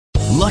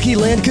Lucky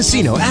Land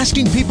Casino,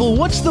 asking people,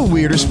 what's the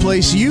weirdest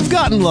place you've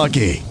gotten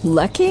lucky?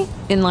 Lucky?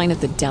 In line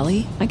at the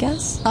deli, I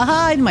guess?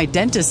 Aha, in my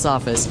dentist's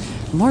office.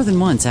 More than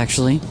once,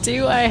 actually.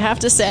 Do I have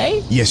to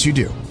say? Yes, you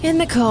do. In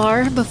the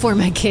car before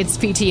my kids'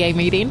 PTA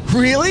meeting.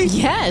 Really?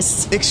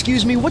 Yes.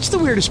 Excuse me, what's the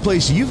weirdest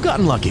place you've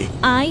gotten lucky?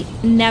 I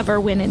never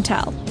win and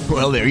tell.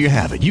 Well, there you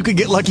have it. You can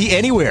get lucky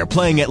anywhere,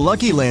 playing at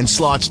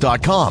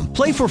LuckyLandSlots.com.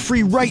 Play for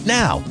free right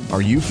now.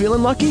 Are you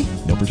feeling lucky?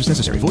 No purchase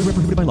necessary. Void where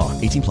prohibited by law.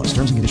 18 plus.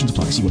 Terms and conditions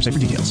apply. See website for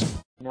details.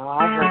 No,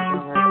 I heard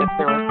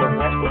there was a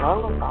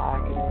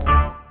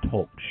Wetlullaby.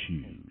 Talk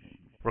shoes.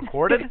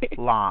 Recorded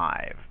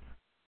live.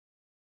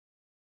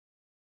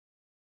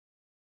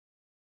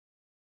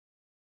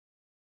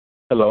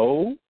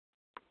 Hello?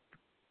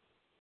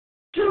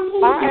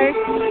 Hi.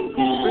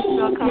 We're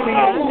still coming in.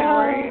 How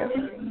are you?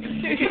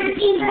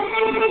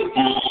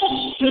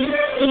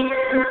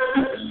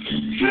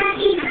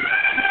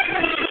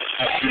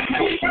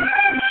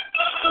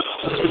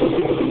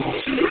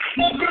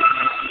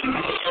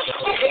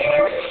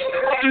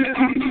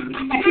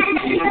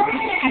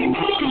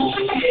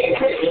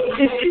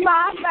 It's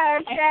my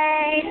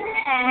birthday.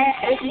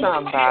 It's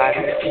somebody.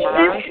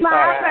 It's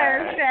my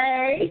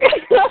birthday.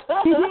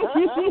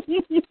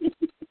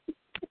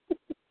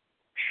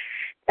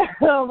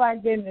 Oh my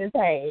goodness,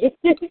 hey.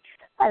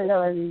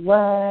 Hello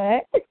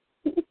everyone.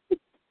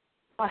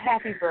 Well,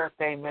 happy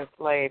birthday, Miss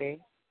Lady.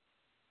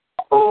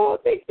 Oh,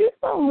 thank you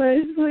so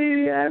much,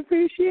 sweetie. I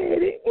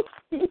appreciate it.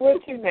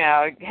 What you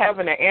now?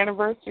 Having an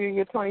anniversary of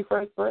your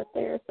 21st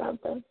birthday or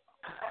something?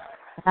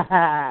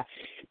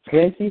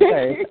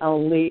 21st,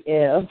 only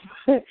if.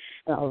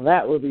 Oh,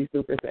 that would be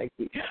super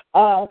sexy.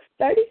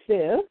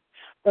 35th,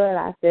 but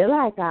I feel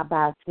like I'm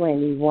about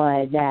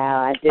 21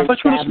 now. I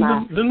thought you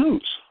listened to the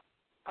news.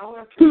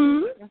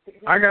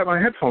 I got my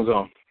headphones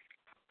on.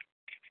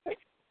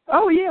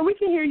 Oh, yeah, we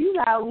can hear you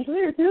loud and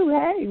clear, too.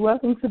 Hey,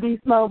 welcome to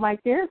Beastmode, my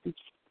therapy.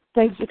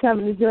 Thanks for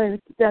coming to join us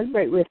to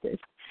celebrate with us.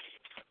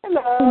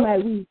 Hello. Who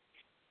might we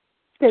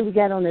say we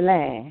got on the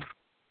line?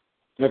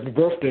 Happy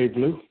birthday,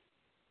 Blue.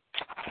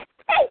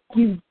 Thank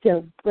you,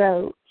 Joe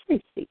Bro.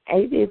 Appreciate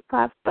it,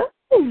 Papa.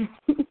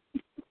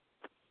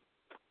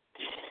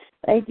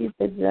 Thank you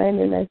for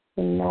joining us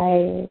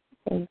tonight.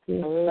 Thank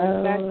you.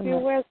 Back to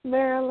West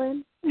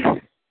Maryland.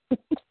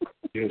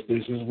 Yes,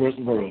 this is West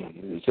Maryland.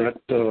 Is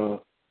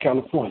that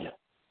California?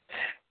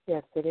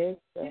 Yes, it is.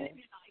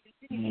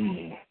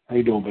 How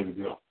you doing, baby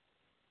girl?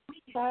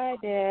 Hi,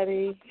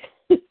 Daddy.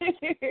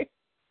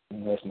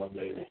 That's my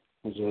baby.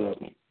 What's up?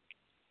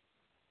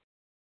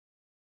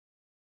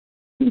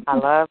 I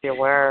love your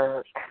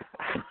work.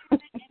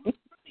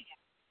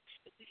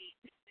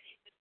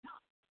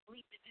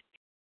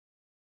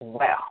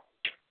 Well,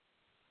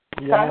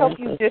 so I hope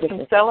you did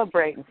some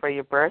celebrating for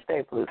your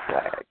birthday, Blue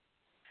Flag.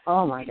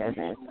 Oh, my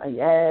goodness.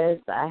 Yes,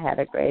 I had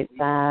a great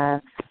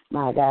time.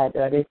 My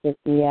goddaughter took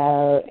me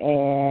out,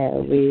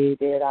 and we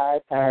did our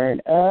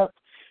turn up.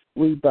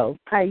 We both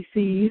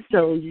Pisces,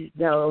 so,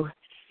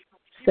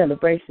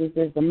 celebrations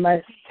is a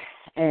must,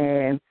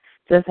 and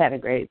just had a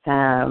great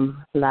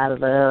time. A lot of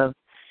love.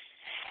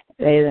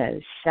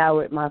 They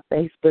showered my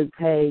Facebook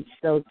page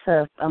so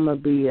tough. I'm going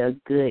to be a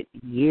good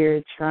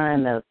year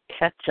trying to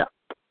catch up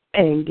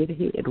and get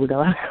ahead with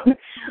all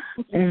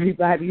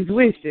everybody's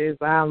wishes.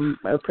 I'm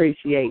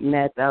appreciating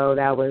that, though.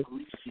 That was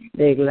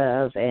big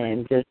love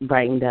and just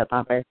brightened up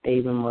my birthday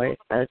even more.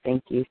 So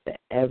thank you to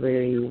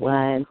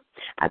everyone.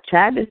 I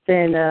tried to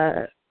send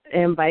an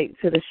invite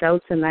to the show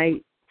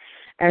tonight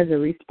as a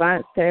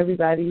response to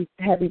everybody's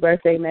happy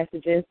birthday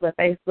messages, but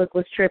Facebook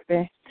was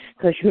tripping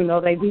because,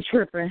 they be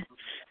tripping.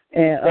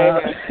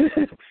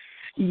 And,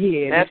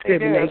 yeah,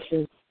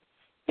 discrimination.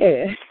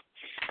 Yeah.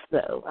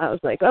 So I was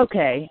like,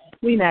 okay,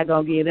 we're not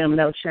going to give them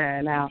no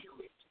shine out.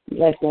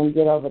 Let them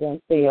get over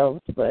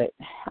themselves, but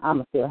I'm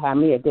going to still have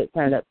me a good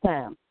turn-up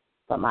time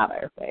for my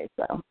birthday.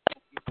 So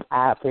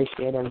I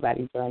appreciate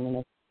everybody joining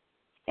us.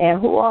 And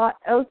who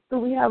else do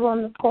we have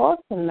on the call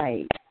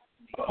tonight?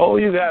 Oh,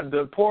 you got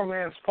the poor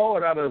man's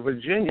poet out of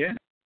Virginia,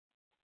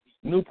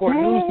 Newport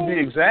News to be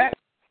exact.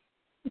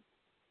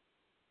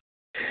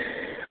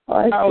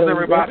 Oh, how's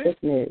everybody?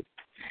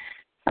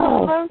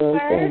 Oh, so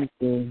thank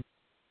you.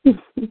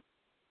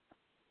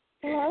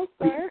 Hello,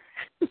 sir.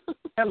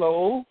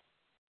 Hello.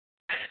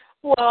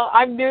 Well,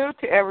 I'm new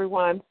to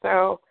everyone,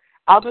 so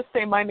I'll just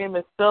say my name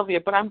is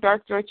Sylvia, but I'm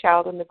Dark Joy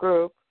Child in the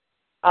group.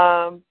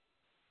 And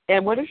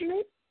what is your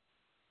name?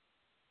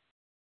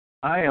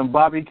 I am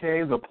Bobby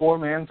K, the poor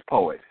man's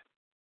poet.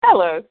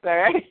 Hello,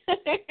 sir.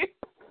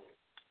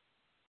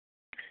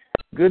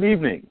 Good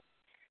evening.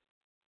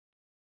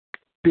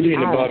 Good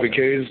evening, Bobby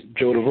K. It's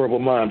Joe, the verbal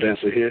mind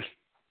dancer here.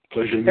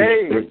 Pleasure to meet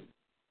you. Hey,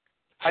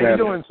 how you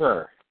doing,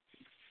 sir?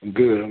 I'm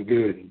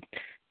good.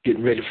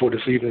 Getting ready for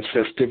this evening's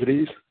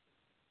festivities.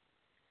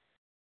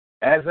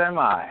 As am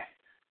I.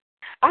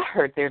 I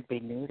heard there'd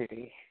be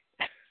nudity.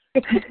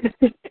 I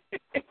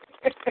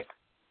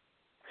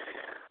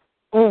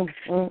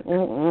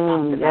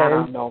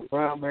don't know.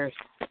 Rumors.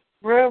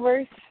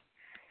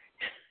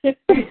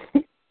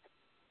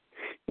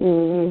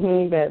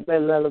 That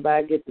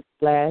lullaby get to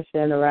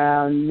splashing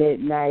around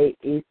midnight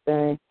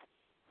Eastern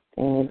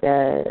and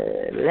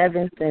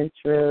 11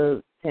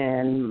 Central,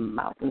 10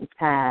 Mountain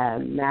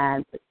Time,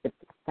 9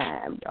 Pacific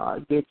Time. Y'all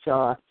get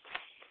your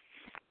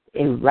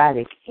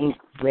erotic ink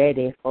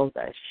ready for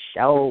the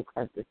show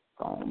because it's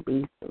going to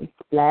be some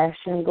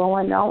splashing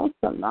going on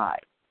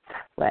tonight.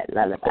 Wet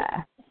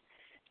lullaby.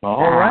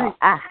 All right.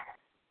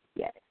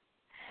 Yes.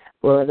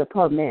 Well, the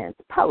poor man's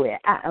poet.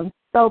 I am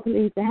so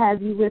pleased to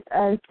have you with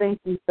us. Thank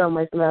you so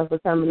much, love, for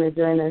coming to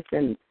join us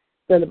and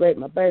celebrate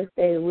my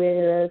birthday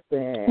with us.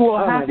 And,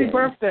 well, happy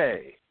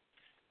birthday.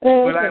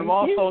 But I'm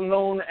also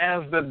known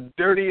as the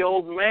dirty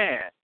old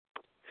man.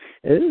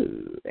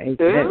 Ooh, thank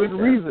for you. good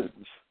reasons.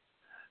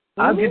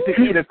 I get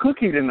to eat a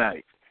cookie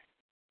tonight.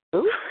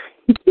 Ooh.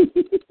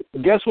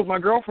 Guess what my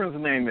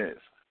girlfriend's name is?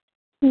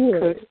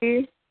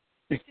 Cookie.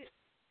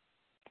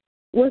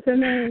 What's her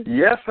name?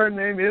 Yes, her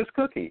name is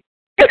Cookie.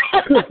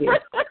 Cookie.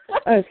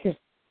 Okay.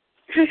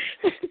 See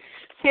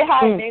how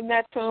I named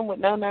that tune with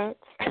no notes?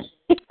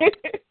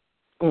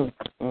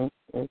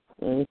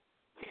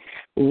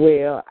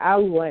 Well, I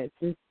want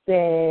to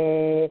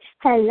say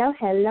hello,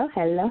 hello,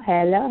 hello,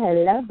 hello,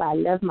 hello. I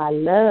love my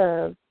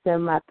love to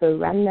my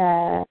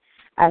piranha.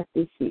 I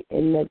see she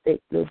in the big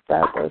blue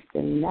bubble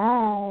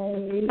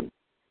tonight.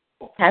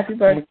 Happy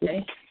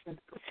birthday.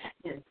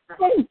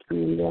 Thank you,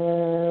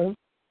 love.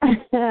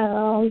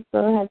 I'm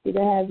so happy to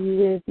have you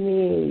with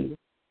me.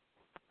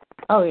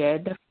 Oh, yeah,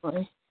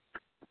 definitely.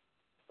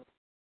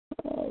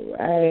 All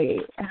right.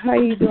 How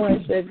you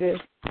doing, sugar?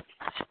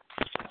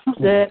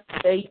 Good.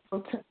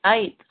 So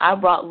tonight, I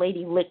brought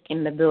Lady Lick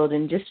in the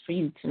building just for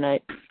you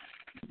tonight.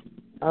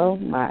 Oh,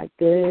 my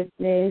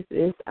goodness.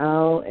 It's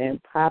on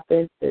and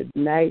popping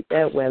tonight.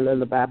 That Wet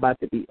Lullaby about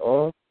to be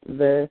off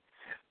the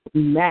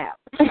map.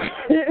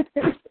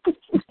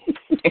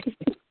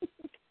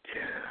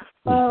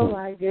 Oh,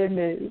 my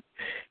goodness.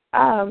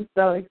 I'm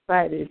so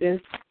excited. This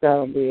is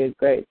going to be a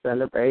great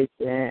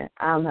celebration.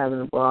 I'm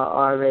having a ball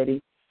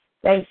already.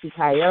 Thank you,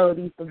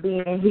 Coyote, for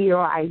being here.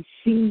 I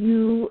see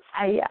you.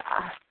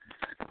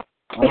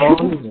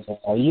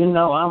 Oh, you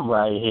know I'm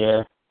right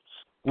here.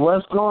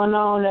 What's going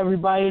on,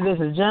 everybody? This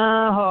is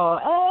John Hall,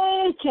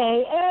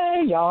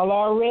 a.k.a. y'all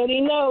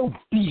already know,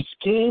 Beast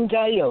King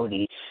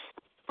Coyote.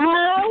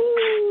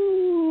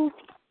 Ow!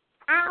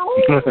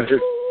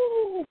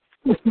 Ow!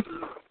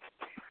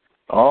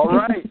 All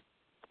right.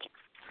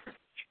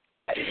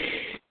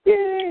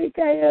 Yeah,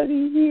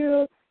 Coyote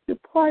here. The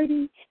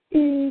party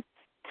is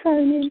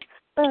turning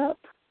up.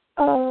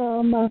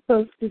 Oh, my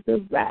folks is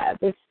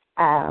arriving.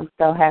 I'm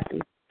so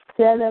happy.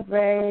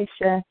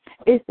 Celebration.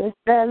 It's a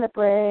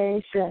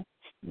celebration.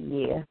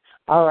 Yeah.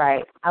 All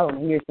right. I want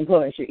to hear some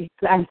poetry.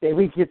 I say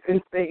we get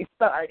this thing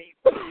started.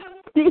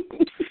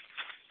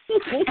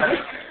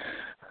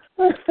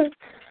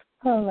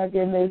 Oh, my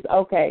goodness.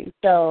 Okay.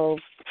 So,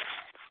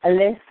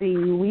 let's see.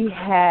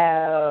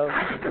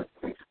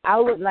 I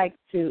would like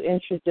to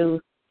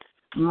introduce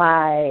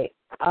my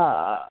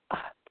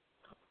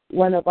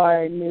one of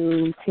our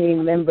new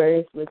team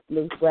members with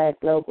Blue Flag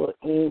Global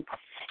Inc.,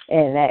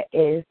 and that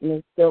is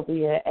Miss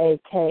Sylvia,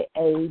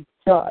 a.k.a.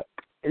 Dark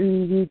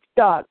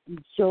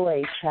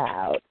Joy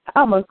Child. I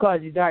almost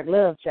called you Dark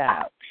Love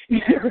Child.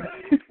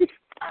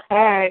 All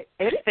right,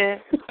 it's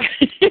it.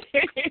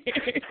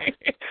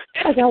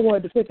 I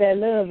wanted to put that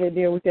love in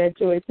there with that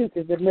joy, too,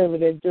 because the love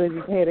and that joy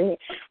is hand in hand.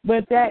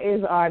 But that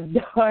is our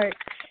Dark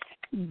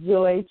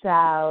Joy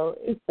Child.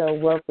 So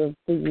welcome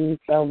to you.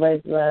 So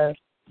much love.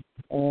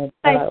 And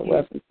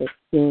welcome to the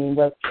team,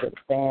 welcome to the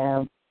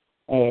fam.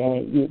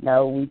 And, you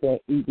know, we've been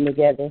eating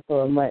together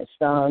for a month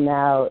strong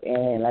now.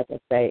 And like I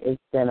say,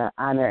 it's been an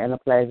honor and a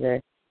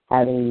pleasure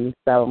having you.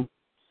 So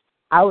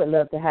I would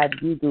love to have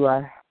you do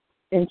our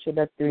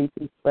introductory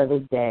piece for the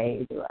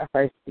day, do our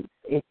first piece,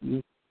 if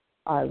you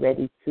are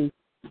ready to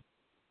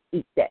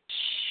eat that.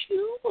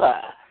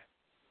 Sure.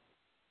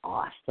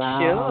 Awesome.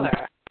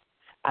 Sure.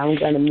 I'm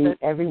going to mute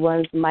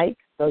everyone's mic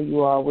so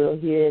you all will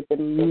hear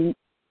the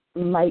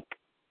mic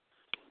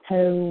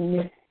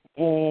tone,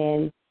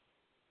 and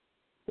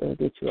we'll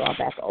get you all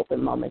back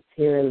open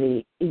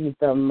momentarily.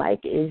 The mic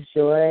is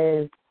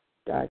yours.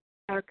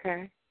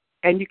 Okay.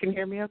 And you can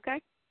hear me okay?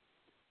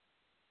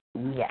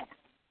 Yes.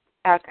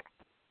 Okay.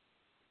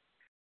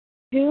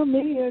 Fill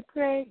me a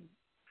grape,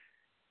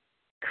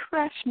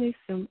 crush me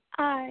some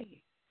ice,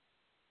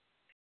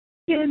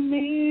 give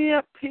me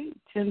a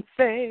peach and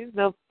save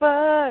the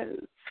buzz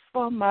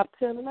for my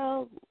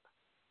pillow.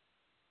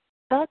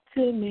 Talk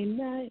to me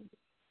nice.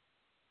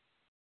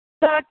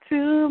 Talk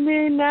to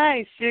me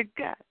nice. You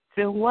got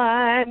to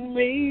wine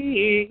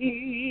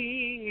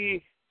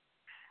me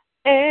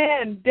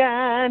and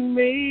dine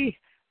me.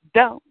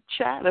 Don't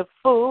try to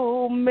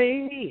fool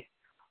me.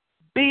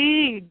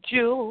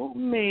 Bejewel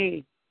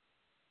me.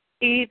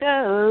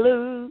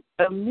 Either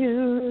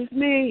amuse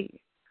me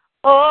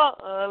or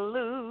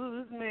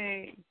lose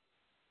me.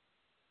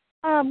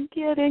 I'm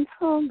getting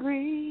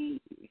hungry.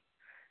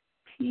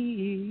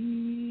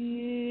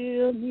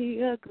 Peel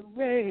me a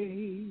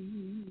grape.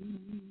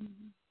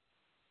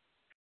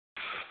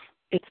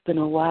 It's been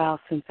a while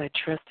since I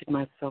trusted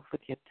myself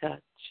with your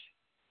touch,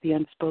 the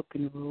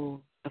unspoken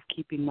rule of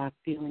keeping my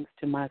feelings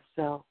to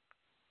myself,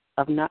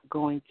 of not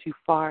going too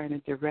far in a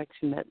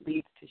direction that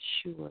leads to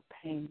sure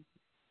pain.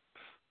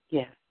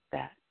 Yes,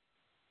 that.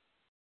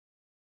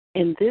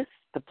 In this,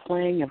 the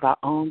playing of our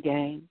own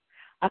game,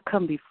 I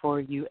come before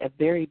you a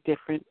very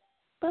different,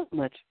 but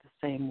much the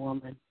same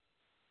woman.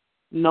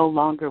 No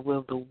longer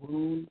will the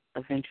wound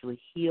eventually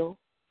heal.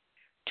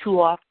 Too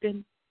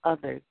often,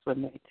 others were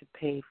made to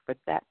pay for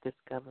that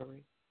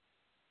discovery.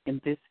 In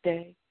this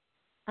day,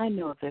 I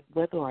know that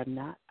whether or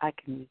not I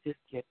can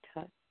resist your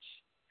touch,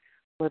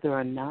 whether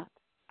or not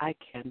I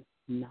can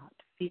not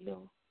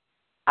feel,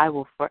 I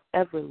will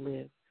forever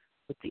live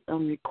with the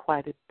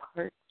unrequited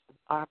parts of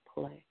our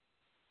play.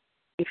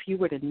 If you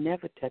were to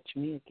never touch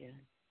me again,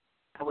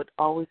 I would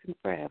always and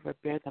forever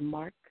bear the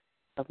mark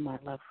of my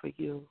love for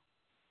you.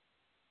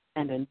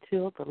 And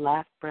until the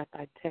last breath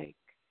I take,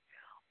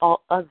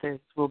 all others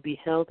will be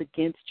held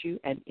against you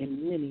and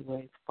in many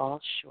ways fall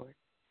short.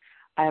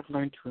 I have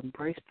learned to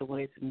embrace the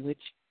ways in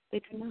which they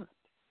do not.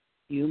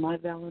 You, my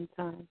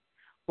Valentine,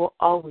 will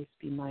always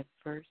be my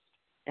first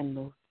and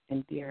most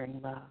endearing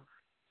love.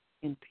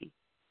 In peace.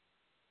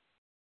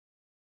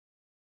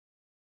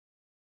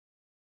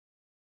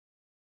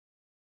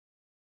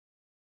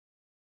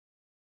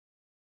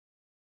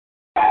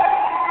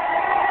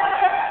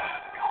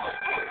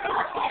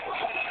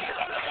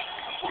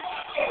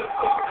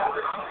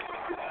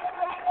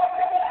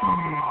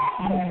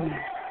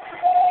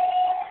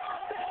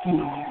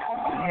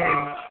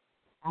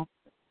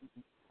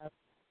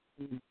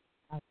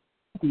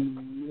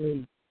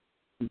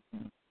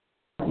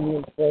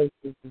 Your voice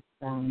is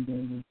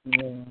astounding as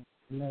well.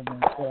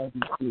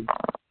 11:32.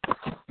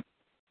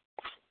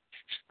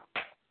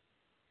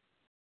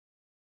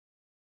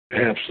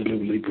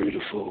 Absolutely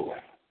beautiful.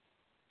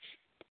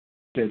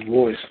 That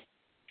voice,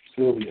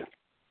 Sylvia.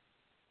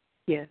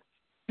 Yes.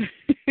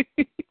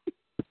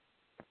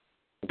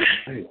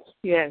 Nice.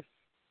 Yes.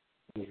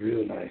 It was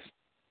real nice.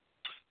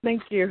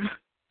 Thank you.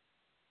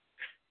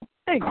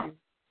 Thank you.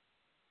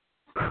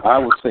 I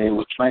would say it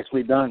was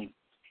nicely done.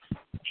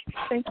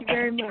 Thank you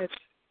very much.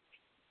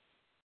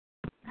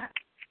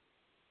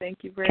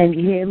 Thank you very Can much.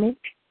 you hear me?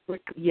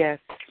 Yes.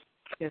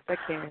 Yes, I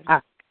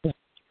can.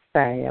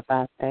 Sorry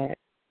about that.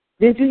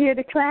 Did you hear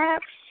the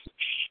clap?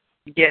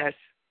 Yes.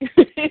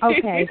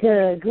 Okay,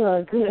 good.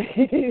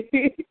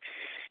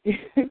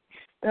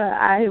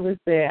 I was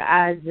there.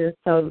 I just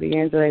totally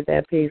enjoyed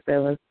that piece. It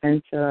was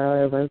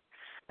sensual. It was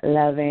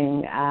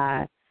loving.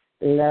 I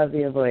love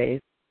your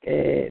voice.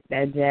 That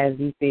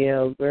jazzy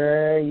feel,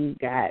 girl, you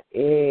got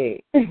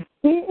it.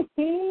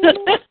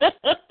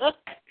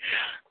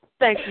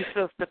 Thank you,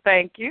 sister.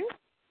 Thank you.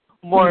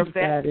 More of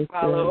that is to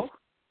follow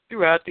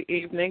throughout the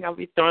evening. I'll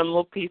be throwing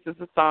little pieces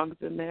of songs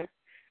in there.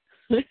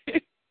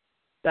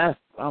 That's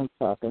what I'm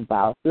talking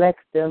about.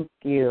 Flex them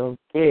skills.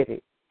 Get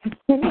it.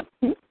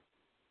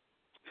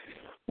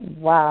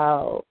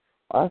 Wow.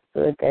 Also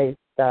a great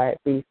start.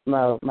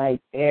 Beastmode, my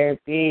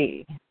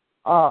therapy.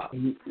 Oh.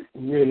 You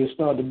ready to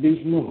start the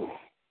Beastmode?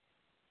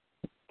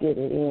 Get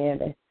it in.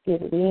 Let's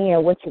get it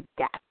in. What you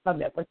got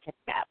from it?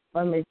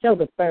 Show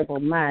the verbal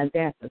mind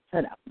dancer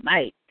to the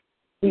mic.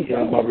 Yeah,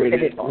 I'm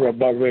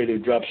about ready to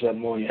drop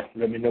something on you.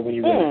 Let me know when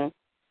you're ready.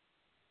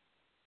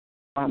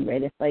 I'm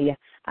ready for you.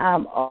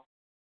 I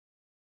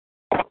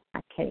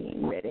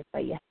came ready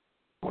for you.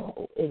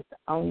 Oh, it's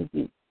on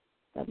you.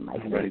 The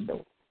mic I'm ready.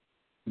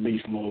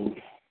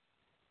 Beastmode.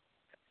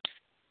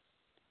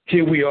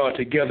 Here we are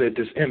together at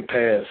this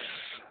impasse.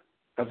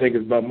 I think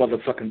it's about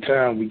motherfucking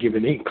time we give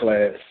an ink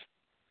class.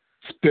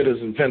 Spitters,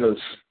 inventors,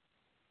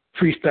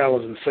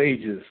 freestylers, and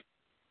sages.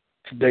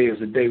 Today is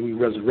the day we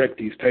resurrect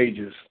these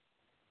pages.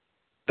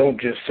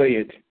 Don't just say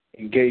it,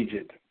 engage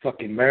it.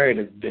 Fucking marry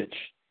this bitch.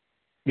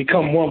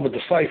 Become one with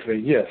the cipher.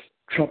 Yes,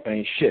 Trump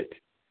ain't shit.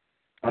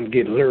 I'm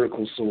getting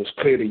lyrical so it's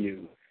clear to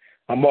you.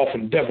 I'm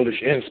often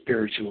devilish and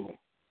spiritual.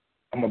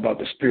 I'm about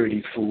to spear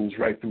these fools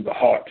right through the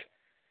heart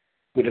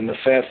with an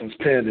assassin's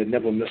pen that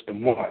never missed the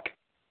mark.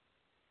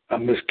 I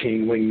miss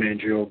King Wingman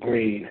Gerald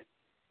Green.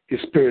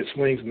 His spirit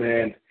swings,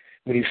 man,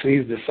 when he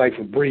sees the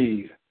cipher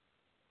breathe.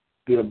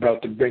 We're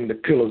about to bring the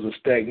pillars of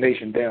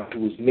stagnation down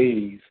to his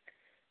knees.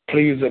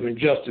 Pleas of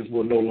injustice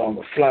will no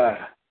longer fly.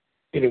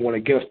 Anyone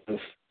against us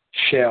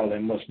shall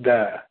and must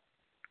die.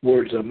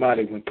 Words are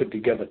mighty when put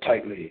together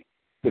tightly.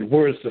 But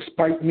words to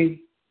spite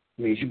me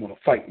means you want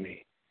to fight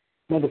me.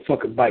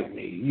 Motherfucker, bite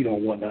me. You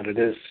don't want none of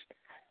this.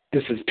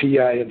 This is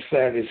PIM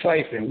Saturday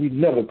Cypher, and we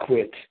never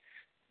quit.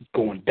 It's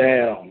going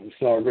down.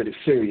 It's already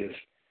serious.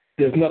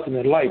 There's nothing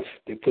in life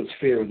that puts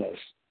fear in us.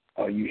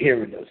 Are you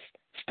hearing us?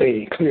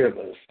 Staying clear of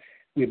us.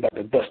 We about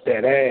to bust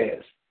that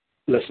ass.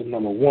 Lesson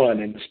number 1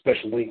 in the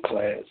special ink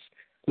class.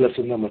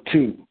 Lesson number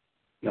 2.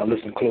 Now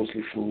listen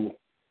closely, fool.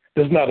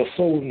 There's not a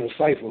soul in the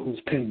cipher whose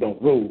pen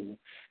don't roll.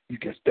 You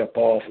can step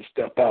off or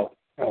step out.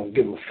 I don't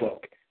give a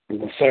fuck. But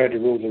when Saturday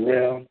rolls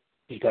around,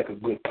 it's like a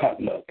good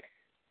potluck.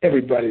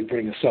 Everybody's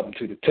bringing something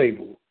to the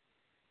table.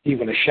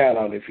 Even a shout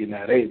out if you're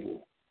not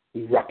able.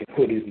 We rocking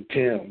hoodies and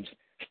Timbs,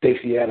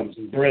 Stacey Adams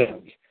and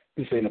Brims,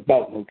 This ain't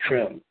about no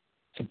trim.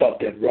 It's about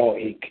that raw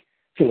ink,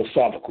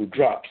 philosophical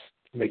drops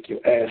to make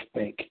your ass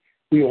think.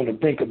 We on the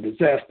brink of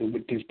disaster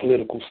with these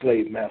political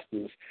slave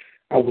masters.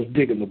 I was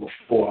digging them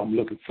before. I'm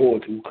looking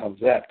forward to who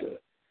comes after.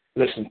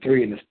 Lesson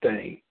 3 in this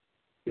thing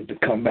is to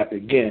come back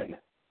again.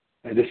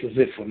 And this is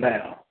it for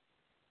now.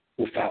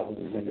 With hours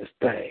in this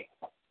thing.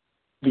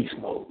 Beast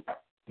mode.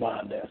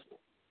 Mind dancer.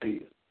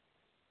 Peace.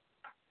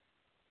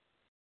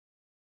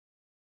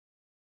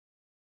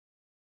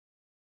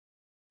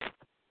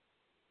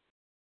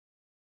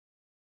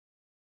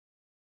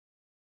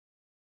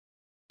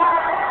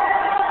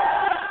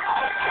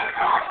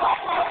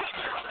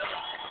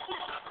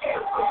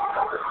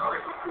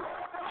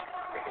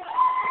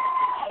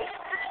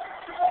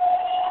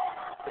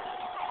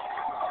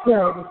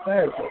 Joe the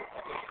Perfect.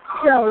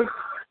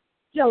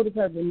 Joe the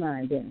Perfect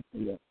mind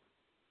dancer.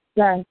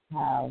 That's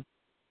how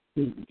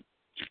he,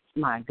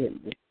 my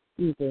goodness,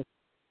 he just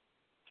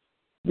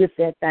gets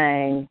that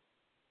thing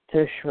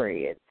to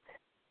shreds.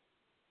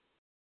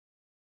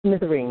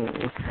 Smithereens.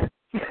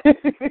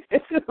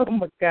 Oh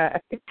my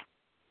God.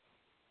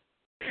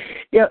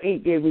 Your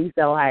ink get me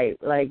so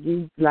hyped. Like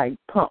you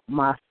pump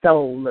my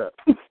soul up.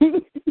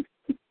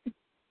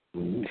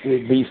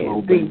 It's beast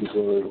mode, baby,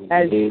 because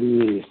it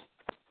is.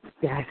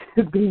 That's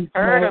the beast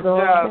Heard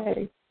mode.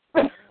 him,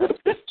 Joe.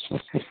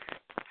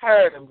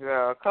 Heard him,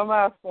 Joe. Come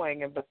out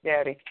swinging,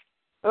 Biscotti.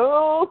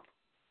 Ooh.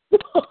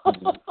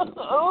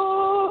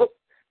 Ooh.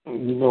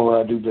 You know what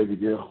I do, baby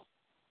girl.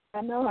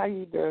 I know how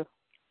you do.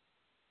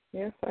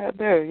 Yes, I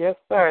do. Yes,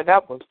 sir.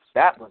 That was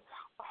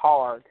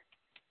hard,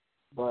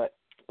 but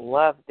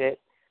loved it.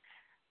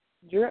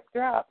 Drip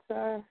drop,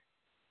 sir.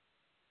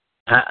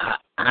 I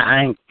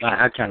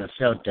kind of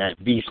felt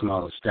that beast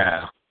mode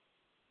style.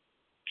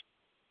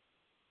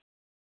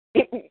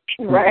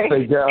 Right.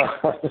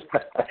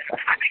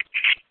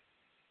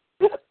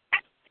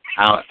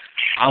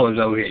 I was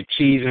over here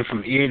cheesing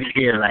from ear to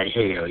ear like,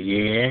 hell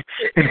yeah.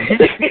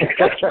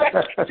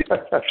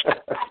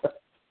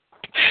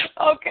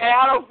 Okay,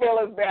 I don't feel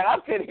as bad.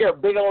 I'm sitting here,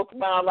 big old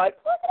smile like,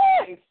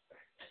 okay.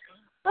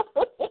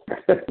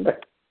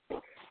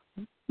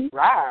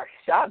 Rawr,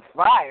 shots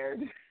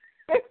fired.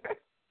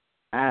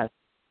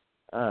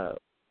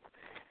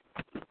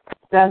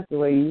 That's the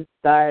way you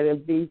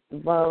started Beast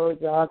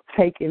Mode. Y'all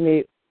taking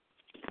it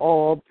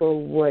all the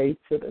way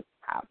to the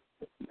top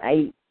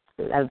tonight.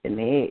 Loving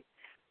it.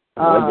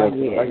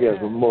 I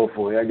got some more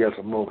for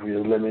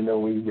you. Let me know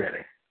when you're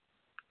ready.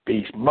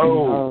 Beast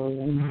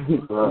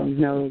Mode.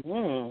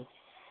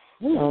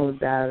 No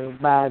doubt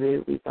about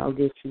it. We're going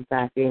to get you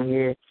back in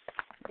here.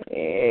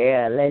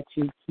 Yeah, let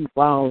you keep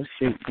on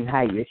shooting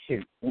how you're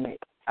shooting it.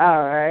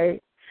 All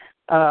right.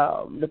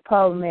 The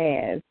poor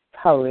man's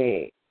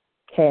poet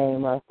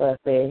came up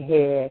in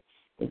here.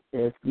 It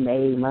just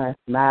made my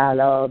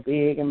smile all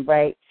big and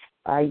bright.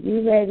 Are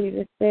you ready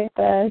to spit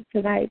for us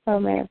tonight, poor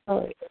man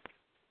poet?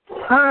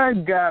 I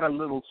got a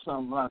little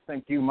something I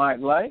think you might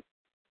like.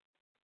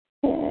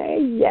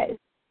 Yes,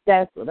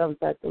 that's what I'm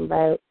talking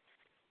about.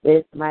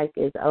 This mic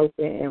is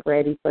open and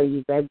ready for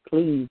you, baby.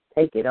 Please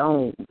take it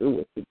on. Do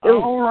what you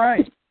do. All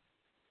right.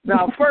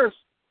 Now, first,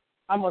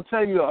 I'm going to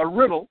tell you a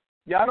riddle.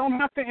 Y'all don't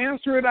have to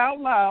answer it out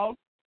loud,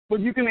 but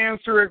you can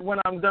answer it when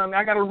I'm done.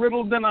 I got a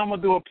riddle, then I'm going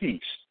to do a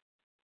piece.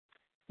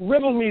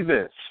 Riddle me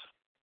this.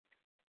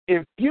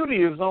 If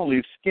beauty is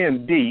only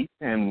skin deep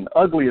and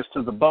ugliest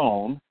to the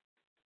bone,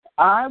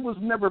 I was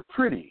never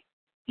pretty,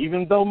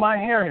 even though my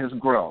hair has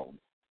grown.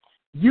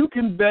 You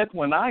can bet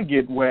when I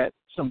get wet,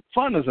 some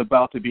fun is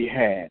about to be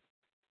had.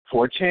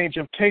 For a change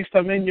of taste,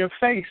 I'm in your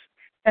face,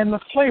 and the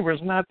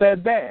flavor's not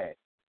that bad.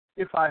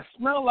 If I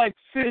smell like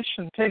fish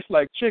and taste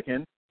like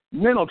chicken,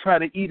 men will try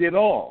to eat it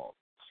all.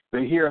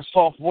 They hear a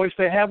soft voice,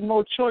 they have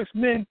no choice.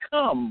 Men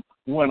come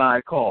when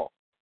I call.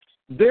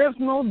 There's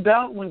no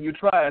doubt when you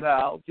try it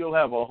out, you'll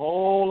have a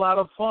whole lot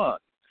of fun.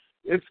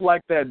 It's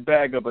like that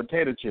bag of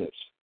potato chips.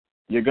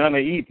 You're going to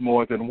eat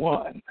more than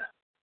one.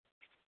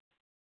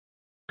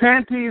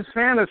 Panties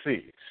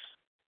Fantasies.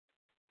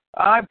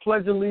 I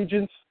pledge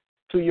allegiance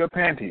to your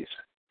panties,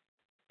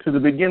 to the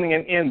beginning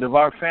and end of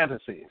our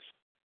fantasies,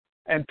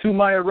 and to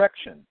my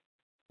erection.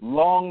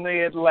 Long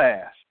may it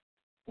last.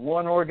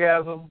 One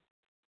orgasm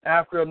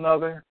after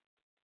another,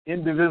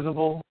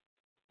 indivisible,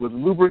 with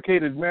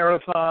lubricated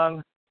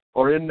marathon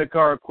or in the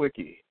car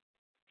quickie.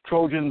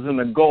 Trojans in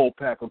a gold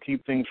pack will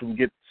keep things from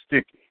getting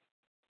sticky.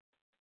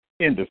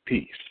 End of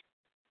piece.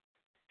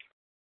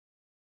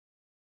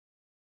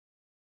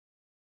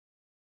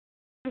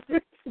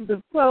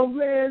 The poor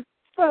man's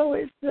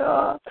poet,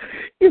 y'all.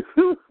 Good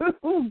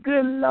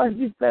Lord,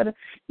 you better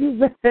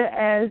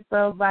ask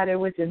somebody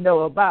what you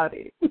know about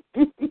it.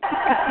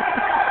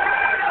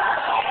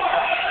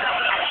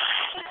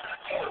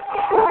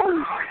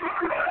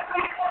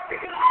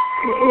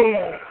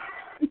 Yeah.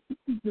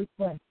 Just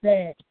like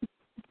that.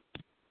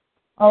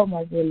 Oh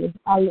my goodness.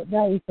 That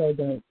was so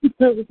dope.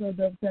 That was so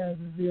dope times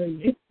a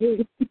million.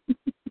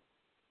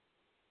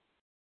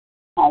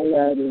 I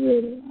love the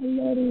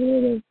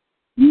riddle.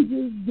 You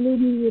just blew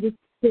me with a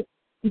stick.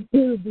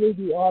 You blew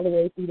me all the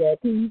way through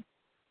that piece.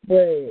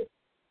 But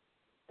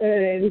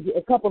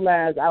a couple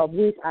lines I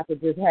wish I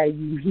could just have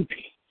you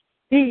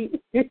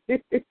repeat.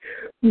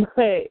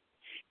 But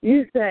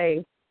you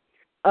say,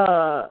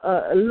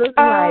 look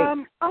like,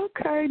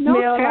 okay, no,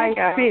 smell like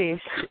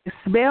fish,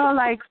 smell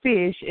like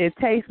fish, it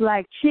tastes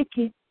like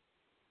chicken.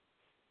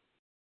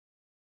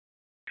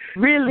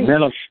 Really?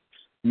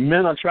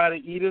 Men will try to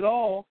eat it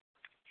all.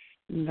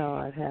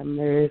 Lord have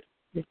mercy.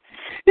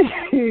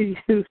 You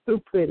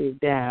put it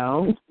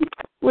down.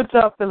 What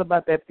y'all feel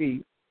about that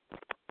piece?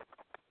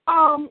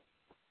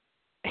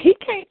 He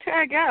can't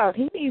tag out.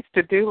 He needs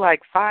to do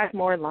like 5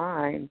 more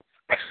lines.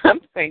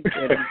 I'm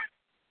thinking,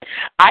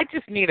 I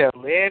just need a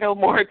little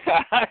more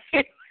time.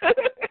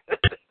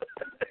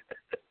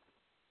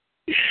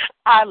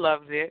 I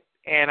loved it,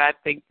 and I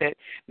think that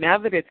now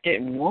that it's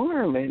getting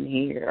warm in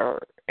here,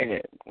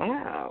 and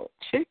wow,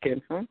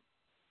 chicken, huh?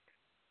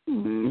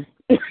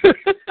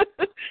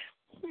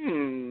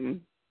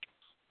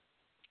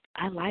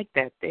 I like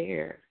that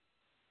there.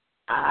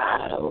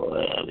 I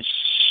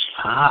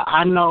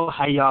know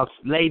how y'all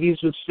ladies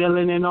was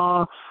feeling and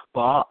all,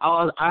 but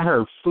I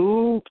heard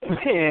food,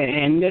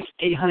 and that's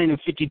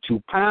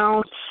 852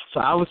 pounds. So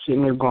I was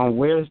sitting there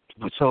going,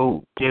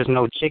 so there's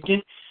no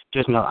chicken?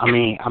 There's no,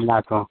 I'm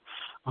not going,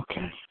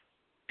 okay.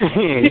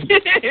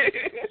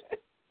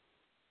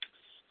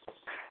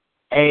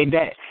 Hey,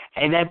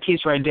 that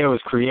piece right there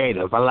was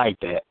creative. I like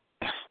that.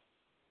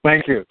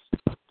 Thank you.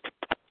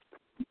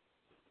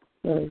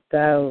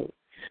 I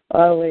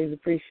always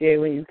appreciate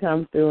when you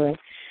come through and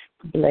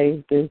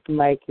blaze this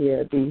mic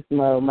here,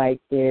 Beastmode mic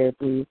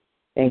therapy.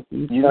 Thank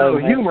you so much. You know,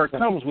 humor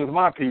comes with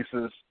my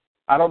pieces.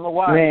 I don't know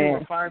why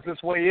humor finds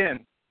its way in.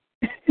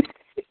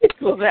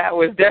 Well, that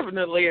was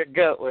definitely a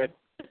good one.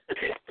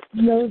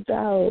 No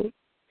doubt.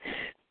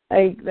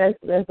 Like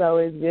that's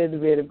always good to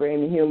be able to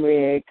bring the humor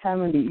in.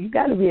 Comedy, you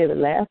got to be able to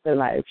laugh in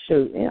life.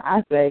 Shoot, and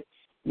I say,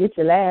 get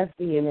your laughs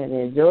in and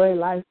enjoy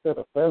life to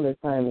the fullest,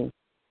 honey.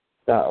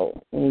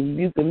 So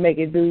you can make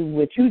it do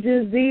what you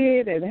just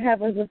did and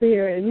have us up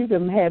here, and you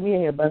can have me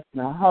in here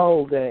busting a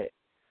whole gut.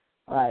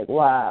 Like,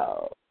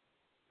 wow,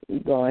 you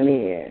going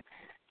in.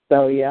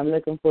 So, yeah, I'm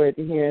looking forward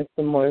to hearing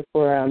some more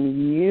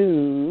from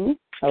you.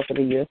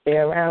 Hopefully you'll stay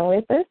around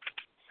with us.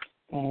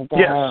 And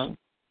yes.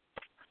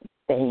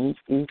 Thank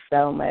you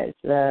so much,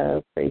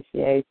 love.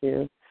 Appreciate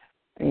you.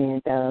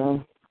 And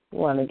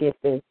want to get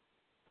this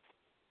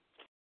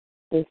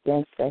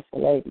young special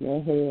lady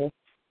in here.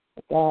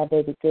 God,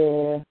 baby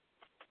girl.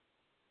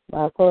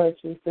 My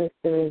poetry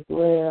sister as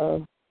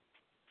well.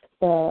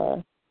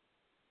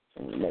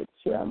 Make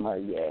sure I'm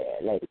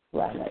Lady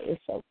Piranha,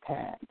 it's your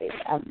time, baby.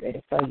 I'm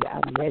ready for you.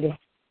 I'm ready.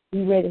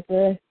 You ready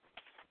for us?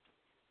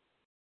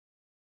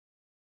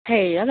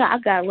 Hey, I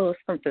got a little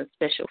something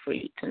special for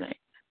you tonight.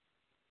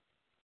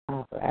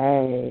 All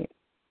right.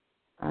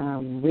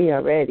 We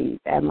are ready.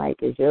 That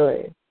mic is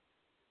yours.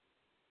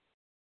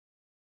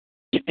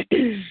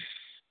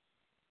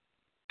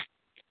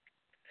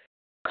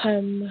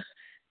 Come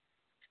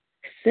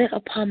sit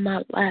upon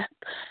my lap.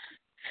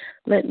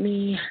 Let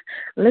me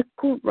lick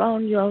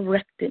around your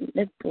erected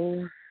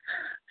nipples.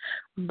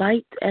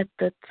 Bite at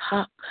the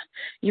top.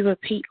 You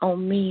repeat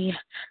on me.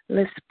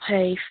 Let's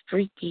play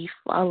freaky.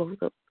 Follow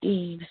the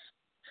beat.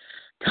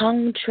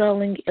 Tongue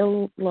trailing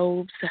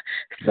earlobes,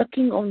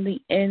 sucking on the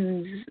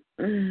ends.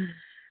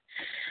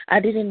 I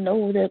didn't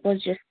know that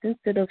was your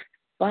sensitive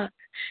spot.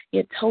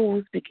 Your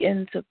toes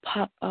begin to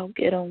pop. I'll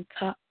get on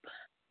top.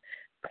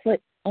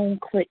 Click on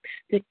click,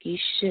 sticky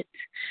shit.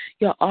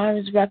 Your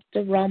arms wrapped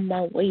around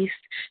my waist,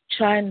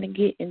 trying to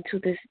get into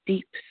this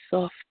deep,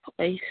 soft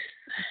place.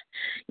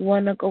 You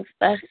want to go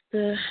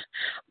faster?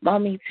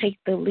 Mommy, take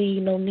the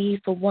lead. No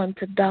need for one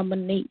to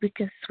dominate. We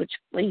can switch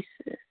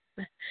places.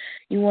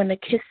 You want to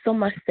kiss on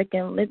my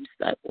second lips?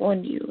 I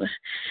warn you.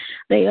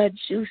 They are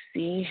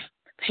juicy.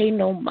 Pay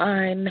no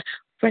mind.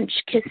 French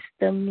kiss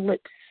them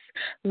lips.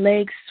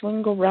 Legs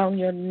swing around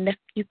your neck.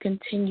 You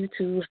continue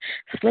to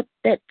slip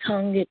that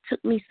tongue. It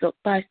took me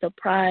by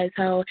surprise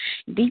how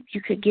deep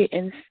you could get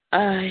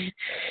inside.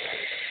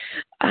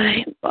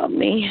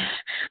 Mommy,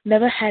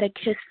 never had a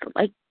kiss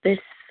like this.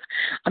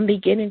 I'm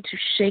beginning to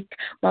shake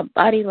my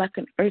body like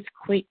an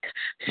earthquake,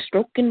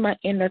 stroking my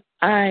inner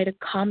thigh to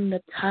calm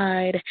the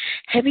tide.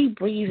 Heavy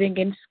breathing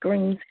and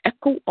screams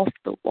echo off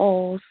the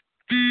walls.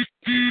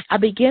 I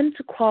begin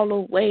to crawl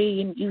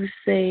away and you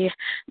say,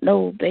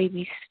 no,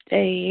 baby,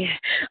 stay.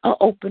 I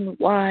open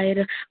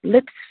wide,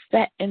 lips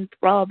fat and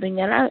throbbing,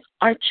 and I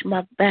arch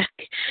my back,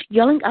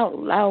 yelling out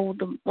loud.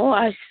 The more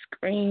I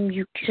scream,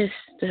 you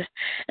kissed,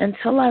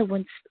 until I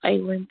went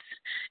silent,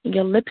 and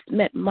your lips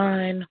met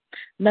mine,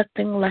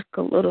 nothing like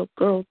a little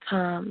girl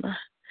time.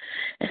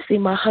 And see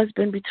my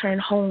husband return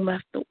home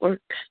after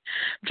work,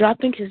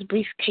 dropping his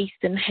briefcase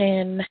in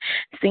hand.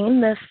 Seeing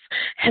this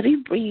heavy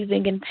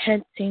breathing and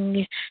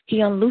panting, he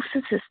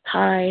unlooses his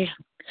tie,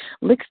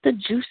 licks the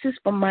juices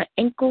from my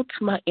ankle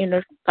to my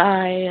inner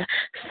thigh,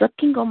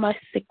 sucking on my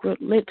sacred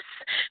lips,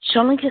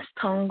 showing his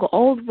tongue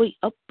all the way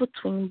up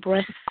between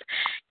breasts,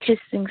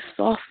 kissing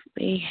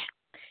softly.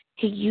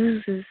 He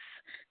uses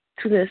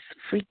to this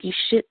freaky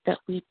shit that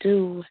we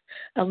do,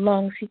 as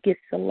long as he gets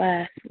the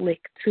last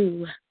lick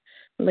too.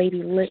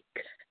 Lady Lick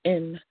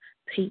in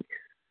peace.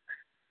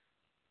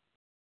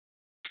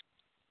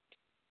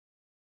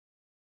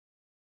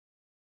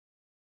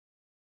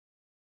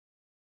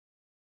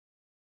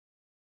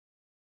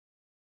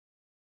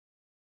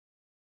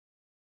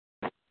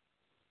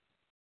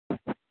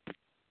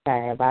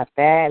 Sorry about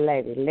that,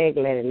 Lady Lick,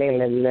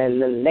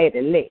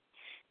 Lady Lick.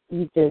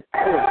 You just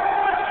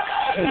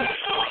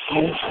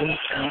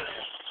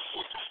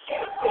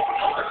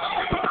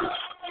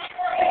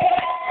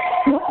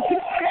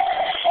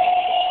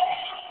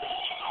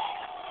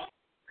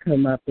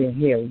come up in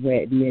here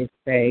wetting this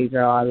stage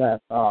all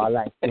up, all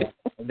like that,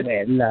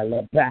 wet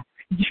lullaby.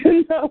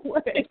 You know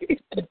what,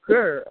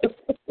 girl?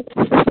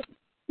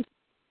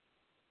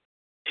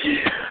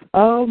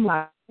 Oh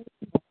my!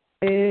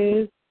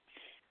 Is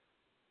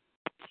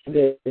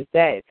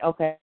that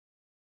okay?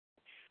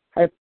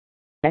 Her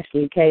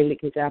actually, Kaylee,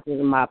 because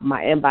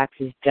my inbox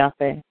is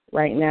jumping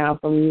right now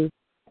from you,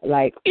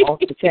 like off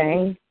the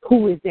chain.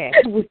 Who is that?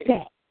 Who is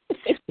that?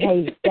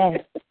 Hey,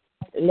 that's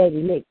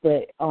Lady Nick,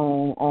 but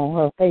on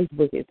her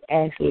Facebook it's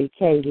Ashley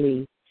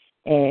Kaylee,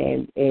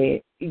 and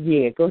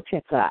yeah, go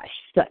check her out.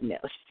 Something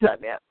else.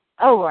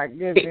 Oh my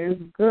goodness,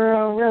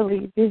 girl,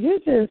 really? Did you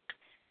just?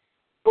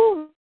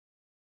 Ooh.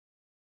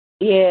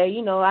 Yeah,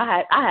 you know,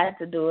 I had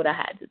to do it.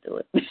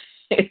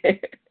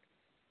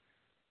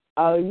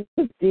 Oh, you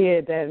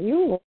did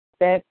that.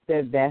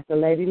 That's a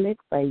Lady Lick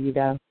for you,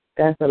 though.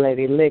 That's a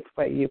Lady Lick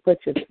for you. Put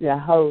your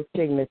whole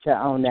signature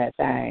on that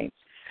thing.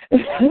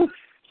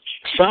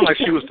 Sound like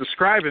she was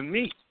describing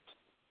me.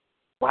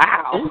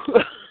 Wow.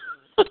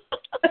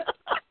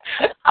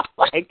 I'm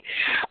like,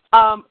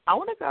 I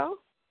want to go.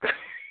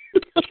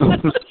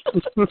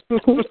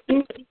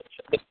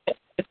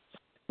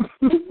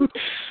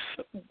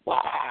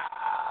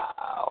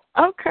 Wow.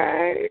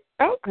 Okay.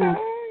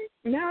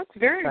 Now it's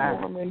very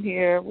warm in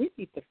here. We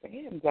need the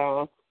fans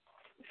on.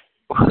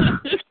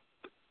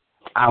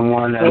 I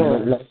want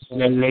to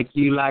lick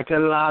you like a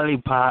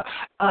lollipop.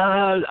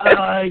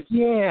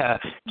 Yeah.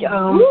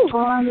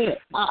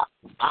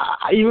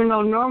 Even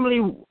though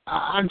normally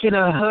I get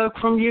a hug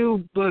from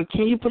you, but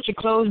can you put your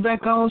clothes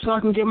back on so I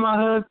can get my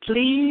hug,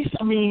 please?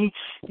 I mean,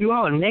 you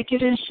all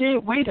naked and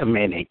shit? Wait a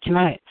minute. Can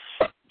I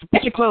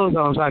put your clothes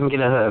on so I can get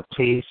a hug,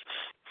 please?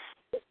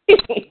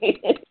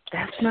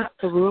 That's not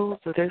the rules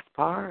of this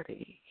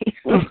party.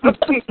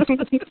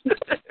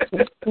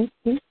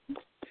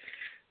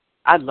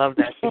 I love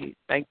that piece.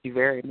 Thank you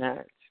very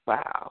much.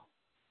 Wow.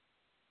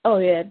 Oh,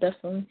 yeah,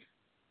 definitely.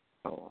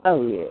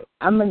 Oh, yeah.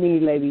 I'm going to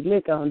need Lady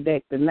Lick on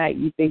deck tonight.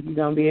 You think you're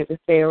going to be able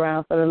to stay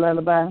around for the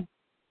lullaby?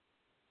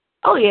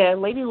 Oh, yeah,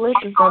 Lady Lick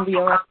is going to be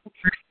around.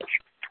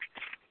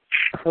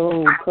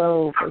 Cool,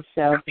 for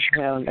sure.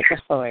 Looking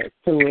forward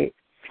to it.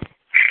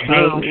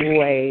 Can't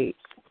wait.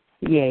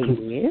 Yeah.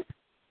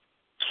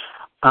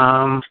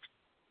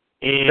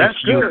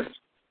 That's good.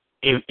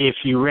 If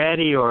you're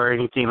ready or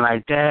anything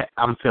like that,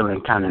 I'm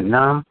feeling kind of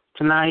numb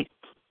tonight.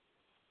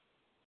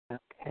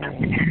 Okay.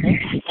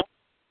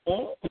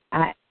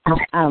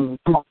 I'm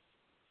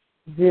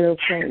 0.0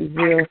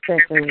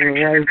 seconds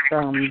away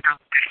from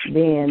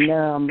being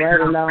numb right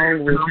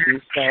along with you,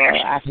 so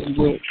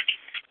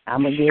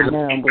I'm going to get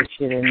numb with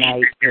you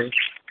tonight, because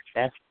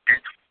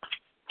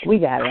we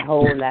got a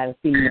whole lot of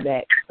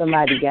feedback.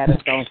 Somebody got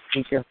us on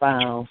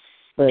speakerphone,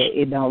 but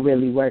it don't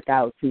really work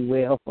out too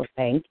well. For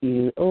thank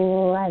you.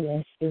 Oh, I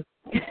guess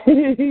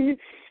you.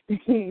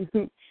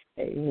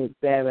 They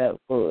hooked that up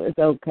for us.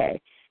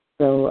 Okay.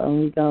 So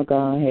we're going to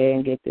go ahead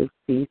and get this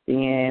piece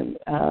in.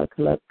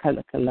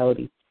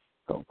 Coyote.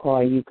 Going to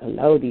call you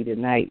Coyote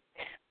tonight.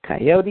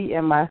 Coyote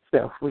and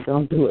myself. We're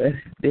going to do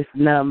this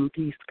numb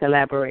piece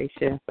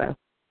collaboration. So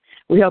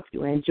we hope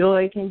you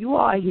enjoy. Can you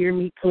all hear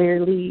me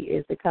clearly?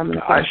 Is it coming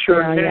across? I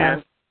sure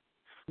can.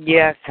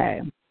 Yes.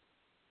 Okay.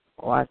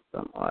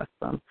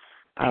 Awesome.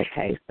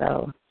 Okay,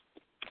 so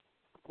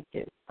let's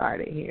get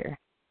started here.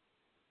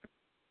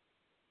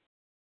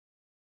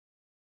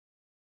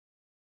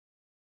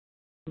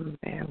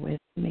 Bear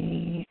with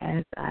me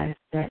as I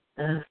set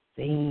the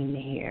scene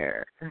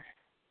here.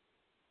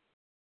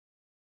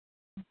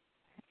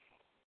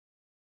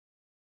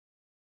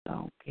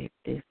 Don't get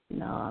this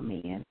numb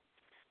in.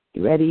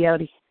 You ready,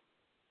 Yodi?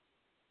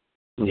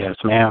 Yes,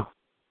 ma'am.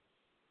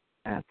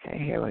 Okay,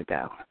 here we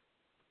go.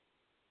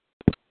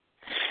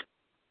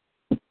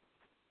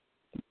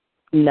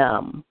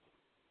 Numb.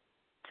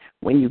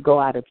 When you go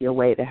out of your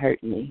way to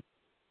hurt me.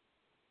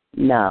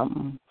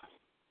 Numb.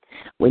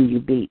 When you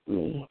beat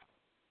me.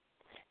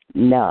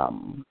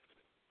 Numb.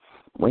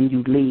 When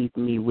you leave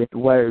me with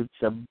words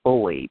of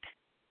void.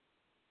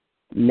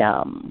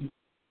 Numb.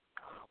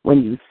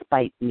 When you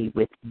spite me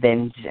with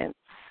vengeance.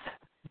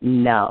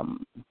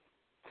 Numb.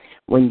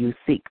 When you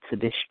seek to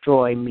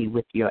destroy me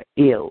with your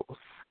ills.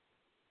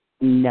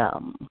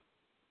 Numb.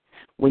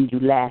 When you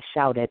lash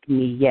out at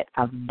me, yet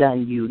I've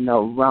done you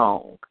no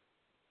wrong.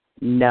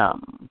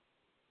 Numb.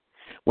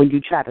 When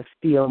you try to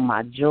steal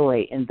my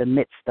joy in the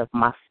midst of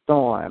my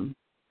storm.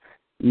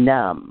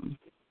 Numb.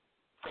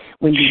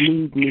 when you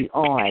lead me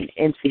on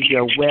into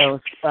your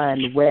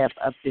well-spun web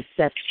of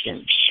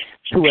deception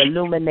to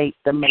illuminate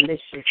the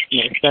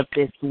maliciousness of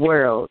this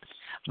world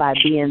by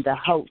being the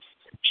host,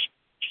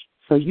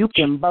 so you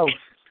can boast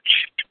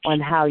on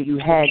how you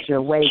had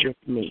your way with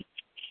me.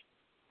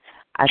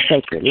 I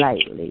take it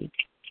lightly.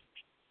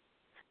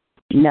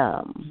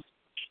 Numb.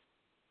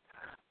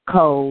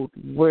 Cold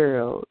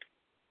world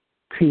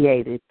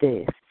created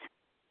this.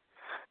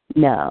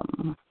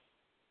 Numb.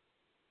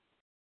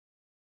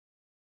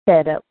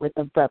 Fed up with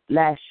abrupt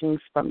lashings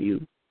from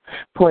you,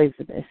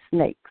 poisonous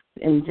snakes,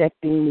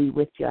 injecting me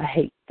with your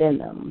hate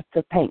venom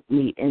to paint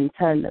me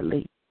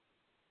internally.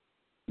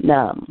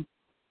 Numb.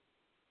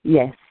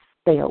 Yes,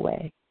 stay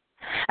away.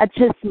 I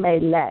just may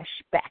lash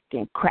back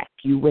and crack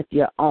you with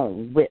your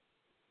own whip.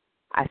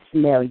 I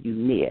smell you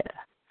near.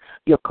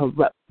 Your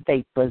corrupt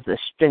vapors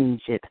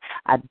astringent.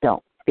 I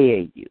don't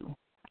fear you.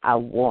 I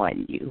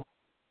warn you.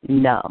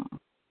 Numb.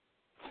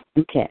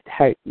 You can't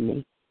hurt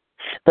me,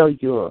 though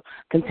you'll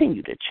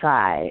continue to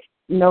try,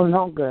 no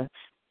longer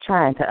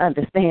trying to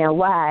understand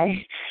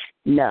why.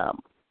 Numb.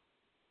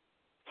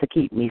 To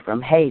keep me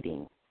from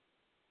hating.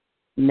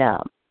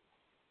 Numb.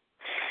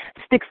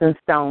 Sticks and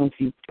stones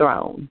you've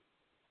thrown,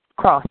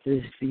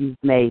 crosses you've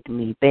made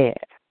me bear,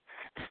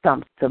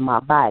 stumps to my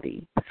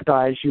body,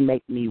 scars you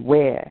make me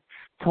wear,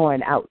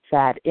 torn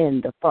outside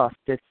in, the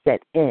foster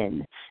set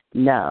in.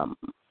 Numb.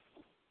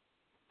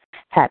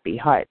 Happy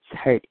hearts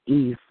hurt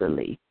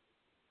easily.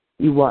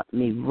 You want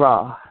me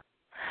raw.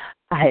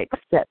 I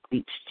accept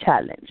each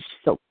challenge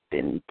soaked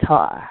in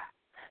tar.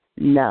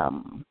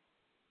 Numb.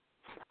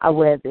 I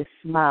wear this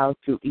smile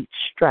through each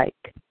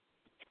strike.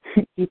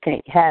 You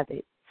can't have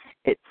it.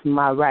 It's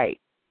my right.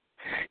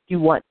 You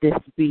want this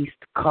beast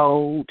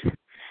cold?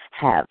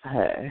 Have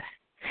her.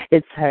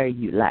 It's her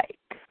you like.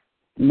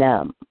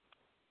 Numb.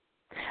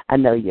 I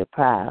know you're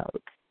proud,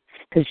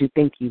 'cause you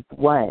think you've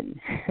won.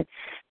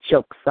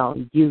 Joke's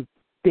on you,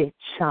 bitch,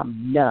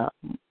 I'm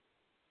numb.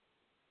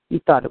 You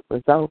thought it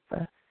was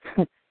over.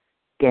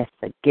 Guess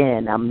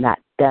again, I'm not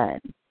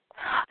done.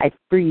 I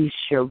freeze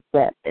your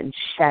rep and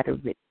shatter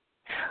it.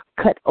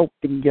 Cut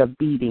open your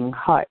beating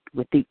heart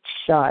with each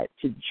shard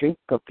to drink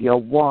of your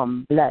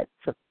warm blood,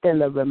 to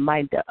feel a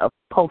reminder of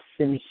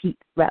pulsing heat.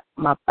 Wrap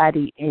my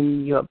body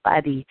in your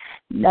body,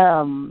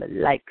 numb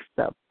like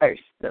the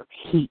burst of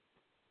heat.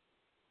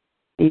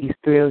 These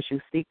thrills you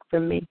seek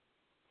from me,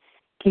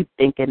 keep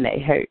thinking they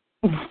hurt.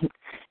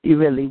 You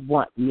really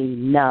want me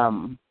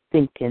numb,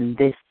 thinking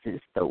this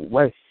is the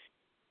worst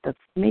of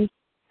me.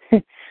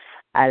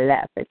 I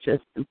laugh at your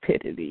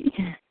stupidity.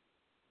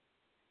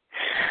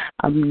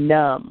 I'm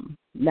numb,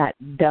 not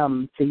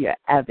dumb to your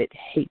avid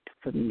hate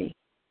for me.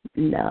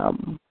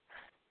 Numb,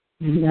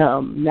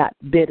 not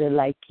bitter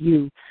like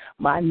you.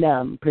 My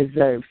numb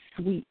preserves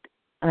sweet,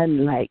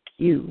 unlike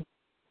you.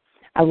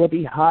 I will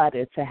be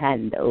harder to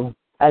handle,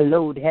 a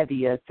load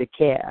heavier to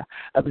care.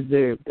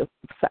 Observe the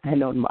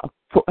sign on my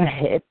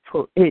forehead,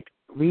 for it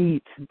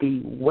reads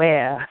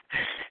beware.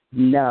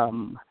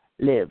 Numb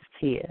lives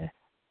here.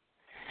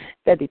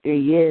 33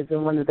 years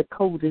and one of the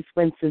coldest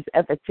winters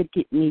ever to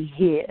get me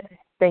here.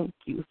 Thank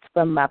you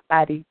from my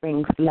body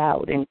rings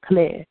loud and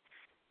clear.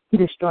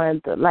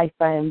 Destroying the life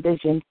I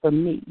envisioned for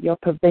me. Your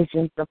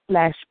provisions of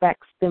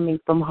flashbacks stemming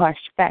from harsh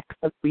facts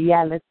of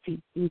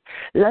reality. You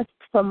lust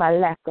for my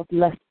lack of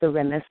luster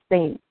and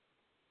esteem.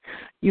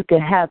 You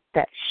can have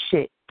that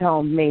shit,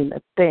 don't mean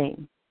a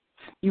thing.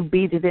 You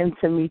beat it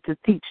into me to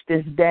teach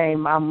this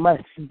dame I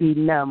must be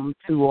numb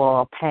to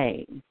all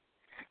pain.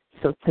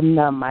 So to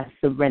numb I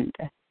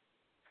surrender.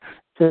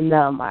 To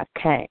numb I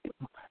came,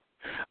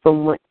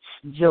 from which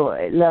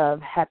joy,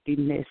 love,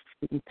 happiness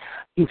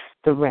used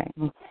to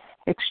ring,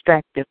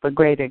 extracted for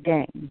greater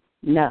gain.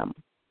 Numb.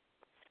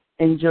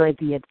 Enjoy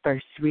the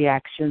adverse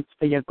reactions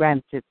for your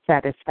granted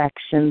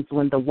satisfactions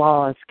when the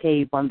walls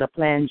cave on the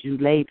plans you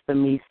laid for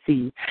me.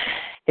 See,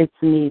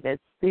 it's me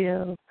that's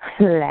still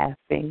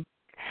laughing.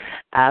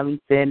 I'm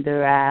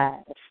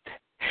tenderized,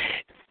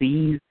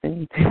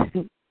 seasoned,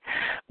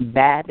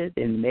 battered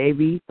and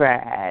maybe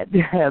fried.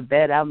 I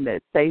bet I'm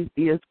the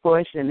tastiest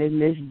portion in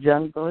this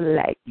jungle,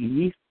 like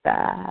yeast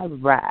I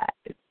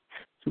rise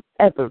to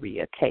every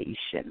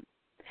occasion.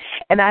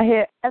 And I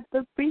hear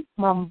every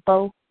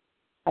mumbo,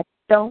 I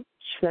don't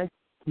trust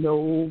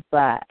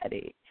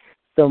nobody.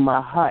 So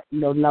my heart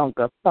no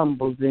longer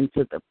fumbles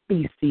into the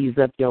feces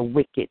of your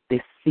wicked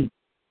deceit.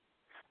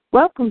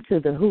 Welcome to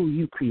the who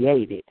you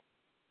created.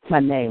 My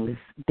name is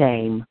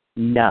Dame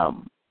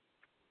Numb.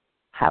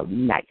 How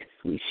nice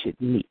we should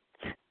meet.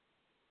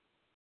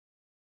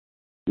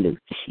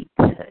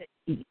 Luchita,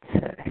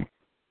 eater,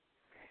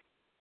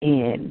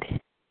 and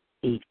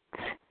eat.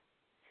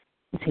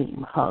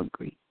 Team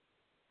Hungry.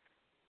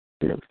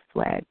 Blue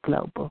Swag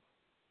Global.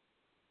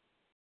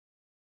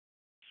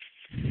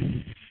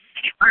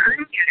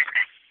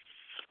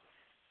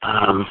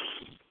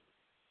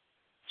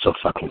 So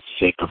fucking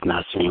sick of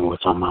not saying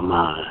what's on my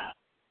mind.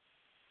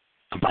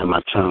 I bite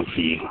my tongue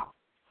for you,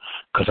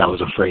 'cause I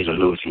was afraid of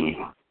losing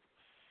you.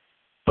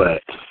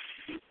 But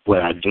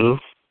what I do,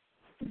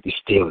 you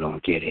still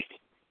don't get it.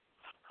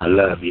 I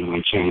love you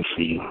and change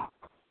for you.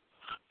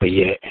 But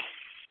yet,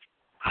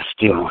 I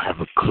still don't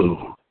have a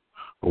clue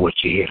of what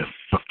you're here to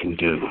fucking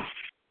do.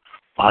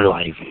 Why do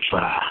I even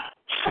try?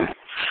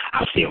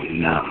 I feel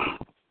numb.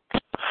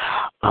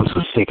 I'm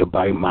so sick of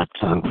biting my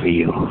tongue for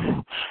you,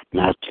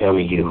 not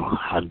telling you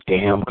how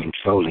damn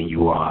controlling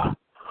you are,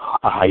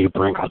 or how you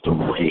bring out the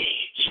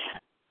rage,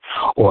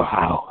 or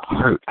how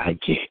hurt I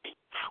get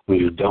when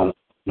you don't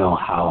know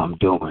how I'm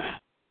doing,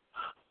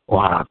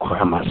 or how I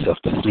cry myself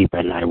to sleep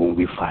at night when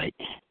we fight.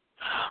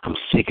 I'm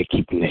sick of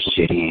keeping that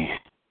shit in,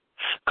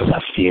 because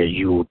I fear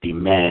you will be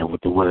mad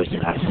with the words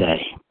that I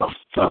say, but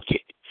fuck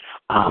it,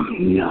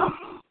 I'm numb.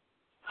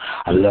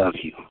 I love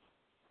you,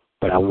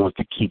 but I want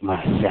to keep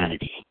my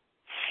sanity.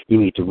 You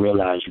need to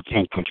realize you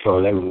can't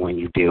control everyone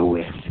you deal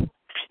with.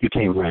 You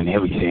can't run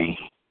everything.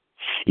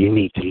 You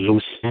need to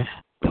loosen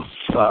the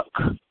fuck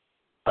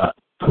up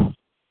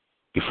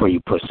before you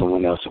put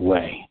someone else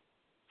away,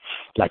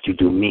 like you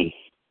do me.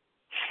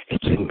 It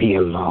took me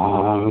a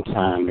long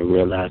time to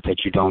realize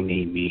that you don't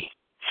need me.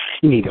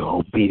 You need an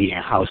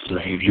obedient house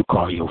slave you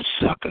call your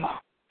sucker.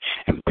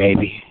 And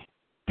baby,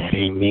 that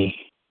ain't me.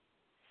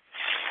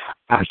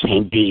 I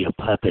can't be your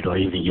puppet or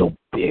even your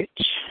bitch.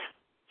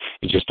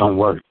 It just don't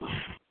work.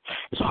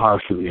 It's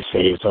hard for me to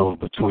say it's over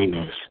between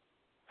us.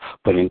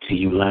 But until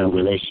you learn a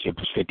relationship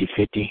is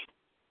 50-50,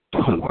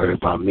 don't worry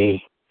about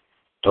me.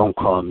 Don't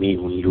call me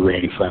when you're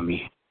ready for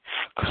me.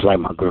 Because like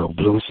my girl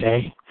Blue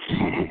say,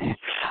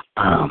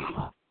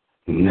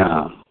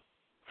 numb.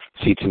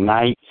 See,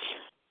 tonight's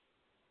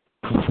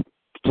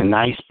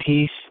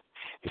piece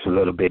is a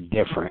little bit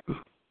different.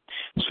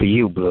 It's for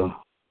you, Blue.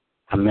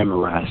 I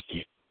memorized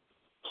it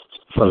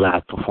for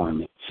live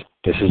performance.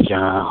 This is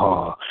John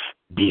Hall,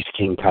 Beast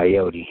King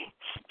Coyote,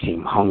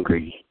 Team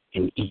Hungry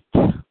and Eat.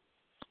 Ow!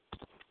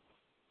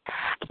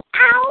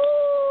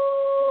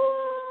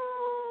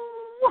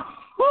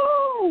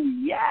 Oh,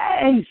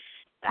 yes!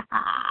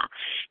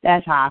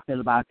 That's how I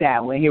feel about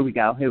that one. Here we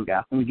go.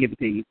 Let me give it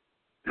to you.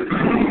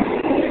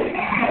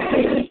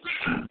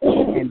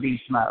 And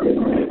Beastmode.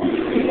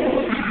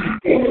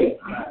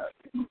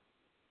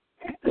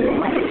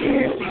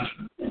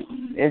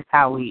 It's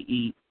how we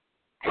eat.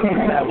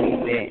 It's how we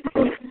think.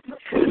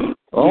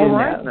 All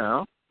right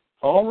now.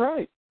 All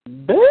right.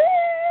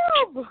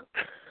 Damn!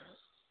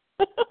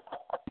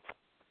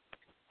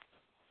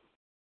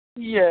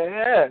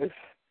 Yes.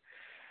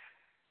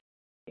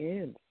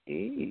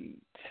 Indeed.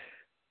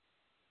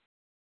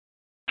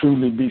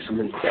 Truly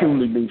beastly.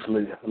 Truly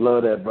beastly.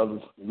 Love that,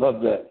 brothers.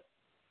 Love that.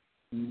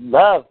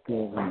 Love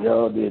that.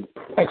 Y'all did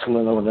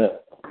excellent on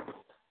that.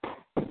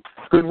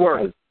 Good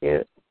work.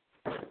 Yeah.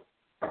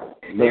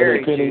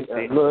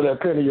 Love that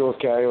pen of yours,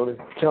 Coyote.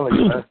 Telling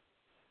you, man.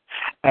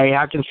 Hey,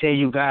 I can tell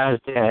you guys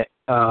that,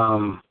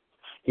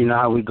 you know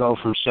how we go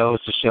from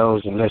shows to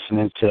shows and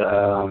listening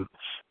to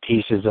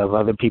pieces of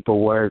other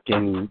people's work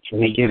and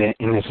they get it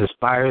and it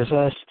inspires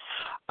us.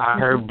 I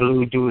heard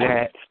Blue do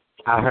that.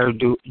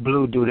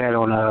 Blue do that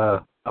on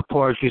a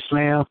poetry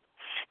slam,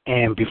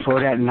 and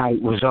before that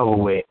night was over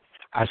with,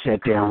 I sat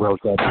there and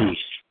wrote that piece.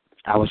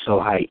 I was so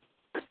hyped.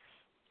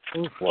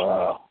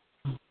 Wow.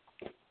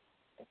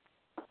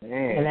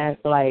 Man. And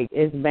that's like,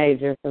 it's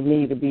major for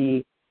me to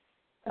be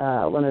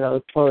one of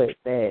those poets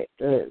that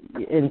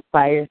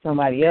inspires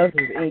somebody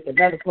else's ink,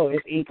 another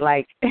poet's ink.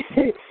 Like,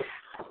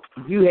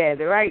 you had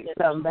to write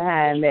something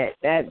behind that.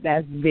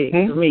 That's big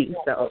for me.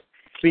 So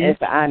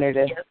it's an honor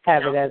to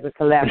have it as a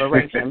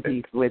collaboration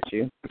piece with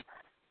you.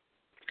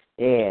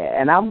 Yeah,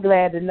 and I'm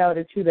glad to know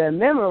that you done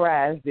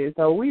memorized it.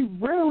 So we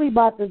really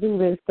about to do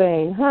this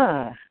thing,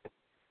 huh?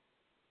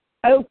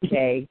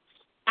 Okay.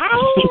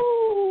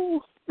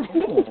 Ow!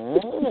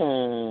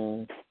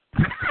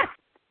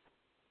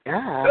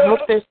 I hope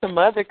there's some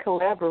other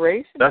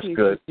collaboration That's pieces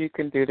good. you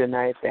can do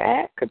tonight.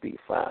 That could be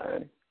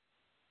fun.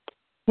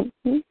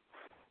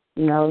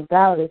 No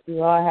doubt. If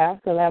you all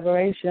have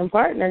collaboration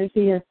partners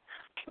here,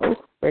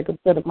 break up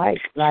to the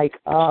mic, like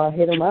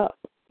hit them up.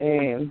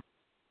 And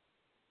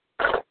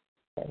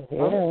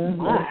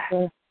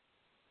let's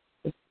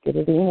get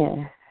it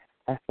in.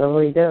 That's what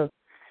we do.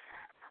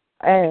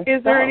 And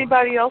is there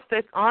anybody else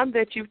that's on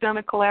that you've done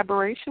a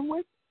collaboration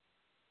with?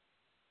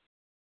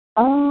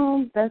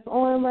 That's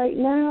on right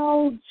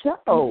now,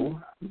 Joe.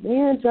 Me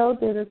and Joe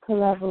did a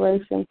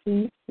collaboration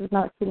piece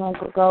not too long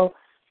ago,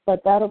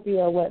 but that'll be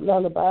a wet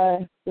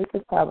lullaby. We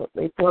could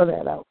probably pull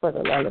that out for the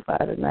lullaby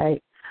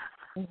tonight.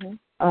 Can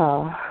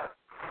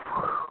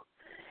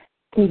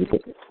you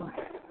get this one?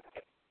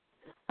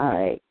 All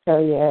right. So,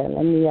 yeah,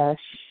 let me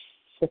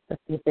shift a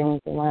few things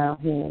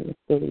around here in the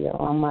studio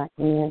on my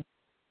end.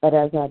 But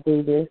as I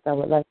do this, I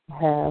would like to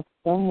have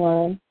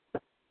someone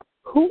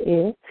who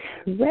is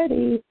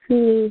ready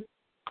to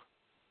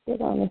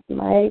get on this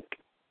mic.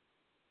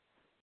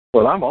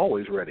 Well, I'm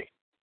always ready.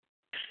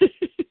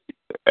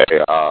 Hey,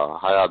 how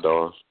y'all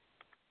doing?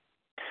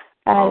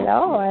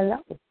 Hello.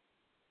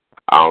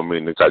 I don't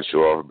mean to cut you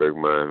off, big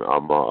man.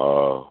 I'm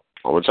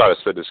gonna try to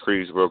spit this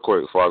crease real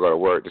quick before I go to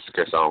work, just in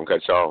case I don't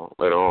catch y'all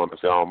later on,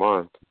 if y'all don't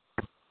mind.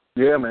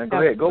 Yeah, man.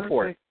 Go ahead. Go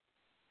for it.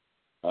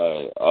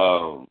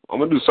 I'm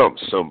gonna do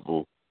something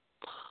simple.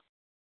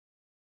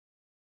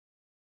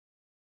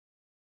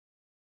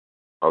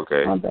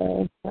 Okay. My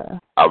bad, sir.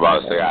 I was about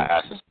to say I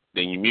asked,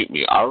 then you mute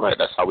me. All right,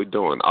 that's how we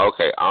doing.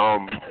 Okay.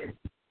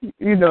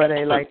 You know it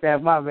ain't like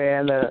that, my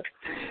man.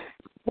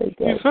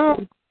 You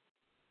feel?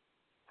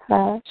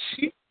 Huh?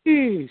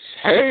 Jeez.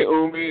 Hey,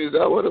 Umi, is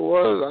that what it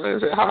was? I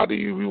didn't say hi to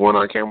you. We went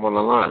on camera on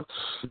the line.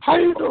 How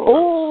you doing?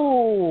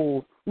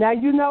 Oh, now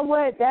you know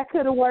what? That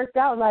could have worked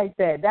out like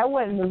that. That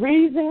wasn't the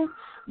reason,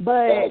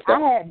 but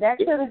that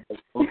could have.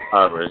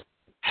 All right.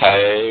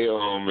 Hey,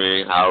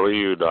 Umi, how are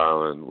you,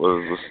 darling?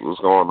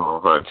 What's going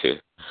on, honey?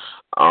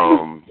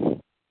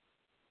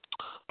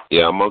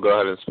 Yeah, I'm gonna go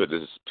ahead and spit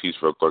this piece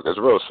real quick. It's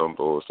real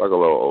simple. It's like a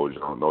little old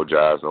John. No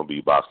jazz, no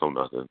beatbox, no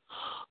nothing.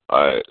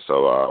 All right,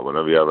 so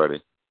whenever you're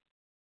ready.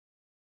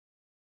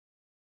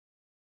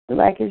 The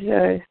mic is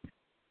yours.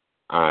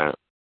 All right.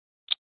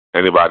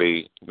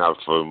 Anybody not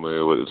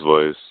familiar with his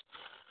voice?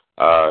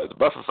 The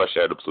breath of fresh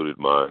air depleted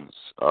minds.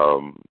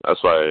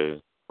 That's why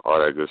all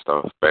that good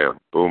stuff. Bam,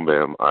 boom,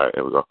 bam. All right,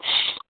 here we go.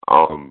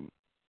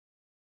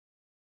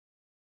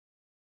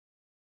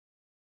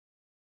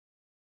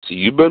 See,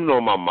 you've been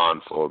on my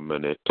mind for a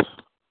minute.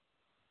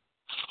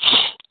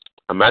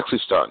 I'm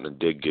actually starting to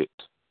dig it.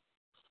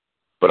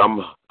 But I'm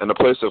in a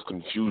place of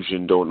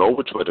confusion, don't know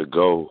which way to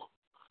go.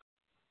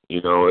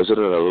 You know, is it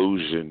an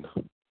illusion?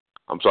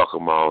 I'm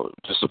talking about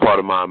just a part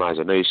of my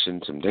imagination,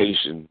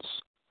 temptations.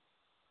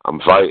 I'm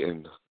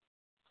fighting,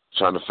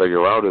 trying to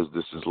figure out if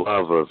this is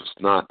love or if it's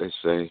not, they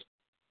say.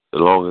 As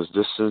long as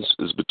distance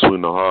is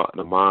between the heart and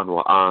the mind,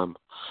 while I'm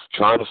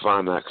trying to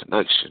find that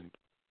connection.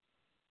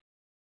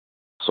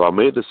 So I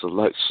made the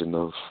selection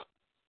of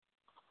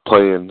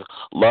playing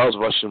Love's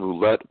Russian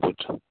roulette with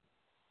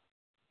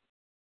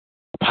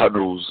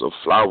petals of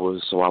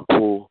flowers. So I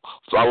pull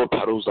flower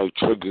petals like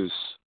triggers,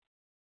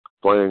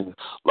 playing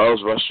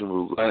Love's Russian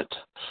roulette,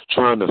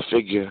 trying to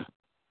figure,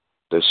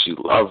 does she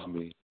love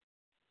me?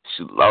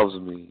 She loves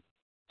me.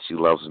 She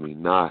loves me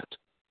not.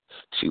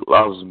 She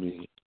loves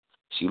me.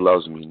 She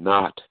loves me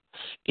not.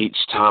 Each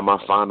time I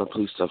find a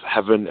piece of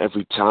heaven,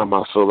 every time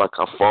I feel like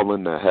I fall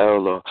into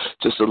hell, or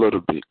just a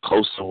little bit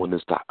closer when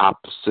it's the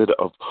opposite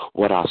of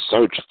what I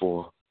search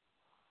for.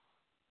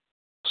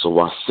 So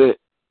I sit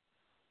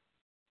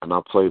and I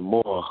play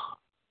more.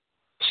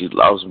 She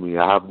loves me.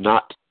 I have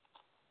not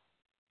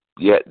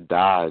yet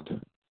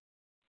died.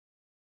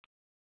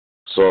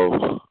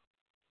 So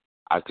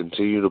I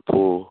continue to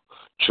pull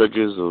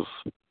triggers of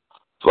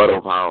flood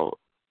about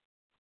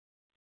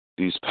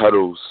these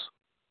petals,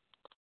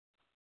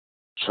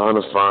 trying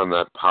to find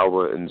that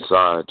power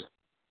inside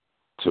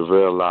to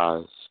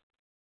realize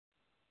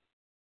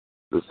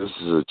that this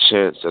is a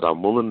chance that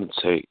I'm willing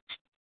to take,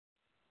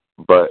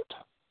 but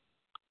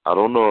I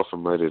don't know if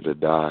I'm ready to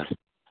die.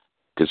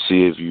 Because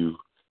see, if you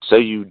say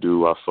you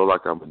do, I feel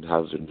like I'm in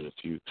heaven. If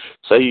you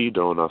say you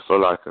don't, I feel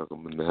like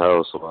I'm in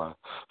hell. So I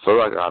feel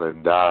like I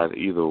done died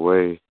either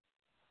way.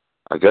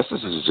 I guess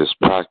this is just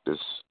practice,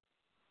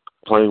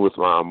 playing with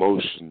my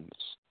emotions.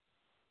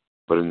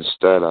 But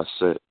instead I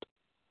sit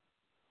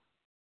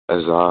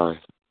as I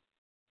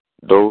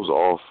doze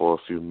off for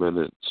a few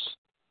minutes.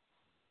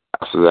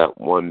 After that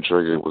one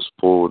trigger was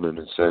pulled and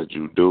it said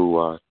you do,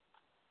 I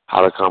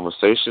had a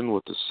conversation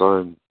with the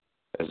sun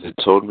as it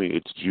told me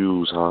its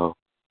views, how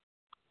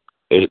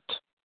it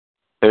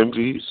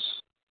envies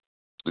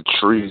the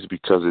trees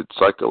because it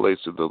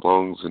circulates in the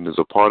lungs and is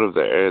a part of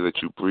the air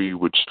that you breathe,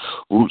 which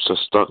roots are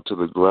stuck to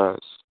the grass,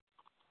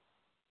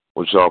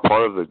 which are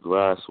part of the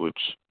grass,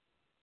 which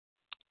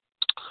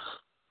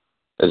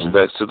is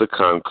next to the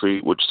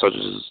concrete, which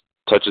touches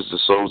the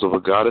souls of a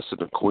goddess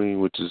and a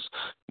queen, which is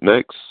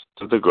next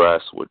to the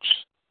grass, which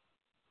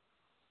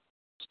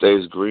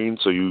stays green,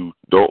 so you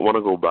don't want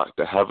to go back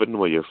to heaven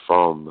where you're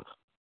from.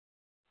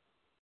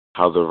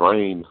 How the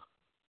rain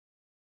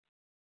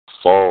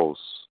falls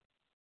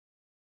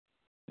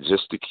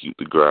just to keep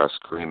the grass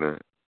greener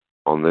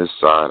on this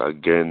side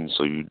again,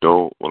 so you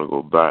don't want to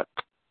go back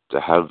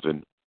to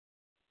heaven.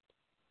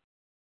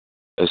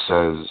 It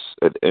says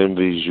it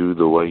envies you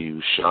the way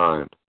you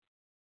shine.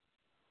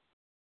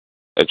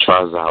 It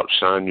tries to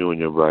outshine you in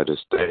your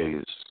brightest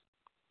days.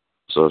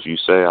 So if you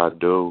say I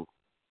do,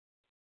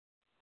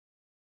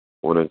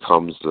 when it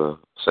comes to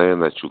saying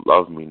that you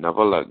love me,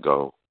 never let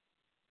go.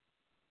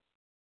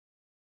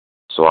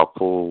 So I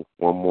pull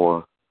one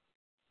more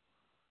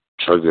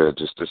trigger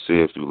just to see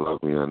if you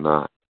love me or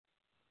not.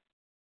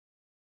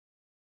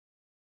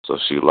 So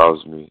she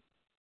loves me.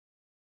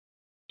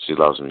 She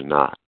loves me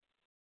not.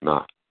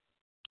 Not.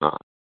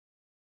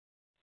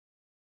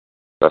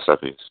 That's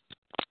that piece.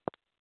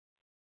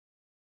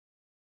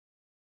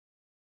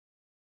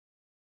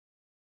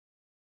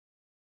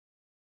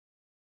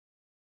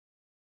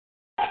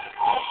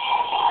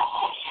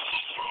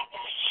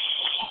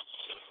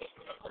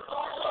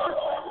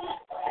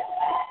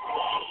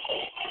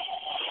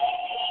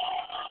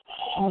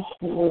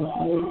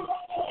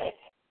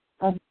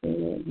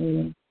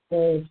 Absolutely.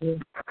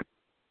 Gorgeous.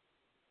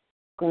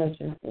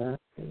 Gorgeous.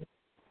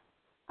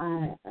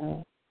 I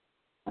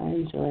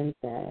enjoyed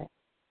that.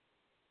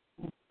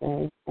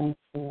 Thank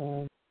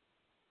you.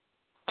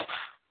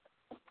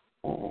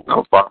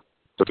 No problem.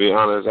 To be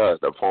honest,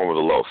 the poem was a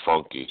little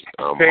funky.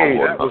 Hey,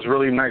 that was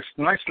really nice.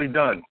 Nicely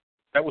done.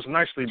 That was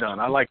nicely done.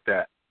 I like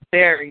that.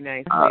 Very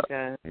nicely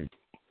done.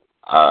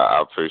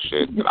 I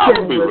appreciate it. I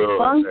would be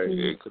real and say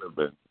it could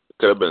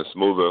have been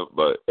smoother,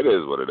 but it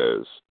is what it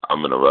is.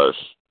 I'm in a rush.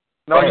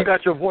 No, you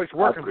got your voice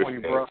working for you,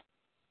 bro.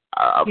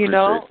 I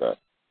appreciate that.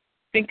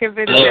 Think of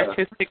it as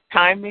artistic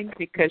timing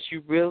because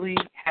you really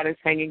had us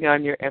hanging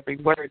on your every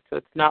word. So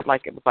it's not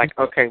like it was like,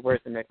 okay,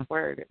 where's the next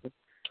word? It was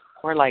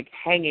more like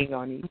hanging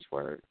on each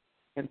word.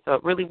 And so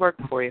it really worked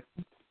for you.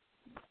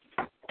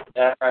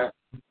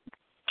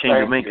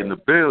 King of Mink in the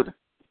building.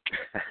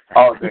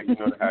 All day, you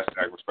know the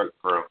hashtag respect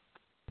for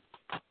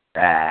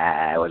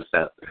what's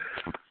up?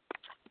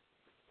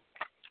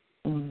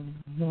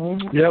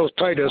 Yeah, it was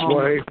tight, that's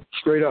why.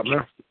 Straight up,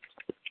 man.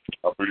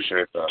 I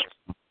appreciate that.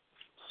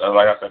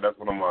 Like I said, that's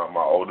one of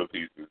my older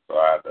pieces, so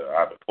I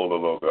had to pull a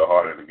little bit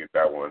harder to get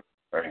that one.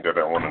 I ain't done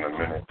that one in a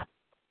minute.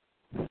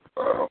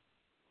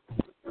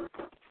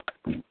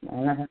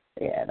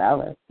 Yeah, that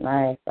was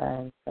nice.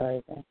 I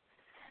enjoyed it.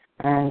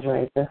 I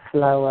enjoyed the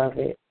flow of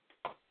it.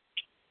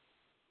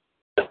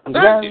 You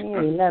love me,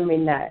 you love me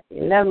not.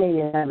 You love me,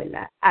 you love me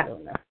not. I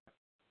don't know.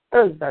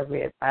 Those are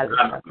weird. I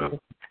love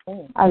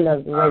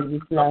the way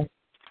you flow.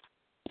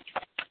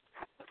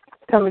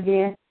 Come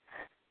again?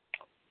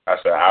 I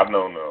said, I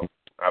don't know.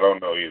 I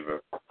don't know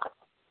either.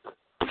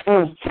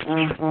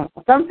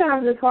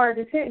 Sometimes it's hard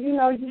to tell. You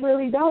know, you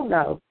really don't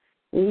know.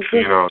 You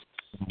know,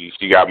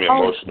 she got me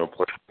emotional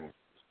playing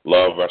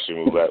Love Russian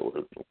Roulette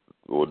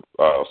with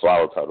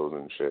flower petals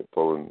and shit,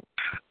 pulling,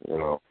 you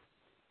know.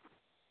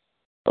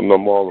 I'm no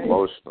more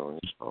emotional,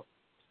 you know.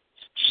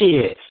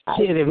 Shit,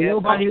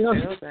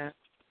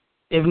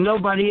 if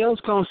nobody else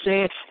gonna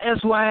say it,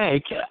 that's why.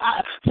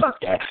 Fuck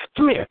that.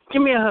 Come here,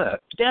 give me a hug.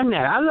 Damn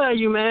that, I love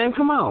you, man.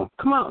 Come on.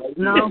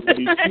 No.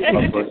 Bring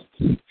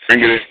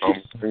it in,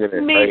 Bring it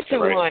in. Me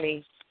too,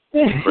 honey.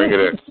 Bring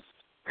it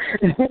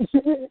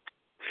in.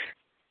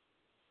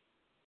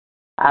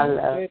 I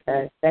love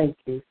that. Thank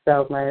you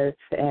so much,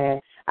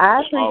 and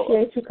I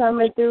appreciate you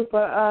coming through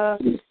for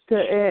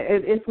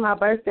it's my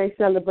birthday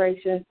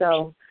celebration.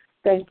 So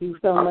thank you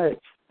so much.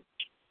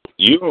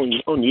 You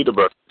don't need a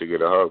birthday to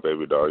get a hug,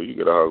 baby doll. You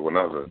get a hug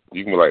whenever.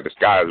 You can be like the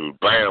skies,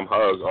 bam,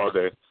 hugs all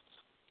day.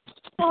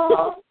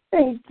 Oh,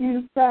 thank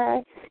you,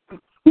 Sai.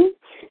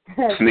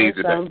 Sneeze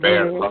at that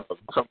bam hug.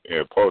 Come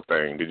here, poor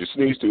thing. Did you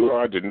sneeze too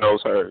hard? Your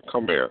nose hurt?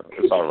 Come here.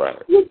 It's all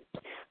right.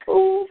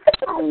 Oh,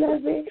 I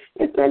love it.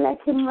 It's like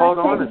my Hold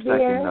on a teddy bear.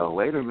 second, though.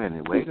 Wait a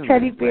minute.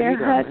 Teddy bear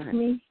hugs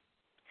me.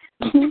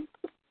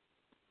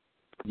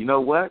 You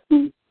know what?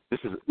 This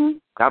is,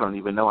 I don't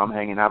even know I'm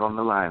hanging out on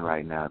the line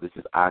right now. This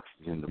is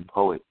Oxygen, the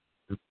poet.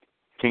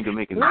 King of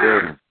Mink in the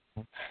building.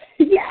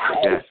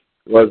 Yes.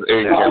 What's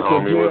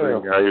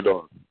homie? How you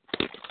doing?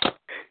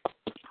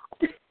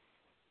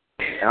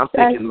 And I'm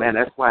thinking, man,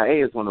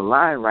 SYA is on the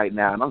line right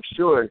now, and I'm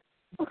sure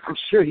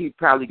he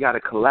probably got a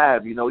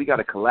collab. You know, we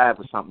got a collab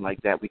or something like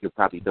that. We could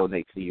probably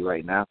donate to you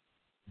right now.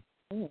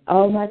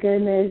 Oh my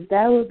goodness,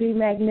 that would be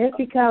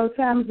magnifico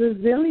times a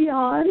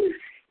zillion.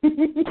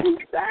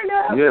 Sign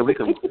up. Yeah, we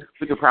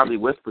could probably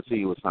whisper to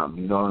you or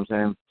something. You know what I'm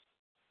saying?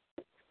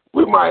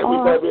 We might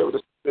be able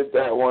to spit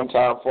that one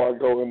time before I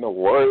go into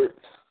work.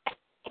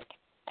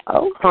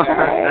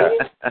 Okay.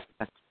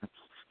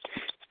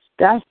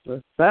 That's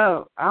what's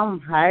up. I'm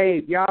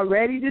hyped. Y'all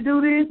ready to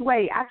do this?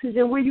 Wait,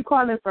 Oxygen, where you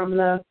calling from,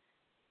 love?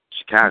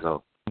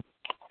 Chicago.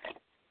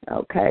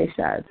 Okay,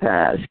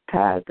 Chi-Town,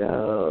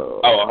 Chicago.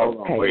 Oh, hold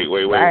on. Okay.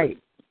 Wait. Right.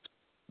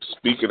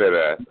 Speaking of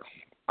that,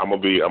 I'm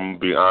gonna be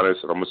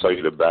honest, and I'm gonna tell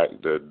you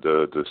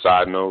the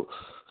side note,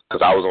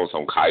 because I was on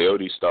some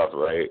coyote stuff,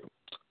 right?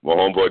 My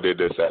homeboy did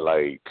this at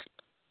like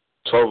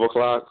 12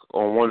 o'clock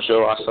on one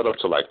show. I set up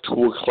to like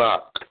 2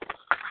 o'clock.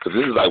 Because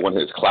this is like one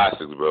of his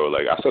classics, bro.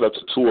 Like, I set up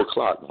to 2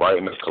 o'clock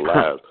writing a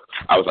collab.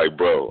 I was like,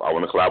 bro, I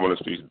want to collab on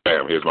this piece.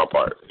 Bam, here's my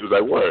part. He was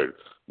like, word,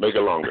 make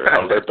it longer. I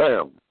was like,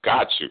 bam,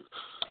 got you.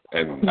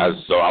 And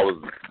so I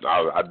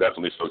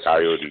definitely feel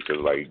coyote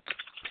because, like,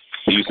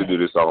 he used to do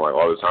this song, like,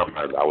 all the time.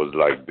 I was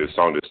like, this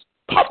song just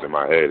popped in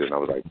my head, and I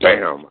was like,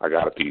 bam, I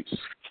got a piece.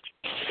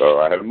 So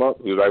I hit him up.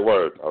 He was like,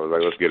 word. I was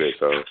like, let's get it.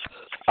 So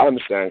I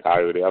understand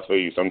coyote. I feel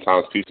you.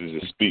 Sometimes pieces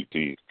just speak to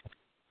you.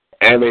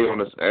 And they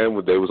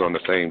was on the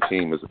same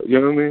team as, you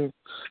know what I mean?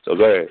 So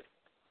go ahead.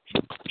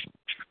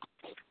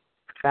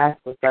 That's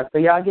what's up. So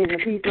y'all getting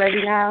the piece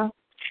ready now?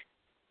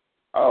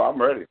 Oh,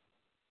 I'm ready.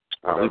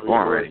 We're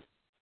born ready.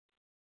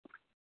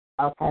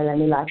 Okay, let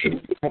me lock this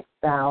next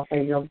down for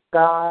you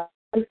guys.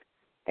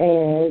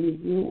 And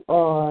you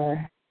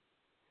are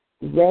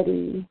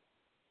ready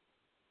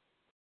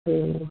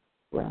to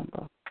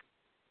ramble.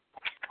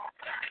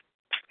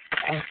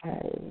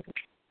 Okay.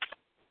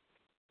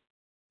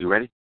 You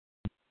ready?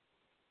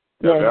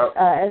 Yes.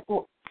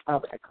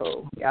 Okay,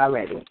 cool. Y'all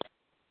ready?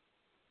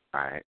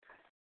 All right.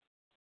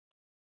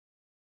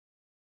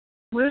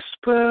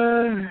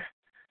 Whisper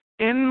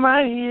in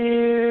my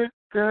ear,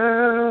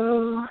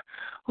 girl.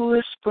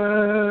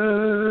 Whisper.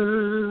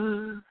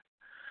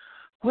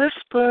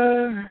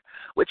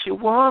 what you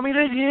want me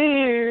to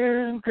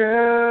hear,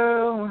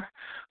 girl.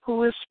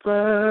 Whisper,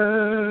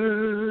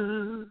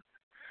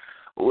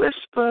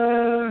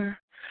 whisper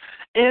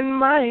in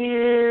my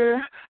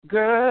ear,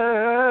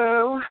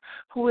 girl.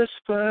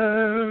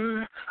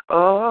 Whisper,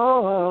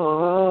 oh,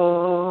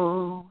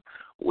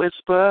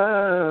 whisper.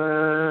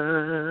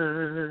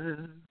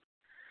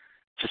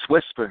 Just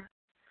whisper,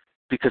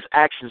 because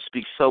actions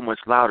speak so much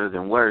louder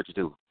than words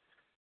do.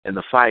 And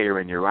the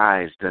fire in your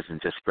eyes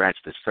doesn't just scratch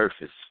the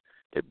surface,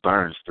 it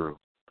burns through.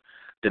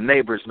 The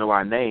neighbors know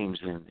our names,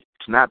 and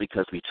it's not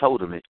because we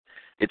told them it.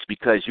 It's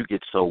because you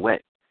get so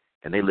wet,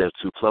 and they live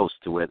too close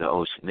to where the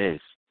ocean is.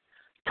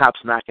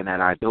 Cops knocking at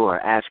our door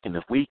asking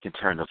if we can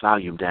turn the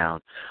volume down,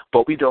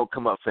 but we don't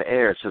come up for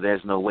air, so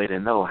there's no way to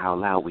know how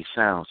loud we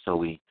sound, so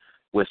we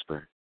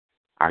whisper.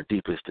 Our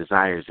deepest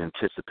desires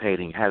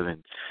anticipating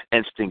heaven.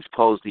 Instincts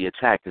pose the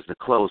attack as the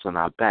clothes on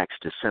our backs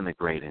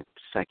disintegrate in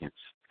seconds.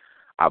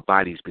 Our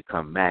bodies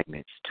become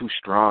magnets, too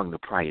strong to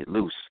pry it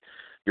loose.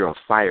 You're a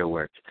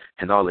firework,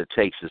 and all it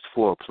takes is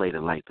foreplay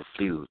to light the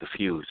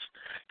fuse.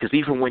 Because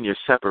even when you're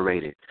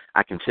separated,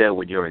 I can tell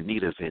when you're in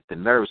need of it. The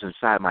nerves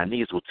inside my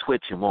knees will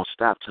twitch and won't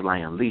stop till I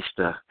unleash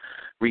the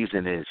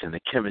reason is in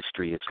the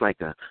chemistry. It's like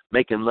a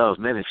making love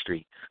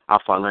ministry. I'll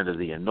fall under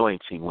the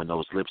anointing when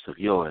those lips of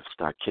yours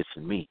start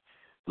kissing me.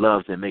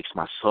 Love that makes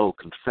my soul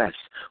confess.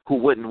 Who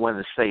wouldn't want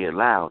to say it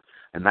loud?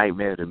 A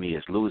nightmare to me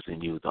is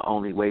losing you. The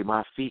only way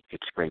my feet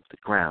could scrape the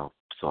ground.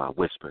 So I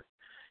whisper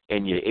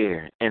in your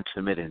ear,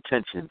 intimate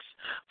intentions.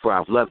 For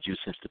I've loved you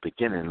since the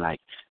beginning, like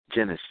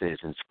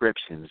Genesis,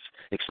 inscriptions.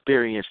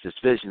 Experience this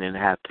vision and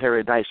have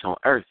paradise on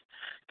earth,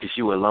 because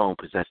you alone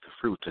possess the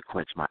fruit to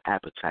quench my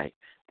appetite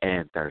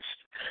and thirst.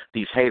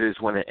 These haters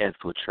want to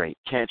infiltrate.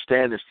 Can't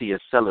stand to see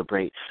us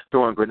celebrate,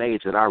 throwing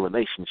grenades at our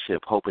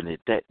relationship, hoping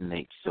it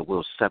detonates, so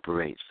we'll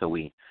separate, so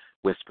we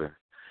whisper.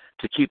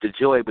 To keep the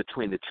joy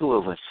between the two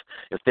of us,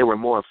 if they were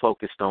more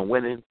focused on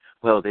winning,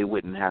 well, they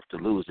wouldn't have to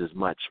lose as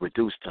much,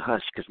 reduced to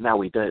hush, because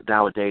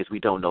nowadays we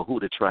don't know who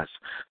to trust.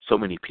 So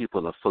many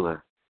people are full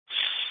of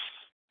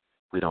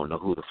we don't know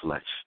who to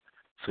flush.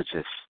 So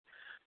just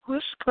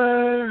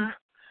whisper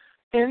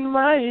in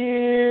my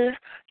ear,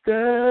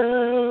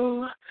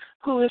 girl,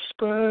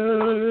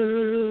 whisper.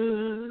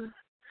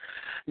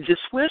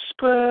 Just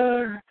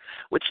whisper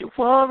what you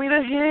want me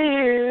to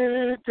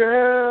hear,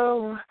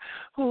 girl.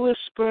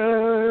 Whisper,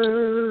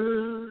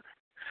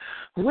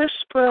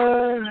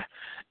 whisper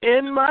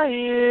in my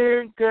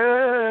ear,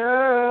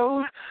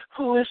 girl.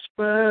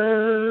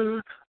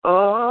 Whisper,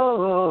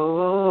 oh,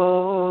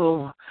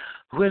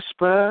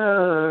 whisper.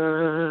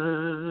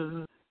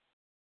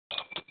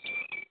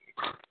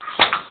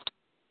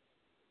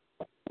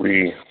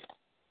 We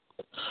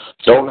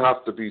don't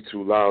have to be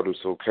too loud.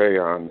 It's okay.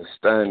 I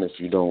understand if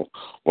you don't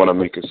want to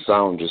make a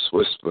sound, just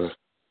whisper.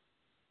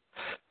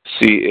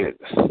 See, it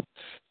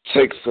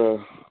takes a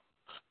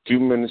few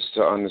minutes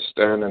to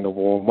understand and to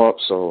warm up,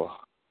 so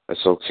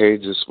it's okay.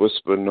 Just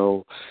whisper.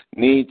 No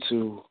need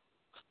to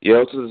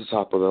yell to the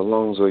top of the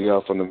lungs or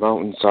yell from the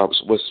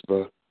mountaintops.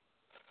 Whisper.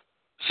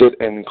 Sit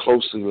in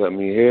closely. Let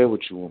me hear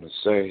what you want to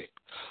say.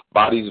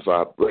 Bodies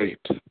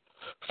vibrate.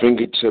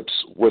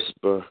 Fingertips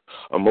whisper,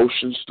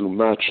 emotions through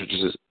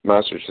mattresses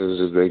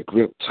as they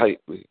grip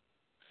tightly.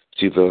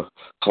 See, the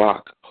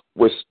clock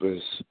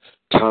whispers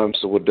time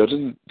so it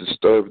doesn't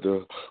disturb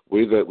the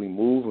way that we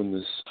move in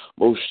this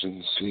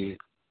motion. See,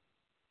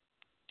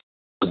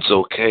 it's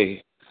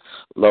okay.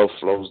 Love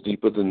flows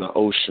deeper than the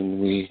ocean.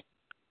 We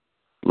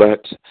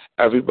let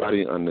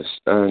everybody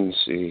understand,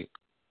 see,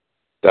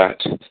 that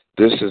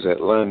this is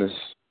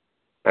Atlantis.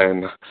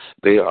 And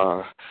they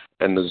are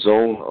in the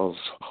zone of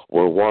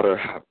where water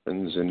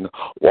happens and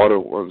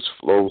waterworks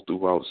flow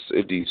throughout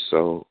cities.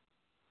 So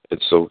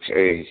it's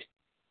okay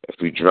if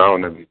we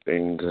drown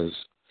everything, because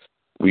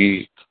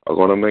we are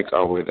going to make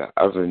our way to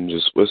heaven.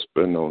 Just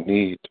whisper, no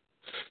need.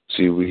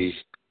 See, we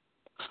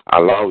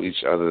allow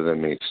each other to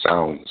make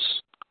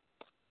sounds,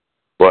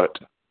 but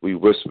we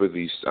whisper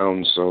these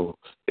sounds so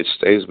it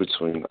stays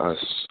between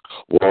us.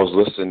 Walls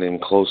listening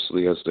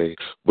closely as they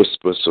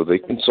whisper so they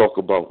can talk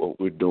about what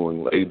we're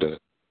doing later.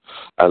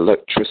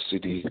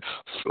 Electricity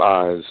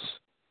flies,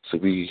 so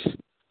we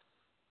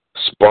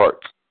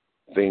spark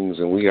things,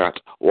 and we got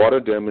water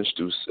damage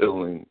through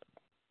ceiling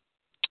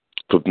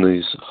from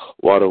these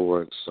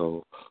waterworks.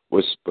 So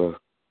whisper,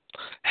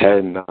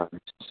 head nods,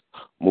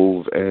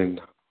 move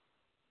in.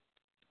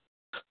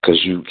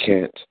 Because you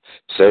can't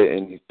say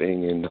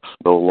anything and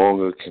no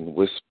longer can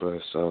whisper,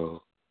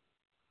 so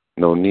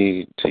no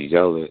need to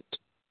yell it.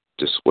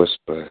 Just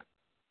whisper,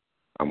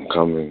 I'm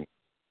coming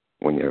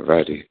when you're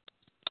ready.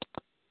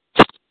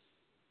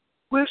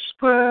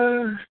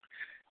 Whisper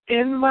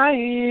in my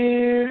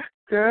ear,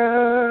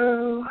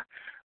 girl.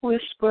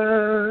 Whisper.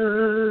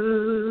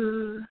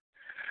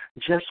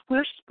 Just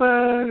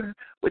whisper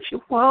what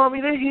you want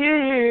me to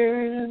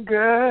hear,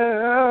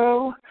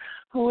 girl.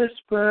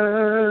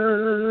 Whisper,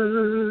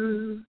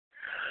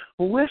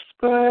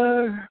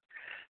 whisper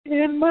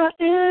in my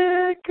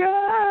ear,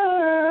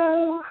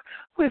 girl.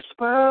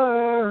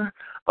 Whisper,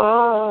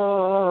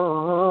 oh,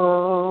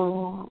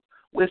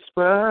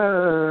 Whisper.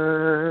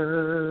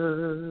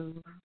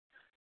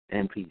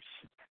 And peace.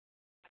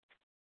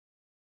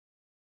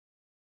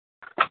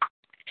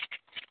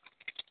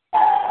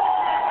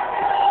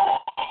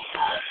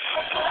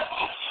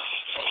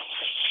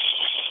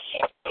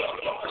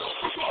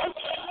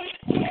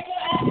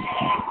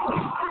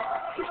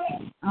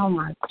 Oh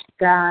my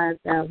God,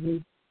 that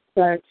was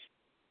such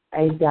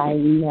a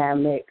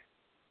dynamic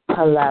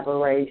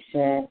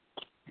collaboration.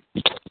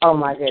 Oh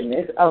my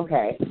goodness.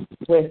 Okay.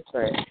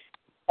 Whisper.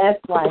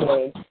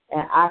 SYA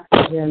and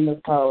Oxygen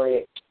the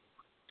Poet.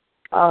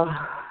 Oh,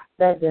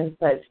 that just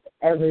touched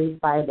every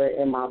fiber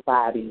in my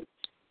body.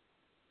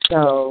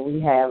 So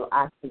we have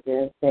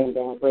Oxygen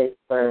singing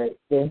Whisper.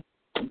 This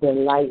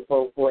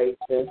delightful voice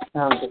just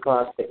comes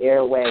across the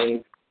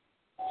airwaves.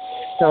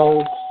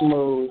 So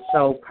smooth,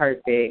 so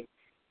perfect.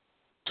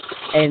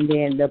 And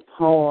then the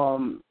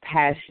poem,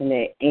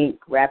 Passionate Ink,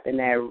 rapping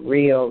that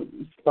real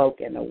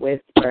spoken, a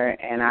whisper,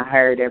 and I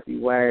heard every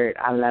word.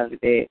 I loved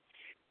it.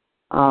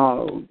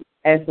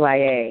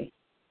 SYA,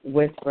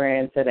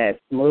 whispering to that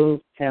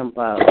smooth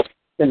tempo,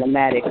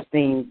 cinematic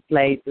scenes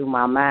played through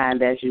my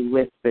mind as you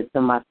whispered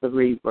to my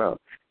cerebral,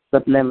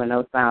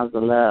 subliminal sounds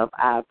of love.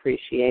 I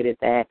appreciated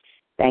that.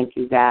 Thank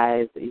you,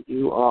 guys.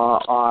 You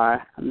all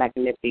are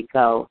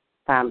magnifico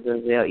times a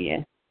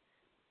zillion.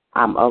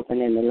 I'm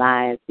opening the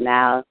lines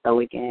now so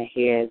we can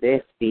hear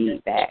this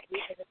feedback.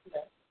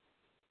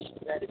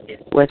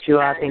 What you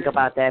all think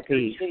about that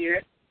piece?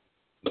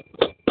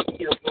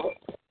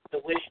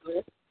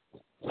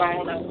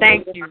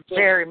 Thank you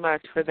very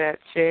much for that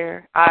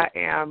share. I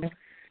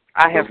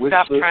have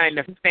stopped trying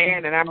to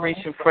fan and I'm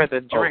reaching for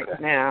the drink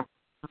now.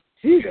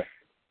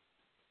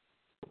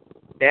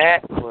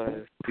 That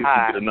was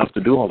hot. Get enough to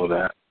do all of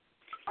that.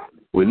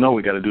 We know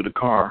we got to do the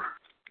car.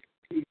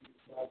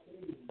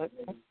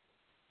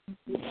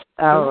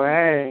 All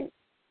right.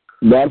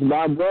 That's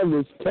my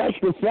brothers.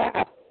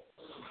 Testify.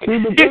 Keep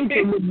it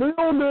in the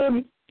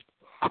building.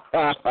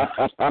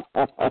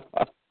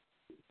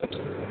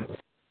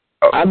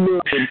 I knew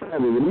it was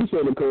coming. When you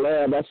said the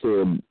collab, I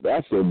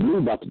said blue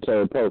about to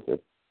turn purple.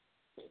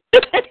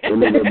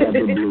 And then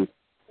it blue.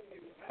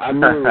 I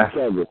knew it was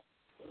coming.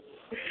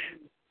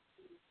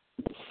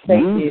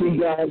 These two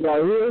guys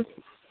out here,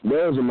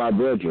 those are my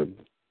brethren.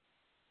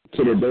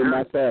 To the day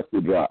my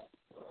casket drop.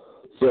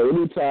 So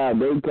anytime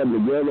they come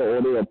together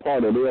or they're a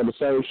part or they're on the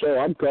same show,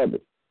 I'm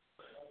coming.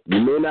 You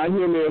may not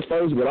hear me at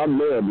first, but I'm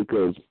there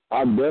because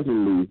I'm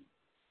definitely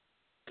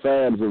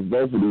fans of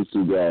both of these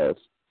two guys.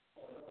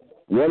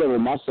 One of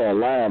them I saw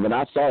live, and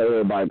I saw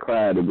everybody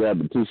crying and grab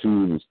the tissues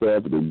and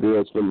stuff, and the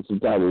girls feeling some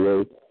type of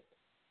way.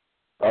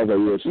 I was like,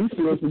 yeah, she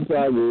feels some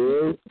type of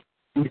way.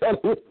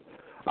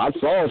 I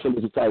saw her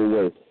feeling some type of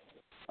way.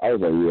 I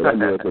was like, yeah, that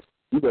girl said,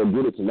 you going to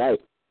get it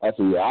tonight. I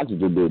said, yeah, I just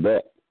did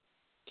that.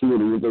 She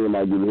would have been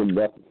like giving him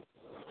back.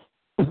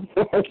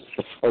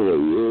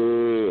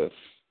 Oh,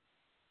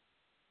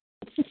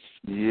 yeah.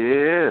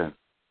 Yeah.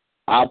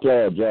 I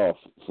applaud y'all,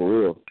 for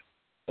real.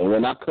 And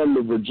when I come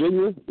to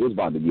Virginia, it's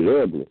about to get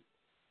ugly.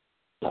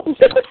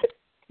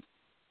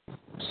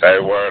 Say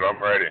word,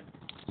 I'm ready.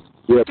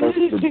 Yeah,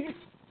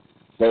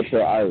 don't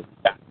tell Iris.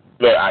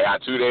 Look, I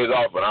got 2 days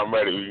off, but I'm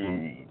ready. We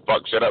can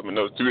fuck shit up in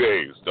those 2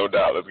 days. No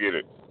doubt. Let's get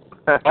it.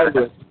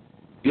 Okay.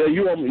 Yeah,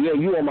 you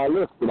on my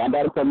list. But I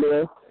got to come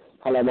there.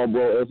 I like my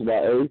bro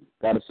SYA.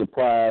 Got to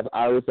surprise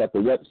Iris at the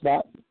wet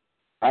spot.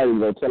 I ain't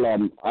gonna tell her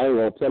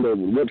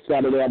what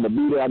Saturday I'm gonna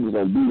be there. I'm just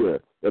gonna be there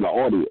in the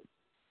audience.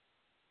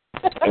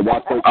 And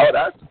watch her. Oh,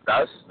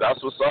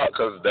 that's what's up.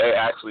 Cause they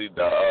actually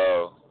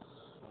the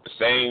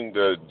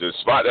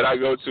spot that I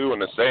go to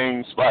and the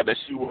same spot that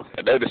she works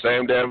at, they're the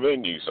same damn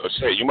venue. So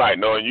shit, you might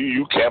know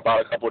you camp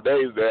out a couple of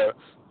days there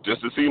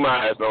just to see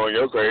my ass on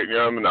your crate. You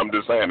know what I mean? I'm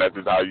just saying that's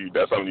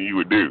something you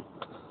would do.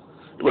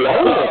 You be like,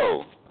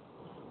 oh.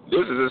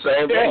 This is the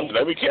same thing.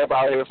 Let me camp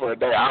out here for a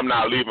day. I'm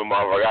not leaving,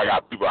 motherfucker. I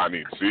got people I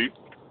need to see.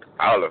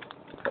 Holla.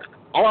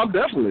 Oh, I'm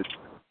definitely.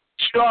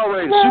 She told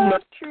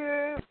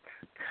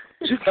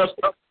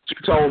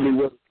me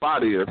where the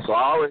spot is, so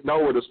I already know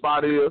where the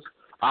spot is.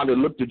 I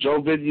done looked at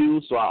your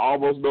venue, so I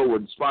almost know where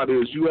the spot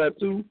is you at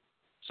too.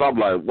 So I'm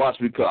like, watch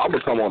me, cause I'm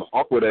gonna come on an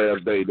awkward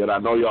ass day that I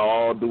know y'all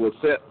all do a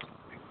set.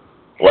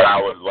 What I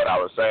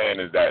was saying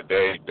is that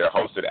they're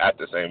hosted at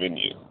the same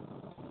venue.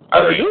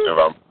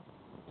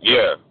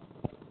 Yeah.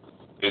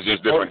 It's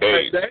just different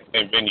days.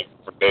 Same venue,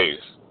 different days.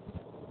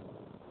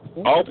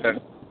 Okay.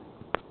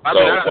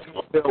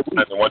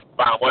 Once you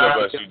find one of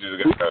us, you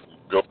just gotta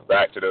go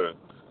back to the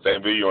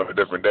same venue on a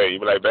different day. You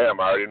be like, bam,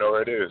 I already know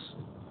where it is.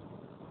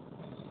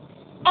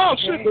 Oh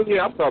shit!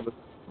 Yeah, I'm coming.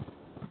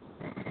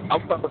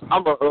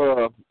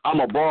 I'm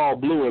a ball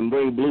blue and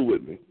bring blue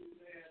with me.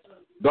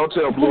 Don't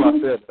tell Blue I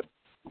said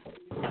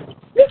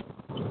that.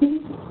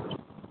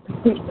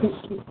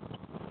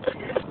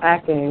 I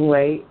can't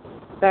wait.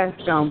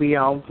 That's gonna be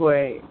on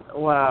point.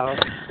 Wow.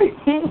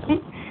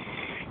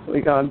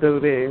 We're gonna do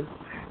this.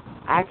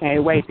 I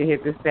can't wait to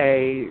hit the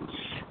stage.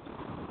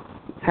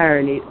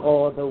 Turn it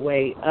all the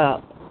way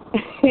up.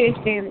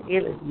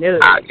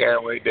 I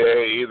can't wait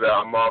there either.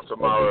 I'm off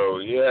tomorrow.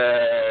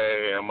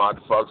 Yay! I'm about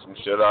to fuck some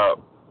shit up.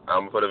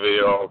 I'm gonna put a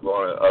video up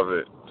of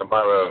it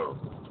tomorrow.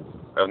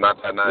 If not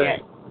that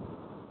night.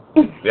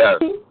 Yes.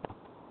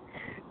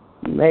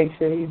 Make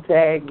sure you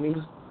tag me.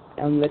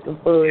 I'm looking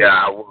forward.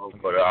 Yeah, I will.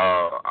 But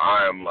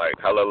I am like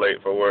hella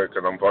late for work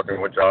because I'm fucking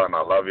with y'all and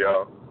I love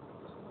y'all.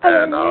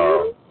 And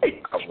I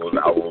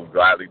will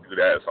gladly do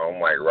that. So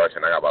I'm like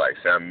rushing. I got about like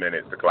 7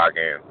 minutes to clock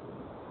in.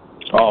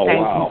 Oh, Thank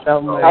wow. you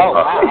so much.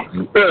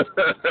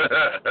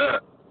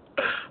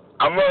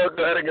 I'm going to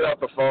go ahead and get off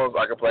the phone so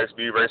I can play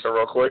Speed Racer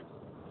real quick.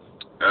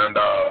 And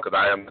because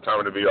I am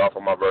determined to be off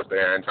on my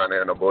birthday. I ain't trying to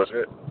hear no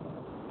bullshit.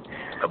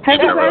 Happy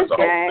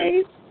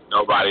birthday.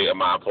 Nobody in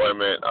my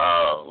employment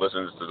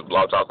listens to the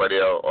Blog Talk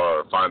Radio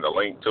or find a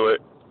link to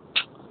it.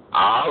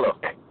 All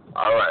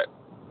right.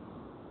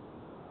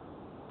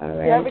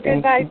 You have a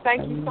good night.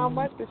 Thank you so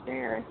much for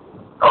sharing.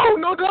 Oh,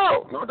 no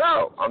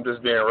doubt. I'm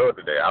just being real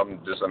today. I'm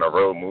just in a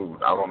real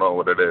mood. I don't know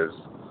what it is.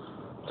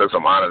 Took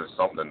some honesty.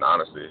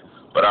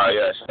 But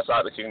yeah, shout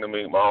out to Kingdom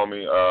Inc., my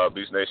homie,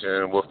 Beast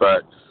Nation,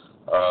 Wolfpack,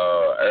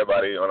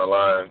 everybody on the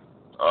line.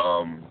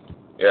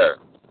 Yeah,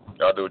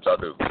 y'all do what y'all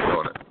do. Keep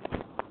doing it.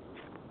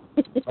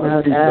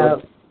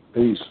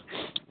 Peace.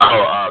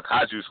 Oh,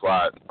 Kaiju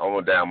Squad.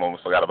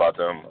 Almost forgot about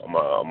them.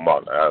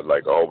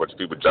 Like a whole bunch of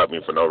people jump me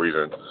for no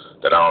reason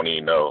that I don't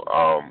even know.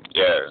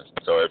 Yeah.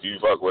 So if you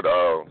fuck with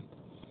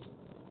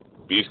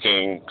Beast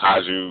King,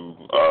 Kaiju,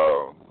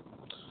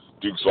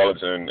 Duke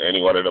Swellington,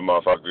 any one of them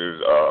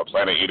motherfuckers,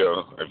 Planet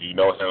Eater, if you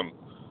know him,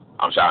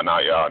 I'm shouting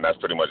out y'all, and that's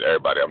pretty much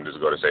everybody. I'm just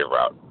going to safe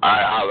route. All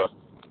right, holla.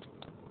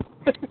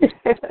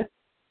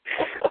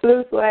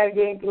 Blue Swag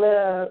Gang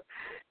Club.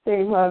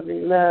 Team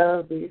Hungry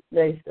Love, Beast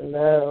Nation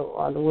Love,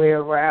 on the way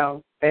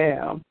around,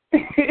 fam.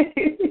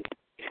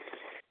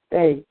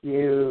 Thank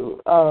you.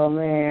 Oh,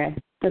 man,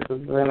 this has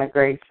been a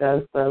great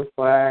show so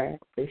far.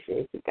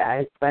 Appreciate you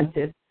guys.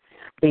 Bunches.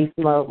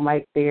 Beastmode,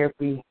 Mike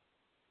Therapy,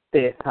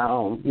 this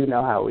home. You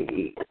know how we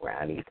eat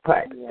around these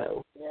parts,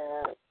 so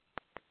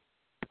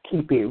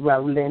keep it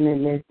rolling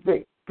in this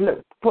big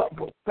blue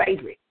bubble,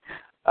 baby.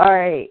 All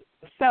right,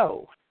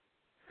 so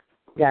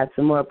got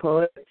some more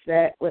poets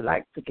that would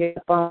like to get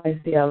up on and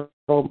see how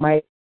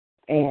Mike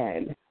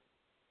and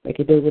make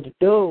it do what it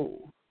do.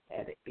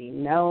 Let it be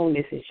known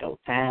this is your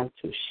time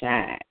to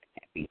shine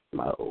at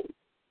Beastmode.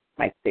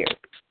 Mike Therapy.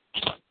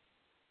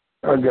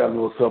 I got a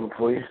little something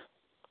for you.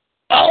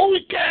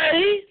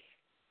 Okay.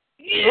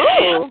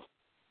 Yeah.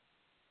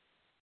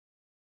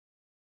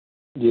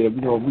 Yeah,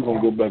 we're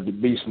gonna go back to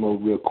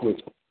Beastmode real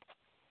quick.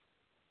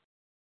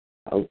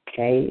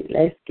 Okay,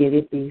 let's get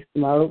it,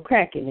 Beastmode.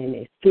 Cracking in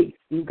this piece.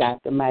 You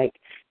got the mic.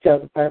 Tell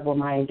the Purple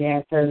Mind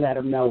Dancer, let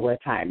them know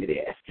what time it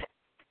is.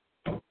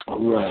 All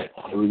right,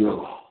 here we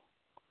go.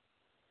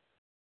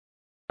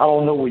 I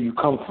don't know where you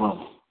come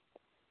from.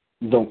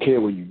 You don't care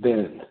where you've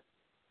been.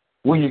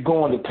 Where you're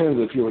going depends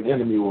if you're an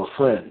enemy or a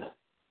friend.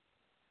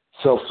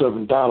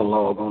 Self-serving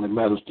dialogue only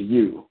matters to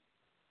you.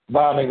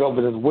 Binding up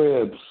in his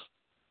webs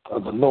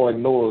of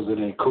annoying noise that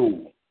ain't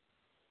cool.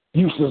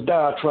 Useless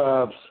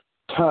diatribes,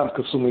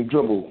 time-consuming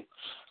dribble.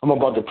 I'm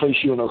about to place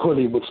you in a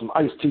hoodie with some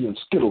iced tea and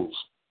Skittles.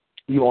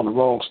 You on the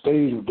wrong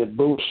stage with that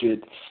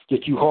bullshit,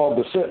 yet you hog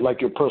the set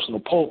like your personal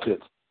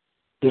pulpit.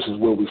 This is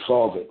where we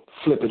solve it,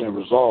 flip it and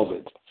resolve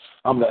it.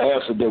 I'm the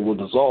acid that will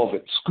dissolve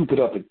it, scoop it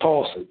up and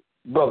toss it.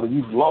 Brother,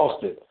 you've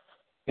lost it,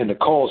 and the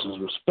cause is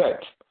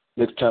respect.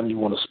 Next time you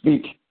want to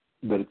speak,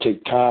 you better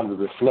take time to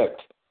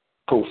reflect.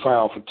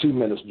 Profound for 2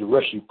 minutes, the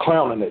rest you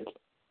clowning it.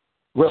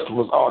 Rest of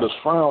us artists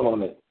frown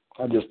on it.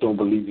 I just don't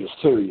believe you're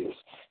serious.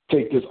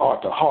 Take this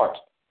art to heart,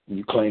 and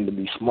you claim to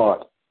be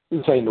smart.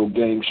 This ain't no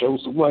game show,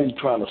 so why are you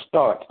trying to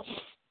start?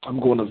 I'm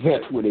going to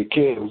vent where they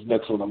care who's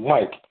next on the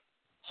mic.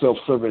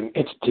 Self-serving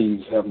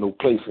entities have no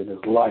place in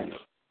his life.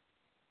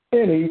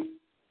 Any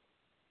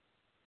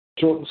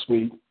short and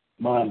sweet,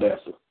 mind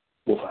dancer,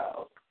 Wolf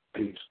House.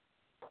 Peace.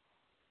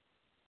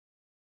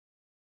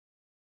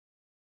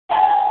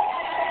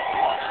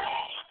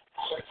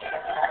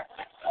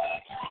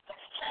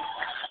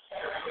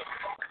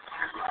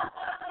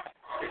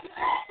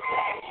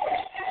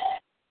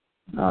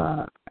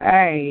 All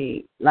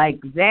right, like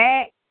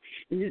that,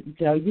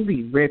 Joe, you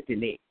be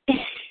ripping it.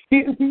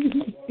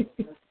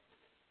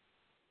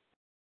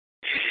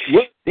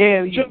 What?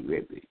 Damn, you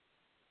rip it.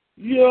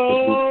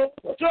 Yo,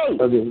 Joe.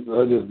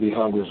 I just be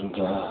hungry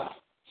sometimes.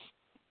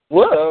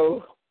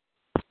 Whoa.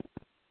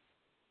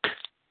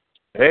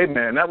 Hey,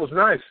 man, that was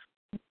nice.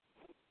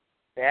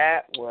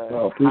 That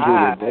was appreciate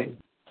that, brother.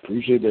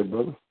 Appreciate that,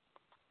 brother.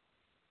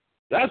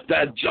 That's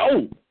that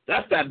Joe.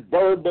 That's that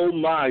verbal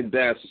mind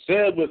dancer.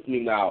 Say it with me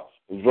now.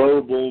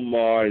 Verbal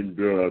mind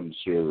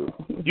dancer.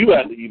 You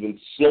had to even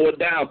slow it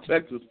down,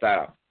 Texas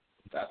style.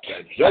 That's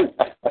that Joe.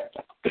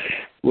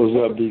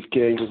 What's up, Beef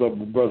King? What's up,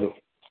 my brother?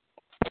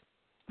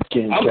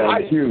 King I'm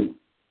hyped. Hugh.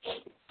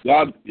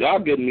 Y'all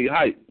getting me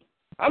hyped.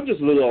 I'm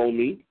just a little on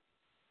me.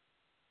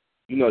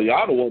 You know,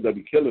 y'all the ones that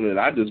be killing it.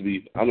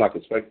 I'm like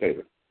a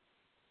spectator.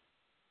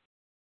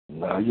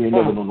 Nah, you ain't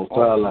never on no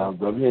sideline,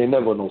 brother. You ain't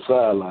never on no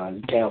sideline.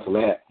 You cancel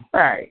that.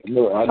 Right. I Talking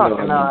know all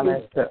how you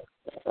that stuff.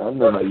 do. I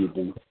know how you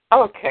do.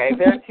 Okay,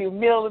 there's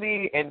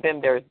humility, and then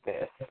there's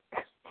this.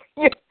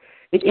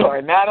 You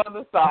are not on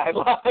the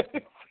sidelines.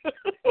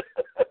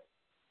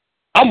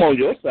 I'm on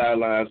your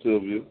sideline,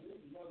 Sylvia.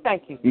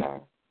 Thank you,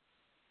 sir.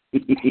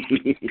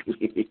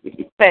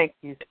 Thank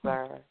you,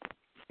 sir.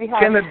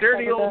 Can the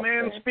dirty old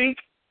man speak?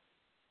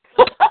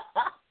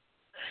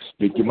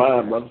 Speak your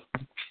mind, brother.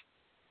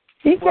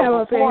 He came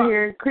up in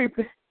here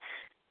creeping.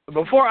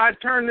 Before I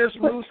turn this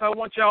loose, I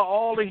want y'all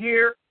all to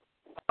hear.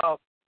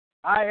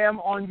 I am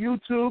on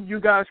YouTube. You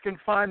guys can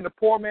find the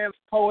Poor Man's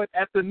Poet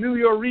at the New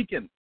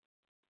Yorican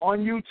on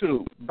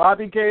YouTube.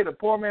 Bobby K, the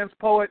Poor Man's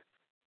Poet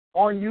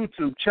on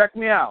YouTube. Check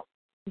me out.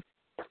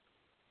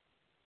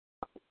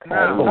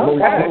 Most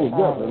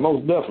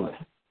definitely.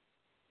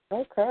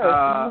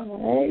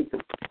 Okay.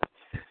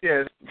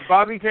 Yes,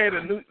 Bobby K,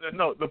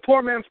 the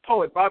Poor Man's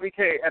Poet, Bobby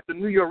K at the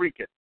New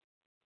Yorican.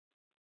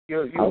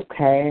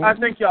 Okay. I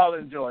think y'all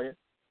enjoy it.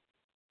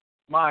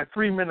 My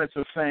 3 minutes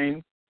of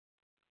fame.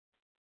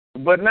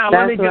 But now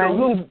let me get a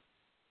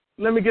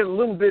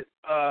little bit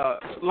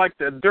like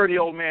the dirty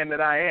old man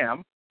that I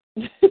am.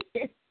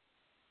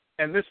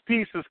 And this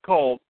piece is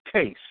called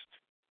Taste.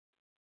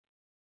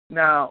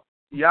 Now,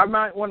 y'all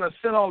might want to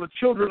send all the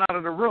children out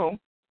of the room.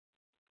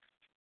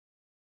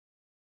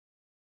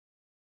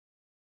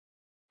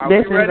 Are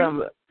we ready?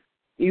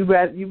 You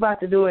about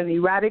to do an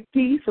erotic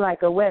piece,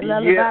 like a wet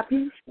lullaby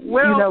piece?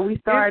 Well, we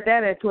start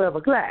that at 12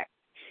 o'clock.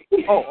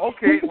 Oh,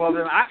 okay. Well,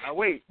 then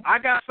I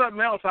got something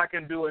else I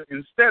can do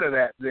instead of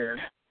that then.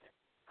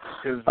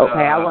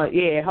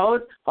 Okay,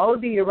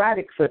 hold the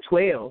erotic for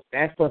 12.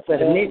 That's for the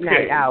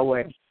midnight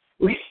hour.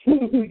 We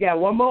got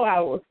one more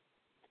hour.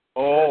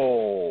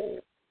 Oh.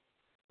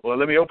 Well,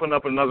 let me open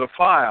up another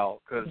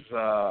file because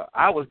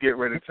I was getting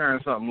ready to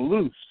turn something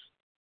loose.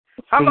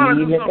 How about I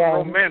do something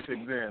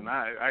romantic then?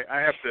 I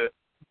have to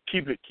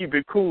keep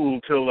it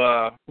cool till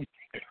I'll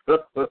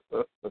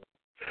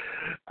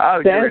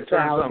get ready to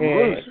turn something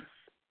loose.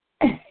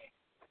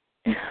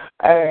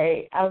 All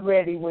right, I'm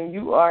ready. When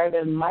you are,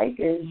 the mic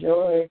is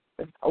yours.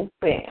 It's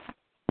open.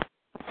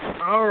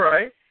 All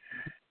right.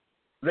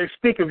 They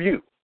speak of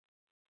you.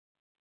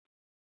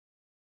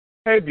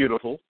 Hey,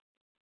 beautiful.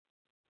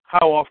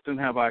 How often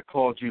have I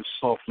called you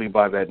softly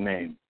by that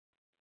name?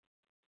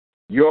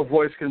 Your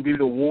voice can be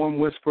the warm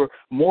whisper,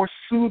 more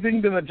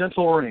soothing than a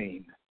gentle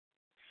rain.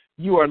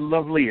 You are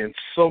lovely in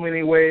so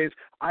many ways.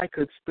 I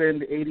could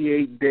spend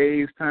 88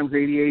 days times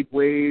 88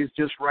 ways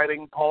just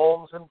writing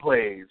poems and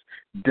plays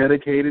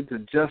dedicated to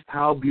just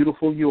how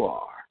beautiful you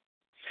are.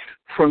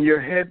 From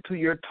your head to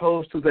your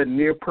toes to that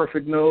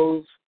near-perfect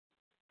nose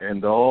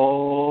and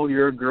all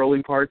your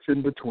girly parts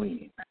in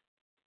between.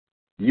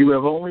 You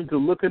have only to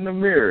look in the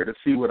mirror to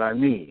see what I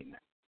mean.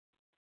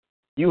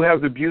 You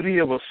have the beauty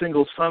of a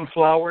single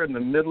sunflower in the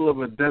middle of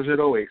a desert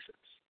oasis.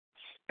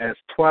 As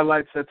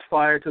twilight sets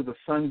fire to the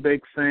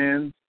sun-baked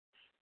sands,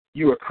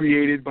 you are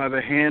created by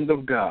the hand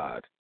of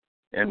God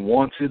and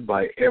wanted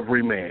by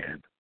every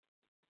man.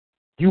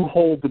 You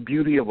hold the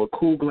beauty of a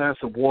cool glass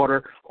of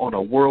water on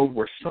a world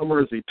where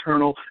summer is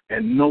eternal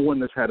and no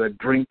one has had a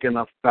drink in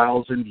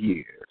 1,000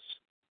 years.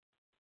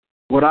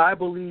 What I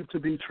believe to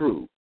be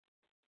true,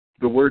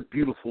 the word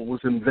beautiful was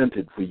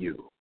invented for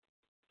you.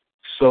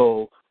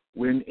 So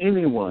when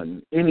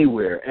anyone,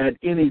 anywhere, at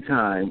any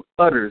time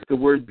utters the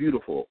word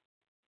beautiful,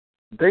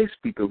 they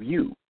speak of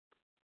you.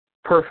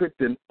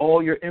 Perfect in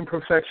all your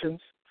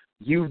imperfections,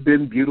 you've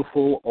been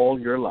beautiful all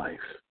your life.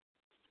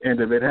 And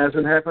if it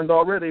hasn't happened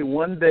already,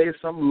 one day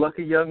some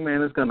lucky young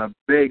man is going to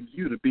beg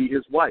you to be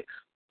his wife.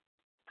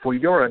 For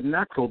you're a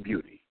natural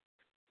beauty,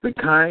 the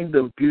kind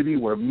of beauty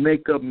where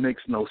makeup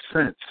makes no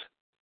sense.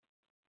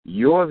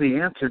 You're the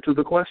answer to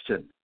the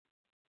question,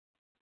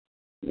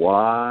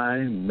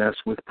 why mess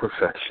with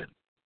perfection?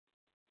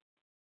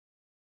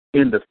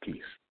 End of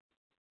piece.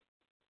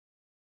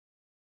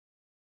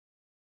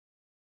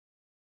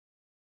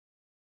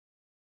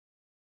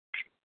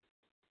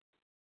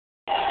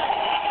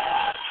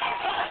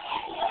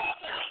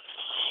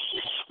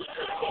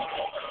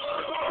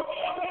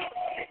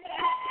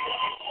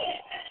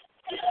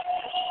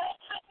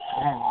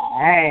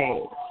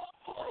 Hey.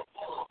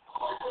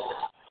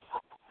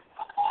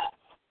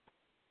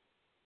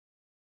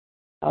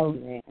 Oh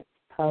man,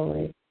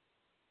 poet,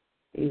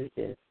 you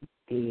just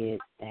did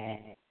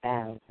that.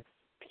 That was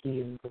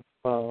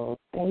beautiful.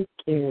 Thank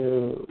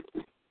you.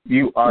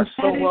 You are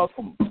so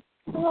welcome.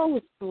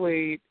 So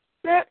sweet.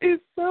 That is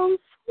so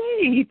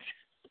sweet.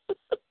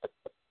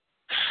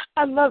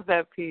 I love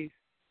that piece.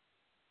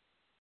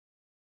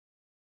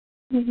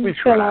 We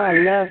try. I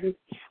love you.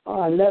 Oh,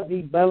 I love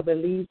you,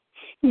 bubbly.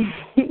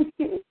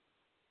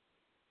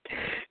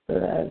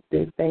 But I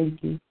said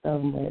thank you so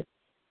much.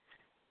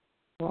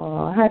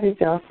 Oh, how did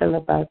y'all feel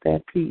about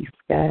that piece,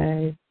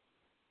 guys?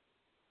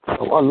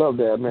 Oh, I love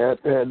that, man.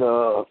 It had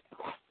a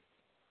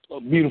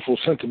beautiful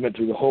sentiment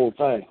to the whole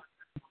thing.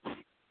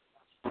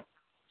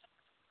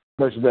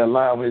 Especially that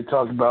line when they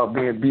talk about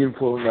being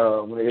beautiful,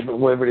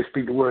 whenever they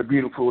speak the word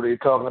beautiful, they're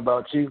talking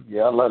about you.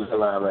 Yeah, I love that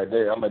line right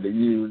there. I'm going to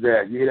use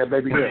that. You hear that,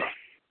 baby girl?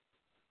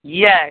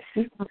 Yes.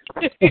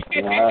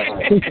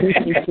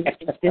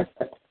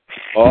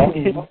 Oh,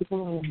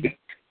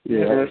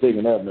 yeah, I'm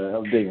digging that, man.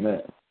 I'm digging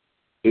that.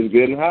 It's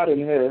getting hot in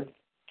here.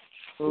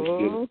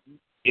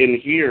 In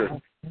here.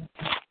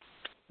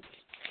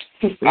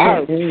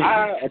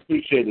 I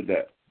appreciated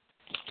that.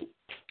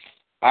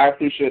 I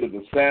appreciated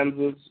the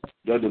stanzas,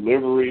 the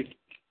delivery.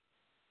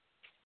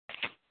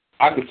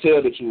 I could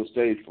tell that you were a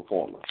stage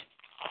performer.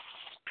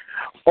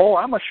 Oh,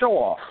 I'm a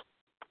show-off.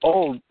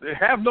 Oh,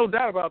 have no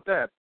doubt about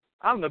that.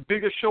 I'm the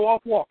biggest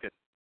show-off walking.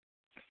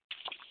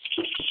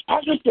 I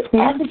could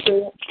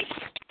tell.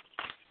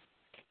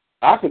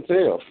 I could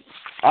tell.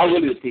 I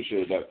really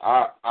appreciate that.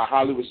 I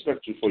highly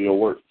respect you for your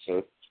work,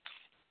 sir.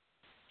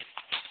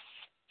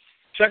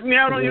 Check me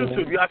out on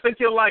YouTube. I think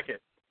you'll like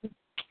it.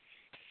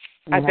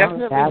 I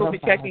definitely will be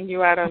checking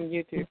you out on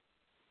YouTube.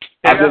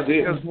 I just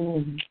did.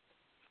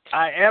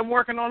 I am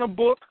working on a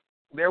book.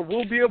 There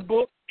will be a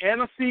book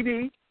and a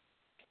CD.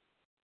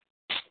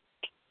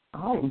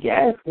 Oh,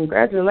 yes.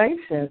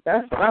 Congratulations.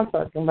 That's what I'm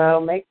talking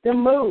about. Make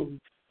them move.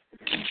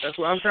 That's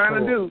what I'm trying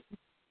to do.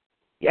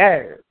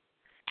 Yes.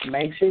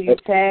 Make sure you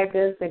tag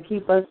us and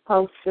keep us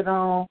posted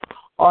on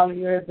all of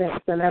your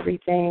events and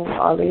everything,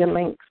 all of your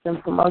links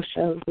and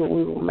promotions. We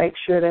will make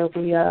sure that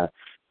we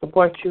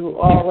support you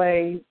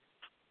always.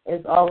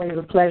 It's always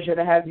a pleasure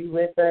to have you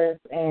with us,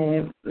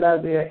 and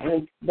love you.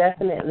 And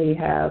definitely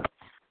have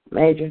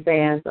major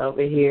fans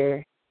over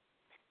here,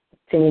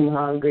 Team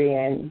Hungry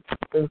and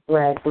the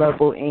Black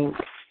Global Inc.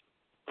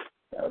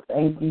 So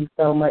thank you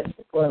so much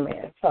for me,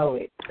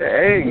 Poet.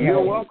 Hey,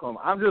 you're welcome.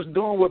 I'm just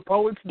doing what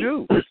poets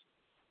do.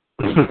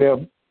 Yeah.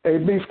 Hey,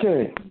 Beast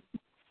King.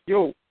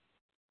 Yo.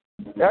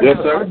 Yes,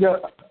 sir.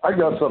 I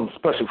got something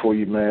special for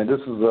you, man. This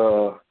is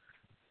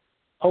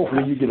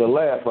hopefully you get a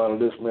laugh out of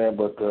this, man.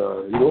 But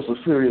it's a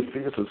serious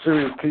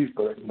piece,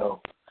 but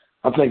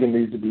I think it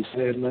needs to be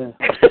said, man.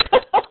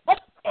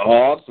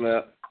 Oh,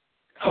 snap!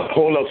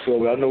 Hold up,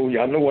 Sylvia. I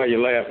know why you're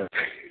laughing.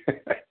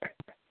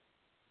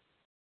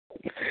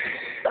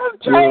 I'm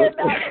trying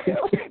not to.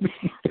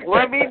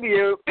 Let me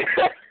mute.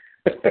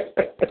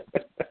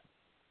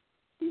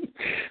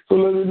 So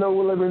let me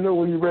know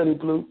when you're ready,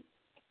 Blue.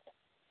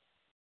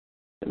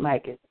 The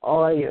mic is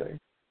all yours.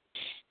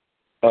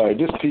 All right,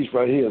 this piece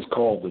right here is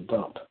called The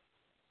Dump.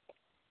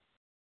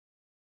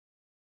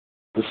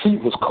 The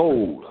seat was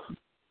cold.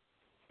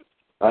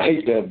 I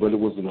hate that, but it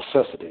was a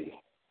necessity.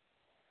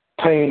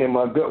 Pain in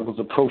my gut was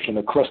approaching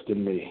a crust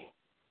in me.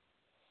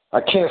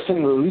 I can't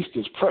seem to release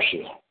this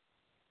pressure.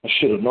 I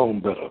should have known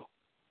better.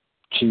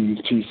 Cheese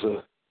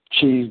pizza,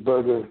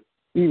 cheeseburger,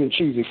 even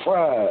cheesy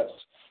fries.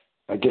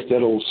 I guess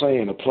that old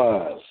saying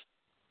applies.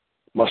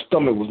 My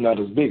stomach was not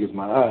as big as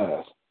my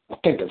eyes. I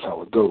think that's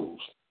how it goes.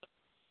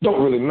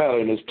 Don't really matter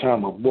in this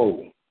time of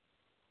woe.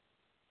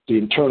 The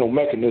internal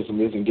mechanism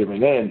isn't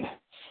giving in.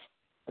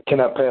 I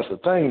cannot pass a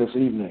thing this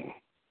evening.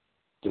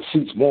 The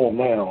seat's warm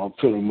now. I'm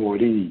feeling more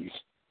at ease.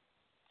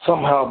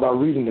 Somehow by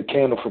reading the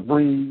can of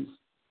Febreze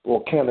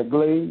or a can of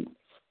Glade,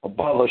 a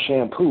bottle of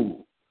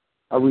shampoo,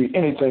 I read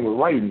anything with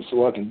writing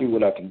so I can do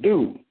what I can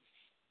do.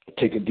 I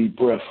take a deep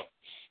breath,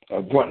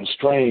 I grunt and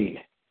strain.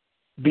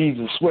 Beads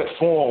of sweat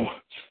form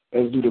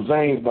as do the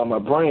veins by my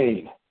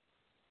brain.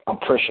 I'm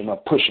pressing, I'm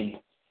pushing,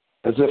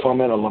 as if I'm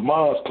in a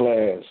Lamaze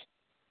class.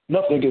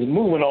 Nothing is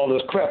moving all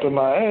this crap in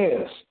my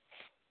ass.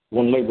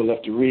 One label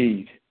left to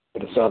read,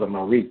 but it's out of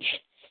my reach.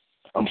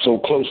 I'm so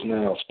close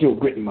now, still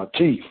gritting my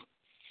teeth.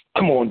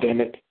 Come on,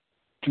 damn it.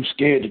 Too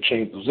scared to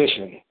change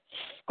position.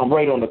 I'm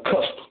right on the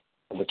cusp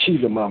of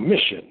achieving my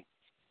mission.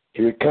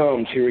 Here it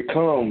comes,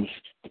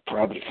 the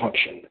private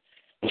function,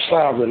 the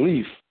sigh of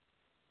relief.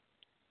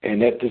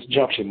 And at this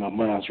junction, my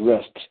mind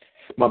rests.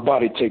 My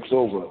body takes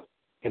over,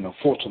 and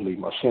unfortunately,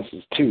 my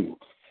senses too,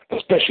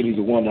 especially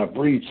the one I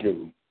breathe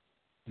through.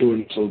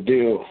 Doing so,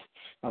 deal,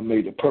 I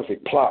made the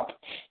perfect plop.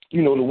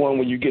 You know the one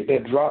when you get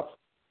that drop,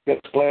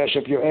 that splash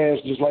up your ass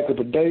just like a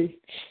bidet?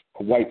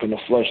 I'm wiping the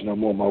flush and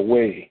I'm on my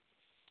way.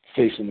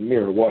 Facing the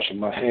mirror, washing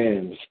my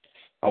hands.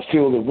 I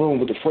fill the room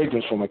with the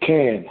fragrance from a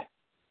can.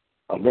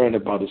 I learned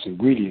about its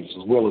ingredients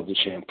as well as the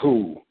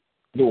shampoo.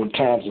 Though in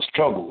times of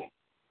struggle,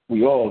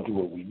 we all do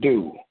what we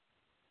do.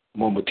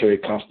 Momentary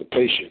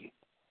constipation.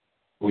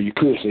 Or you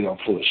could say I'm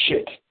full of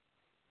shit.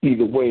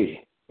 Either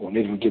way, on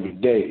any given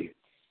day,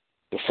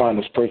 the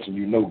finest person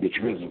you know get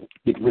rid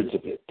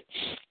of it.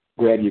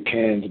 Grab your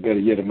cans, better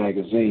yet a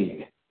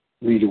magazine.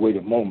 Read away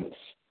the moments.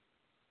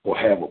 Or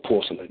have a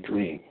porcelain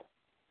dream.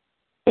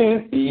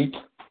 And eat.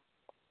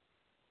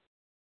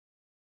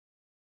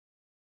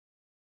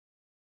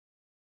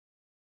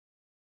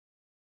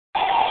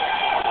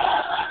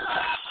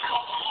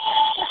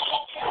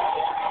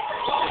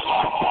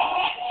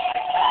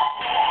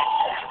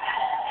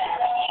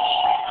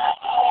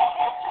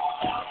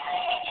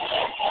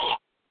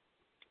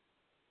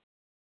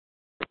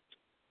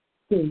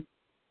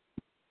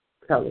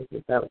 Tell us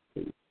about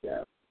it,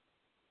 yeah.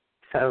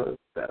 Tell us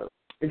about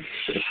it.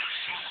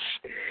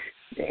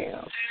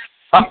 Damn.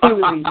 You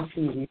would eat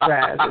cheesy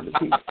fries in the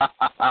pizza.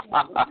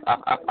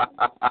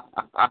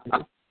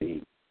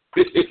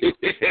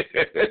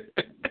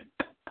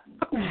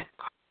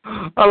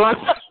 I like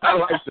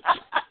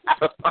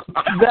that.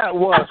 That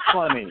was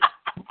funny.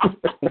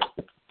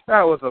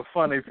 That was a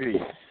funny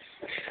piece.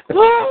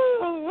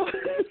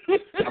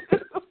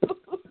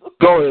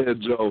 Go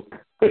ahead, Joe.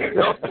 Did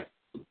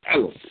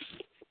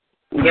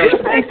you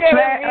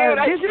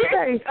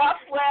say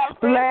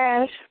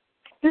splash?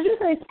 Did you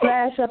say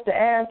splash up the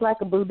ass like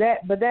a bidet?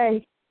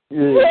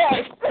 Yeah.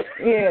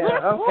 Yeah.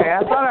 Okay,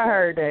 I thought I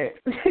heard that.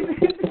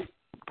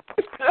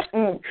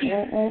 Oh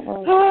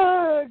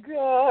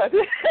God.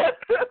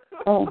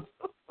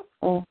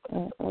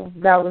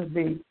 That was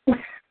deep.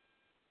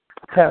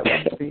 That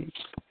was deep.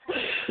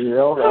 Yeah, I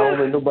don't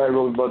think nobody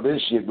wrote about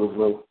this shit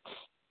before.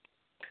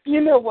 You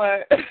know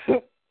what?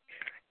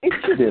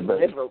 It's your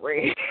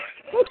delivery.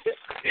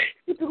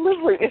 Your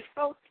delivery is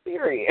so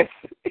serious.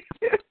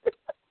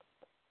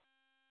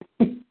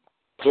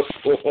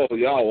 Oh,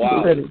 y'all,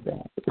 wow.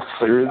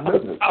 Serious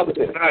business. I was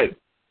nice.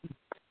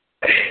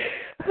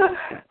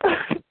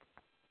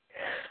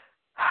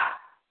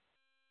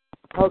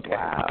 Okay.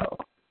 Wow.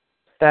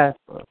 That's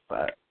what's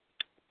up.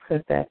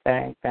 Put that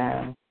thing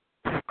down.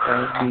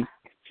 Be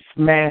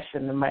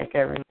smashing the mic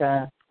every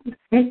time.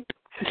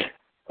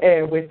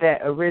 And with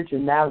that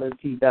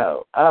originality,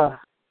 though,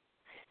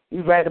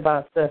 you write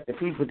about stuff that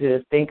people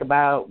just think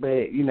about,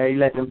 but, you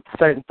let them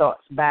certain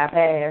thoughts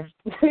bypass.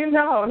 You're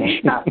not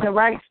the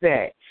right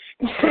set.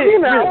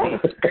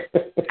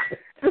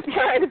 Just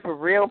trying for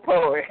real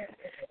poet.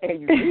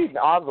 And you read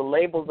all the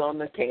labels on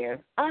the can.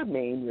 I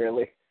mean,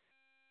 really.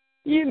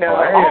 I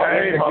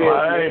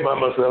ain't by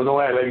myself.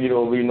 Don't act like you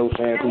don't read no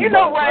shampoo. You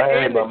know what?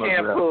 And the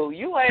shampoo.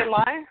 You ain't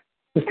lying.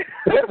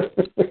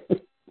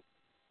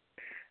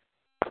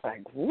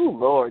 Like, ooh,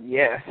 Lord,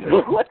 yes.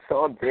 What's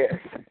on this?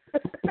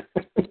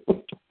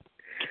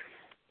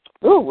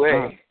 Ooh,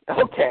 wait.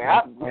 Okay,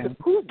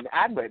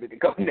 I'm ready to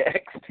go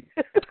next.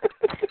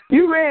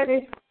 You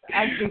ready?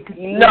 I just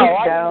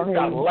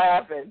got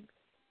laughing.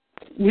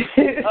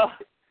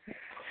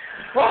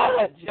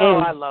 Joe,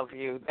 I love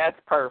you. That's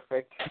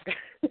perfect.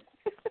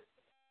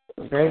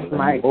 This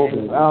mic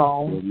is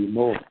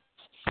on.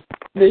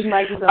 This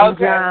mic is on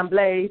John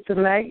Blaze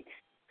tonight.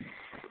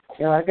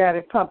 I got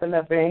it pumping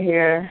up in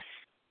here.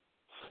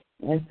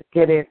 Let's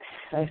get it.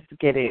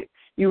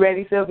 You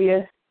ready,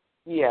 Sylvia?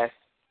 Yes.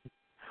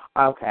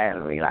 Okay,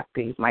 let me lock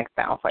these mics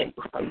down for you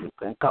so you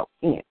can go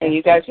in. And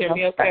you guys hear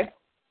me okay?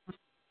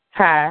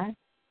 Hi.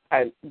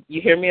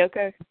 You hear me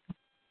okay?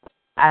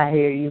 I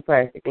hear you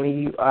perfectly.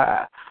 You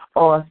are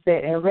all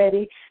set and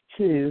ready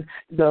to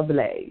the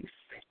blaze.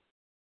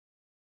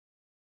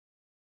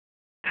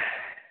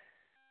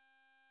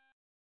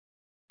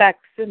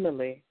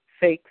 Facsimile,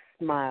 fake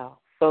smile,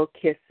 faux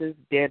kisses,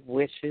 dead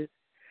wishes,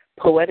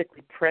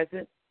 poetically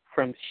present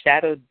from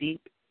shadow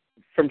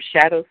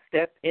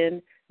step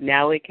in,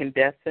 now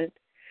incandescent,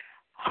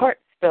 heart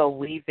spell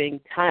weaving,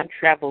 time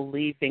travel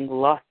leaving,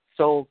 lost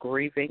soul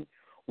grieving,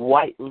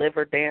 white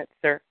liver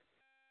dancer,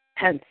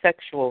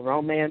 pansexual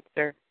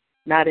romancer,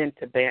 not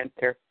into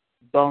banter,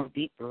 bone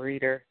deep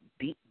reader,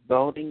 deep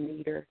boning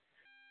meter,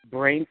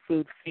 brain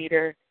food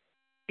feeder,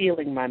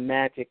 feeling my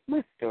magic,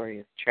 my story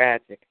is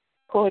tragic,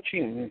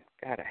 poetry,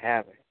 gotta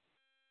have it.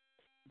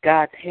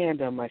 God's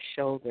hand on my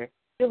shoulder,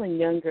 feeling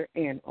younger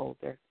and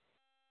older.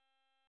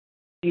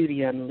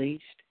 Beauty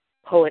unleashed,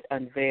 poet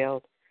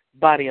unveiled,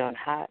 body on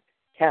hot,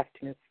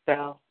 casting a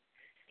spell.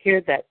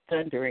 Hear that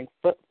thundering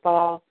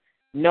footfall,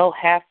 no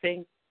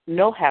halfing,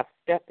 no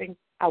half-stepping,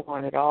 I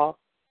want it all.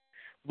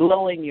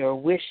 Blowing your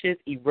wishes,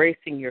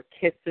 erasing your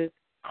kisses,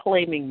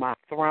 claiming my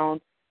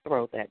throne,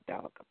 throw that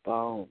dog a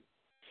bone.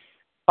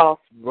 False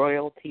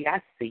royalty,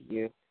 I see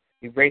you,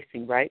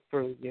 erasing right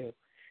through you,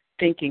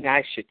 thinking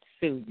I should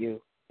sue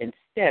you.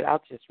 Instead,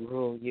 I'll just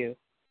rule you,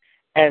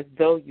 as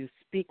though you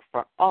speak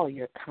for all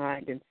your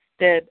kind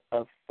instead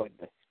of for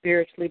the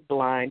spiritually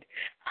blind.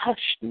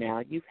 Hush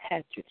now, you've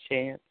had your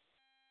chance.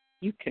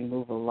 You can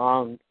move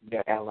along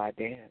your ally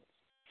dance.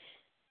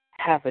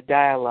 Have a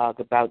dialogue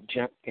about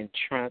junk and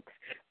trunks,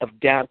 of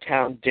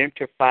downtown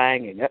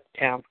gentrifying and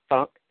uptown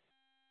funk.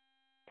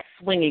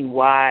 Swinging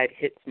wide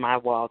hits my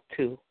wall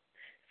too,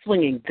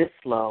 swinging this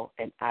low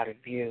and out of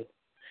view.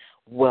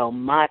 Well,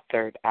 my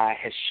third eye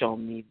has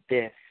shown me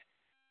this.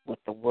 What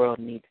the world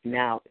needs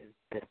now is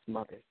this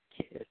mother's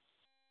kiss.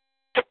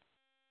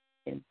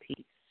 In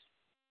peace.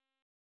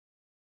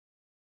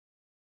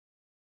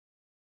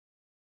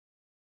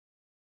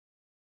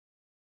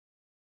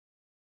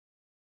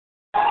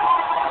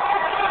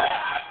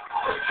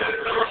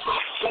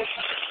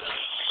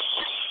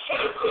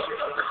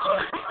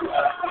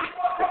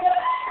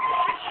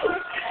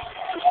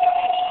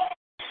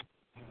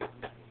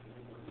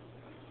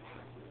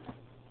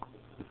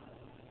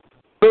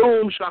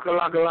 Boom, shaka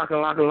laka laka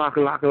laka laka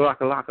laka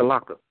laka laka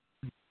laka.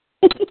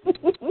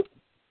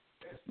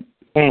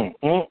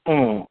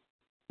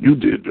 You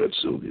did that,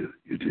 Sylvia.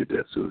 You did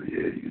that, Sylvia.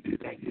 Yeah, you did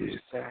that. Thank you,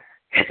 sir.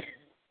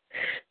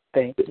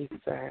 Thank you,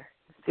 sir.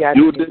 See, I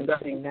didn't even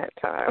sing that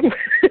time.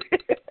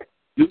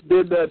 You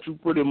did that, you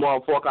pretty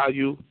motherfucker.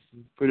 You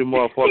pretty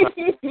motherfucker.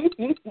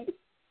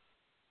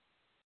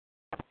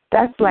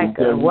 That's like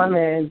a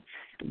woman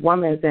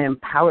woman's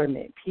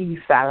empowerment piece.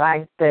 I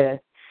like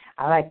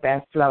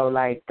that flow,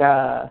 like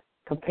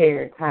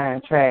compare,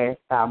 contrast.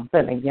 I'm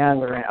feeling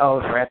younger and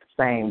older at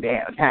the same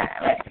damn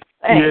time.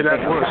 Yeah,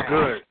 that works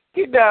good.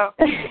 You know,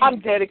 I'm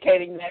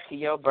dedicating that to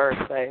your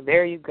birthday.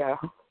 There you go.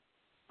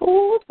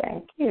 Oh,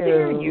 thank you.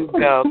 There you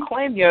go.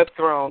 Claim your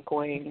throne,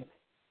 Queen.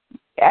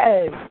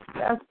 Yes,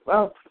 that's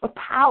a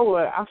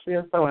power. I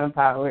feel so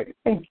empowered.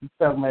 Thank you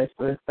so much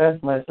for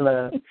such much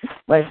love,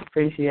 much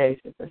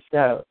appreciation for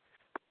sure.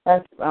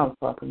 That's what I'm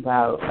talking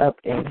about. Up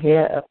in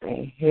here.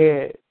 Thank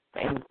you.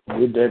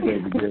 You did that,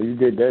 baby girl. You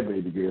did that,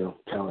 baby girl.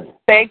 Tell me.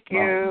 Thank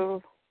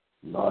you.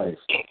 Nice.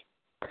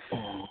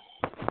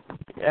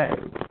 Yes.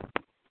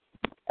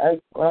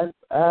 What's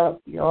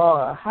up,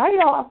 y'all? How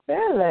y'all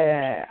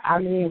feeling? I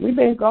mean, we've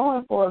been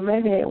going for a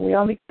minute. We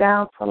only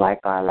down to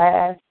like our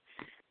last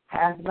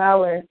half an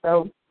hour,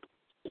 so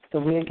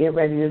we'll get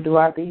ready to do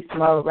our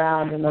Beastmode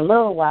round in a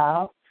little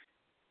while,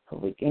 so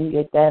we can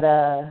get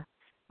that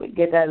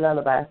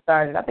lullaby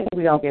started. I think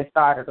we're gonna get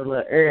started a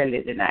little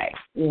early tonight,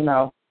 you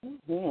know.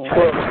 Well,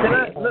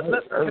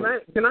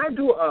 can I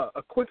do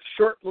a quick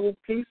short little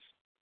piece?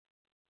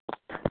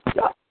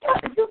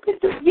 You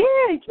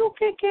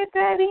can get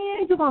that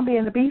in. You're gonna be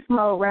in the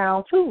Beastmode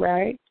round too,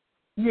 right?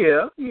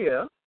 Yeah.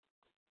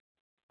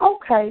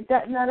 Okay,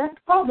 that's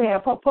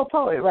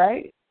poet,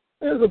 right?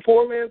 There's a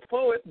poor man's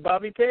poet,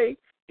 Bobby K,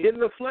 in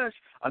the flesh,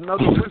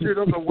 another wizard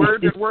of the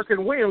word at work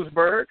in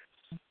Williamsburg.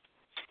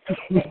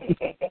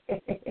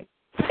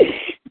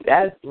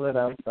 That's what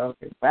I'm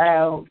talking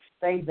about.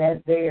 Say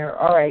that there.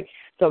 All right,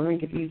 so we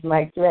get these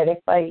mics ready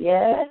for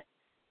you.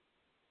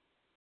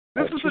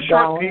 This is a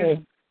short piece.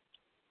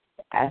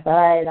 That's all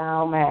right, I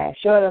don't mind.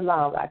 Short or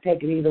long, I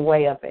take it either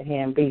way up in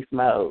here in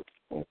Beastmode.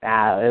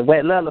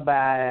 Wet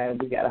Lullaby,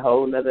 we got a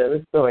whole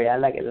other story. I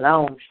like it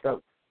long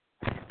strokes,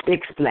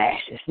 big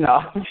splashes. No,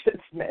 I'm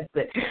just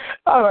messing.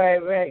 All right,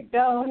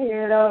 go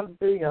ahead on,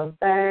 do your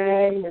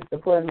thing,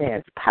 Mr. Poor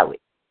Man's Poet.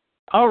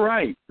 All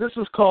right, this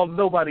is called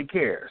Nobody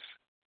Cares.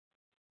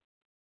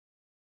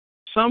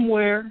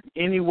 Somewhere,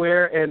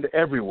 anywhere, and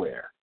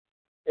everywhere,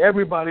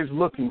 everybody's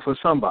looking for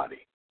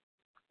somebody,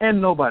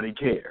 and nobody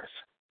cares.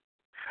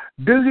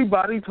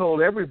 Busybody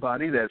told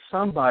everybody that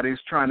somebody's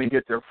trying to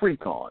get their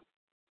freak on.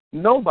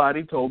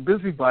 Nobody told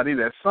Busybody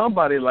that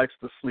somebody likes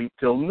to sleep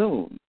till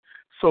noon.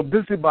 So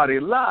Busybody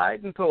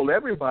lied and told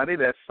everybody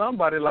that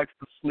somebody likes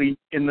to sleep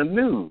in the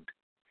nude.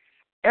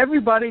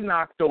 Everybody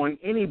knocked on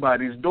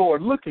anybody's door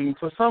looking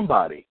for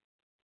somebody.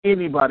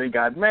 Anybody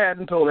got mad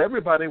and told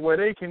everybody where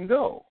they can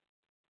go.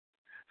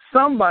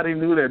 Somebody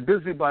knew that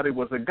Busybody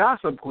was a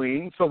gossip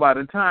queen, so by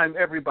the time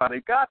everybody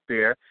got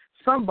there,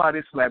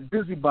 somebody slapped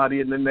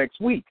Busybody in the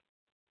next week.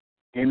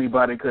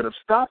 Anybody could have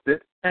stopped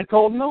it and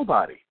told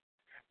nobody.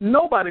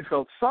 Nobody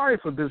felt sorry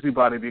for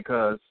Busybody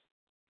because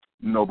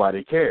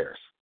nobody cares.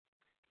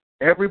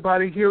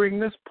 Everybody hearing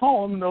this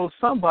poem knows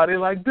somebody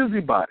like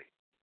Busybody.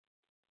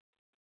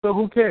 So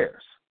who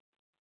cares?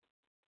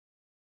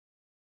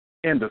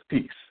 End of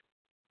piece.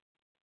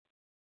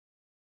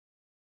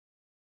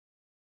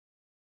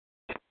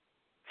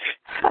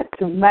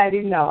 That's a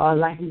mighty no,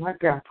 like my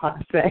grandpa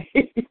say.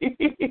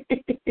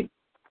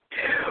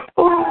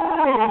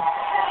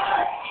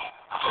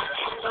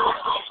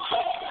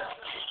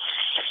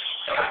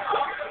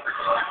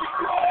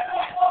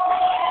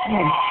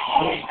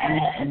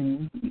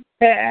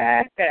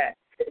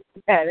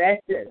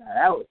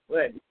 That was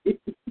funny.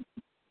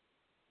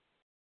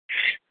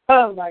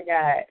 Oh my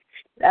God,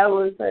 that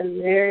was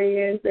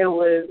hilarious. It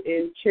was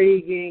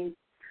intriguing.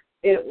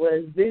 It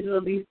was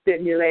visually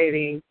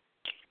stimulating.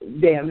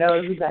 Damn, that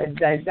was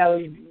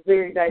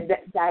very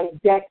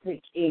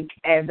didactic ink,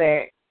 and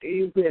that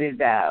you put it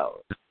down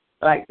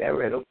like that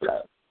riddle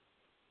flow.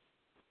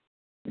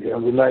 Yeah,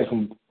 it was nice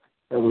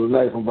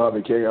from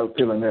Bobby K. I was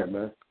feeling that,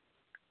 man.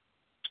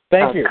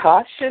 Thank you. A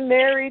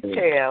cautionary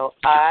tale.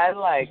 I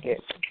like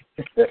it.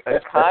 A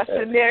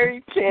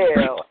cautionary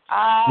tale.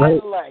 I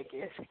like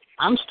it.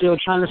 I'm still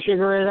trying to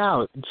figure it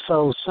out.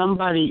 So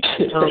somebody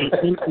told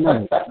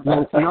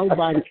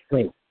nobody.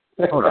 Wait,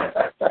 hold on.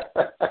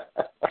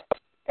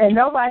 And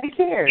nobody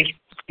cares.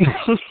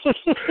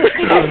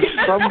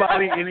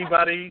 Somebody,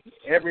 anybody,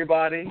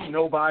 everybody,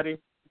 nobody.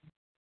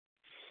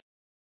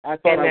 And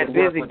that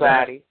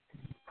Busybody.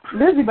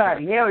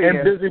 Busybody, hell yeah.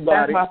 And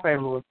Busybody. That's my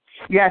favorite one.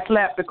 You got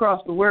slapped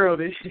across the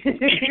world and shit.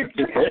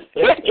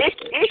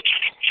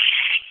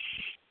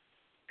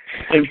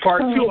 In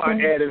part 2, I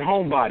added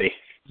homebody.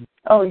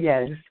 Oh,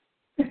 yes.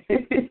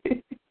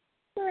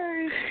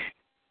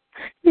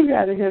 You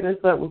got to hit us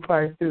up with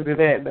part 2 to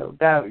that, no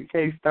doubt. You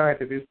can't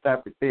start it and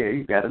stop it there.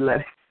 You got to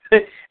let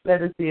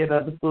us see it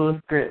on the full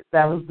script.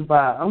 That was the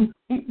bomb.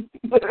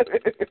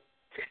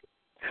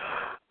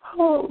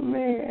 Oh,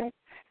 man.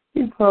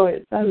 You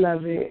poets, I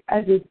love it.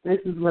 This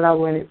is what I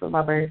wanted for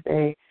my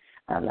birthday.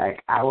 I'm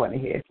like, I want to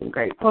hear some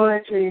great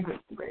poetry, some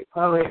great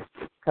poets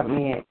come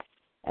in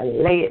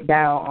and lay it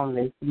down on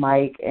this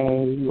mic,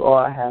 and you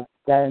all have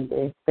done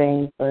this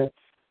thing for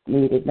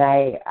me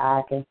tonight.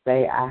 I can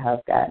say I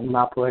have gotten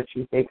my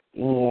poetry fix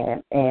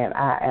in, and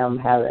I am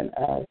having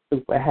a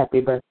super happy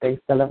birthday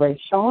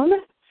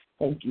celebration.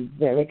 Thank you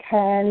very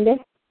kindly.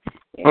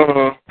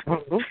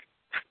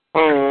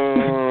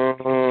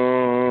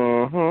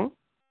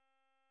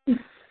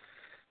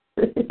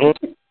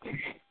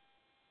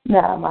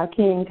 Now, my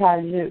King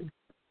Kaiju.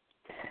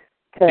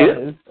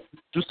 Yeah.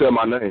 You said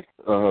my name.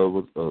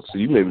 So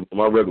you made me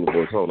my regular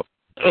voice. Hold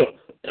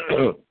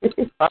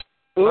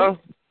on.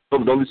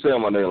 Don't be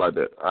saying my name like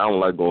that. I don't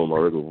like going my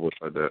regular voice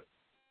like that.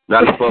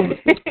 Not in public.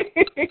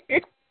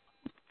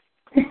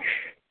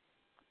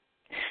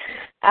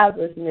 I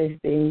was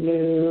missing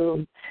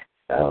you,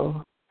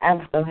 so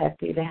I'm so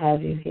happy to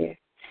have you here.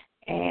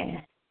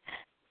 And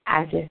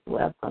I just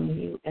welcome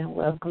you some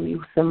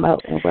more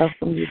and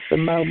welcome you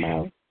some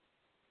more.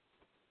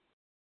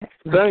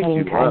 Thank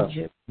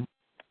you.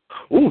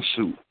 Oh,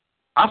 shoot.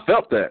 I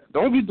felt that.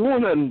 Don't be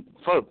doing that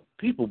for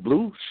people,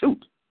 Blue.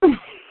 Shoot.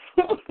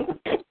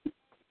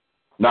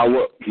 Now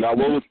what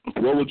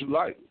would you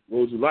like?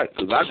 What would you like?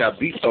 Because I got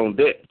beats on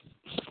deck.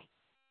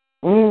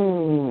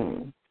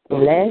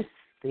 Let's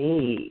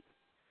see.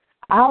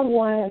 I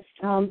want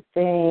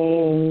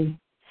something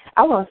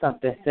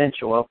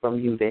sensual from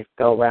you this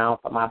go round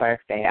for my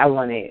birthday. I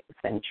want it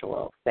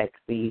sensual,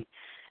 sexy.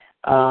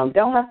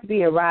 Don't have to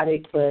be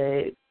erotic,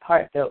 but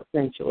heartfelt,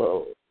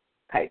 sensual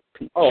type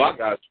people. Oh, I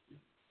got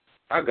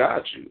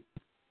you.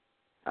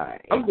 All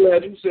right. I'm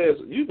glad you said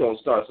you're going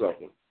to start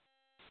something.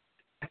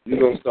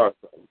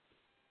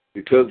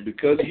 Because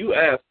you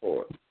asked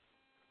for it.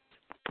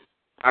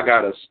 I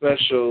got a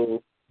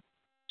special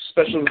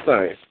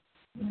thing.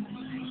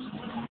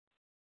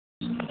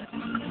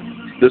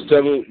 Just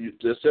tell me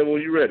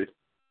when you're ready.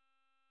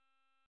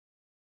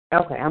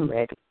 Okay, I'm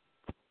ready.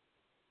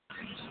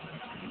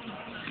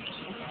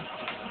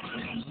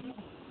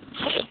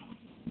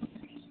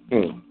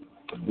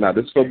 Now,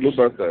 this is for Blue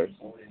birthday.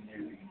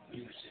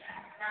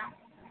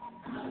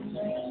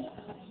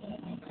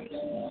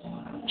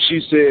 She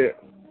said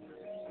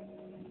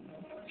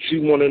she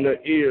wanted an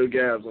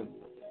eargasm.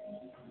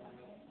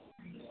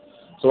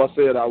 So I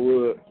said I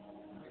would.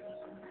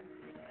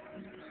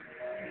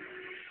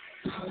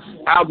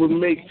 I would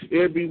make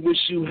every wish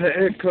you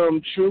had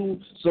come true.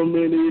 So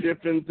many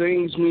different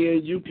things me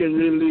and you can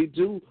really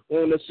do.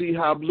 Wanna see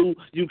how blue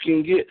you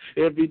can get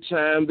every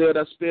time that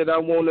I spit. I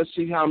wanna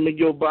see how make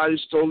your body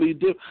slowly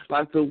dip,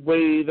 like the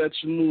way that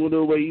you move,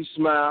 the way you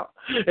smile.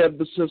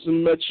 Ever since I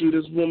met you,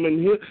 this woman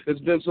here has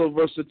been so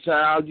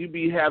versatile. You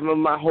be having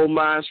my whole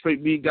mind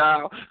straight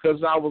beguiled,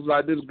 cause I was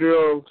like, this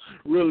girl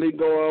really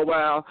going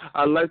wild.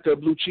 I like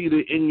that blue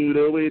cheetah in you,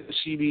 the way that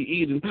she be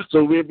eating. So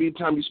every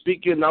time you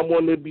speaking, I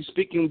want to be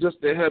speaking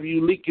just to have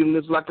you leaking.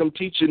 It's like I'm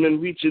teaching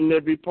and reaching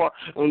every part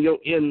on your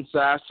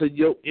inside. So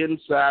your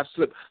inside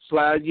slip,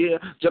 slide, yeah,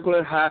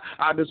 juggling high.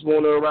 I just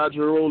want to ride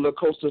your roller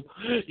coaster.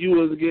 You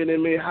was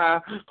getting me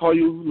high. Call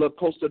you La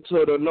Costa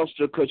to the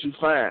Nostra, cause you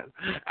fine.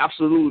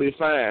 Absolutely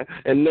fine.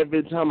 And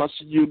every time I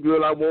see you,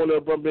 girl, I want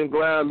to bump and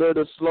grind. Let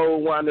it slow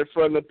wind in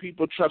front of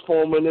people,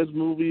 transforming this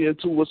movie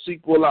into a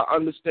sequel. I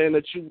understand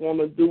that you want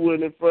to do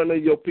it in front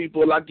of your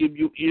people. I give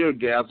you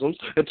eargasms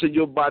until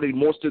your body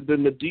moister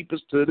than the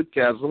deepest to the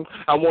chasm.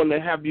 I want to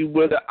have you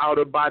with an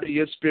outer body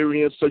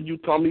experience, so you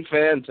call me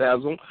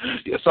Phantasm.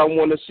 Yes, I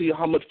want to see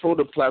how much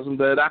protoplasm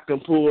that I can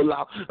pull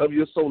out of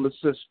your solar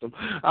system.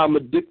 I'm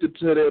addicted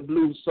to that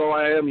blue, so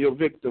I am your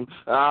victim.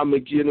 I'm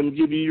going to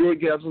give you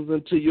orgasms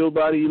until your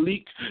body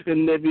leak.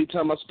 And every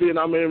time I spit,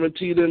 I'm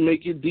guaranteed to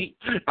make it deep.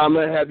 I'm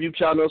going to have you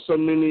count on so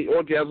many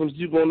orgasms,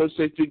 you're going to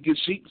say figure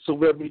sheep. So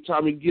every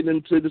time you get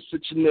into the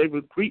situation,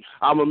 every creep,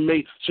 I'm going to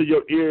make sure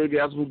your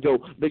orgasm go.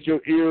 Make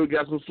your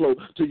orgasm flow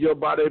till your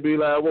body be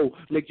like, whoa.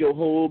 Make your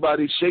whole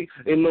body shake.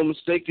 Ain't no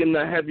mistaking,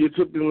 I have you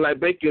cooking like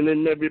bacon.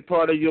 And every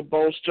part of your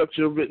bone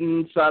structure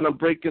written inside, I'm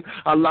breaking.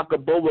 I lock a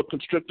boa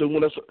constrictor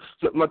when I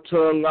slip my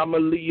tongue. I'm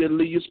going to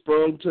leave you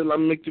sprung till I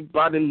make your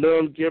body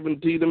numb.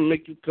 Guaranteed to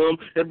make you come.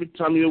 Every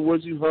time your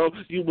words you hum,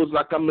 you was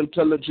like I'm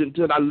intelligent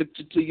till I licked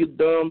you till you're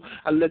dumb.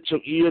 I let your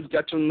ears,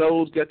 got your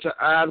nose, got your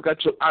eyes,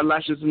 got your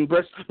eyelashes and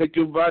breasts. Make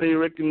your body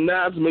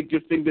recognize, make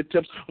your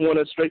fingertips want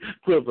a straight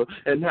quiver.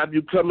 And have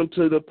you coming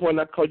to the point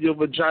I call your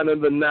vagina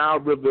the Nile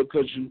River,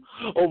 because you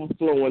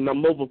overflowing,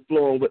 I'm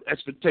overflowing with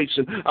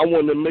expectation. I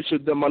want to make sure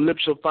that my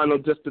lips your final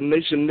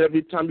destination.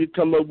 Every time you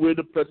come up with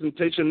a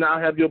presentation, I'll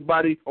have your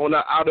body on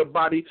an outer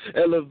body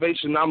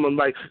elevation. I'm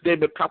like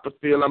David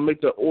Copperfield. I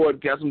make the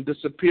orgasm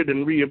disappear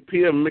and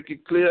reappear. Make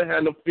it clear,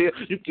 have no fear.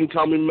 You can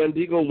call me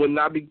Mendigo when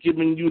I be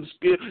giving you the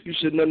spear. You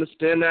should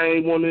understand I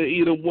ain't want to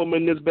eat a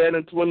woman this bad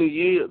in 20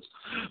 years.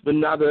 But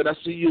now that I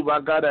see you,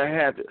 I gotta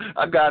have it.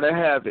 I gotta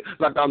have it.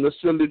 Like I'm the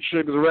silly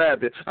trigger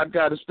rabbit. I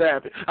gotta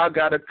stab it. I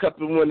gotta cup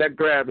it when I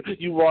grab it.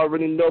 You already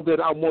already know that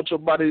I want your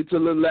body to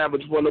look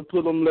lavish. Wanna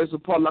pull them legs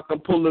apart like I'm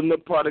pulling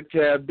apart a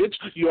cab, bitch.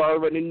 You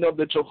already know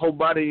that your whole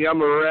body,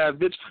 I'm a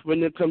ravage.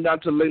 When it come down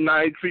to late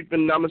night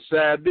creeping, I'm a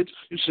sad bitch.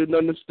 You should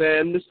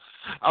understand this.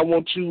 I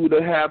want you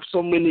to have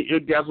so many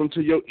orgasms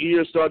till your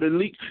ears start to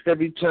leak.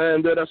 Every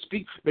time that I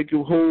speak, make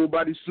your whole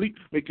body sleep,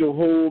 make your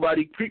whole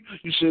body creep.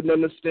 You should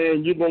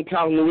understand you're going to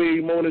count way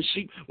more than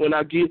sheep when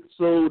I get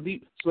so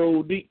deep,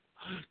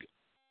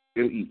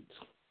 and eat.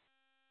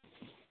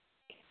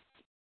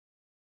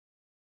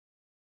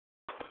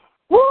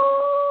 Woo!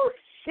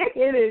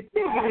 Shaking it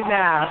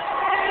now.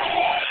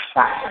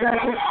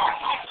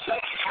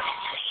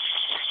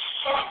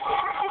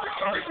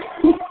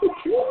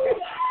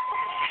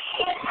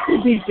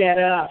 Beat that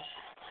up.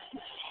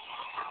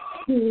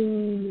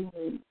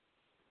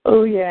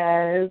 Oh,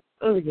 yes.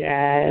 Oh,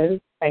 yes.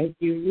 Thank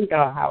you. You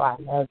know how I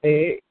love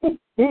it.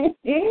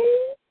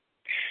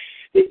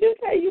 Did you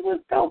say you was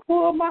going to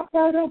pull my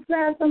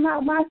protoplasm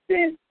out my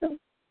system?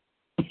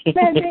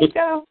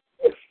 Mandingo.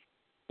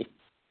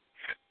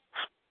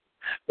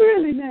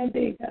 Really,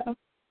 Mandingo.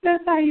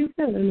 That's how you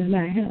feeling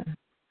tonight,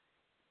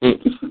 huh?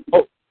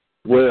 Oh,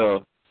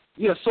 well,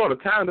 yeah, sort of,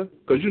 kind of,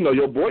 because, you know,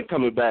 your boy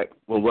coming back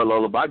when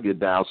Wetlullaby get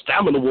down.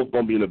 Stamina Wolf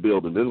going to be in the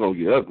building. This is going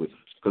to get ugly,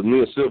 because me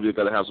and Sylvia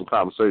got to have some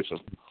conversation.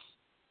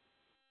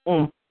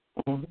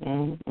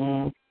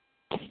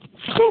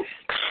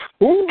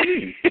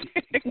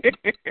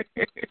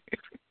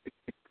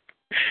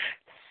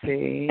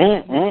 See,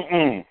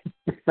 I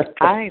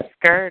ain't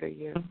scared of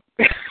you.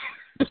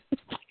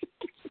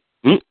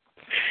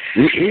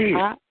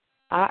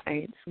 I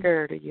ain't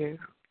scared of you.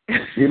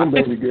 Get him,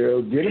 baby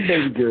girl. Get him,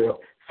 baby girl.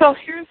 So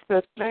here's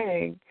the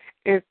thing.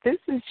 If this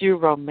is you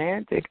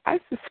romantic, I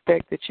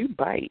suspect that you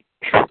bite.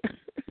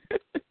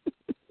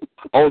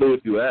 Only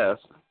if you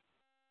ask.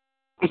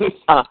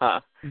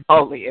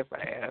 Only if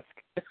I ask.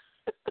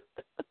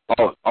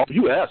 Oh,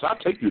 you ask, I'll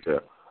take you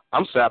there.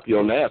 I'm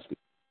Sapio Nasty.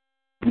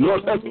 You know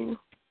what I mean?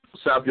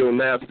 Sapio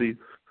Nasty,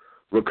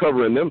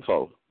 recovering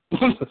info.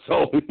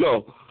 So, you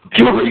know.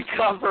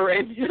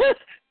 Recovering.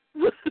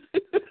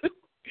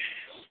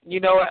 You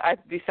know what? I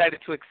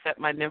decided to accept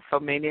my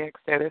nymphomaniac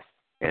status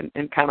and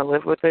kind of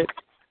live with it.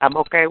 I'm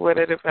okay with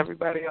it if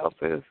everybody else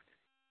is.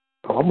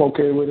 I'm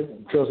okay with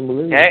it. Trust and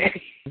believe.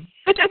 Hey.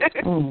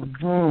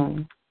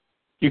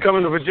 You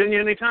coming to Virginia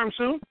anytime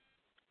soon?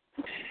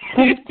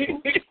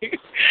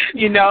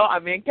 You know,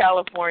 I'm in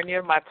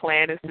California. My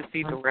plan is to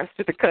see the rest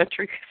of the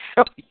country.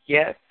 So,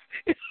 yes.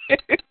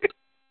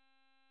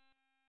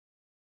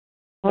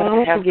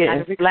 Don't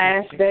forget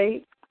splash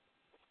date.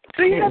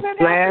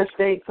 Splash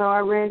dates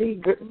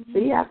already.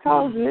 See, I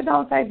told you, it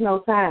don't take no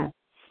time.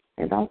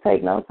 It don't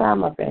take no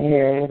time up in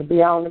here. It'll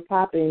be on the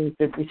popping.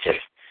 They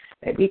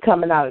be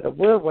coming out of the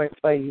woodwork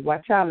for you.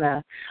 Watch out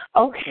now.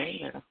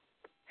 Okay.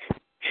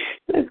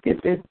 Let's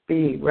get this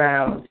speed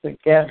round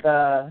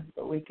together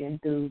so we can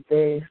do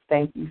this.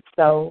 Thank you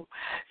so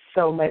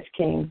much,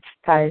 King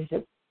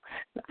Taisha.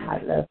 I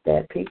love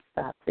that piece.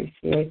 I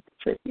appreciate the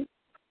tribute.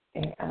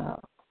 And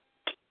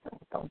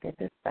don't get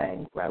this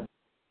thing right.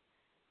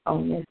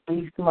 On this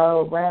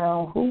Beastmode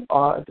round, who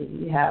all do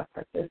we have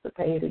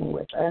participating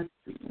with us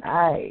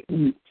tonight?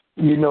 You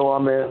know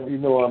I'm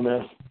in.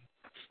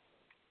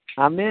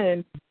 I'm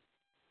in.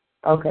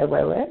 Okay,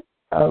 wait.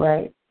 All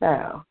right,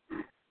 now,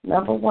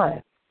 number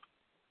one,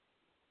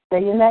 say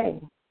your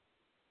name.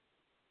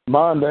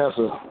 Bond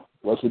Dancer,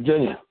 West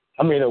Virginia.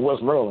 I mean,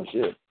 West Maryland,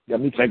 shit.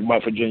 Got me thinking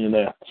about Virginia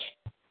now.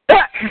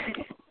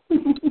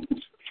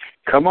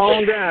 Come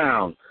on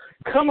down.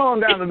 Come on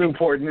down to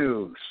Newport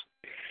News.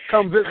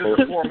 Come visit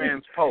the poor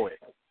man's poet.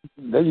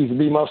 That used to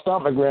be my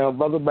stomping ground,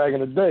 brother, back in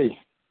the day.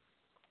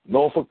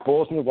 Norfolk,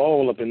 Portsmouth,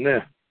 all up in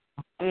there.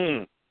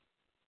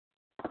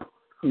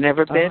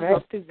 Never been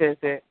up to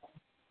visit.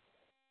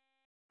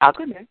 I'll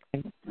go next.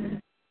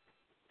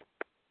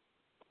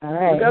 All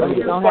right. We got a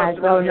few spots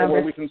around here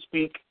where we can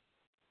speak.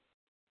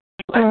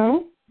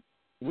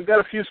 We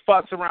got a few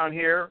spots around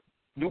here,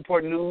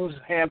 Newport News,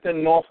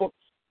 Hampton, Norfolk,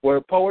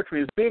 where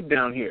poetry is big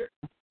down here.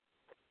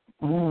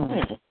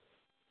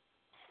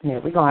 Yeah,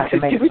 we're going to have to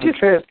make a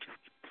trip.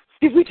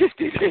 Did we just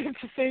do that at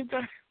the same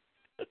time?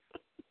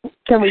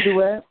 Can we do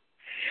what?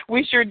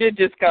 We sure did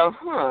just go,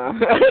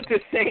 at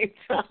the same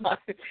time.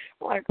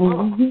 Like,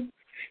 you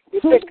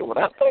thinking what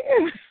I'm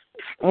thinking?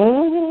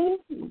 We're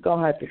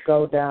going to have to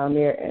go down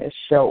there and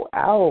show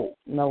out,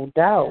 no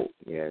doubt.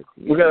 Yes.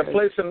 We got a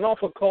place in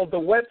Norfolk called the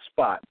Wet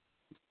Spot.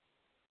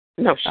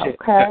 No shit.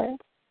 Okay.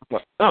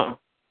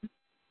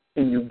 Can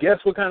you guess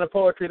what kind of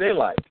poetry they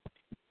like?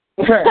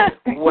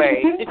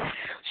 Wait,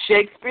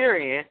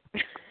 Shakespearean.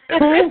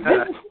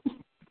 Yeah,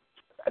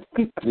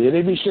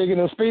 they be shaking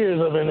their spears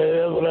up in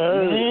there. That's what I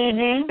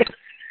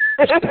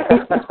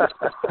heard.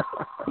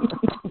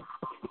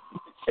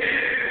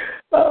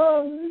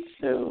 Oh,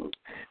 shoot.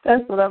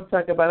 That's what I'm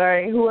talking about. All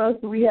right, who else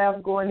do we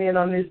have going in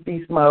on this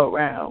Beastmode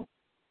round?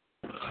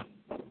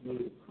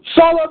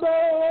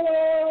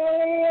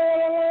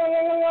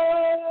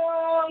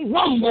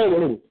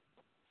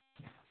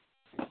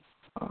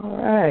 All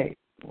right.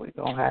 We're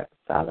going to have to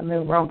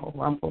Solomon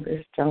rumble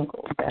this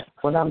jungle. That's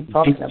what I'm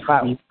talking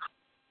about.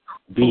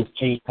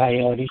 BT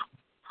Coyote.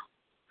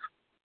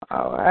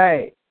 All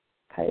right.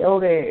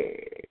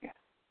 Coyote.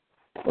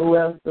 Who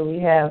else do we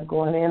have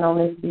going in on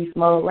this beast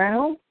mode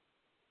round?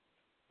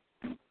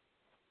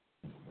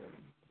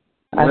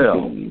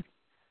 Well,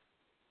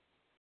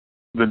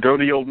 the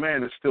dirty old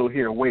man is still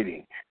here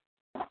waiting.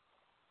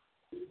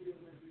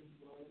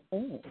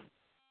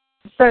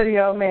 Dirty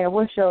old man,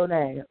 what's your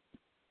name?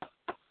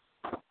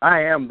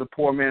 I am the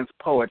poor man's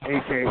poet,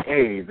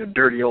 a.k.a. the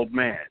dirty old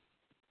man.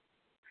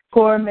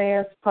 Poor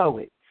man's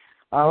poet.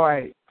 All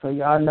right, so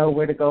y'all know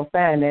where to go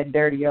find that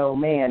dirty old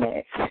man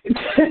at.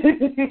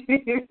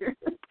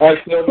 At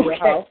Sylvia's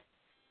house.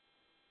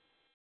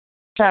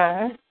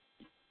 Huh?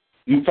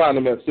 You find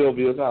him at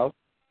Sylvia's house.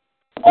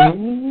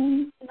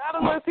 Mm-hmm. Not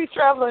unless he's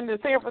traveling to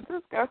San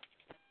Francisco.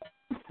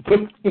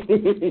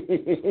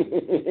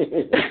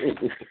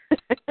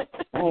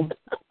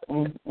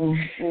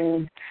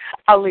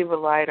 I'll leave a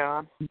light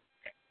on.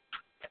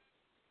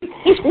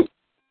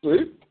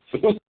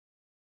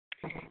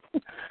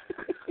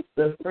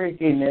 The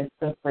freakiness.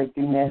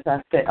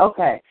 I said,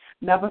 okay,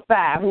 number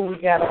 5. Who we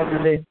got on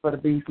the list for the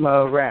beast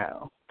mode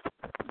round?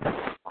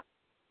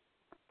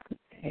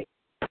 Hey,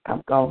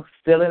 I'm going to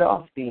fill it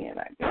off then,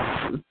 I guess.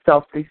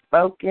 Softly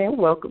spoken.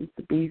 Welcome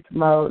to Beast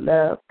Mode,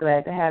 love.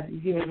 Glad to have you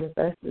here with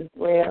us as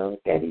well.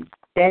 Daddy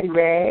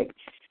Rag.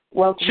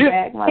 Welcome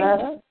back, my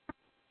love.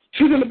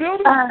 She's in the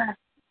building?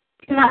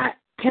 Can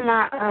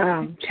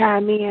I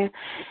chime in?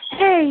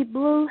 Hey,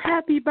 Blue,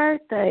 happy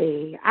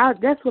birthday.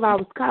 That's what I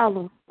was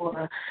calling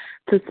for,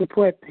 to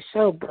support the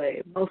show,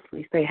 but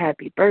mostly say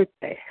happy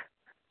birthday.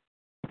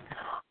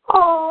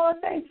 Oh,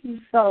 thank you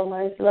so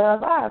much,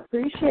 love. I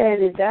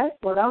appreciate it. That's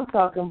what I'm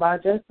talking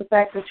about. Just the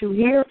fact that you're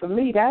here for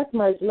me, that's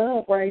much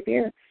love right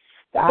there.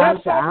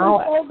 That's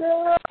so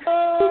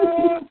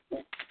good.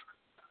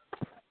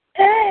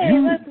 Hey,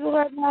 what's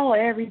going on,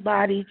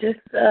 everybody? Just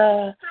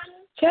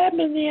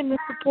chiming in to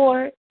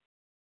support.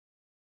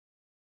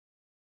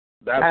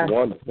 That's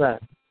wonderful.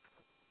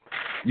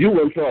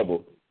 You in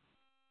trouble.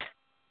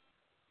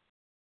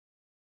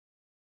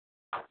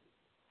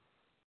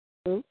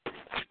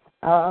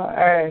 All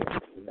right.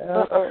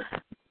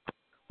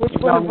 Which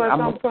one of us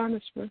on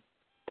punishment?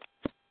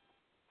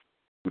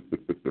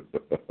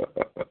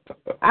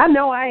 I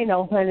know I ain't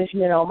on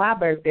punishment on my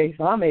birthday,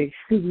 so I'm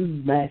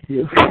excuse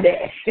myself for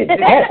that.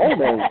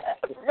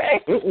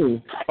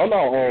 Oh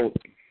no,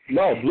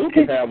 no, Blue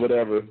can have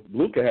whatever.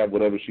 Blue can have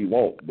whatever she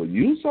wants, but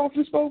you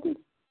softly spoken.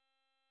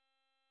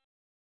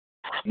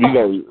 You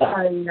know.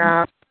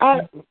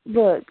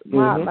 Look,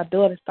 my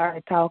daughter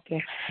started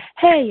talking.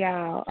 Hey,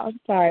 y'all. I'm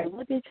sorry.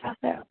 What did y'all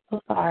say? I'm so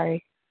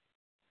sorry.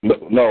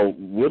 No,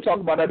 we'll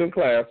talk about that in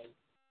class.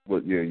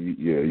 But you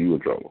in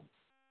trouble.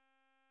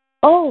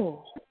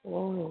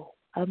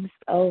 I'm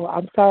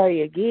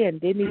sorry again.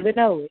 Didn't even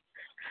know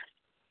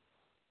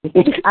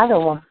it. I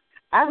don't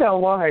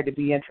want her to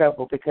be in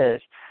trouble because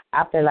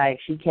I feel like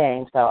she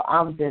came, so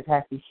I'm just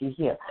happy she's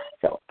here.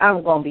 So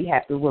I'm gonna be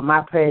happy with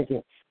my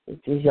present,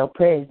 which is your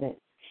present,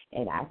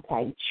 and I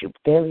thank you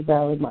very,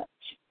 very much.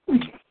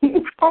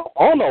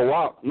 Oh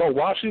no,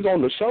 while she's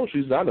on the show,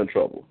 she's not in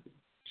trouble.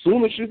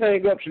 Soon as she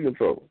hangs up, she's in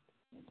trouble.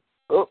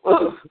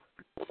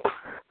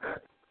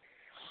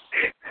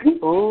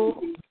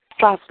 Oh,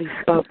 softly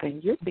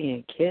spoken, you're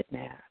being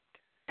kidnapped.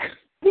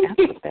 That's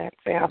what that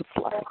sounds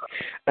like.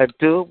 A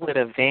dude with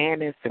a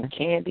van and some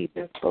candy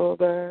this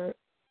over.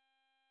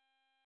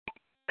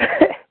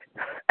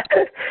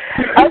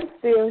 I'm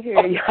still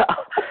here, y'all.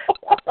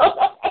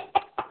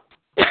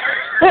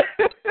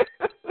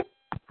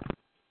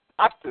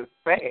 I'm just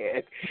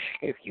saying,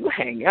 if you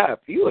hang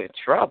up, you in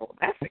trouble.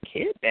 That's a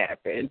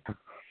kidnapping.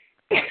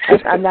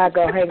 I'm not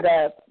gonna hang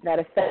up.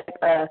 Matter of fact,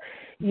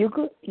 you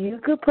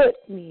could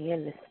put me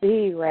in the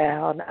speed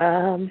round,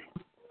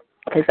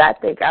 because I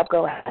think I'm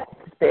gonna have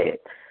to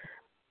sit.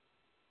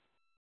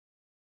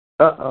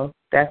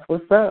 That's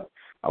what's up.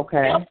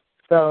 Okay,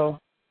 so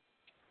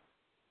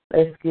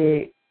let's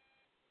get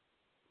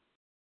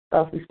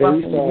Softly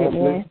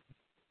Spoken.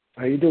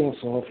 How you doing,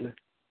 Softly?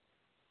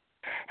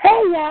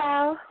 Hey,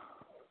 y'all.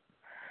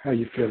 How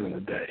you feeling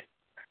today?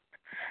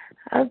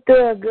 I'm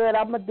doing good.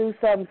 I'm going to do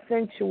something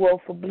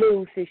sensual for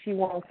Blue since she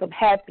wants some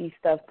happy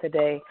stuff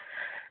today.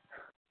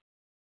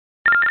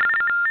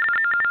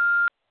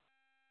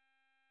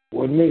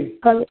 Wasn't me.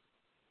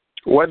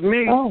 Wasn't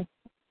me. Oh,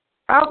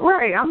 all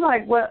right. I'm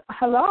like, well,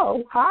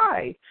 hello,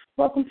 hi.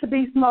 Welcome to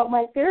Beastmode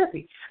My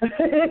Therapy.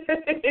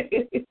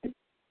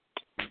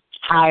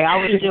 Hi, I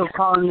was still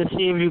calling to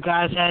see if you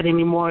guys had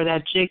any more of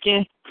that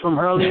chicken from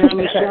earlier in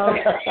the show.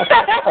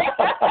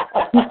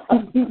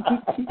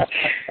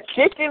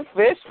 Chicken,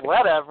 fish,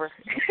 whatever.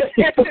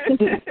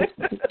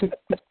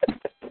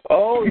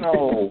 Oh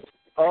no.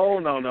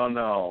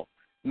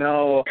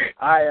 No,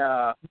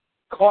 I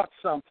caught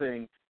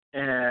something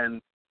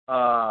and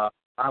I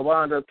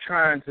wound up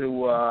trying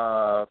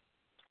to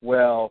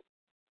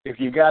if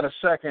you got a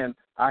second,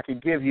 I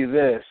could give you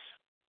this.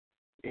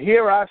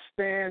 Here I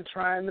stand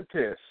trying to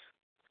piss,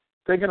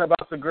 thinking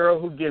about the girl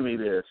who gave me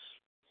this.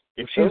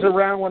 If she's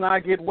around when I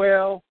get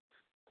well,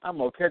 I'm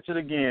going to catch it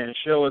again,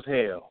 sure as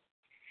hell.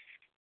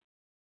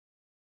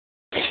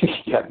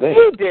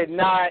 You did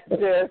not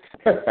just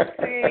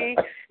see.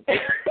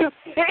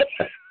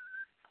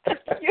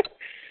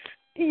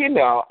 You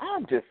know,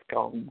 I'm just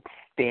going to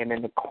stand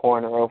in the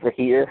corner over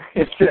here.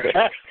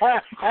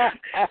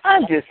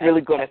 I'm just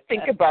really going to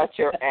think about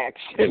your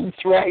actions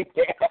right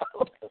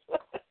now.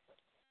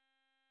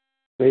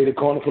 Stay the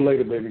corner for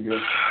later, baby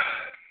girl.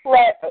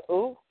 Right.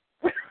 Ooh.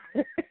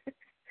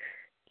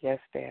 Yes,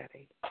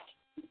 Daddy.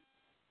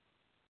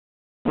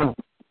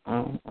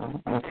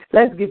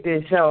 Let's get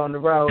this show on the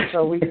road.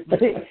 So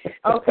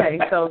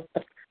so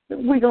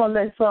we're gonna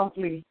let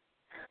softly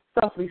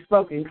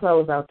spoken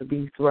close out the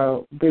beast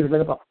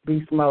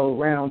mode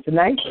round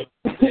tonight.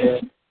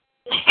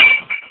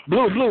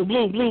 Blue.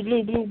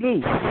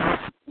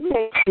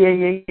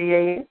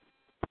 Yeah.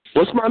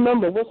 What's my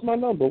number?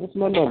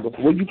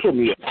 Where you put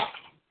me at?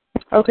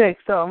 Okay,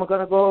 so I'm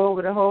gonna go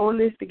over the whole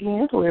list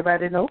again so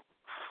everybody knows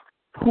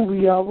who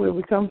we are, where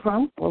we come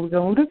from, what we're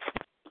gonna do.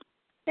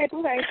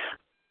 Okay.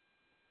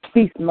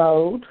 Beast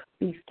mode,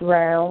 beast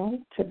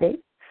round today.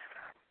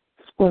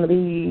 It's going to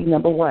be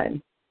number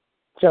 1,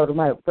 Joe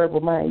the Verbal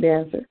Mind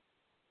Dancer.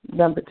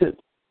 Number 2,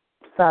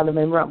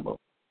 Solomon Rumble.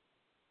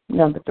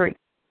 Number 3,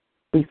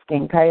 Beast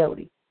King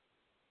Coyote.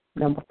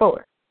 Number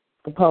 4,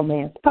 the Poe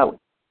Man's Poet.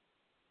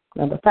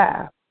 Number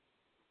 5,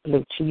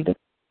 Blue Cheetah.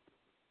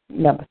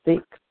 Number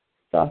 6,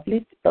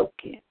 Softly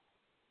Spoken.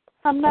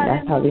 I'm not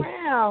in the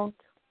round.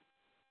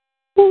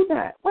 Who's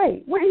not?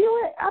 Wait, where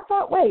you at?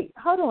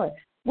 Hold on.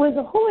 Was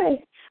a who?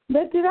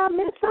 But did I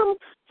miss something?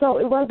 So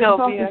it wasn't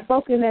Softly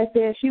Spoken that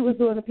said she was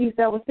doing a piece.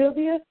 That was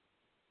Sylvia?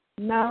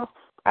 No,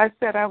 I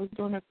said I was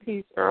doing a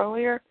piece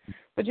earlier,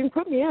 but you can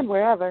put me in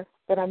wherever.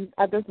 But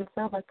it doesn't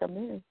sound like I'm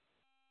in.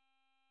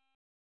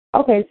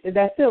 Okay, so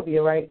that's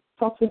Sylvia, right?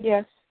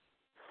 Yes.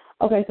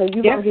 Okay, so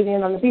you're going to get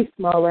in on the Beast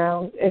Mode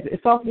round.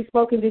 If Softly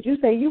Spoken, did you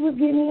say you was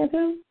getting in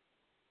too?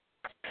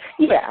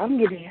 Yeah, I'm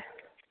getting in.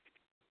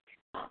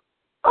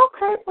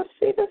 Okay, well,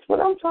 see, that's what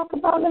I'm talking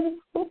about. Let me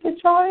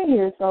get y'all in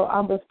here. So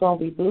I'm just going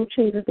to be Blue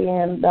Cheetah,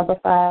 then number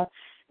 5,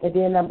 and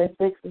then number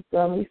 6 is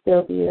going to be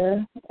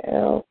Sylvia,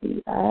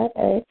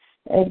 L-B-I-A,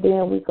 and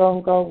then we're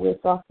going to go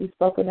with Softly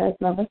Spoken as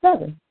number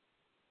 7.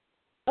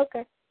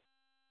 Okay.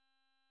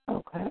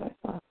 Okay.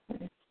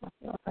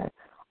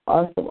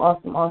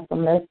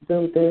 Awesome. Let's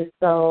do this.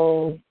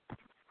 So,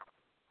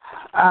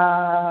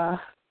 I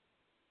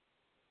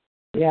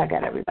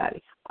got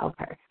everybody.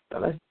 Okay, so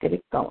let's get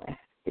it going.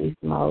 Beast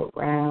mode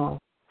round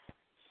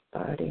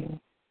starting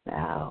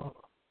now.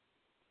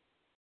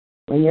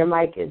 When your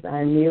mic is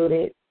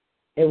unmuted,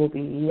 it will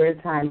be your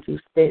time to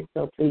spit,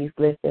 so please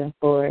listen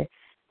for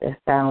the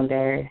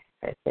sounder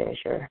that says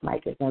your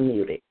mic is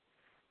unmuted.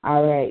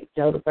 All right,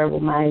 Joe the Verbal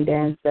Mind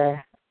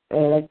Dancer,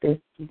 let this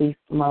beast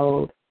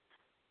mode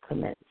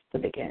commence to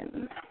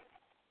begin.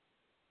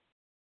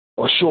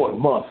 A short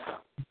month.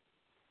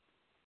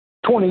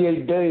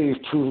 28 days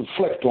to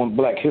reflect on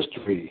Black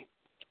history.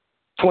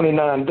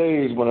 29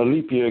 days when a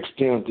leap year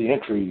extends the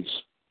entries.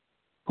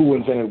 Who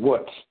invented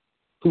what?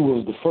 Who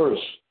was the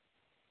first?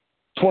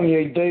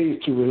 28 days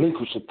to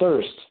relinquish a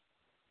thirst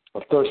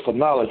for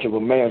knowledge of a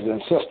man's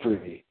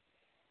ancestry,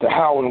 the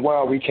how and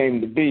why we came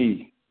to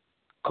be,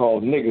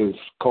 called niggers,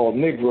 called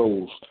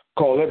Negroes,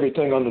 called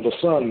everything under the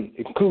sun,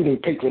 including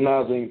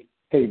patronizing,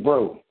 hey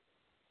bro.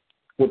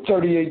 Would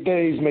 38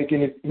 days make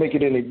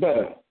it any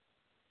better?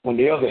 On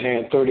the other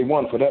hand,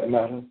 31 for that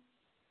matter.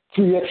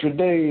 3 extra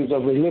days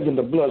of reliving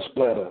the blood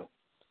splatter,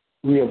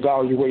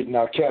 reevaluating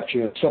our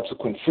capture and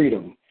subsequent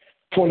freedom.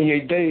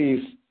 28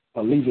 days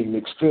of leaving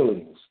mixed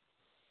feelings.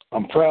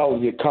 I'm proud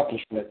of the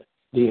accomplishment,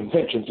 the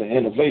inventions and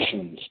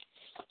innovations.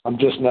 I'm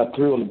just not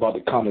thrilled about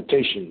the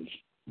connotations.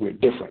 We're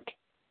different,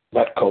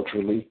 not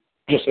culturally,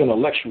 just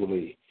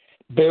intellectually.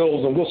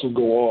 Bells and whistles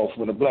go off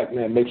when a black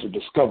man makes a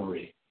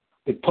discovery.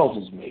 It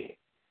puzzles me.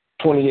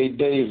 28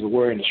 days of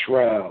wearing the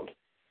shroud.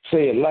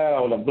 Say it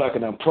loud, I'm black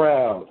and I'm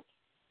proud.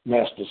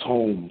 Master's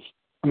homes,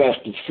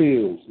 master's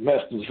fields,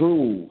 master's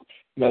rule,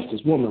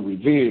 master's woman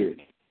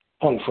revered,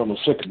 hung from a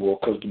sycamore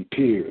because we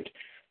peered.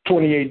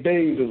 28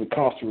 days is a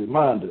constant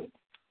reminder,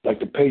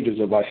 like the pages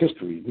of our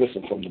history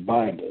missing from the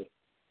binder.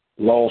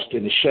 Lost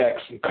in the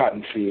shacks and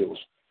cotton fields,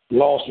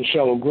 lost in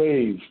shallow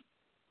graves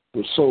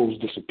where souls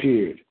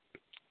disappeared.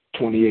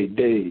 28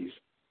 days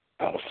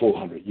out of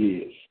 400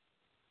 years.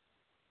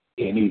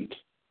 And eat.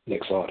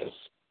 Next artist.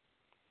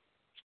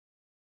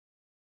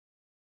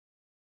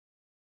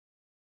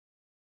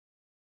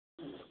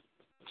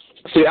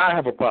 See, I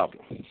have a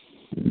problem.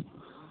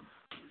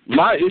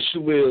 My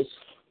issue is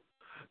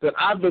that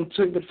I've been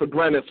taken for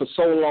granted for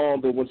so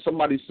long that when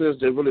somebody says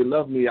they really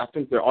love me, I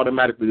think they're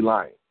automatically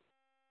lying.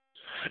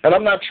 And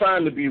I'm not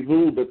trying to be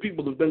rude, but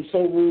people have been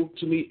so rude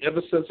to me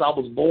ever since I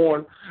was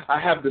born. I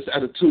have this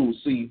attitude.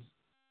 See,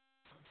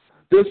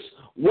 this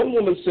one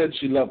woman said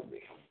she loved me,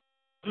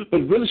 but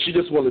really she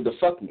just wanted to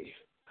fuck me.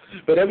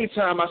 But every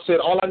time I said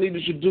all I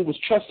needed you to do was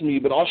trust me,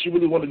 but all she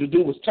really wanted to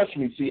do was touch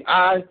me. See,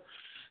 I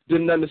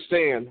didn't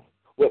understand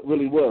what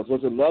really was.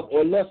 Was it love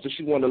or lust? Did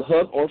she want to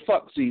hug or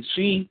fuck? See,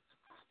 she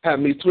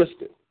had me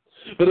twisted.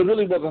 But it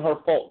really wasn't her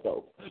fault,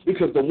 though,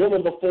 because the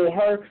woman before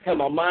her had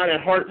my mind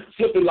and heart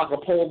flipping like a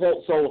pole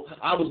vault, so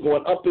I was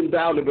going up and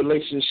down in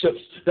relationships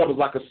that was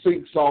like a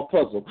jigsaw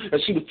puzzle.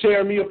 And she was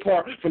tearing me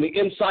apart from the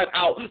inside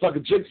out like a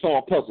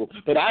jigsaw puzzle.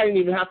 But I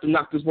didn't even have to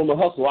knock this woman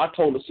hustle. I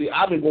told her, see,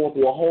 I've been going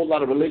through a whole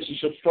lot of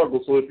relationship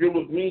struggles, so if you're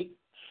with me,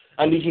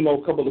 I need you to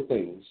know a couple of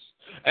things.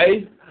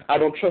 A, I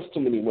don't trust too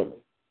many women.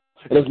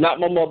 And it's not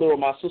my mother or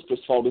my sister's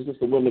fault. It's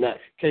just the women that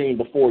came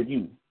before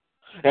you.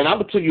 And I'm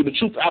going to tell you the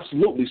truth,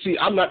 absolutely. See,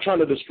 I'm not trying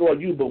to destroy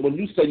you, but when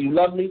you say you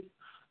love me,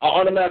 I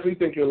automatically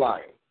think you're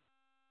lying.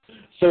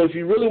 So if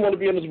you really want to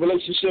be in this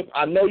relationship,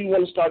 I know you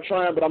want to start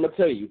trying, but I'm going to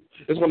tell you,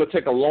 it's going to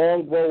take a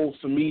long road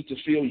for me to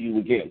feel you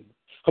again.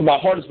 Because my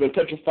heart has been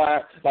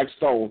petrified like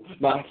stone.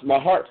 My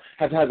heart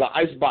has an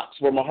ice box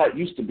where my heart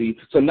used to be,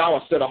 so now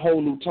I set a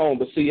whole new tone.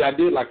 But see, I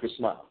did like your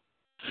smile.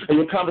 And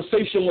your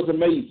conversation was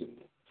amazing.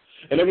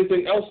 And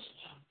everything else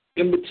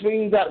in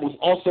between that was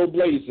also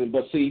blazing.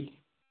 But see,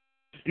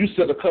 you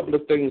said a couple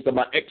of things that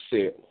my ex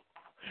said,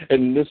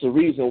 and there's a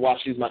reason why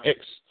she's my ex.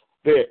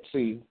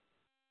 See,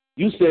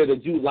 you said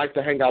that you like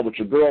to hang out with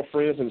your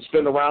girlfriends and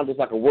spin around just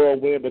like a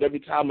whirlwind, but every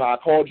time I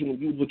called you when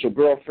you was with your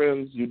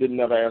girlfriends, you didn't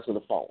ever answer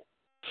the phone.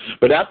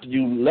 But after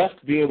you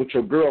left being with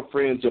your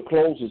girlfriends, your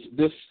clothes was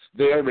this,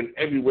 there, and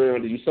everywhere,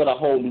 and you set a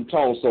whole new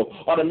tone, so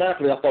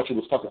automatically I thought you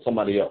was fucking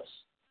somebody else.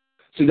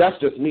 See, that's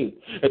just me.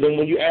 And then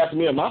when you ask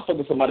me, am I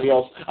fucking somebody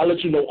else, I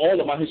let you know all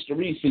of my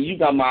history. See, you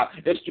got my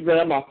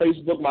Instagram, my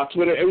Facebook, my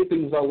Twitter,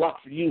 everything's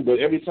unlocked for you. But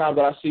every time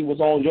that I see what's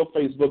on your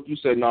Facebook, you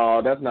say,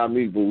 no, that's not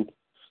me, boo.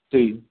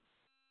 See,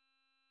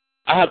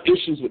 I have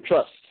issues with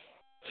trust.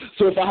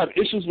 So if I have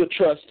issues with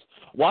trust,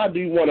 why do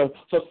you want to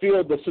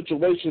fulfill the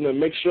situation and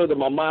make sure that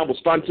my mind will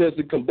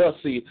spontaneously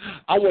combust? See,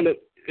 I want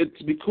it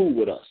to be cool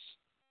with us.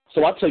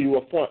 So I tell you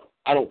up front,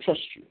 I don't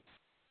trust you.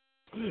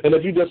 And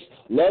if you just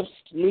love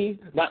me,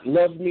 not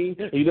love me,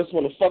 and you just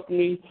want to fuck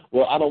me,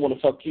 well, I don't want to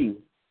fuck you.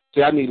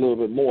 See, I need a little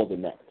bit more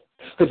than that.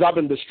 Because I've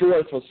been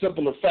destroyed for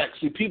simpler facts.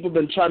 See, people have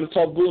been trying to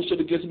talk bullshit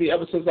against me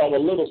ever since I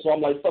was little, so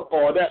I'm like, fuck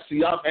all that.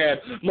 See, I've had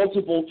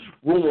multiple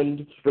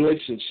ruined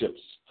relationships.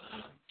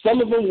 Some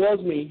of them was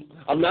me.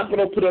 I'm not going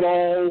to put it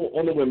all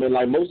on the women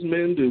like most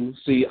men do.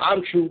 See,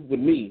 I'm true with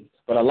me.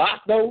 But a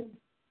lot, though,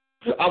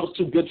 I was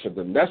too good for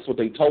them. That's what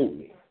they told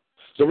me.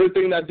 So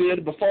everything I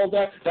did before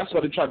that, that's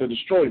why they tried to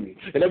destroy me.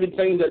 And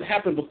everything that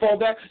happened before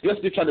that, yes,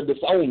 they tried to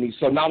disown me.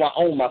 So now I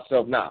own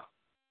myself now.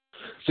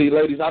 See,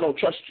 ladies, I don't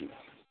trust you.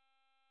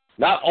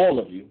 Not all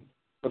of you,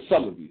 but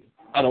some of you.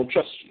 I don't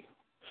trust you.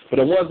 But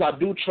the ones I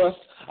do trust,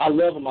 I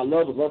love, and my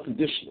love is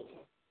unconditional.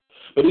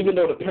 But even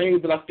though the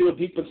pain that I feel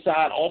deep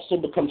inside also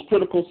becomes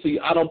critical, see,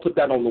 I don't put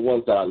that on the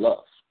ones that I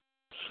love.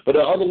 But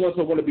the other ones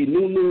that want to be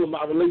new in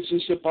my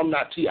relationship, I'm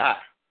not T.I.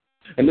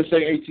 And this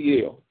ain't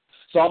ATL.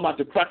 So I'm about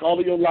to crack all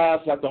of your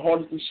lives like the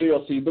hardest in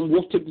shell. See, the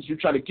wolf tickets you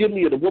try to give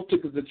me are the wolf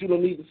tickets that you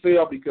don't need to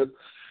sell because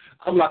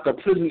I'm like a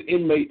prison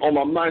inmate on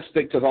my mind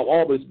state because I've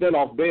always been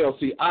off bail.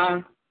 See,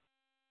 I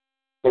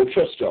don't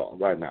trust y'all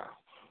right now.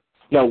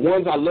 Now,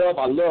 ones I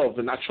love,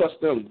 and I trust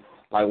them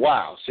like,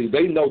 wow. See,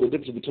 they know the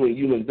difference between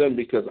you and them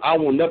because I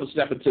will never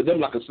snap into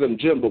them like a Slim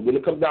Jim. But when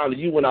it comes down to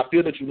you, when I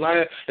feel that you're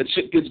lying and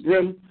shit gets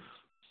grim,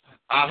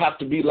 I have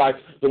to be like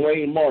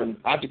Dwayne Martin.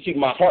 I have to keep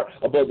my heart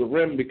above the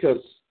rim because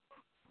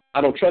I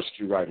don't trust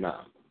you right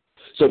now.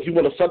 So if you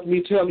want to fuck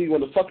me, tell me you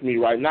want to fuck me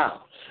right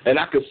now. And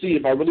I can see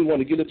if I really want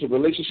to get into a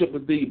relationship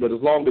with thee, but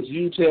as long as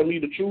you tell me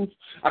the truth,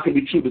 I can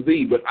be true to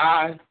thee, but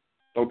I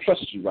don't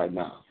trust you right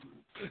now.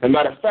 And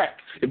matter of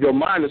fact, if your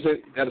mind is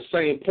at the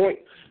same point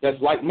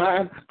that's like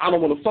mine, I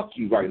don't want to fuck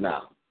you right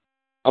now.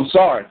 I'm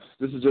sorry.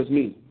 This is just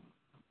me.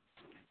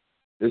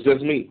 It's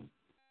just me.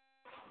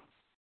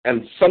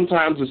 And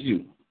sometimes it's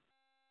you.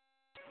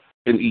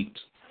 And eat.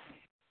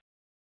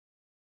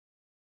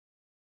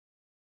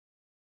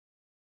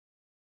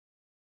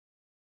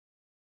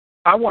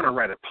 I want to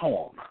write a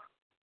poem.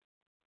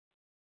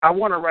 I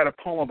want to write a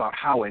poem about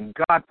how in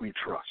God we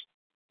trust,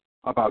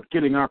 about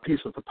getting our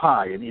piece of the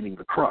pie and eating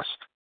the crust.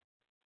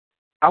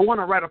 I want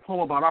to write a poem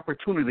about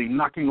opportunity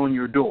knocking on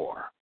your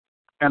door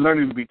and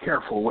learning to be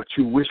careful what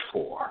you wish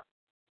for.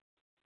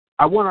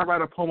 I want to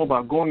write a poem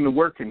about going to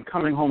work and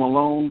coming home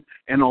alone,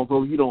 and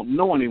although you don't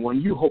know anyone,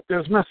 you hope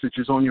there's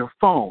messages on your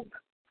phone.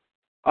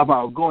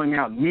 About going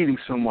out and meeting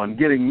someone,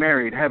 getting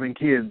married, having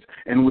kids,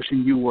 and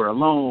wishing you were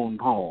alone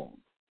poem.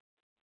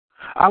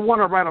 I want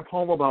to write a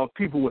poem about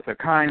people with a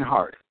kind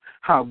heart,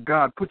 how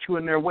God put you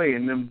in their way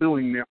and them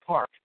doing their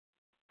part.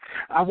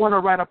 I want to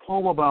write a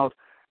poem about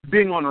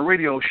being on a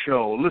radio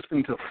show,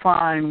 listening to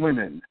fine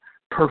women,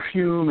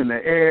 perfume in the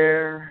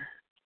air,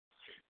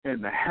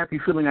 and the happy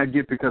feeling I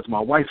get because my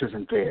wife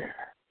isn't there.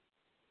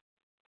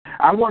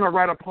 I want to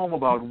write a poem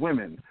about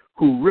women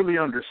who really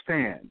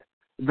understand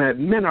that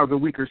men are the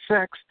weaker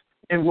sex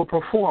and will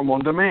perform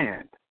on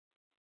demand.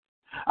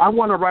 I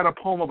want to write a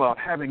poem about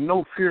having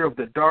no fear of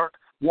the dark,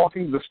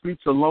 walking the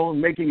streets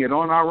alone, making it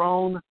on our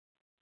own.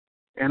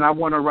 And I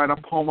want to write a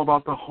poem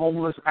about the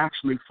homeless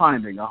actually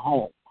finding a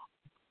home.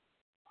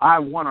 I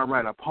want to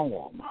write a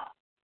poem.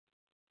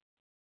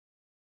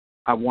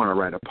 I want to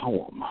write a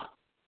poem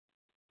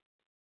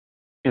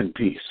in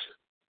peace.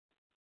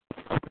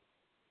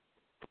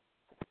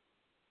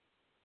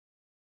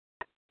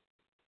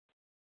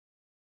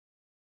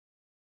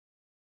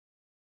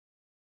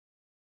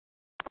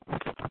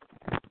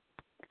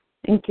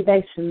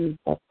 Incubations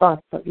of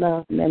thoughts of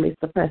love, many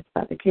suppressed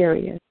by the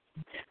carrier,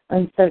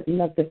 uncertain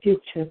of the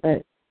future,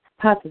 but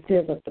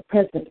positive of the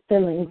present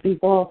feelings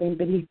evolving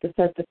beneath the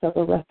surface of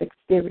a rough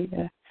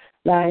exterior,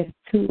 lies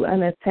two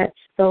unattached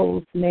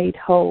souls made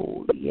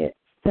whole, yet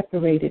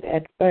separated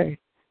at birth.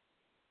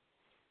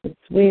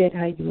 It's weird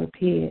how you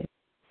appeared,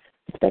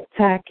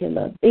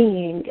 spectacular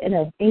being and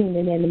a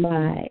beaming in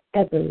my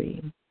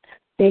every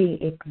day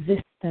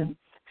existence.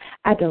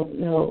 I don't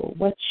know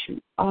what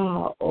you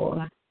are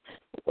or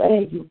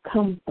where you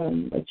come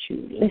from, but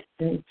you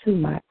listen to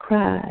my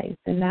cries,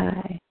 and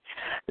I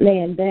lay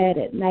in bed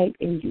at night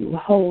and you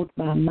hold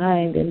my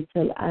mind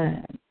until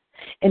I'm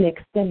in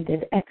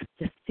extended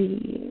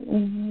ecstasy.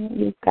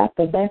 You've got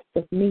the best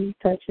of me,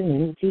 touching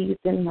and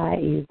teasing my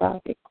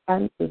erotic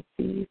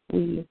fantasies.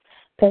 We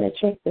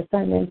penetrate the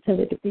sun until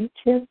it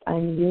reaches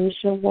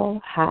unusual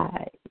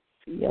highs.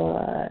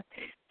 Your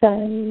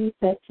sun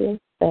touches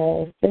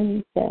the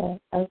center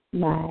of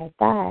my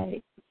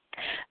thighs.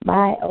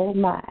 My, oh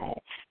my,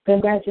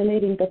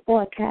 congratulating the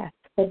forecast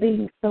for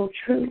being so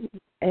true,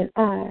 and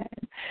I'm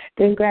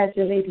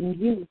congratulating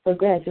you for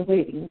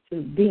graduating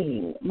to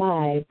being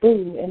my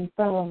boo. And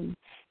from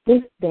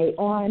this day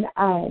on,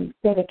 I'm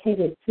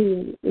dedicated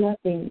to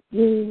loving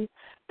you.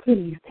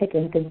 Please take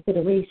into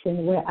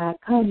consideration where I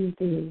come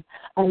through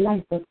a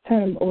life of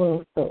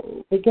turmoil.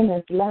 So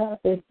beginner's love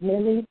is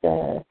merely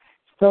the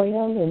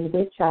soil in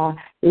which our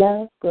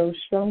love grows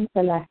strong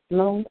to last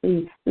long.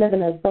 We live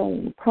in a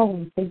zone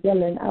prone to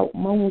yelling out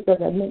moans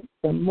of immense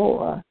and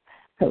more,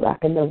 to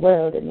rocking the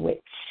world in which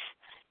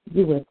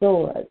you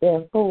adore.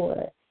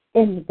 Therefore,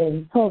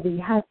 inventory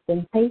has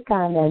been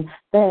taken, and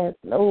there's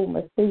no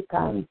mistake.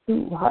 I'm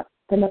two hearts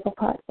to never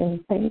part,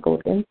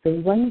 entangled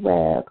into one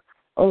web.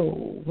 Oh,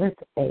 what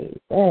a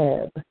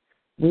web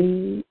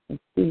we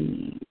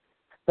see.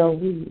 So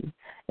we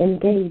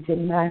engage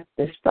in mass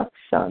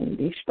destruction,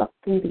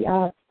 destructing the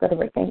odds that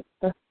are against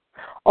us,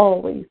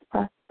 always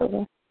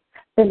prosperous.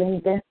 Feeling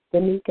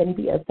destiny can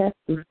be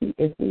assessed to see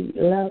if we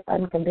love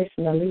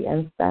unconditionally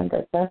and stand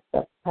the test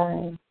of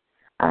time.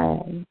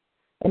 I'm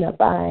in a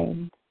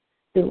bind.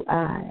 Do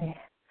I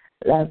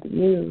love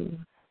you?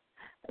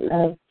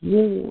 Love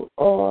you,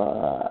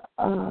 or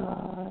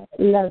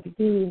love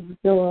you?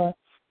 You're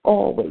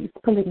always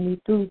pulling me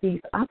through these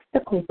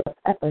obstacles of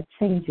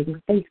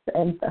ever-changing faith,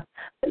 and the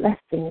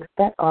blessings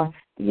that are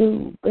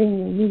you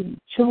bring me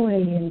joy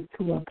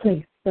into a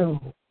place so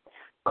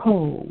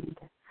cold,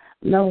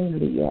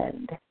 lonely,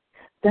 and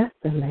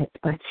desolate.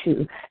 But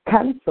you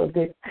canceled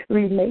it,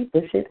 remade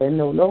the shit, and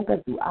no longer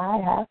do I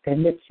have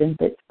connection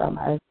bits from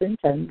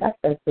ascension.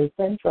 That's the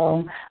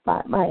syndrome.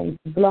 My mind's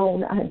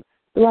blown. I'm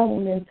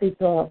thrown into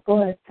your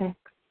vortex.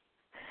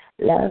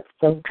 Love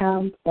so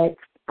complex.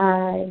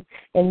 I'm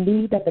in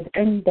need of an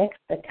index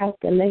to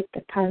calculate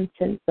the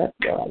contents of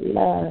your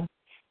love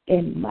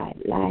in my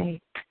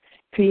life,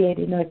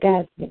 creating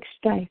orgasmic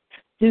strife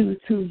due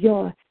to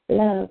your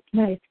love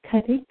knife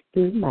cutting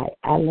through my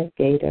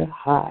alligator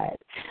heart,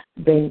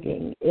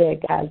 bringing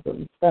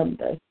orgasms from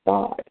the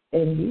start.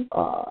 And you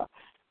are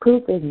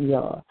proving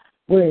your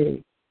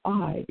words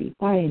are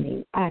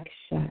defining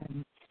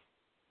action.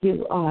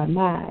 You are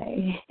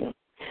my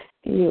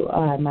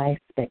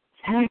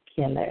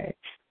spectacular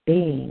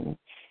being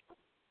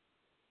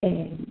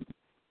in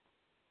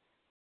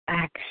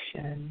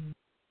action.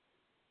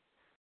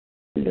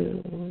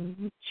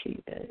 Blue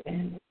cheetah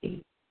and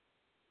eat.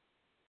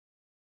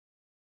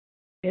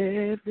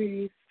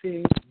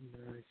 Everything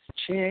must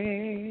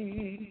change.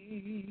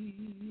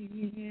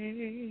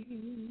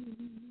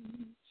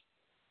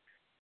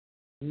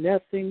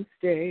 Nothing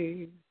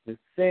stays the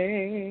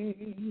same.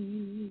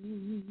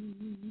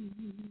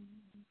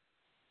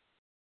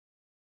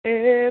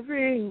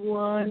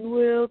 Everyone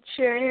will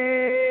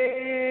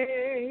change.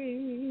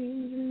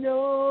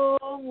 No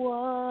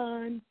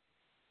one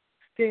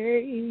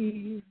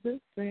stays the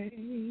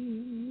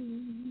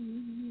same.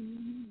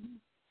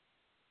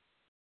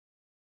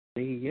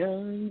 The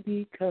young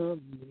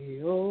become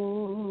the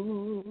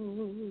old,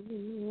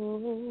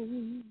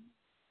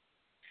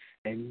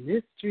 and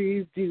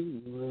mysteries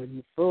do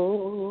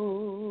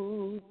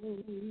unfold.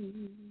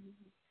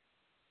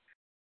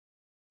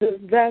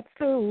 That's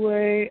the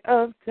way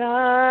of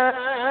time.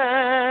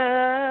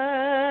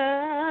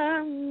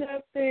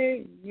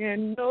 Nothing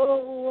and no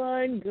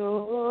one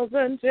goes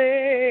unchanged.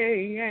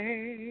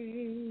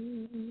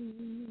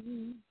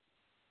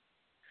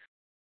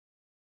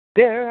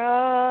 There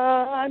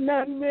are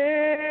not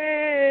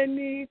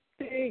many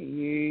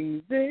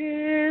things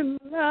in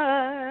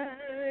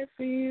life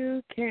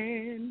you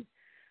can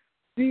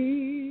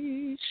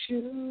be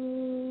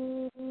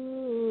sure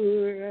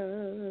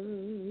of.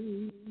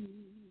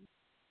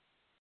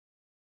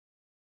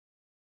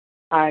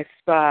 I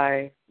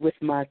spy with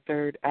my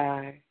third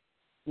eye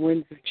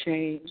winds of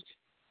change,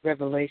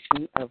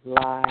 revelation of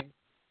lies.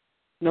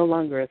 No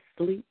longer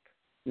asleep,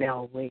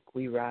 now awake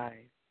we rise.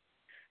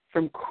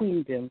 From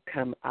queendom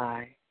come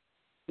I,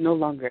 no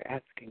longer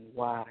asking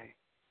why.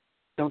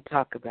 Don't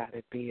talk about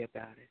it, be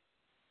about it.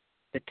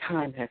 The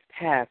time has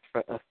passed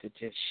for us to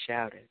just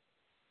shout it.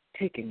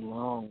 Taking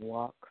long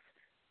walks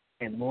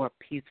and more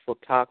peaceful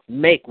talks.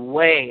 Make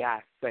way,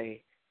 I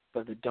say,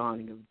 for the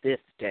dawning of this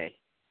day.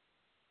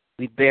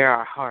 We bare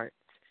our hearts,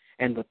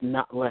 and with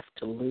not left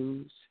to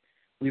lose,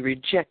 we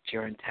reject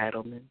your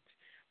entitlement.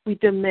 We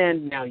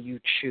demand now you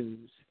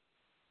choose.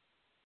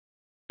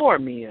 For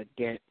me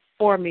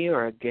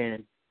or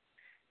again.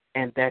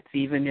 And that's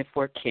even if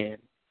we're kin.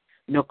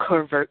 No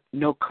covert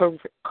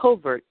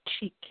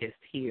cheek kiss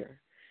here.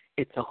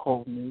 It's a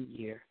whole new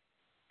year.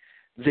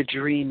 The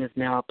dream is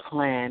now a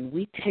plan.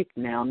 We take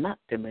now, not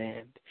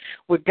demand.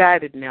 We're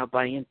guided now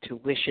by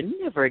intuition,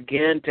 never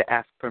again to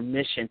ask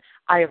permission.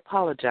 I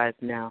apologize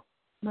now.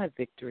 My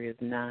victory is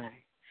nigh.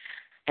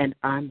 And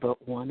I'm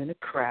but one in a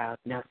crowd.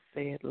 Now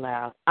say it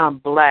loud. I'm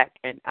black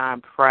and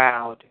I'm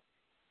proud.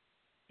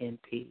 In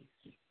peace.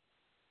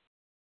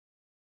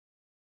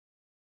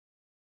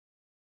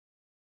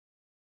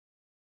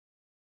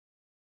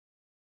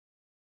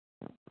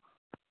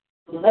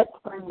 Let's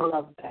bring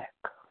love back.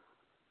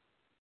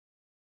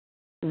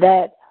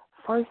 That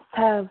first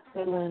time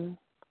feeling,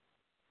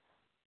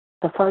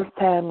 the first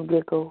time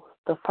giggle,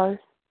 the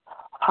first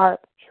heart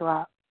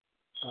drop,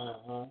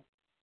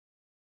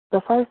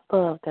 the first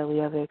love that we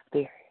ever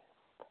experienced.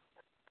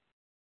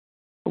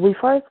 We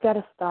first got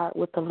to start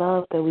with the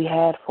love that we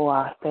had for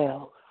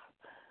ourselves.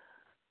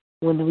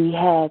 When we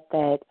had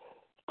that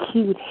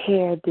cute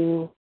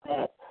hairdo,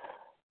 that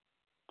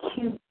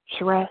cute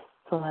dress,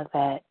 or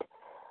that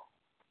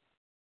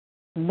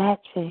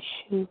matching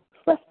shoes.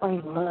 Let's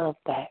bring love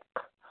back.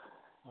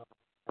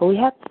 But we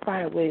have to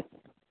start with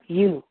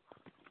you.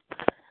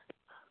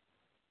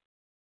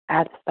 I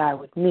have to start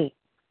with me.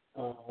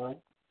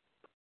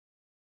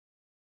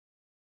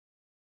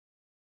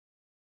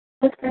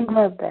 Let's bring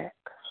love back.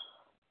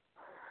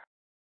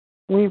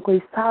 When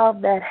we saw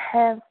that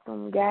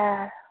handsome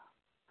guy,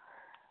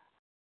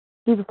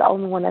 he was the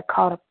only one that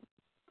caught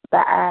the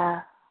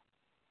eye.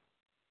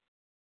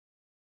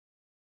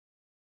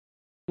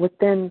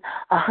 Within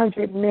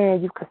 100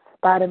 men, you could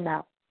spot him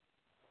out.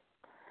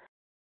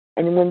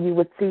 And when you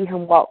would see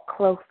him walk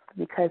close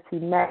because he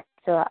matched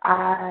your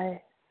eyes,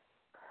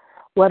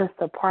 what a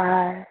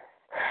surprise.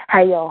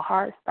 How your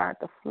heart started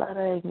to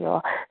flutter and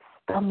your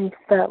stomach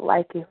felt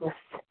like it was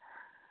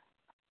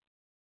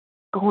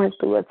going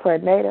through a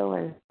tornado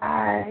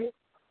inside.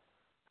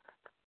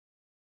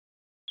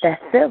 That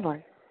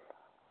feeling.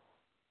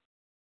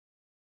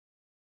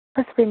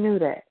 Let's renew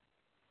that.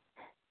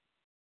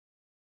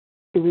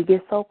 Do we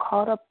get so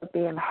caught up in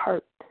being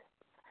hurt?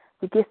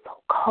 We get so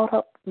caught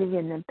up being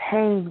in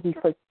pain, we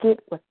forget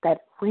what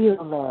that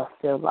real love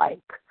feels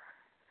like.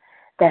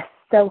 That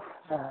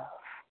self-love.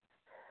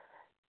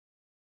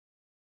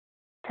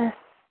 Just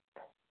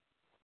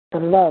the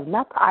love,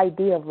 not the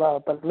idea of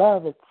love, but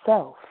love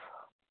itself.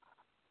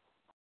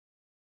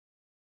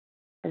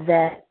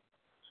 That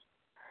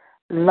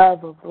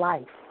love of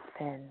life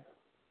and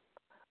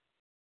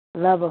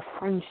love of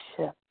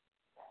friendship.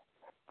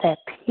 That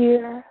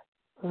pure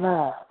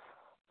love.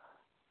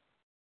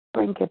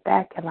 Bring it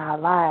back in our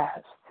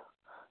lives.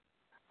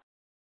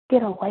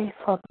 Get away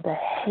from the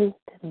hate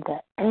and the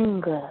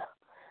anger.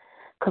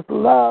 Because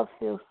love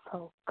feels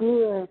so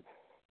good.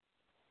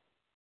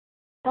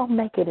 Don't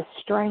make it a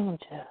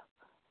stranger.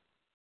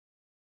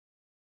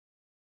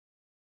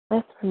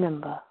 Let's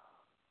remember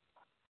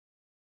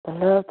the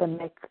love that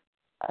makes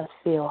us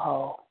feel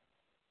whole.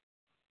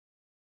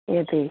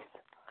 In peace.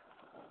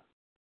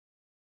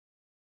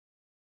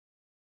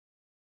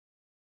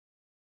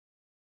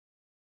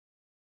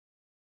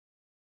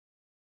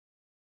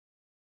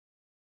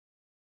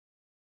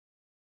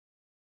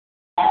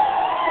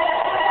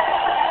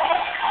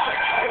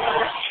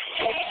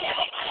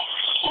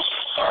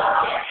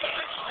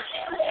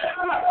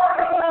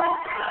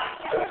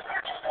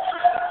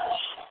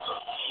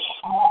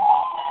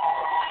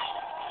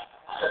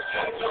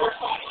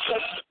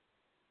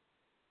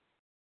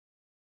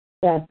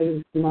 That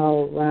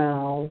Beastmode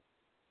round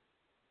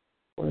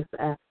was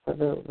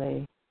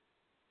absolutely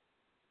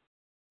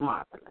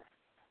marvelous.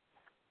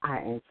 I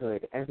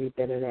enjoyed every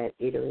bit of that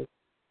eatery.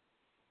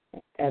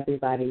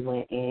 Everybody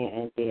went in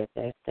and did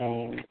their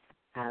thing.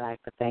 I'd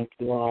like to thank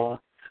you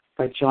all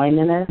for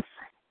joining us.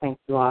 Thank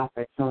you all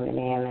for tuning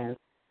in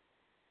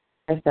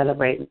and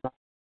celebrating.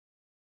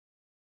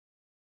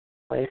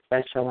 It's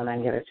special when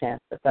I get a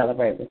chance to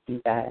celebrate with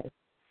you guys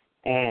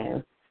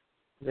and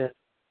just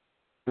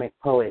make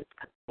poets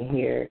come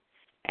here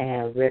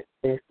and rip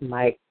this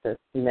mic to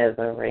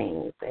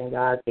smithereens. And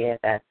y'all did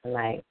that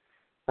tonight.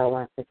 So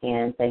once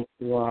again, thank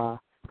you all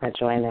for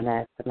joining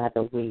us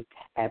another week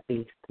at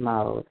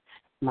Beastmode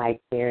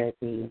Mic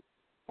Therapy.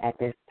 At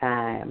this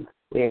time,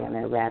 we're going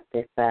to wrap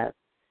this up.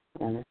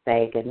 I'm going to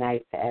say good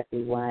night to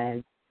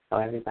everyone. So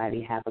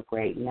everybody have a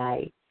great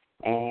night.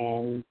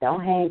 And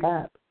don't hang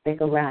up.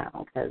 stick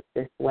around because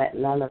this wet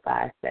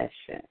lullaby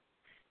session,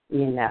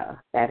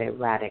 that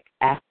erotic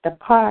after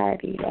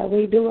party that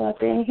we do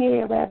up in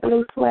here at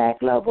Blue Swag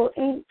Global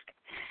Inc.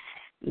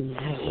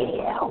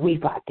 Yeah, we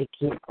about to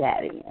get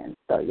that in.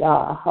 So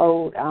y'all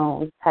hold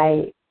on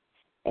tight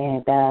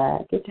and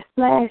get your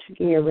splash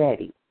gear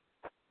ready.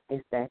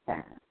 It's that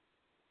time.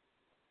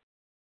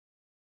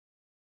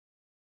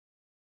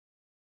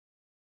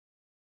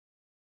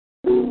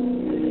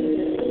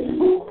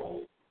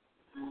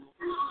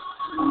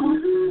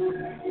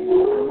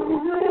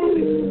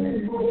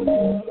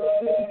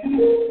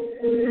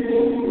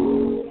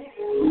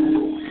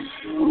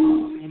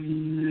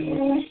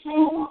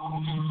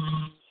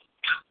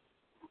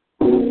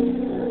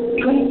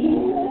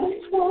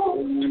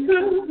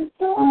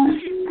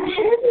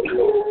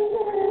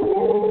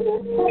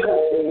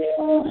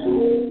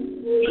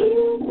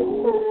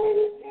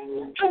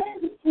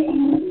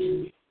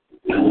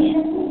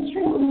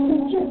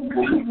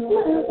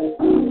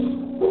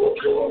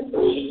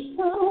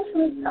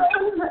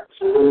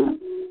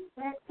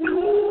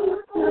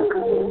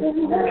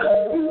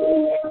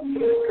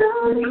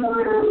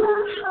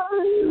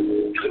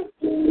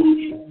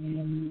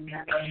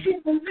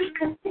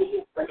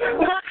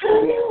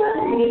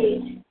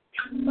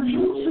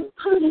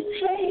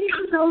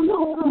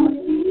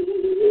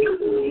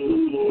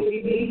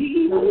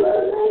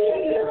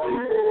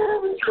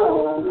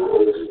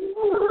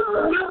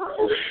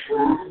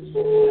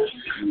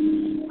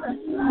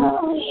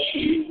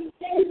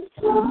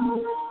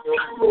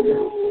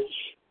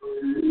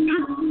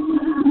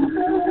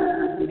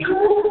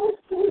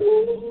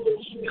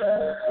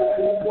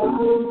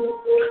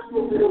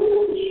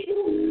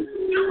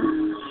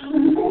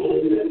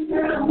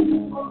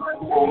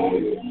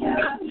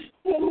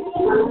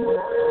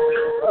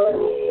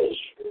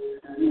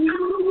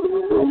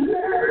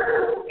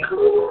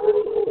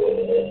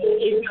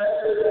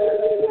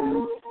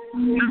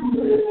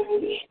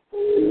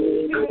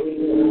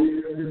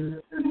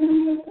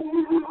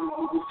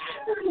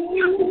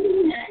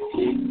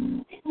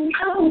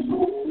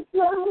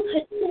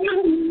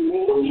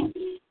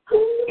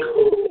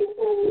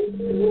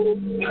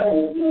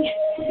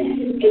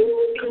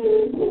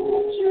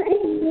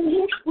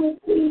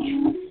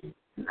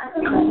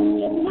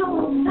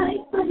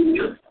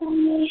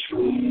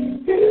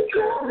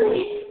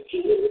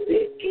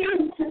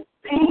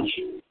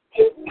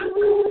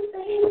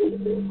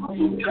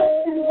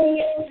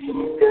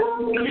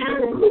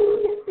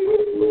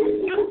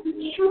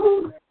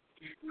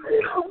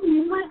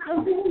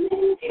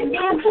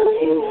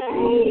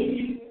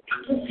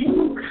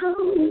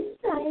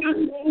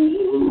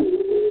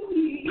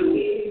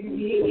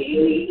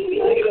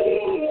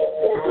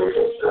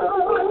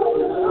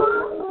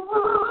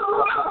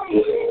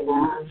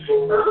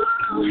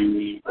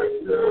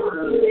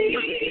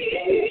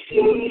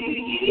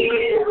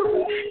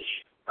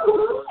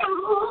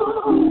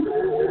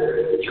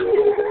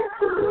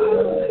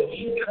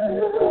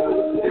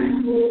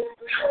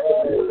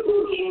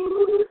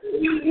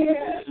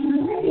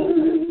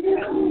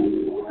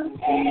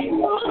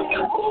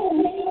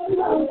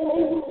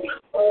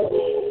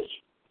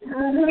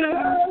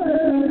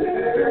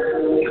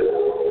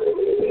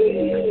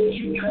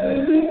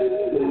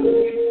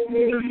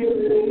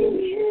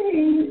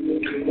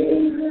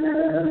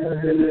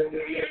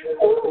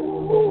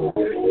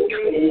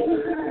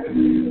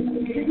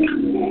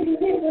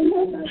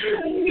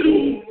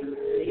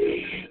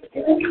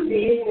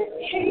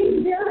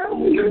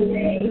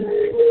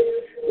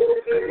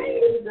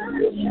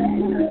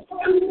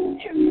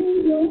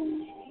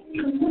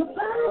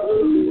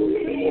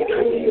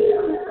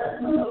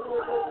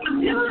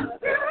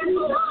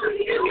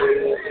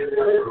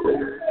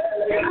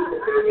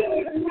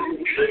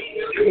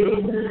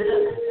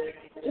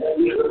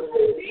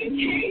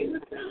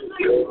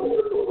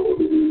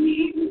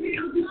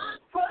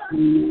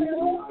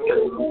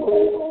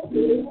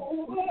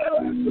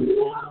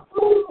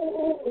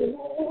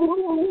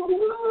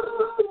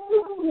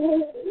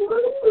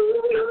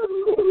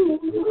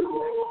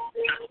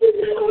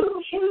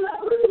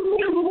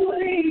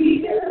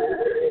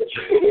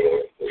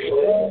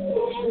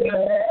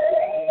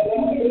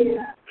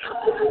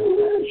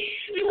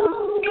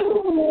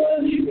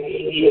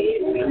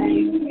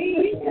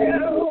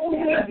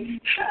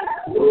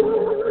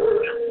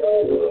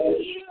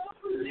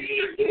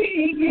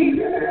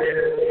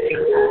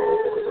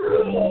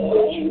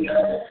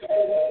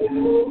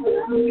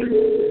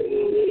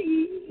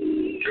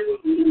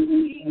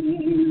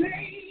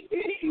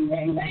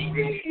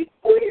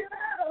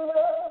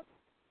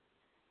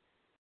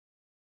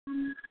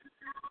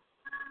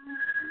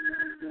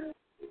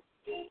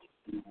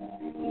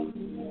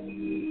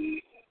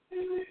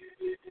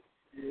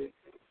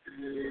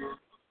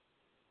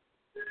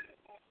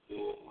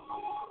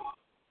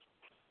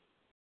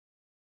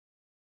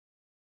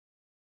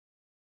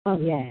 Oh,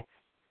 yes.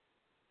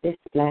 This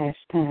last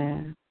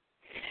time.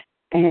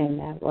 And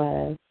that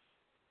was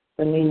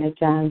Selena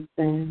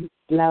Johnson,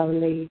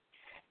 Slowly.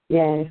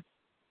 Yes,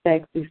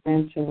 Sexy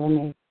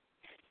Sensual.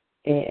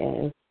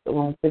 It is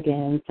once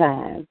again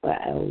time for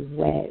a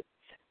wet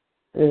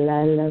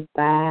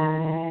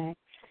Lullaby,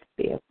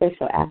 the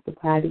official after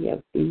party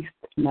of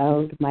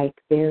Beastmode Mic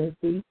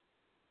Therapy.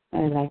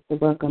 I'd like to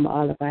welcome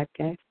all of our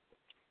guests.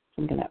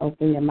 I'm going to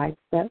open your mics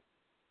up.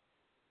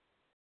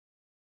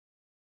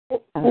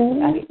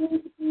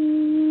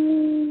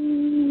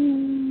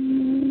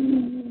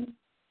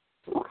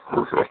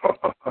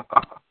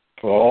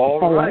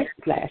 All right.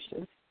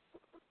 Flashes.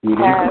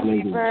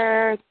 Happy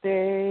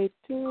birthday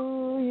to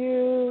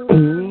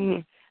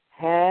you.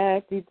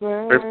 Happy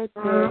birthday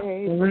to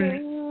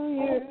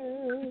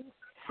you.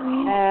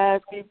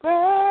 Happy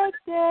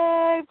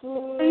birthday,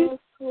 Blue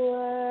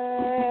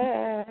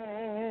Sway.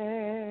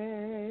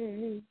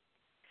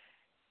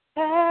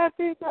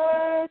 Happy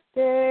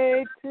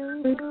birthday to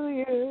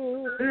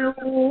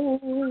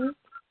you.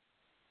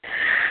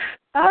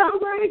 Oh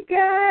my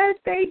God,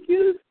 thank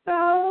you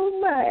so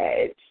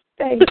much.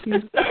 Thank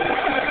you.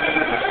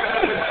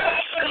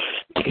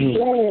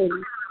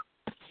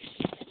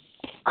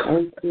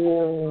 Thank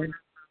you.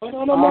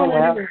 Welcome.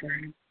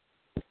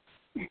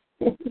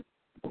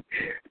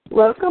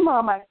 Welcome,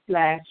 all my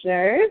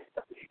slashers.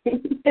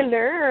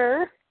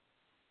 Hello.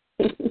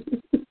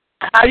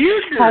 How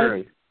you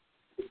doing?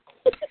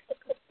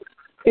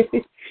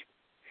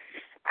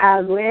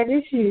 I'm wet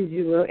as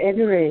usual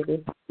and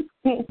ready.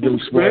 Blue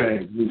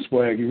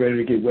swag. You ready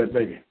to get wet,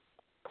 baby?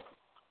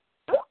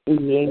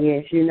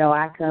 Yes, you know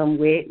I come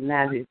wet, and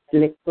I just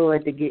look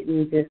forward to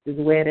getting just as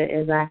wetter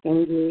as I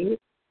can get.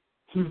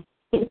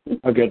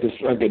 I got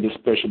this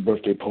special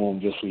birthday poem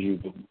just for you,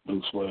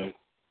 Blue Swag.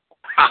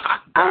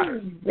 Oh,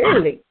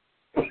 really?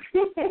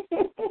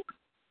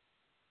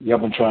 Yeah,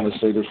 I've been trying to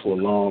say this for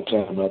a long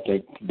time, and I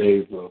think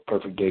today's the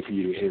perfect day for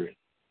you to hear it.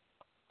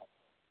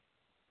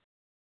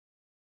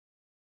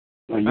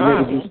 Are you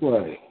ready, Blue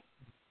Swag?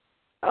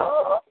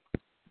 Oh,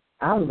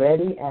 I'm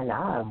ready and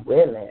I'm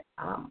willing.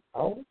 I'm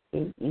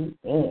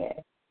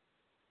O-P-E-N.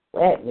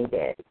 Let me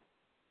get it.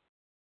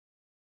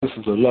 This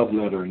is a love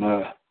letter, and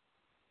I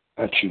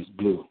choose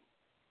blue.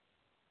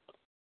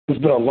 It's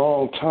been a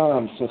long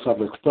time since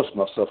I've expressed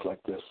myself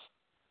like this.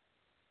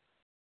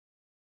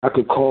 I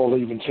could call or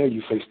even tell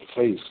you face to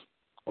face,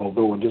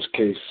 although in this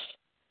case,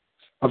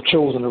 I've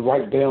chosen to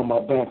write down my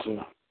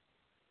banter.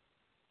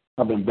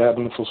 I've been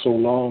babbling for so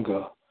long,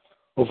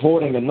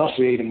 avoiding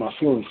enunciating my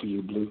feeling for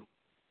you, Blue.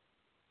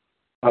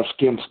 I've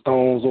skimmed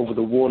stones over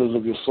the waters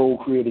of your soul,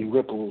 creating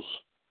ripples.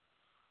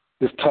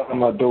 This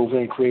time I dove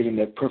in, creating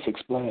that perfect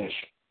splash,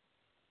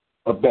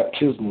 a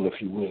baptismal,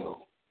 if you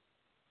will.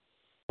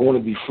 I want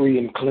to be free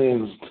and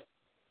cleansed.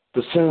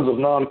 The sins of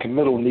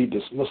non-committal need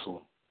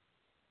dismissal.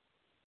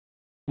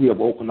 We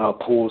have opened our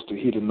pores to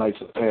heated nights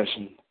of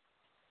passion.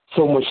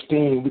 So much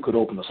steam we could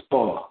open a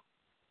spa.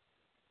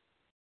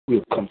 We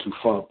have come too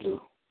far,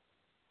 Blue.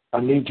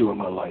 I need you in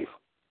my life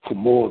for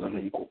more than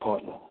an equal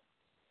partner.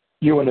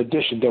 You're an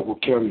addition that will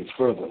carry us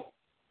further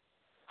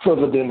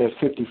than that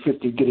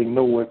 50-50 getting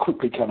nowhere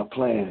quickly kind of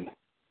plan.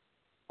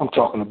 I'm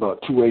talking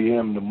about 2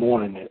 a.m. in the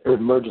morning in an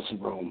emergency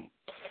room.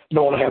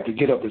 Knowing I have to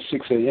get up at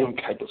 6 a.m.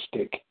 type of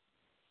stick.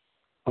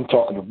 I'm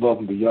talking above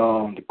and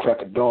beyond the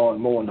crack of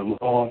dawn, mowing the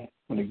lawn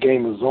when the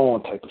game is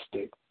on type of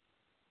stick.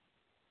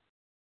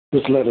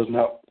 This letter's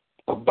not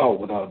about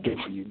what I'll do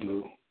for you,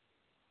 Blue.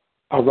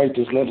 I write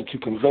this letter to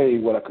convey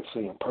what I could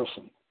say in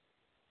person.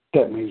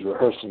 That means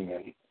rehearsing,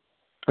 and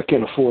I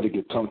can't afford to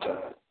get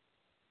tongue-tied.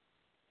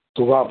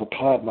 So I've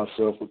applied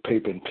myself with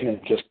paper and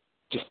pen, just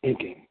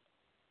inking,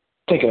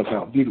 thinking of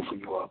how beautiful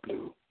you are,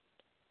 Blue,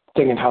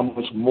 thinking how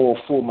much more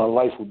full my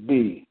life would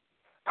be,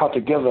 how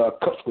together our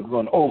cups would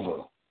run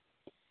over.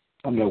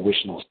 I'm not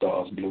wishing on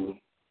stars, Blue.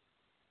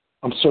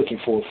 I'm searching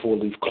for a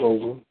four-leaf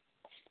clover.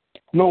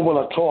 Nor will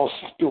I toss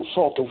spilled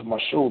salt over my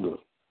shoulder.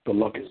 The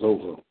luck is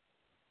over.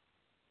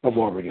 I've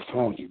already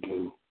found you,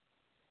 Blue.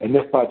 And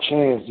if by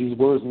chance these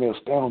words may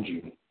astound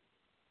you,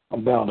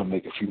 I'm bound to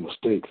make a few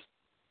mistakes,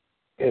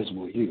 as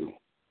will you.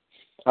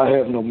 I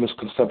have no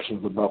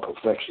misconceptions about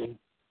perfection.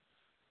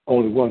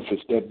 Only one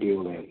fits that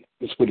bill, and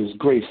it's with His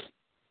grace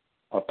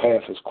our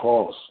path is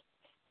crossed.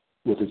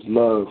 With His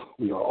love,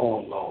 we are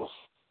all lost.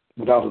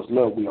 Without His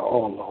love, we are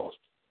all lost.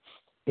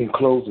 In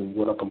closing,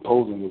 what I'm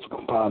composing is a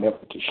combined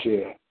effort to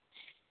share.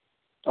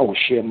 I will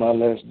share my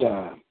last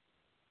dime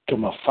till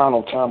my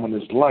final time in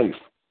this life.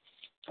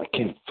 I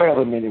can't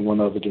fathom anyone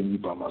other than you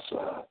by my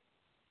side.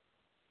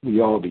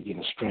 We all begin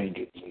as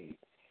strangers, and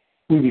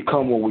we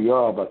become what we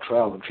are by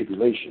trial and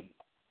tribulation.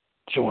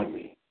 Join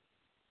me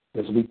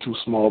as we two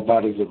small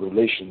bodies of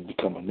relation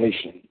become a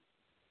nation.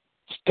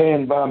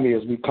 Stand by me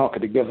as we conquer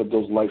together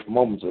those life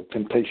moments of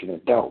temptation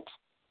and doubt.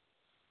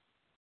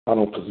 I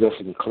don't possess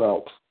any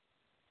clout.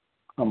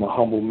 I'm a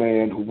humble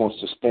man who wants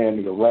to stand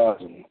the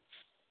horizon.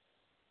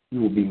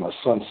 You will be my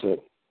sunset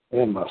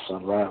and my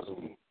sun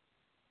rising.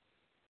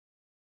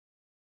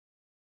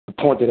 The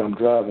point that I'm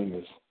driving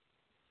is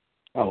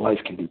our life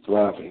can be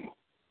thriving.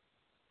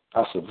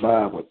 I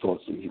survive with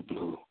thoughts of you,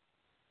 Blue.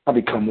 I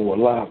become more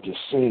alive just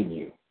seeing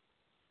you.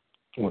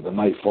 When the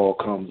nightfall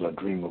comes, I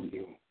dream of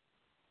you.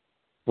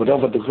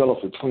 Whatever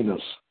develops between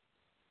us,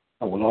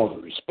 I will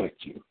always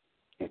respect you.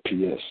 And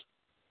P.S.,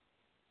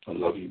 I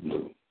love you,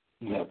 Blue.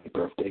 Happy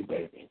birthday,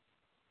 baby.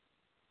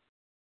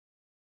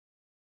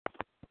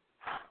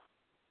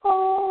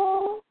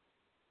 Oh,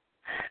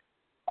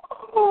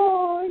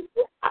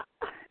 yeah.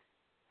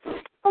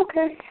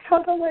 Okay,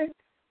 hold on, wait.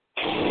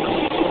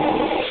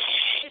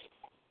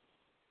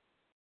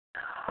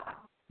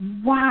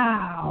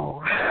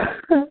 Wow.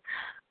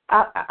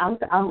 I'm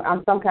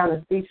some kind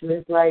of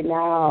speechless right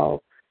now.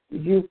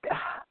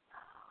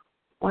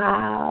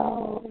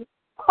 Wow.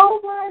 Oh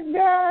my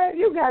God,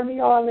 you got me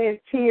all in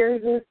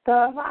tears and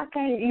stuff. I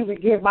can't even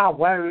get my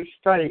words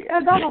straight.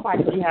 And don't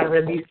nobody be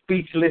having me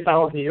speechless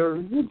on here.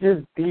 You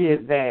just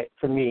did that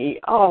to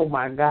me. Oh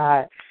my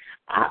God.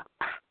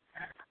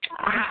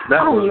 That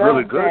was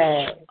really good.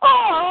 That.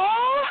 Oh.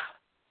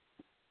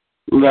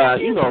 Nah,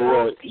 you know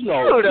what? You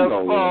know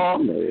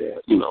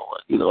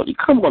what? You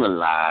come on the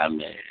line,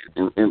 man,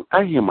 and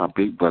I hear my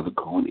big brother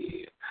going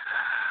in.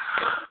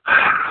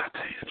 I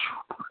tell you the truth.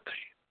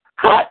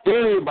 How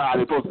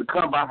anybody supposed to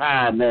come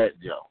behind that,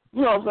 Joe?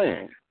 You know what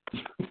I'm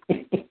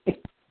saying?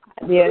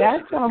 Yeah,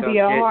 that's gonna be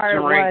a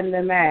hard one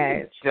to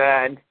match.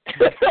 Done.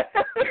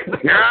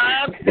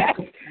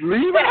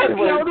 Leave it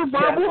on the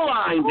bubble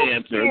line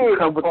dancer.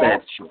 Come with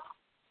that shit.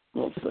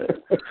 You know what I'm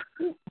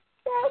saying?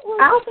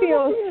 I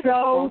feel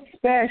so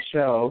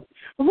special.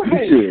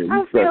 Right.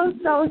 I feel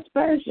so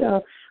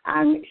special.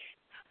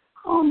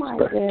 Oh my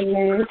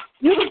goodness.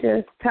 You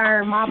just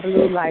turned my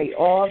blue light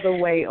all the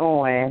way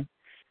on.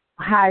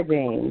 Hi,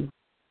 Dean.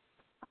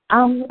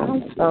 I'm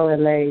so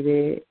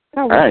elated.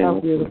 That was so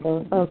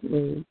beautiful. So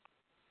sweet.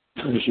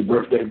 It's your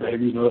birthday,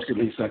 baby. You know that's the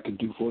least I can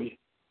do for you.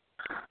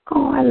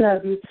 Oh, I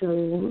love you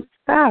too.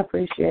 I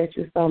appreciate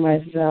you so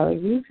much, Joe.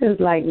 You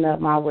just lighten up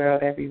my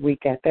world every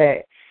week at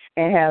that.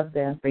 And have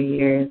been for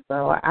years.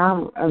 So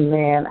I'm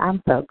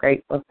so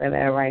grateful for that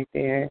right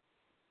there.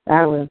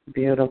 That was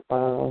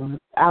beautiful.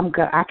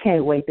 I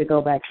can't wait to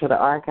go back to the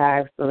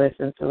archives to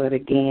listen to it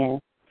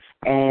again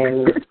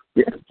and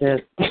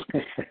just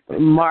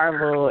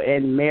marvel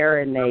and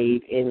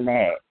marinate in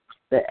that,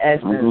 the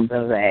essence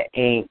of that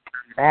ink.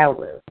 That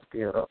was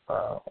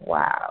beautiful.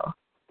 Wow.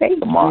 Thank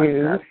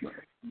you.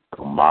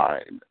 Come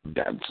on,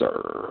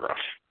 dancer.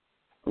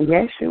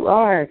 Yes, you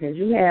are, because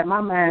you had my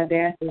mind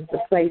dancing to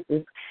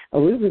places.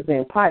 We was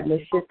in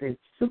partnership and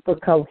super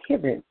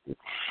coherent.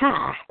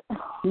 High.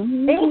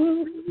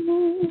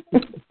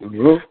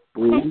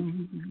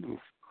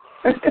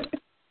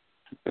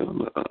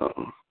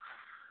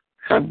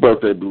 Happy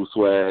birthday, Blue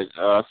Swag.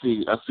 I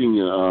seen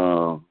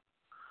your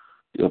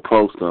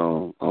post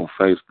on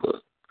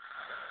Facebook.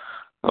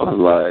 I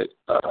was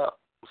like,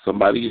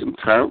 somebody getting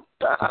turned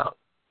out.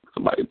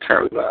 Somebody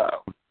turned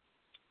out.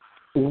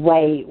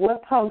 Wait,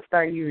 what post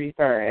are you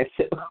referring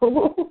to?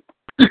 Look!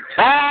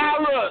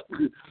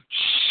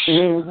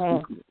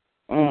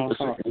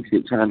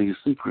 It's Chinese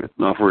secret.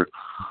 No, for real.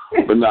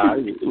 But nah,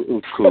 it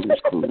was cool. It was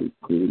cool,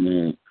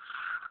 man.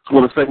 Just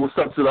want to say what's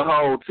up to the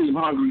whole Team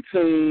Hungry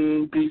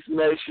team, Beast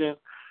Nation.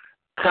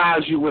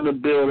 Kaiju in the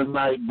building,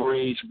 Night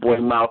Breach,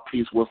 boy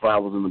Mouthpiece, Wolf I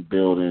was in the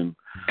building.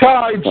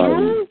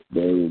 Kaiju?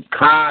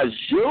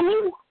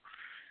 Kaiju?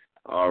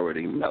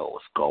 Already know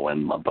what's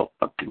going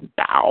motherfucking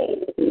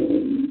down.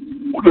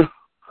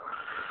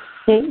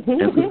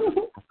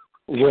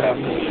 Yeah.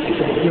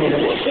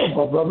 What's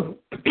up, brother?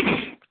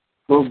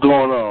 What's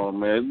going on,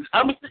 man?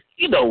 I mean,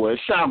 you know what,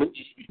 Shaman?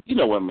 You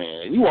know what,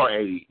 man? You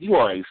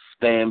are a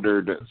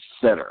standard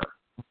setter.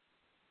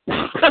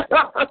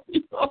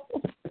 You know?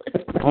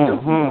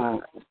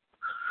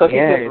 So he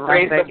just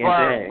raised the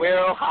bar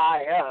real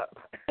high up.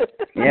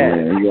 Yeah,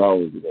 you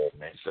always do that,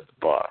 man. Set the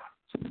bar.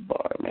 Set the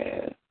bar,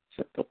 man.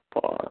 Set the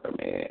bar,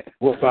 man.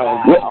 Wolf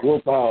Hour,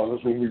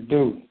 that's what we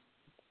do.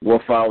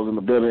 Wolf Hour in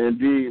the building,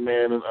 indeed,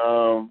 man. And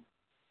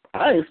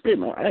I ain't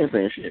spitting. I ain't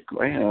saying shit.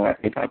 I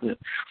ain't talking.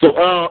 So,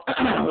 like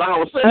I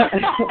was saying.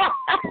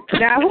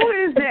 Now, who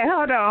is that?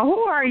 Hold on. Who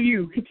are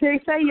you? Say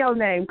your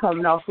name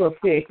coming off up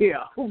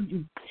here. Who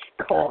you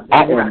call?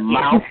 I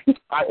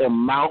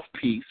am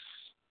Mouthpiece,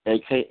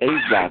 a.k.a.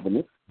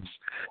 Ravenous,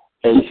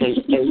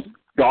 a.k.a.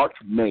 Dark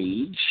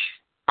Mage.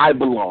 I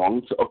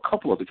belong to a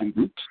couple of different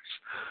groups.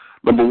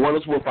 Number one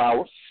is Wolf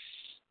Hours.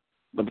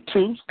 Number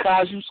two is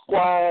Kaiju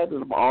Squad.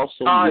 And I'm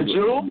also...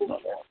 Kaiju?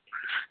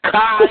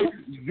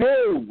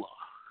 Kaiju!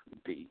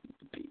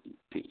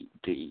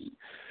 D.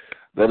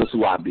 That is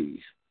who I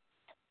be.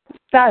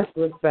 That's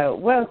what's up.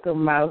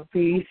 Welcome,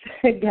 Mouthpiece.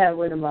 Got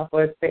one of my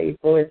first favorite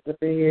voices up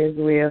in here as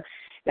well.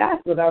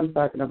 That's what I'm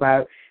talking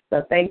about.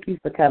 So thank you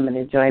for coming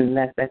and joining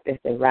us at this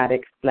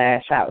erotic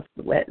splash house,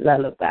 Wet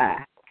Lullaby.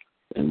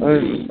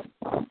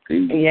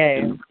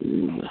 Yeah.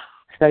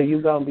 So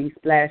you going to be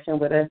splashing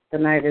with us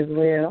tonight as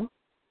well?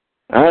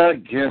 I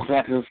guess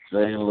I can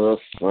say a little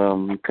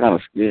something. I'm kind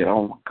of scared.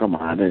 Oh, come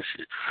on, that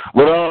shit.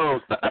 But,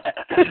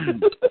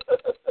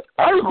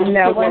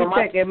 now, one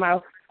second,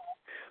 Mouth.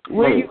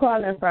 Where are you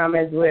calling from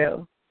as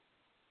well?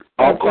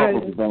 I'm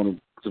calling from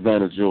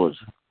Savannah,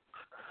 Georgia.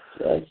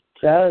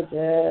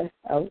 Georgia.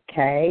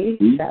 Okay.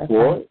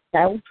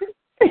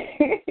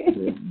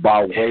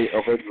 By way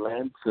of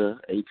Atlanta,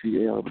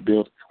 ATL, the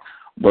building.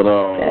 But,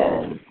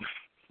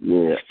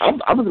 Yeah, I'm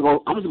just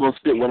gonna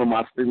spit one of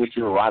my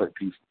signature erotic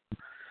pieces.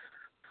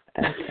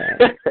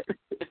 Okay.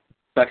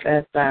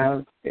 That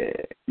sounds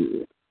good.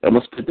 Yeah. I'm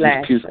gonna spit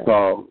this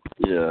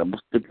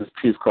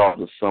piece called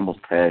 "The Sum of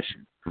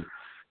Passion."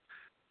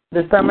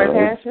 The Summer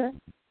Passion?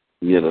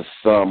 Yeah, The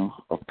Sum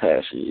of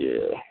Passion.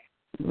 Yeah.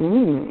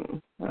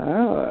 Oh,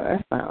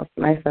 that sounds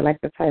nice. I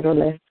like the title.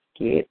 Let's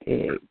get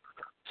it.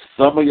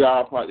 Some of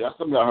y'all heard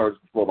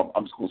it before, but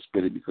I'm just gonna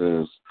spit it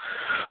because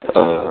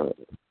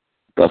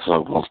that's what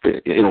I'm gonna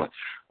spit. Yeah, anyway,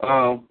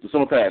 The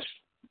Sum of Passion.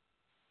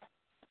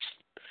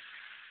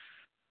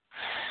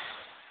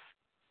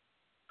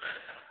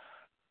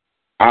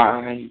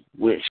 I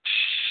wish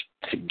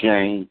to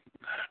gain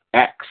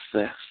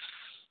access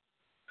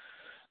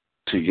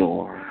to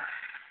your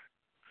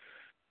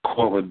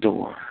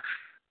corridor.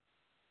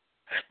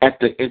 At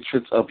the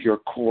entrance of your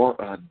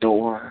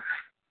corridor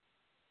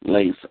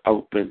lays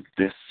open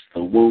the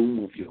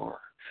womb of your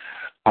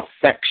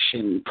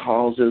affection,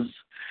 causes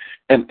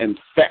an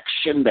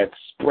infection that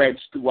spreads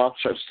throughout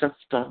your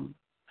system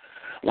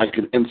like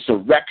an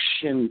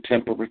insurrection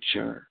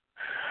temperature,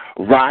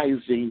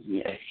 rising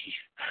a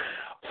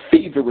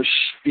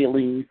feverish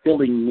feeling,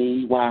 filling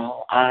me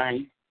while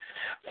I,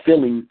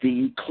 feeling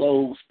thee,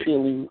 clothes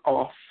peeling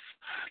off,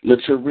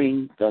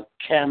 littering the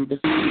canvas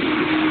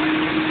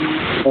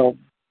of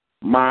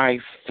my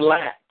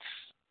flats.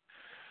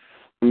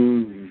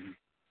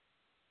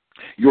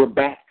 Your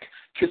back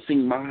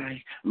kissing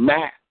my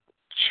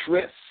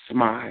mattress,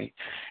 my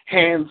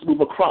hands move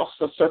across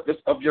the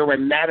surface of your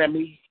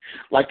anatomy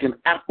like an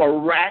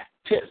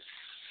apparatus,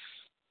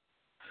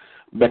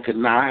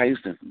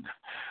 mechanized and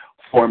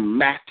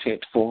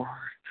formatted for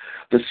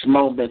this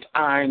moment.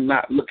 I'm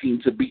not looking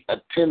to be a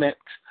tenant.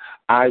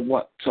 I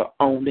want to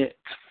own it.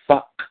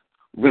 Fuck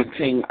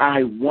renting.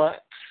 I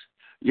want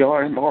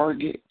your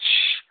mortgage.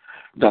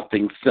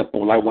 Nothing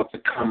simple. I want to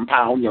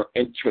compound your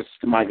interest.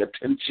 My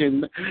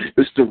attention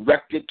is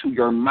directed to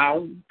your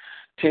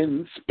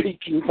mountains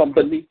peeking from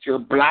beneath your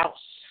blouse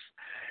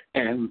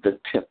and the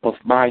tip of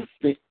my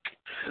thick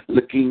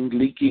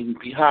leaking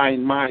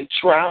behind my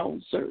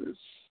trousers.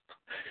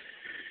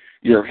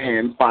 Your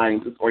hand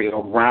finds its way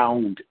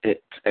around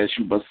it as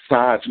you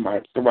massage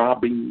my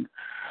throbbing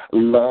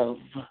love.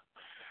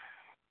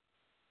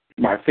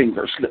 My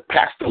fingers slip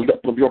past the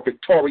lip of your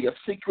Victoria's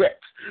Secret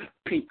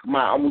pink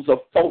mounds of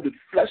folded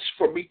flesh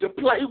for me to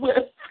play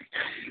with.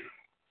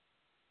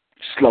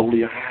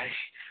 Slowly I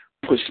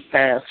push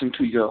fast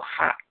into your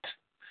hot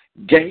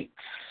gates,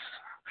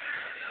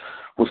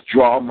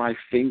 withdraw my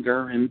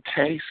finger and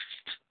taste.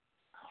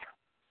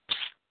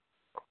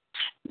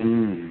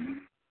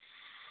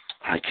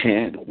 I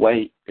can't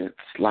wait. It's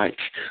like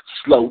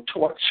slow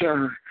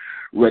torture,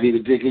 ready to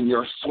dig in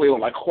your soil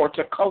like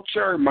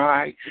horticulture.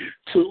 My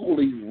tool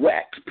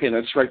erect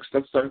penetrates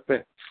the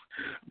surface,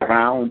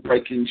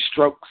 ground-breaking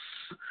strokes,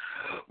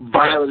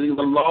 violating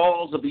the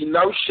laws of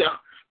inertia.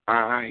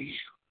 I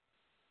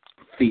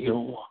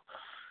feel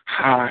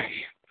high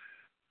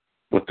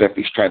with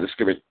every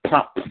stratospheric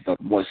pump, the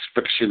moist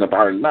friction of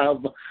our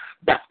love,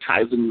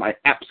 baptizing my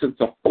absence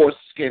of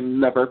foreskin,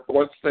 never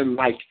forcing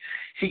like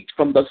heat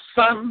from the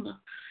sun.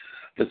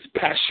 This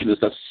passion is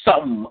the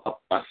sum of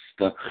us,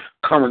 the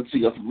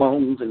currency of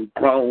moans and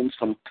groans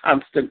from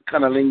constant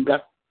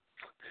cunnilingus.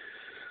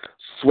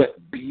 Sweat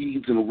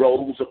beads and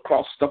rolls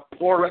across the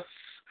porous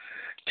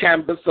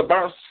canvas of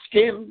our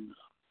skin.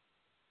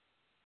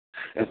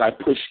 As I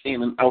push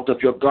in and out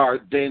of your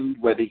garden,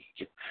 ready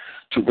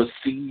to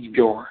receive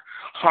your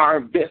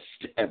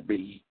harvest,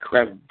 every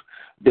crevice,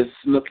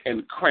 nook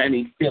and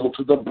cranny filled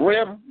to the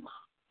brim.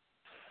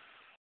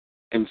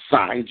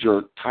 Inside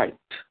your tight,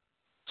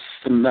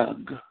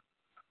 snug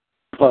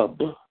pub,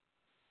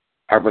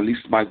 I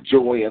release my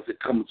joy as it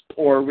comes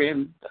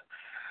pouring.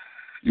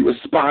 You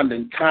respond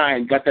in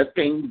kind, got that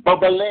thing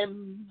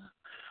bubbling.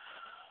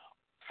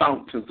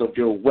 Fountains of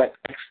your wet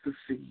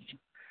ecstasy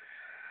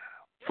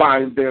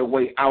find their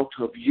way out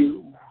of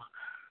you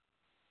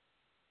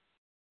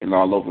and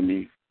all over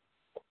me.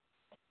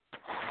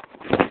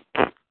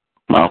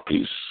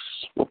 Mouthpiece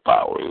with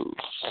powers.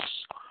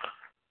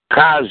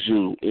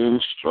 Kaiju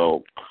in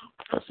stroke.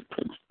 That's a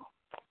pencil.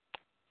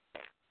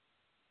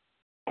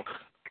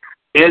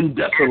 In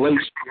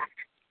desolation.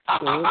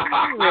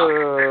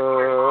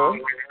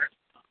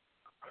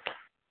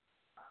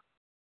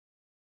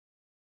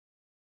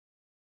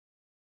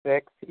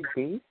 Sexy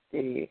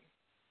beastie.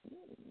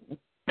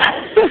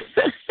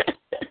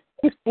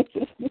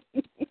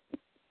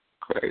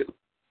 Crazy.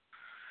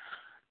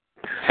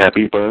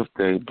 Happy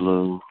birthday,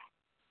 Blue.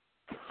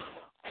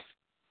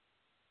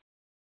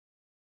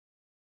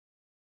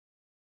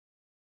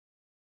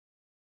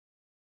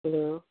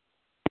 Blue.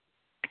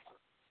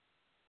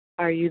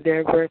 Are you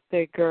there,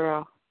 birthday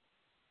girl?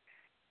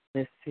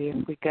 Let's see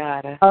if we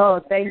got her. Oh,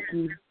 thank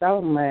you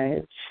so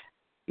much.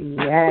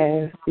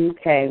 Yes, you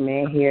came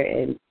in here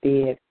and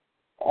did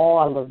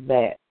all of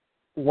that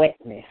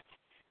wetness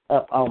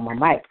up on my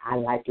mic. I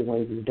like it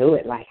when you do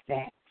it like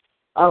that.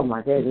 Oh,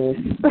 my goodness.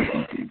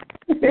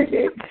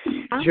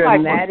 I'm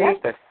Dramatic. like, was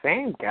that the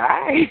same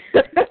guy?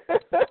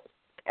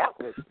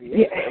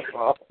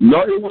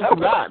 No, it was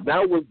not.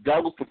 That was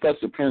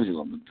Professor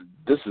Pendulum.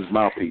 This is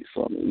Mouthpiece,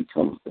 so I mean, he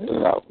comes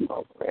out, you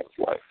know, for his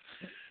wife.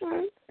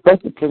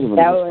 Professor Pendulum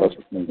is a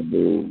special thing to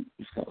do.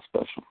 It's kind of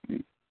special for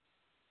me.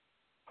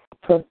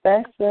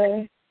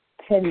 Professor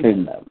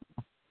Pendulum.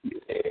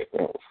 Yeah,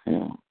 that was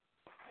him.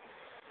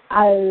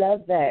 I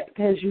love that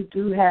because you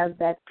do have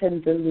that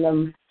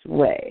pendulum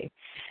sway.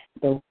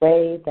 The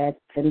way that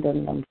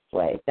pendulum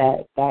sway,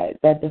 that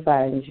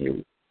defines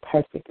you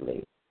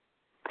perfectly.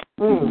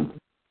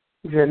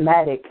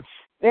 Dramatic,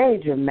 very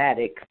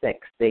dramatic sex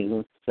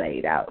scenes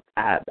played out.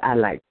 I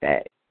like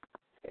that.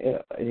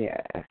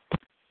 Yeah. I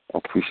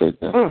appreciate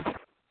that.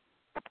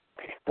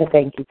 But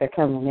thank you for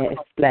coming in and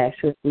splash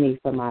with me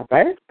for my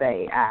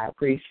birthday. I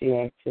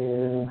appreciate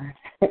you.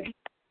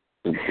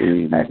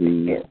 Indeed.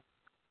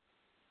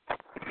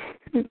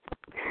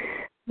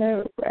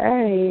 All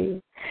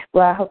right.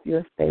 Well, I hope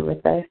you'll stay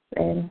with us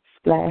and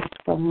splash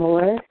some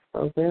more.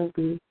 So we'll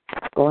be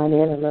going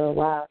in a little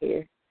while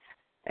here.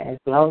 As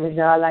long as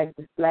y'all like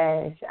to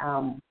splash,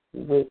 I'm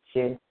with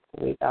you.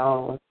 We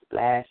all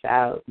splash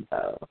out.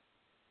 So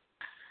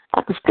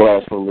I can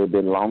splash for a little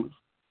bit longer.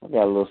 I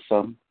got a little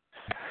something.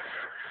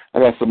 I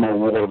got some more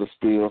water to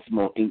spill, some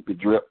more ink to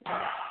drip.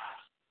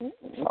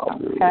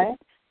 Okay.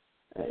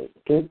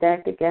 Get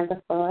that together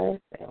for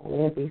us, and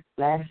we'll be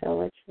splashing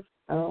with you.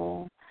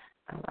 So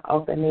I'm going to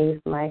open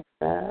these mics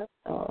up.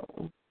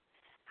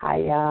 How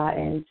y'all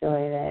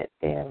enjoy that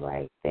there,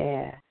 right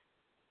there?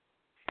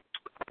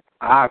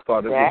 I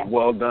thought it was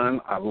well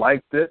done. I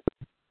liked it.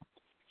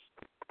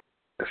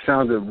 It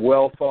sounded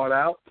well thought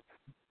out.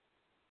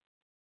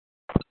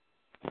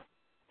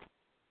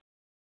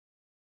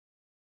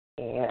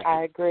 Yeah,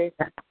 I agree.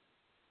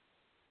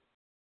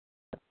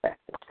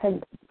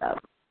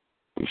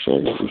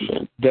 Appreciate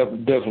it.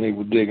 Definitely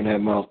was digging that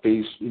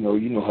mouthpiece. You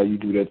know how you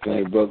do that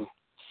thing, brother.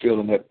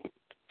 Feeling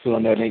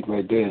that ink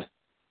right there.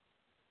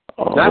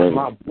 That's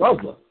my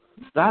brother.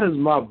 That is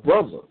my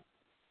brother.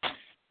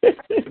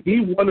 He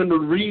one of the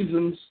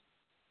reasons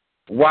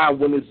why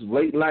when it's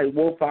late night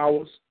wolf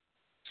hours,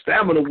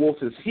 Stamina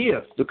Wolf is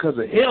here because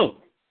of him.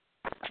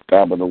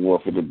 Stamina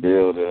Wolf in the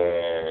building.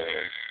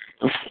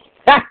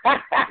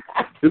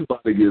 It's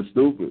about to get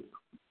stupid.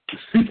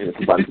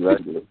 It's about to get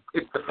regular.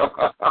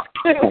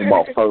 Talking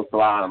about first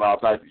line and all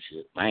types of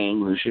shit.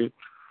 Names and shit.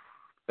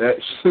 That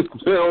shit,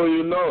 they don't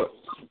even know it.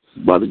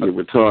 About to get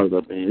retarded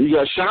up in here. You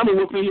got Stamina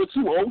Wolf in here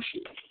too. Oh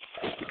shit.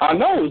 I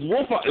know it's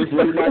wolf. It's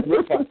late night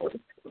wolf hours.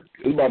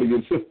 It's about to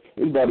get serious.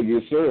 It's about to get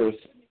real serious.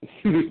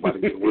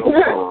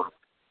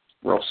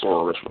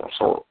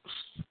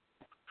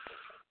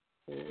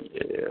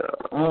 Yeah.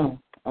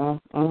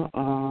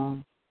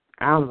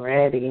 I'm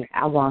ready.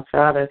 I want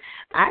y'all to.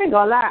 I ain't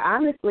gonna lie.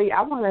 Honestly,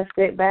 I want to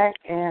sit back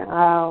and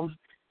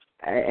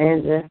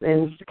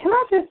can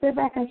I just sit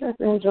back and just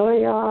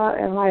enjoy y'all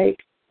and like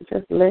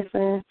just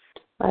listen.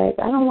 Like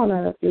I don't want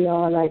to be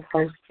all like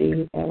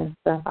hosty and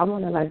stuff. I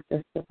want to like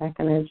just sit back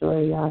and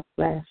enjoy y'all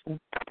splashing.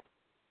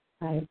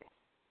 Like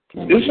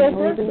it's your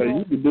birthday.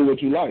 You can do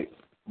what you like.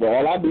 But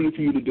all I need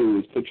for you to do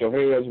is put your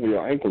hands where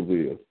your ankles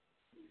is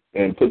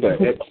and put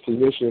that X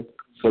position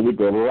so we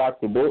can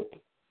rock the boat.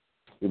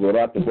 We go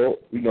rock the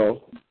boat,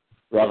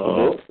 rock the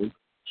boat.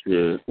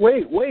 Yeah.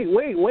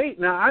 Wait.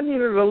 Now, I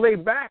needed to lay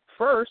back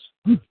first.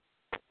 Lay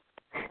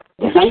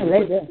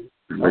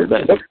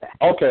back.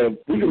 Okay,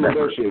 we can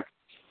negotiate.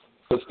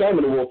 The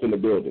Stamina Wolf in the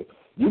building.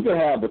 You can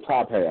have the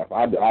top half.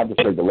 I just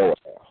take the lower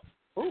half.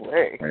 Ooh,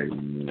 hey.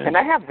 Can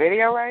I have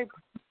video rights?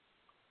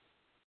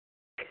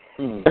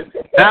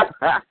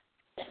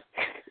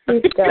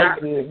 It's gonna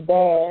get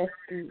nasty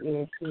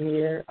in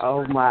here.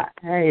 Oh my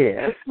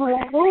head. Ooh,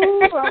 I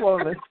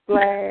want to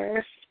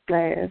splash.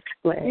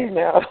 You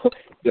know.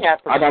 Yeah,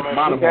 I got the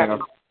bottom half.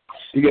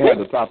 You can have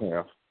the top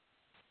half.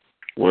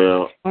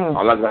 Well,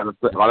 all I gotta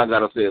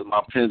say is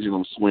my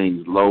pendulum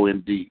swings low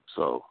and deep.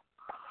 So,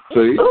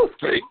 see.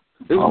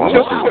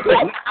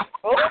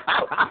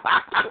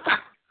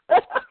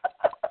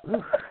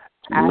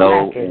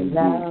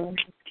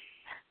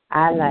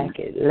 I like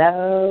it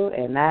low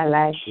and I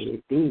like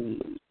it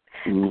deep.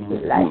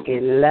 Mm-hmm. Like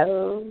it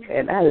low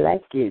and I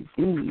like it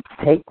deep.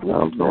 Take me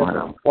to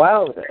the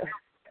water.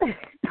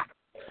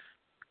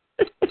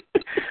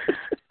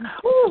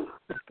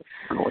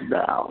 Going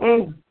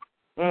down.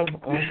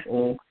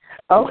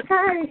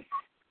 Okay.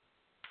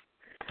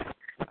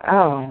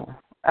 Oh,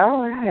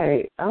 all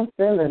right. I'm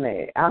feeling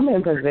it. I'm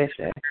in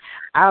position.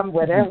 I'm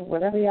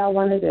whatever y'all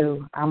want to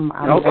do. I'm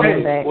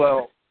okay. Back.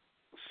 Well,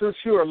 since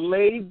you're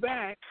laid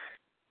back,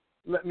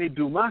 let me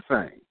do my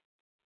thing.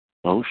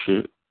 Oh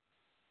shit.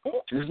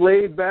 Just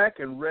laid back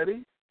and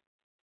ready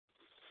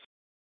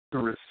to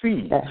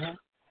receive.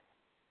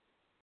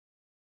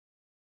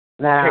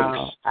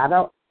 Now, taste. I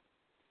don't.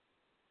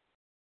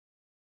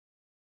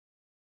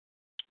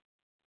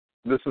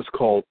 This is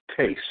called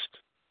taste.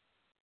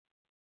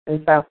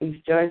 In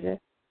Southeast Georgia?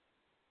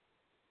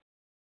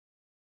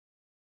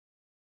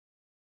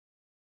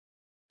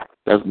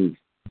 That's me.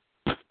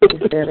 You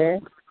still there?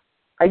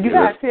 You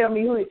gotta tell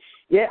me who.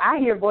 Yeah, I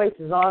hear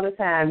voices all the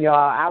time, y'all.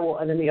 I will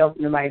let me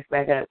open the mics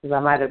back up because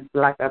I might have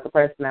blocked out the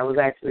person that was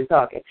actually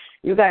talking.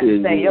 You got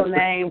to say your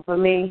name for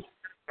me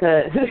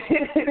because,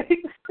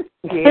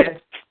 yeah,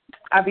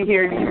 I be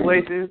hearing these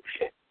voices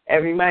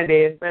every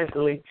Monday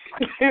especially.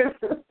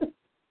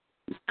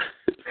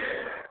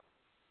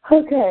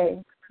 Okay.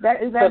 Is that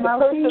so the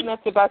person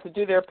that's about to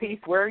do their piece,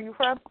 where are you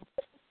from?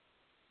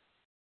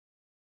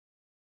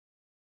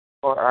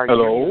 Or are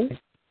Hello?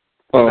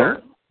 you?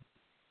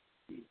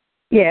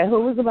 Yeah,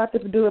 who was about to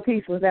do a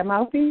piece? Was that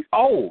Mouthpiece?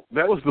 Oh,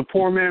 that was the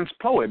poor man's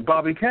poet,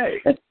 Bobby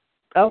K.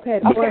 Okay,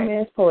 the poor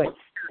man's poet.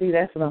 See,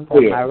 that's what I'm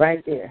talking about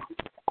right there.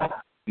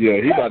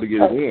 Yeah, he about to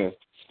get it in.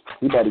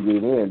 He about to get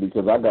it in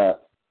because I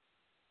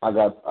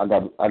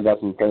got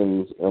some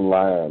things in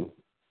line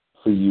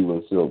for you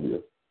and Sylvia.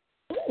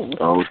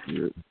 Oh,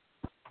 shit.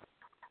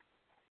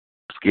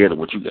 Scared of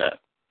what you got.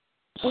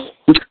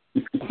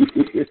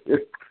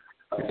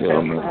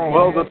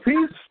 Well, the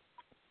piece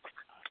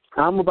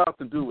I'm about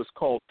to do is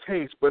called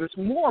Taste, but it's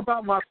more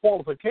about my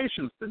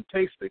qualifications than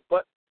tasting.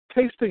 But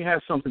tasting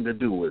has something to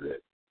do with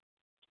it.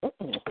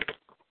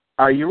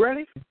 Are you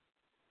ready?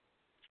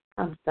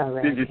 I'm so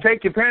ready. Did you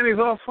take your panties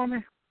off for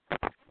me?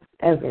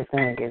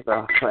 Everything is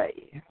off for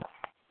you.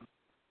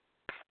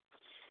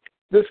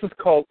 This is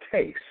called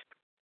Taste.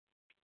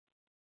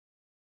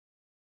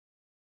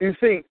 You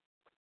see,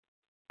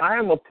 I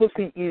am a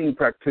pussy-eating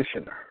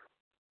practitioner.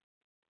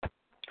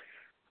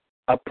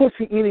 A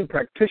pussy-eating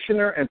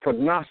practitioner and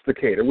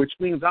prognosticator, which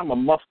means I'm a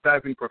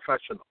muff-diving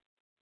professional.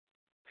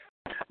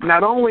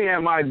 Not only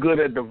am I good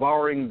at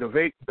devouring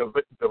the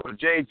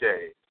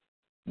vajayjay,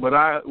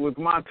 but with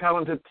my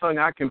talented tongue,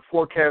 I can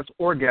forecast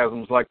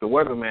orgasms like the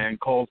weatherman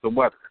calls the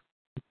weather.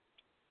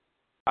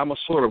 I'm a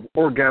sort of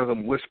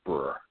orgasm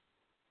whisperer.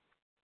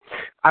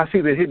 I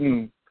see the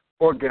hidden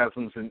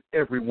orgasms in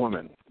every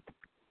woman.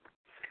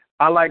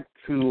 I like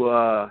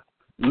to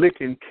lick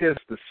and kiss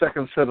the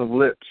second set of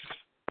lips.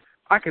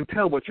 I can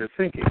tell what you're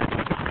thinking.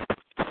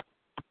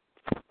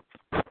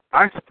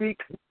 I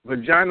speak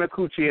vagina,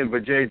 coochie, and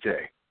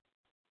vajayjay,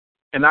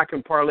 and I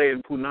can parlay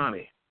in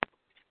punani.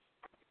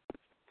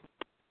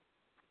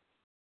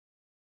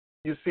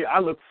 You see, I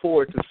look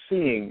forward to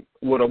seeing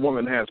what a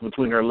woman has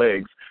between her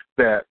legs,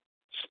 that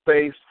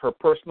space, her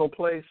personal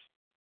place,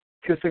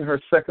 kissing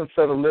her second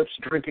set of lips,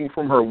 drinking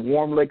from her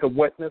warm lake of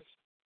wetness,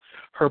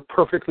 her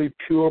perfectly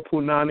pure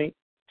punani,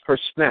 her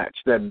snatch,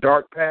 that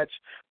dark patch,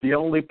 the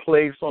only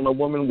place on a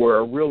woman where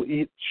a real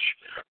itch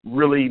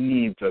really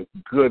needs a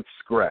good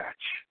scratch.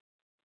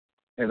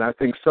 And I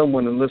think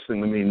someone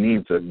listening to me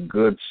needs a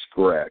good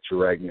scratch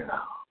right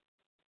now.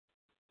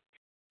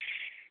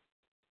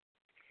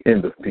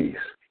 End of piece.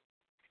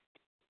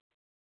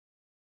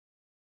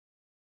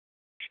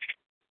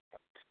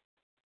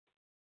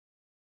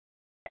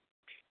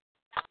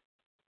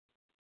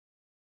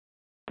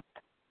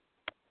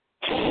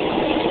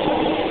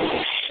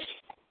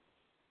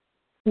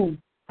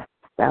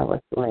 That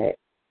was lit.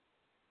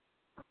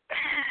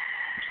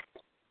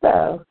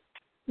 So,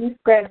 you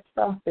scratch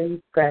soft and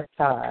you scratch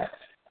hard.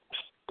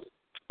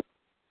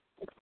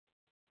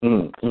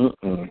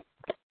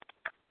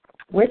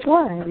 Which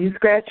one? You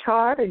scratch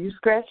hard or you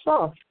scratch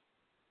soft?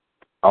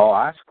 Oh,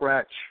 I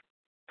scratch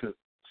to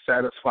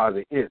satisfy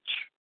the itch.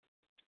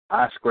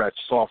 I scratch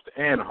soft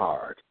and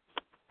hard.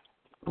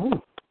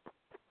 Ooh.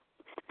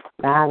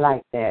 I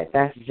like that.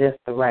 That's just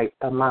the right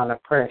amount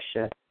of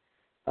pressure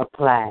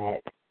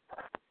applied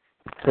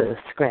to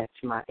scratch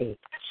my itch.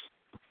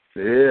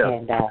 Yeah.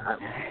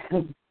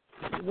 And,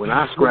 when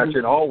I scratch,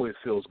 it always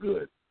feels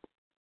good.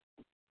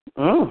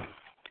 Well,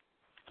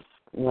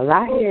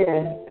 I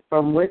hear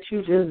from what you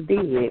just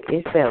did,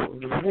 it felt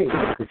really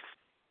good.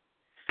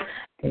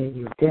 And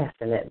you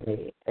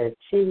definitely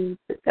achieved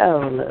the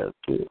goal of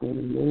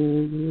getting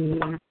me.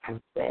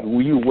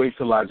 Will you wait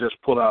till I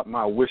just pull out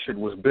my wish it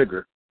was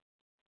bigger?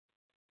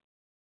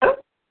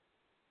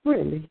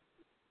 Really?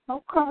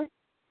 Okay.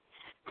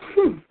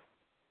 Okay.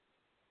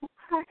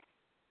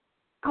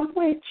 I'm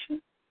with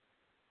you.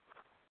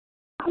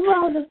 I'm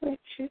rolling with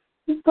you.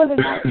 You put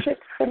it out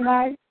chicks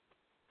tonight.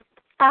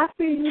 I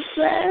see you,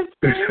 Class.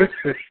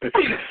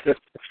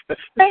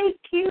 Thank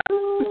you.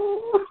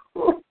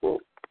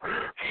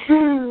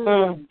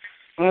 And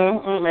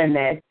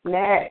that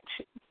snatch.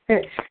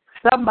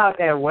 Something about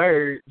that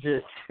word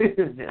just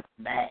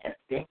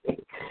nasty.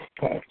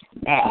 That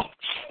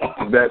snatch.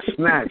 That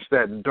snatch,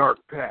 that dark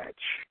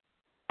patch.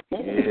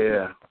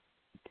 Yeah.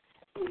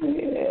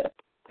 Yeah.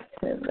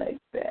 I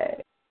like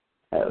that.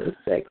 That was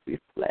sexy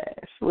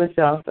Flash. What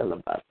y'all feel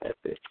about that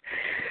bitch?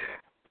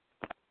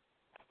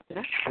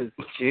 That is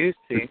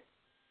juicy.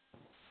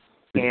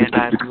 And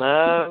I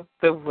love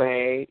your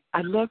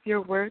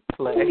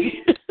wordplay.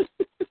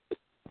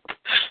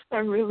 I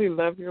really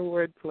love your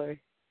wordplay.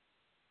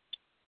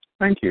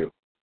 Thank you.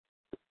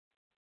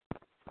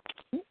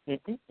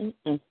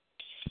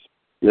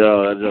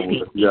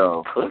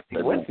 Yo,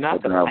 What's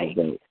not the right?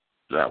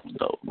 That was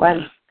dope.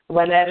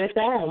 One at a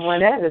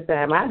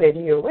time. I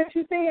didn't hear what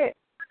you said.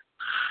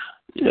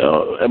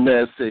 Yo, that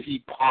man said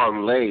he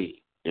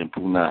parlayed in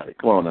Punani.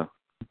 Come on now.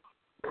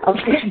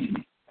 Okay.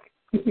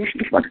 You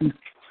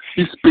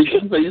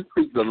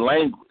speak the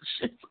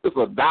language. It's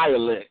a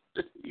dialect.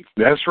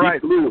 That's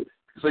right. Fluid.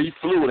 So you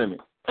fluid in it.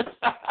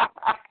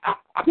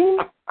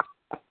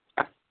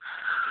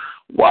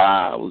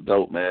 Wow, it was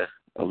dope, man.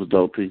 That was a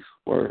dope piece.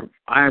 Word.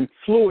 I am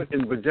fluent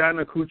in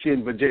vagina, coochie,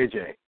 and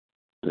vajayjay.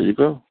 There you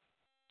go.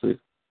 See,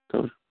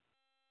 told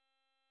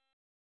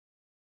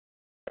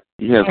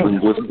you. You have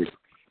linguistics.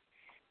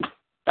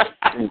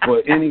 And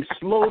for any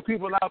slow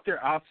people out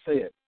there, I'll say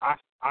it. I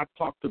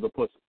talk to the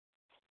pussy.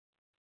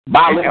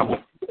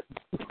 Bilingual.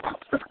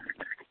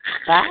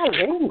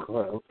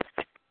 Bilingual.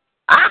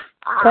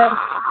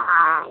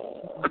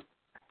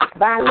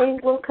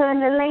 Bilingual,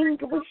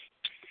 cunnilingual.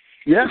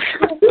 Yeah.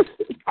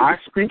 I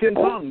speak in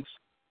tongues.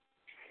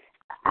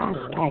 I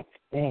like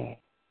that.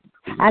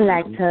 I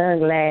like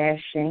tongue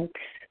lashing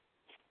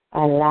a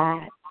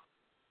lot.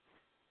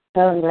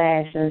 Tongue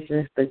lashing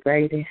is the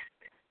greatest.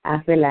 I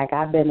feel like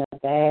I've been a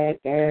bad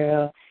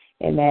girl,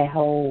 and that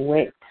whole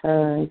wet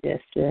tongue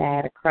just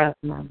slide across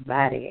my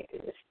body.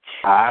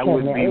 I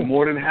would be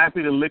more than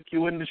happy to lick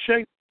you into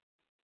shape.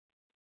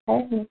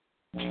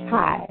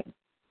 Hi.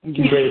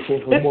 You ready for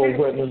more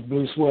Wetlands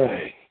Blue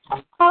Swag?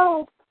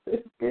 Oh,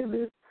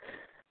 goodness.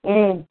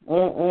 Y'all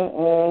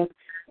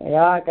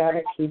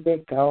gotta keep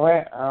it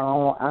going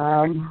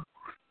on.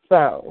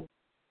 So.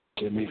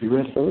 Get me if you're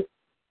ready.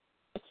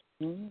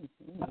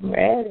 I'm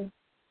ready.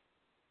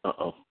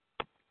 Uh-oh.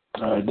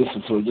 All right, this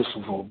is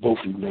for both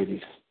of you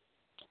ladies.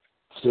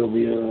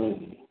 Sylvia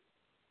and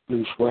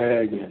Blue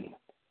Swag and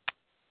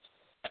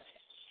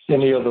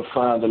any other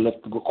fine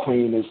electrical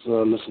queen is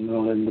listening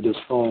on to this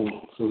phone.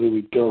 So here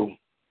we go.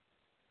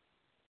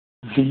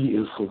 V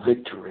is for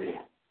victory.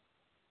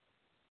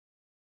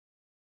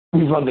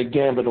 We run the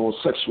gambit on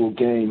sexual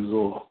games,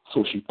 or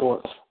so she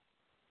thought.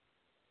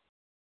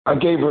 I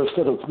gave her a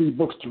set of 3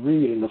 books to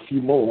read and a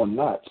few more on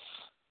knots.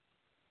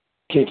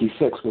 Kinky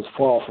sex was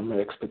far from her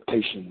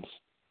expectations.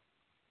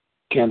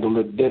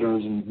 Candlelit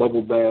dinners and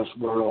bubble baths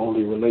were her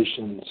only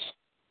relations.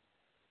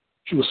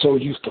 She was so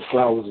used to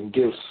flowers and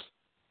gifts,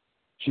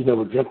 she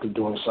never dreamt of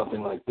doing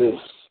something like this.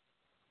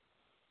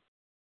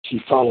 She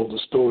followed the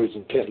stories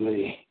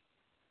intently.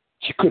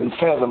 She couldn't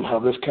fathom how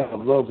this kind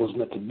of love was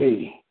meant to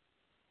be.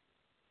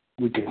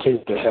 We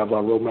continued to have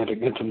our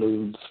romantic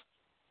interludes.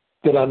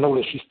 Then I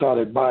noticed she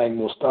started buying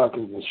more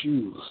stockings and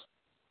shoes.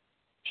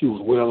 She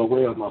was well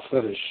aware of my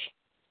fetish,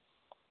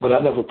 but I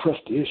never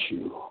pressed the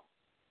issue.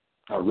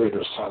 I read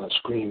her silent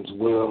screams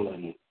well,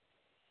 and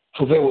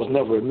so there was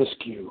never a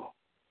miscue.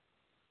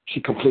 She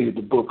completed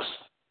the books,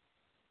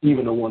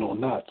 even the one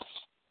on knots.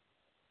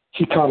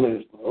 She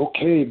commented,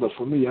 okay, but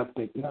for me, I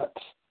think not.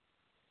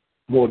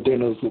 More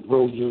dinners with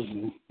roses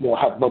and more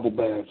hot bubble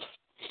baths.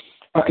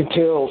 I can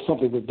tell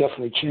something was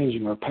definitely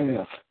changing her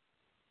path.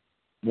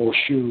 More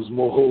shoes,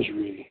 more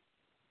hosiery.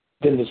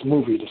 Then this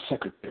movie, The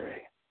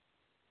Secretary.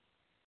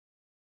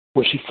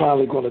 Was she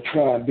finally going to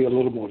try and be a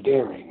little more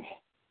daring?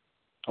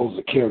 I was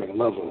a caring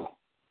lover.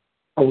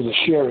 I was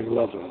a sharing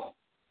lover.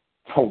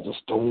 I was a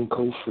stone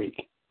cold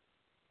freak.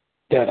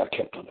 That I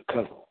kept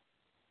undercover.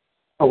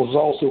 I was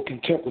also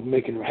content with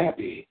making her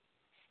happy.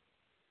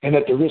 And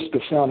at the risk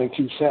of sounding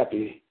too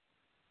sappy,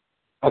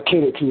 I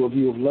catered to a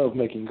view of love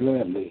making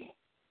gladly.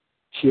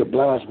 She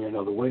obliged me in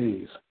other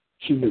ways.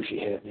 She knew she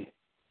had me.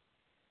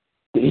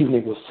 The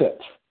evening was set.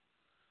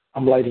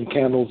 I'm lighting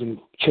candles and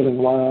chilling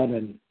wine,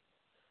 and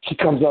she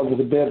comes out of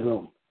the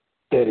bedroom.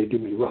 Daddy do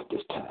me rough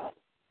this time.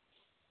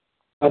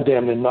 I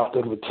damn near knocked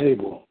over the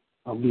table.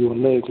 I'm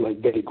viewing legs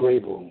like Betty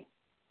Grable.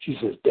 She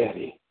says,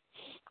 Daddy,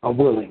 I'm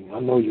willing. I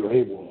know you're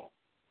able.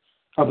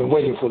 I've been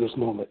waiting for this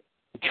moment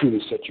to truly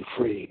set you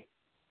free.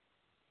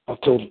 I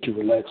told her to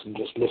relax and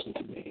just listen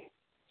to me.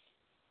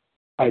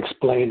 I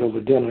explained over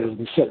dinner as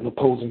we sat in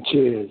opposing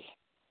chairs.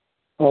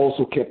 I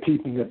also kept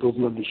peeping at those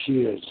lovely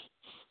shears.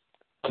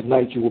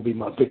 Tonight you will be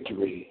my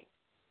victory.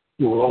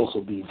 You will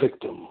also be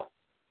victim.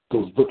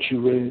 Those books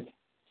you read?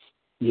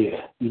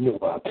 Yeah, you knew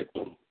why I picked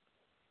them.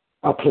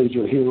 I played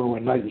your hero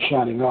in knight in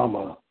shining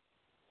armor.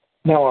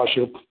 Now I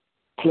shall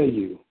play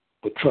you,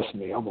 but trust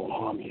me, I won't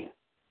harm you.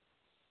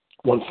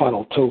 One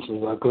final toast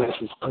as our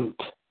glasses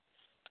clinked.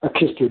 I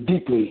kissed her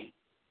deeply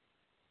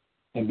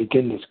and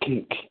began this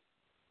kink.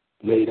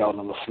 Laid out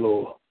on the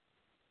floor,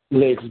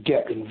 legs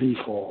gapped in V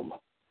form,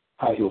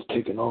 high heels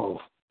taken off,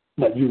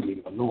 not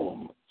usually my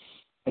norm.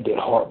 I did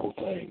horrible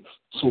things,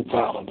 so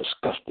vile and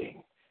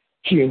disgusting.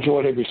 She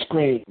enjoyed every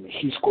scream, and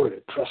she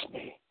squirted, trust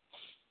me.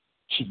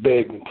 She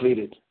begged and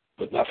pleaded,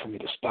 but not for me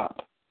to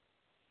stop.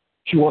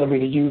 She wanted me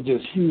to use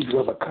this huge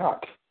rubber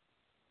cock.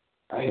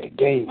 I had a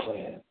game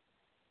plan.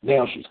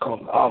 Now she's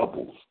calling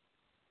audibles.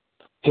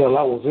 Hell,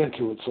 I was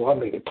into it, so I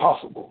made it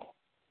possible.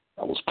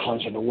 I was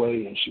plunging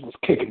away, and she was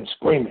kicking and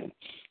screaming.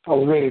 I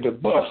was ready to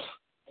bust.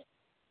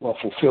 While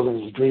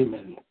fulfilling this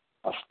dreaming,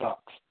 I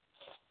stopped.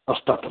 I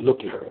stopped to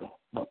look at her,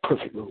 my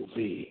perfect little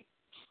V.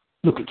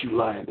 Look at you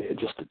lying there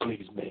just to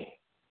please me.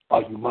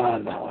 Are you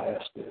mine now, I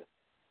asked her.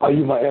 Are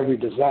you my every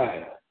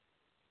desire?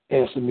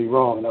 Answered me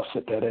wrong, and I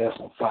set that ass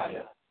on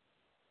fire.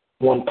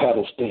 One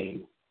paddle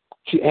sting.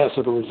 She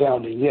answered a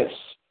resounding yes.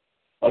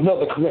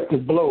 Another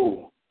corrective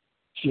blow.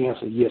 She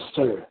answered, yes,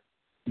 sir.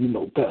 You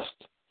know best.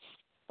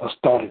 I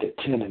started at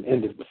 10 and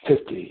ended with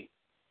 50.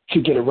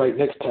 She'll get it right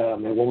next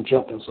time and won't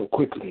jump in so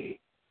quickly.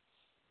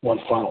 One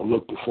final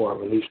look before I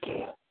released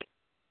her.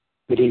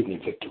 Good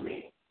evening,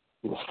 Victory.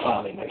 It was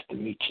finally nice to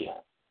meet you.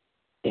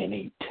 And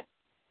eat.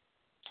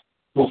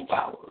 Wolf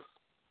Powers.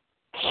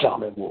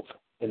 Shaman Wolf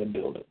in the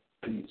building.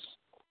 Peace.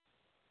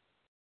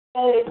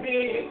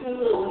 Baby,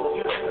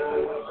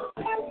 I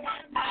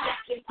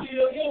can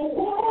feel your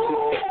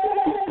warmth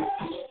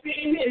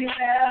beating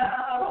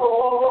out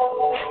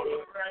all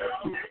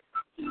around.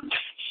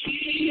 She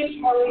is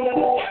my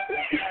love,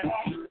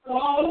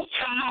 all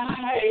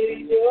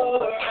inside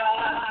your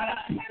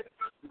eyes.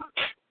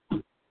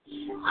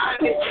 I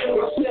can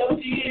feel myself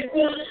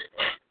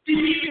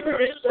deeper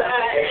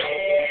inside.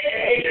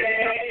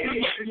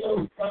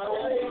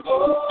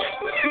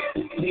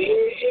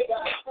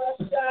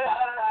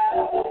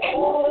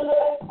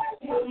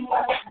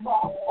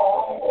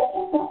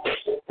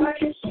 I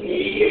can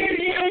see it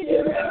in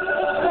your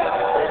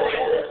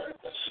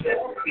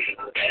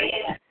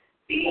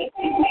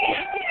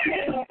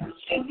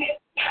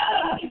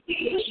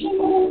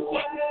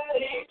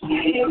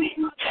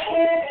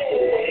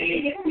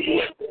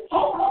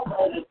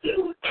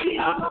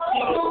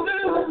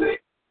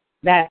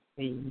That's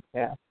the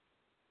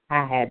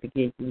I had to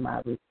give you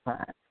my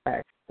response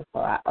first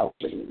before I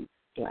open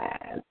these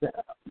lines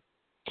up.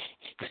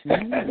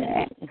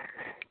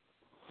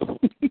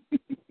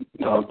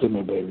 Talk to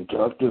me, baby.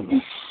 Talk to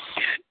me.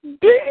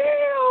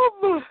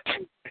 Damn!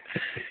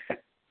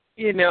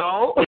 You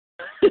know?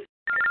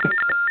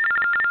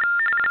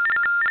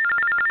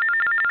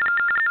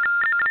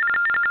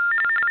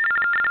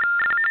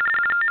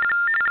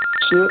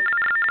 Shit.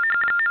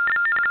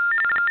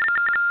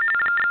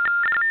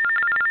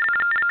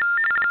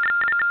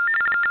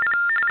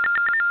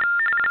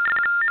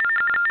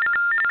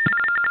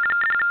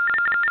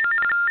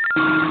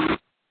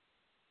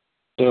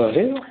 The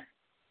hell?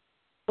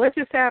 What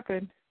just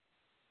happened?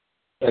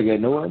 I got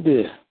no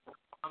idea.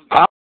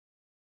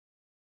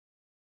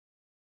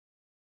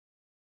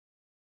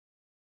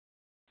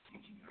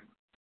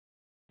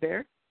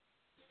 There?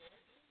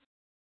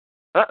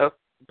 Uh-oh.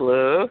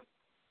 Blue?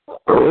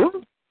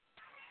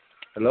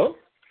 Hello?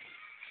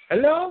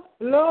 Hello?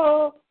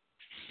 Hello?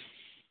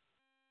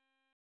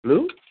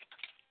 Blue?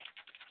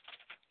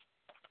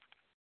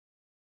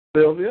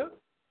 Sylvia?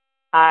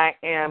 I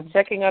am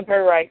checking on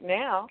her right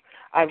now.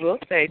 I will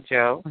say,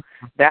 Joe,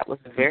 that was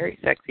a very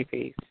sexy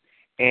piece.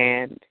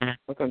 And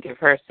we're going to give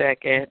her a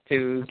second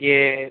to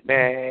get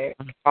back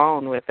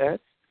on with us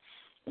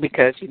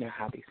because you know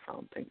how these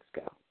phone things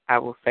go. I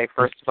will say,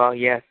 first of all,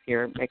 yes,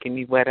 you're making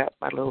me wet up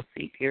my little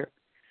seat here.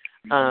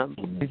 And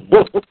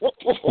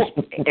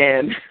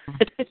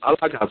I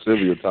like how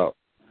Sylvia talks.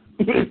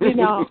 You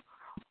know,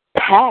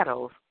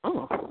 paddles.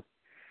 Oh,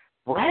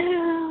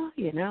 well,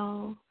 you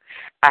know,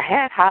 I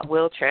had Hot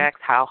Wheel tracks.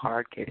 How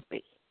hard can it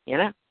be? You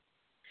know,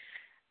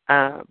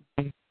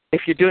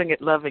 if you're doing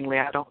it lovingly,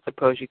 I don't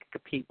suppose you could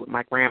compete with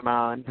my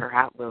grandma and her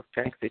Hot Wheels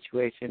track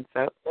situation.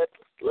 So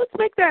let's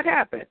make that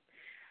happen.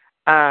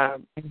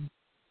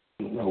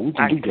 No, we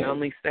I can do can that.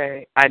 only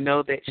say I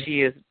know that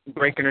she is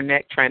breaking her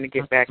neck trying to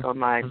get back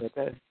online with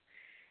us.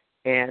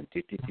 And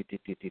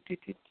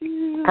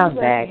I'm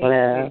back,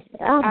 love.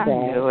 I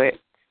knew it.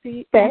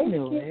 See, I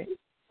knew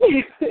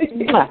it.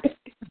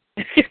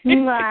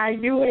 Nah,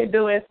 you were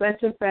doing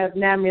such a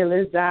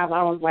fabulous job.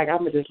 I was like, I'm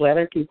going to just let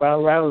her keep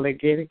on rolling,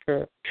 get it,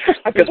 girl.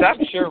 Because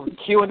I'm sure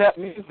queuing up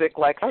music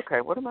like,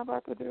 okay, what am I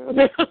about to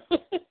do?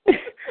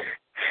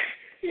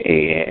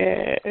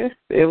 Yeah,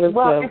 it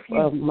was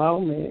a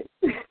moment.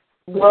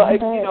 Well,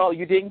 if, you know,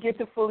 you didn't get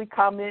to fully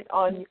comment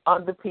on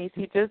the piece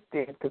he just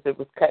did because it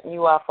was cutting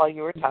you off while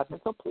you were talking.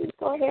 So please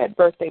go ahead,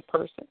 birthday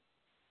person.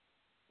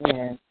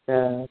 Yes,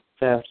 so.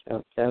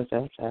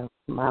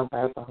 My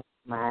verbal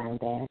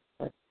mind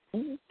answer.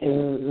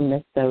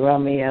 Mr.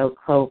 Romeo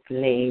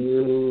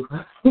Copley.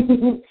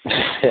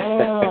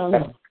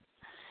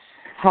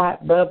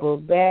 Hot bubble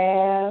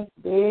bath,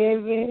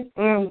 baby.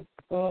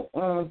 You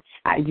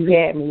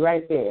had me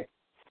right there.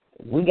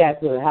 We got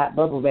to the hot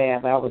bubble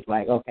bath. I was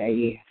like, okay,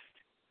 yeah.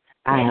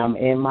 I am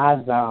in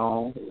my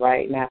zone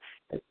right now.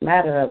 As a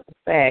matter of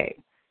fact,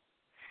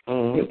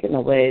 speaking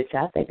of which,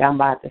 I think I'm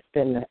about to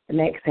spend the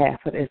next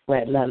half of this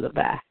wet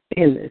lullaby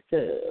in the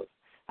tub.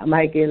 I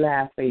might get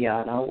live for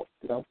y'all.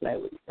 Don't play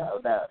with me.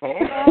 Hold up.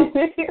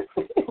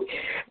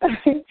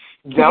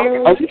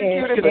 Karen and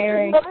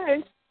Karen.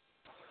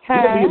 Hi. You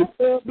gonna be in the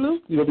tub, Blue?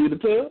 You gonna be in the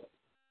tub?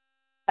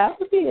 I'll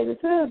be in the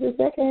tub in a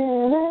second.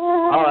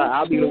 All right,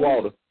 I'll be the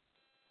water.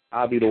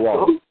 I'll be the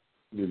water.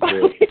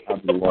 I'll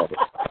be the water.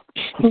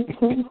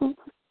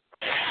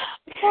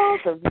 Oh,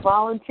 the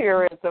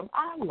volunteerism.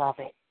 I love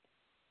it.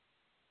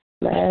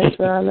 Last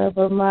all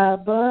over my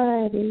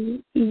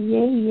body.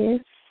 Yes.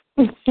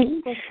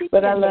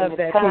 But I love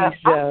that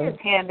piece, Joe. I'm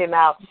just handing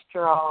out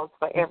straws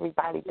for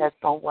everybody that's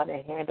going to want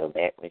to handle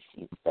that when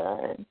she's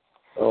done.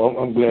 Oh,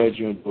 I'm glad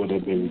you enjoyed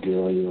that, baby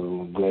girl.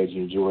 I'm glad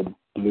you enjoyed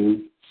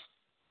Blue.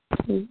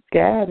 You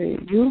got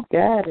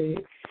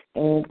it.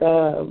 And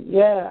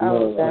yeah, I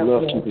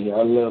love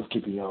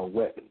keeping y'all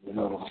wet. You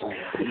know what I'm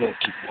saying? I love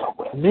keeping y'all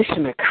wet.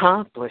 Mission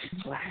accomplished.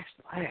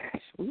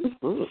 Splash.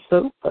 Ooh,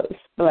 super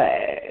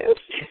splash.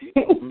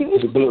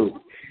 The blue.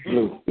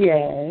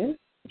 Yes.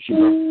 I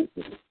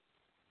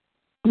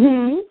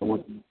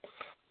want you to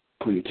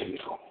pull your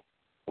titties on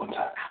one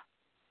time.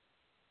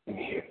 Let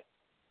me hear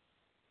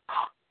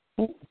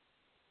it.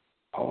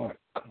 Hard.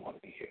 Come on,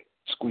 let me hear it.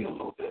 Squeal a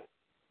little bit.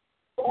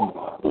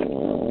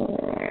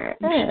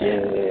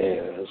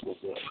 Yeah, that's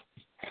what's up.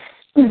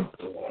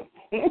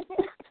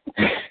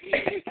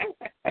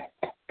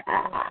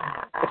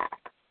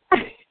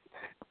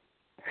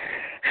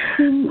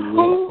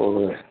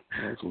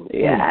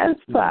 Yes,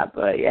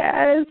 Papa.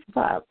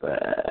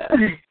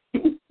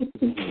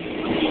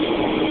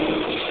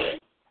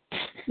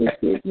 You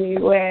keep me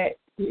wet.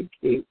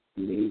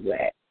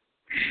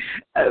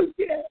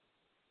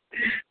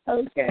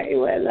 Okay,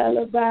 wet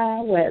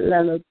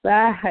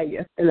lullaby. How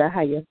you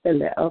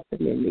feeling?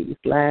 Opening these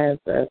lines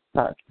up,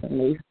 talk to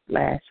me,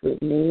 splash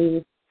with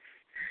me.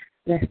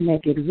 Let's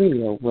make it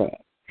real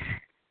wet.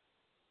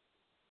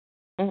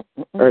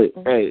 Hey,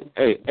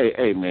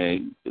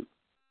 man.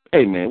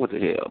 Hey, man, what the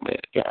hell,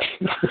 man?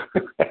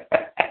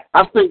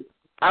 I think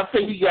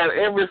you got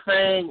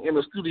everything in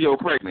the studio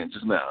pregnant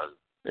just now.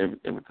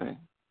 Everything.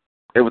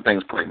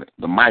 Everything's pregnant.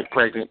 The mic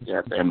pregnant,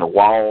 and the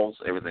walls,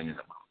 everything is.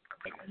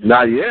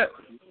 Not yet,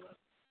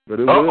 but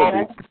it will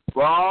be.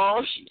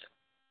 Oh, shit.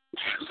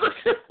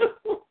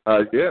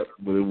 Yeah,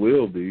 but it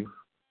will be.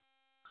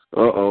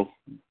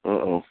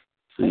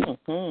 See,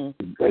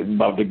 It's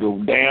about to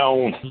go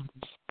down.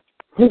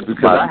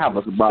 Because I have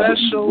a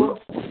special.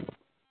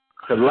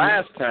 The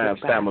last time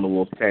Stamina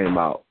Wolf came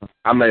out,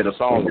 I made a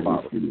song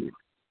about it.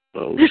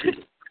 Oh,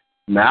 shit.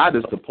 Now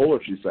it's the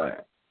poetry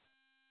side.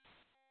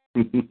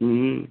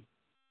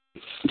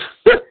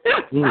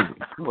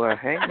 Well,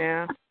 hey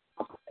now.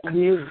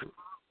 You.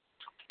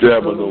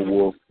 Stamina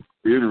Wolf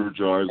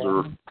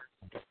Energizer.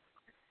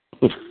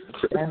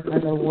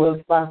 Stamina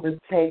Wolf about to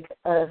take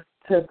us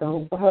to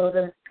the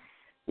water.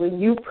 When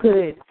you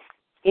put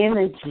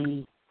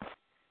energy,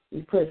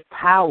 you put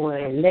power,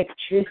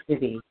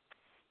 electricity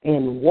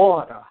in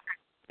water,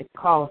 it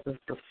causes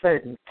a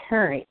certain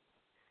current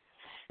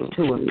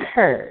to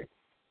occur.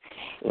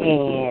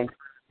 And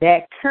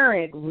that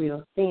current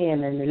will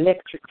send an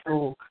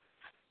electrical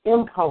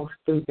impulse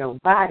through your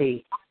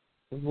body,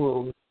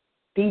 will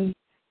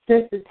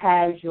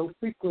desensitize your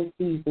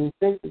frequencies and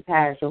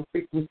sensitize your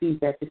frequencies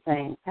at the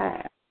same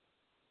time.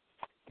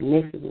 And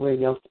this is where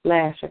your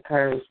splash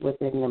occurs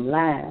within them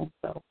lines.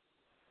 So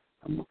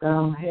I'm going to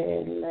go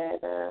ahead and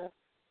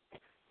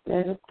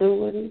let him do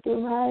what he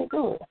do, how he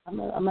do it. I'm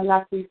gonna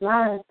lock these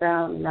lines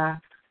down, and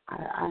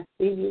I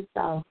see you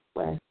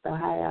southwest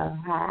Ohio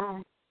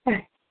high.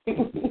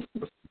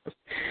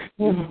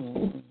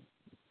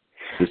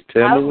 Just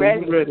tell me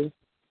when you're ready.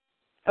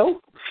 Oh,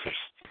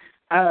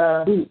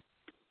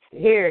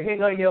 here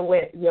go your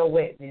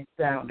wetness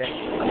sound.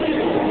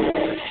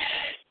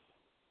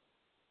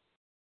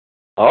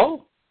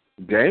 Oh,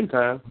 game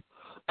time.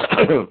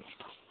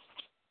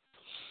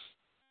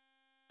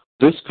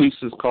 This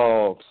piece is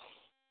called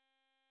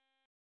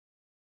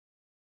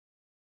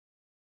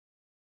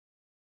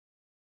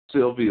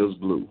Sylvia's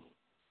Blue.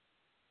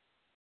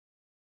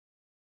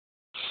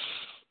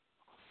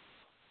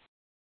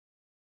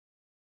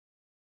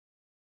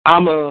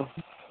 I'm a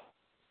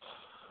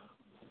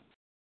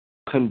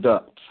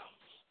conduct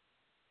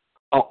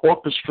an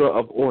orchestra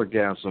of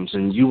orgasms,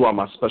 and you are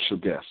my special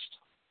guest.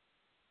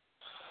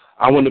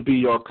 I want to be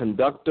your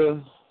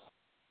conductor,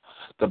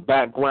 the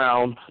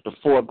background, the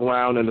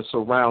foreground, and the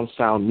surround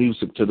sound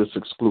music to this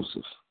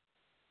exclusive.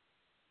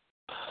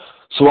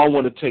 So I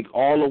want to take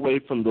all the way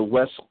from the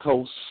West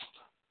Coast,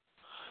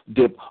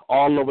 dip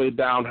all the way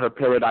down her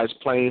paradise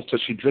plains till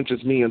she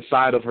drenches me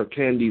inside of her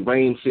candy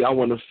rain. See, I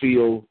want to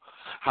feel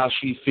how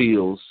she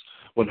feels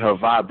when her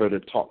vibrator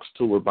talks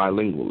to her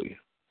bilingually.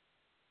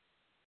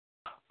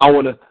 I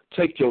want to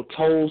take your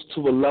toes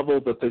to a level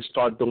that they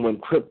start doing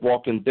crip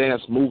walk and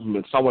dance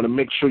movements. I want to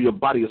make sure your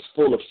body is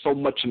full of so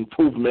much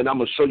improvement. I'm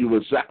going to show you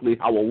exactly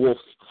how a wolf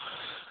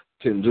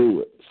can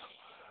do it.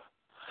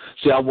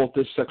 See, I want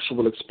this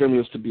sexual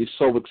experience to be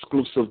so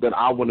exclusive that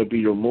I want to be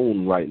your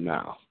moon right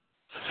now.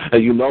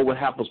 And you know what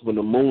happens when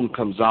the moon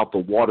comes out, the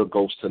water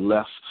goes to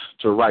left,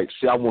 to right.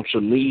 See, I want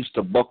your knees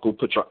to buckle,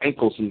 put your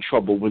ankles in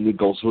trouble when it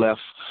goes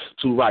left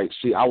to right.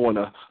 See, I want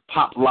to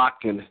pop, lock,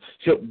 and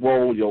hip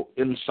roll your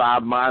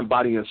inside mind,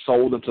 body, and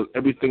soul until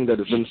everything that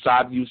is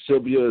inside you,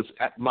 Sylvia, is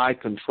at my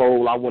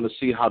control. I want to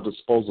see how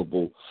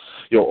disposable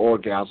your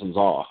orgasms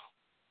are.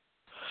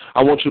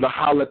 I want you to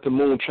howl at the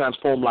moon,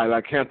 transform like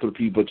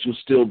lycanthropy, but you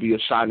still be a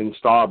shining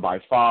star by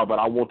far. But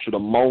I want you to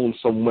moan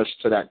so much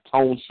to that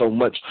tone so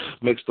much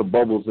makes the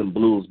bubbles in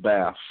Blue's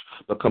bath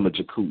become a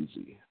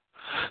jacuzzi.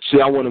 See,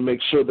 I want to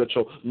make sure that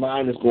your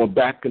mind is going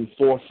back and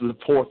forth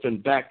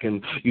and back,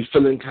 and you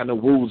feeling kind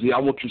of woozy. I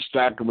want you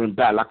staggering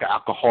back like an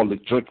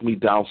alcoholic. Drink me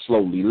down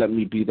slowly. Let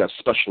me be that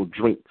special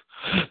drink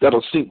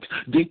that'll sink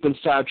deep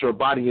inside your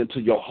body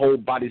until your whole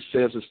body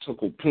says it's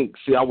tickled pink.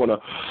 See, I want to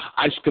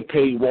ice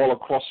capade wall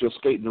across your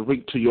skate and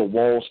reach to your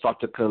walls, start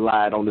to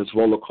collide on this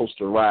roller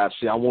coaster ride.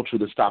 See, I want you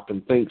to stop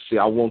and think. See,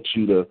 I want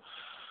you to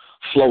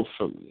flow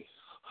from me.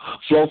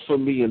 Flow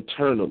from me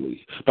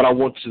internally, but I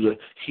want you to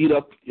heat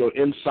up your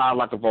inside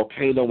like a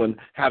volcano and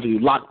have you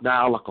locked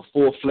down like a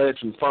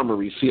full-fledged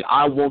infirmary. See,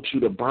 I want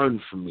you to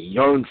burn for me,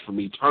 yearn for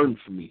me, turn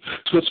for me,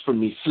 twist for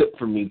me, flip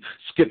for me,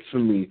 skip for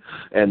me.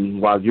 And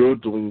while you're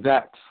doing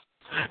that,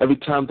 every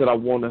time that I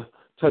want to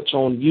touch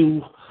on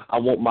you, I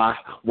want my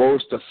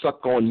words to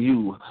suck on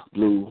you,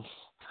 Blue.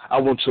 I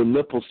want your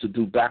nipples to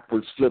do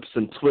backwards flips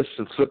and twists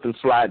and slip and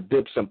slide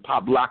dips and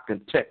pop, lock,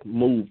 and tech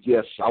move.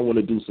 Yes, I want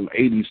to do some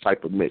 80s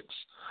type of mix.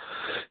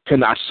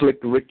 Can I slick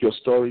Rick your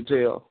story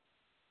tale?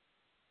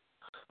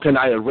 Can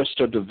I arrest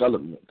your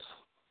development?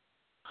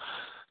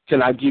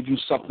 Can I give you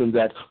something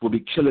that will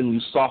be killing you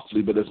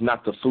softly, but it's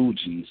not the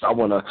Fugees? I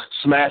want to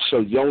smash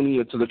your yoni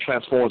until it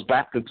transforms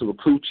back into a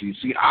coochie.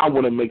 See, I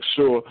want to make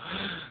sure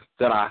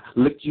that I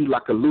lick you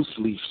like a loose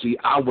leaf. See,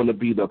 I want to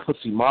be the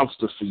pussy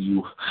monster for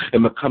you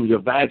and become your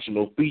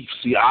vaginal beef.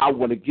 See, I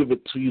want to give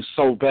it to you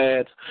so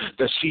bad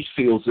that she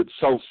feels it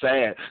so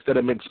sad that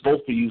it makes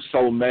both of you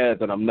so mad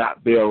that I'm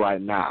not there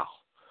right now.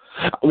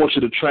 I want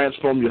you to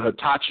transform your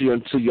Hitachi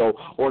into your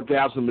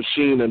orgasm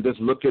machine and just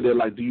look at it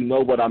like, do you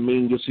know what I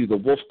mean? You'll see the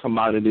wolf come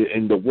out in it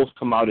and the wolf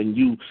come out in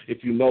you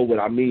if you know what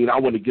I mean. I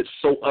want to get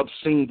so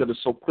obscene that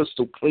it's so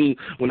crystal clean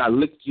when I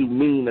lick you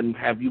mean and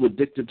have you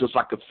addicted just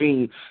like a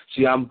fiend.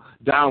 See, I'm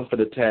down for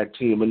the tag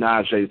team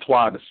menage a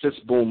trois, the sis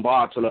boom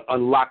bar till it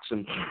unlocks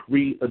and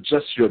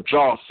readjusts your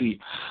jaw. See,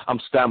 I'm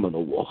Stamina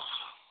Wolf.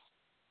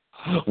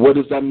 What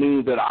does that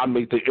mean? That I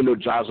make the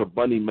Energizer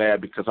Bunny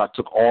mad because I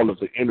took all of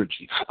the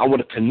energy. I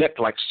want to connect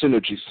like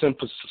synergy,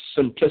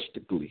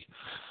 simplistically.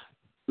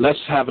 Let's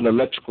have an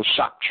electrical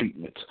shock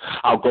treatment.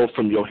 I'll go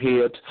from your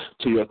head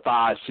to your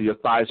thighs so your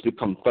thighs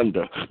become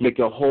thunder. Make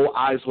your whole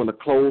eyes want to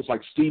close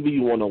like Stevie.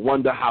 You want to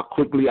wonder how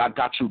quickly I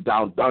got you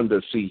down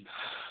under. See,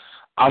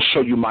 I'll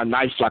show you my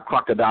knife like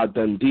Crocodile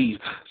Dundee.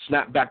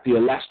 Snap back the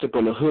elastic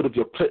on the hood of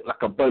your clit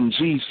like a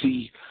bungee.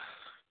 See,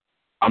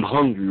 I'm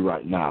hungry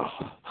right now.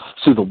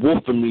 See, the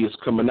wolf in me is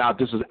coming out.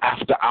 This is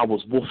after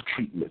hours wolf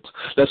treatment.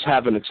 Let's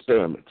have an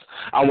experiment.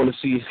 I want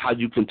to see how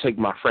you can take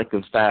my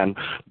Frankenstein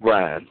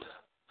grind.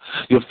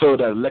 You'll feel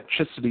that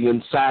electricity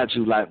inside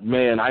you like,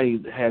 man, I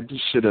ain't had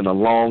this shit in a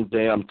long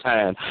damn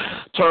time.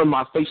 Turn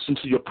my face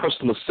into your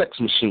personal sex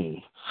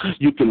machine.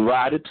 You can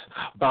ride it,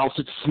 bounce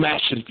it,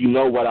 smash it if you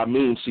know what I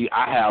mean. See,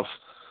 I have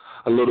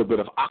a little bit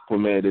of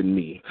Aquaman in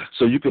me.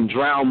 So you can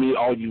drown me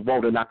all you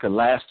want and I can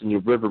last in your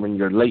river and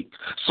your lake.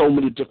 So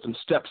many different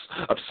steps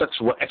of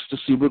sexual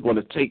ecstasy we're going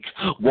to take.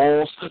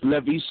 Walls,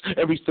 levees,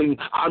 everything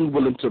I'm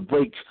willing to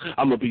break.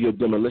 I'm going to be your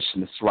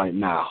demolitionist right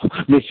now.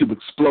 Make you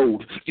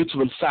explode. Get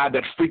you inside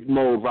that freak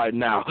mode right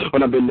now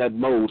when I'm in that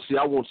mode. See,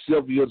 I want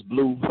Sylvia's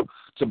blue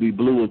to be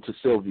blue into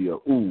Sylvia.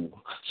 Ooh.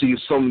 See,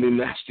 so many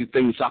nasty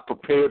things I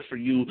prepared for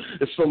you.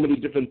 There's so many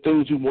different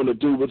things you want to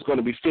do. It's going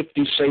to be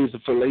 50 shades of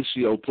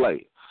fellatio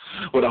play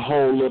with a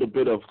whole little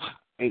bit of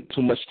ain't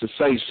too much to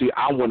say. See,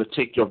 I want to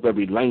take your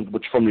very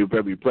language from your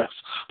very breath.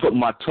 Put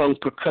my tongue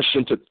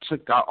percussion to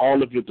take out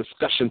all of your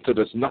discussion till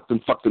there's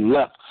nothing fucking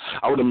left.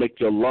 I want to make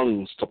your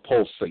lungs to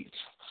pulsate.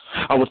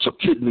 I want your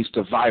kidneys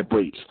to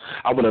vibrate.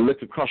 I want to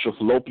lick across your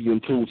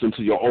fallopian tubes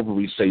until your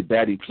ovaries say,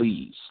 Daddy,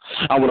 please.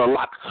 I want to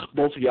lock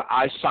both of your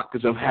eye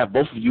sockets and have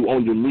both of you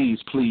on your knees,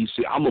 please.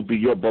 See, I'm going to be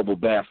your bubble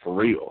bath for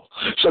real.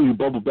 Show you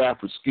bubble bath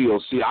with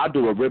skills. See, I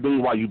do a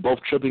ribbon while you both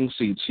tripping.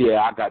 See, yeah,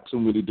 I got too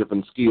many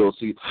different skills.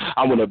 See,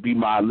 I want to be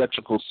my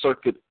electrical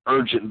circuit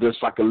urgent,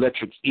 just like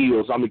electric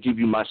eels. I'm going to give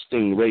you my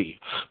stingray.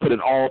 Put it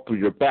all through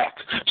your back.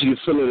 So you're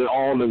feeling it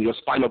all in your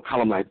spinal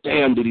column like,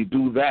 damn, did he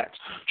do that?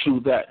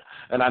 True that.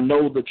 And I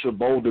know that you're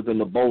bolder than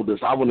the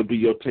boldest. I want to be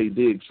your Tay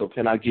Diggs, so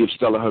can I give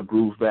Stella her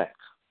groove back?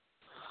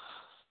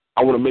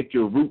 I want to make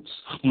your roots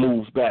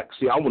move back.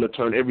 See, I want to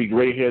turn every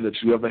gray hair that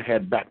you ever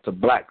had back to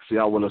black. See,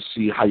 I want to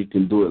see how you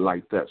can do it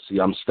like that. See,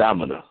 I'm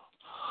Stamina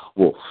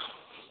Wolf.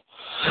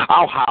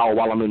 I'll howl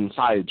while I'm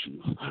inside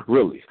you.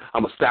 Really,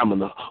 I'm a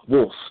Stamina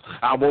Wolf.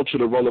 I want you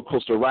to roller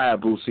coaster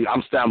ride, boo. See,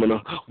 I'm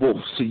Stamina Wolf.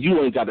 See,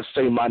 you ain't got to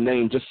say my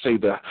name. Just say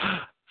the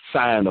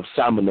sign of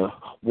Stamina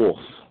Wolf.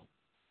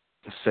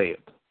 Just say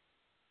it.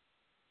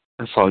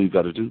 That's all you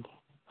got to do.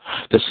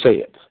 Just say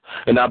it.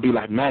 And I'll be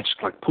like magic,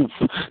 like poof.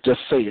 Just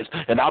say it.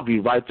 And I'll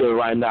be right there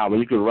right now. And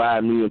you can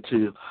ride me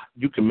until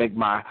you can make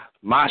my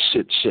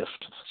shit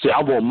shift. See,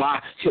 I want my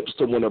hips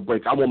to want to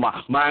break. I want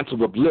my mind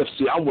to uplift.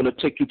 See, I want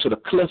to take you to the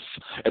cliff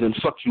and then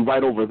fuck you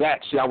right over that.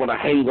 See, I want to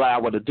hang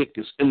glide where the dick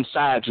is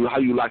inside you. How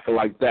you like it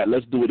like that?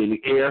 Let's do it in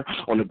the air,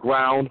 on the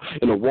ground,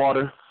 in the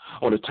water,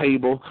 on the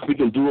table. We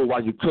can do it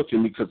while you're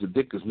cooking because the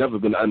dick has never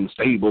been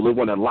unstable. It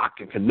want to lock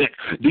and connect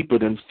deeper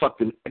than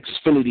fucking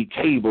Xfinity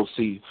cable.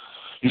 See,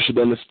 you should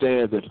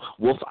understand that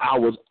Wolf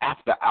Hours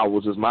After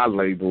Hours is my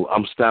label.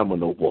 I'm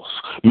Stamina Wolf,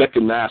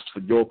 mechanized for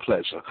your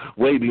pleasure,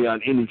 way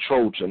beyond any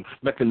Trojan.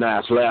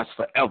 Mechanized lasts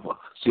forever.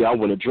 See, I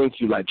want to drink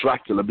you like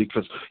Dracula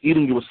because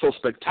eating you is so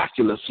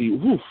spectacular. See,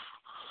 woof,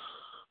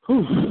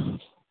 Whew.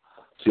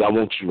 See, I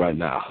want you right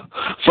now.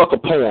 Fuck a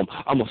poem.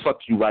 I'm going to fuck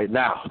you right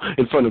now.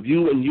 In front of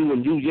you and you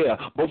and you, yeah.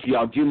 Both of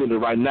y'all getting it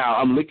right now.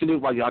 I'm licking it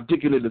while y'all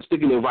digging it and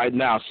sticking it right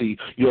now. See,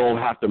 you don't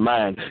have to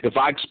mind. If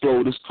I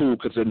explode, it's cool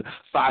because in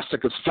 5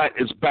 seconds flat,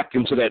 it's back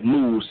into that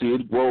mood. See,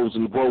 it grows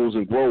and grows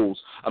and grows.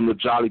 I'm the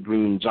Jolly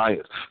Green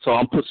Giant. So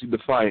I'm pussy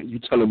defiant. You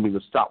telling me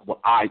to stop?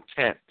 Well, I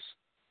can't.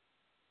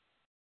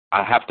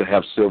 I have to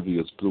have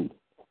Sylvia's blue.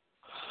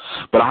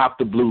 But I have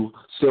to blue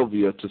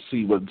Sylvia to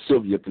see what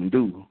Sylvia can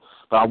do.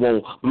 But I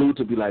want Blue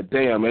to be like,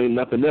 damn, ain't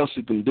nothing else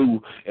you can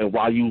do. And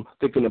while you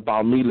thinking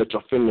about me, let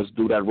your fingers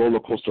do that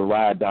roller coaster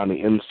ride down the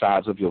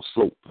insides of your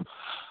slope.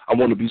 I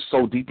want to be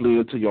so deeply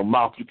into your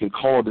mouth you can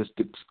call this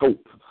dick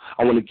scope.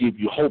 I want to give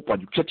you hope while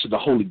you catch the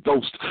Holy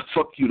Ghost.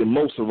 Fuck you the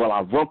most and while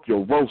I rump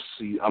your roast.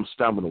 See, I'm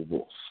Stamina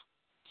Wolf.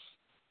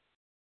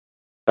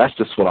 That's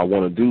just what I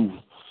want to do.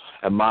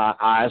 And my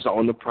eyes are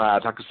on the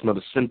prize. I can smell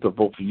the scent of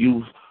both of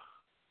you.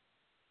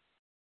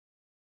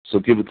 So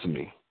give it to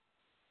me.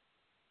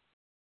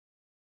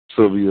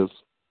 Sylvia's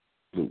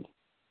blue.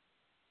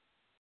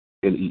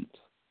 And eat.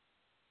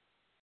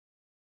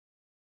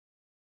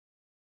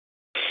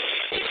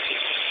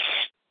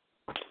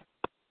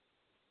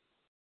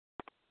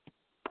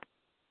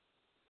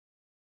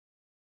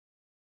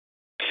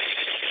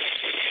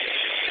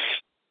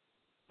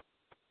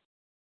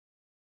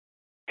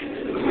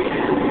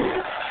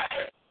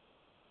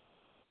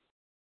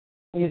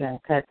 You done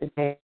cut the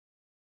cake.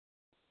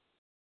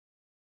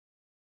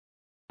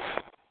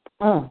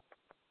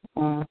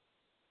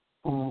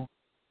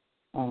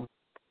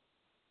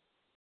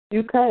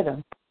 You cut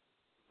them.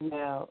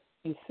 Now,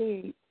 you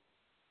see,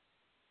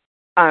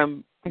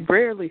 I'm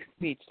rarely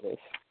speechless.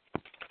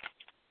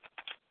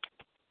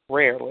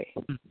 Rarely.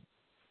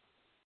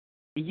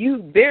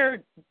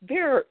 There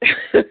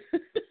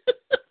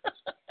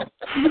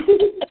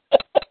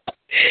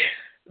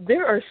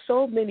there are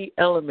so many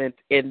elements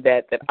in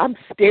that I'm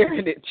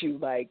staring at you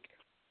like,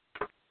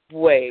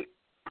 wait,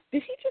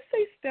 did he just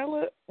say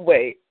Stella?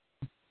 Wait,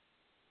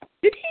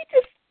 did he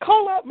just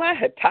call out my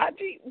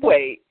Hitachi?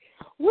 Wait,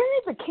 where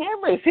are the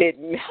cameras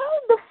hidden? How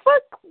the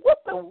fuck? What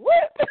the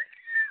what?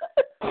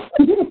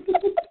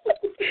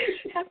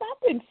 Have I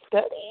been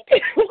studied?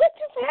 What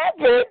just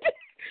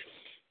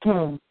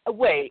happened?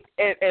 Wait,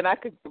 and I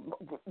could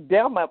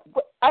down my.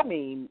 I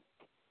mean.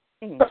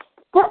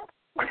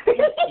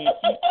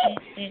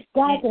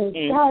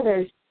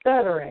 Daughter's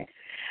stuttering.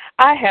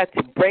 I had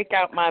to break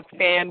out my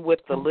fan with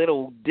the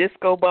little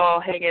disco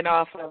ball hanging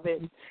off of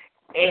it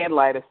and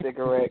light a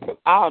cigarette because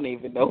I don't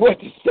even know what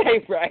to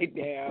say right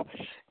now.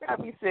 I'll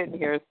be sitting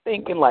here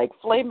thinking like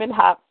flaming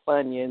hot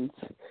Funyuns.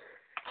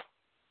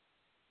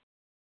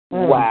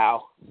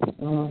 Wow.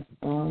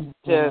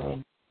 Just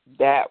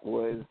that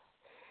was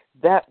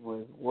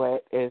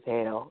wet as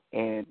hell,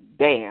 and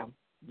damn.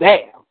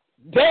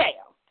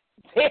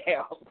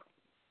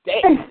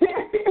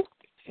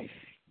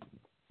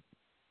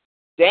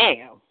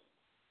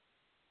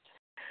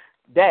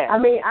 I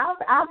mean,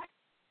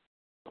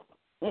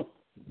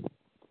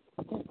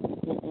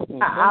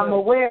 I'm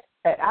aware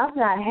that I've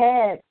not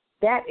had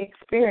that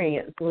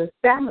experience with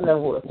Stamina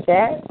Wolf.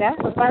 That's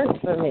the first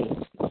for me.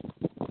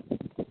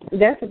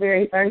 That's the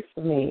very first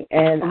for me.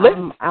 And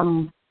can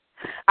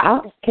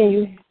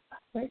you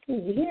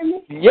hear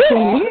me? Yeah.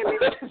 Can you hear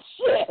me?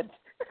 Shit.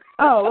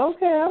 Oh,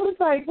 okay. I was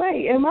like,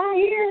 wait, am I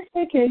here?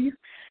 Hey, can you?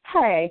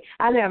 Hey,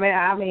 I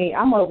mean,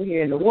 I'm over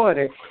here in the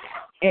water,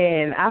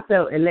 and I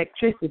felt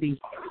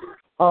electricity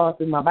all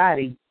through my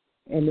body,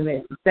 and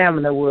the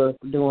Stamina was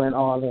doing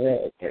all of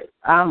that.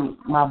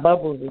 My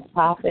bubbles is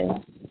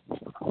popping.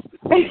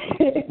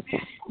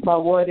 My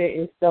water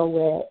is so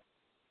wet.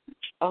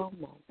 Oh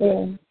my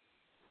God.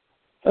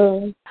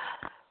 Thank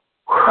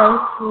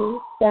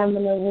you,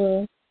 Stamina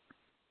was.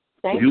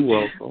 Thank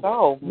you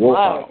so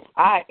much.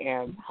 I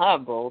am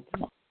humbled.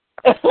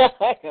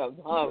 I am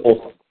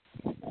humbled.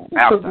 You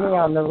took me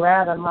on the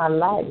ride of my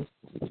life.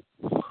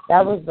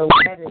 That was the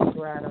wettest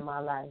ride of my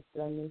life.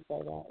 Let me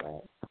say that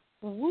right.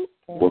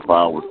 What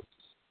hours?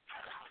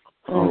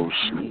 Oh,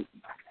 shit.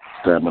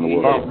 Stamina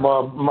My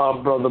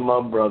brother,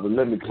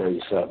 let me tell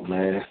you something,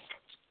 man.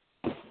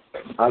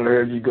 I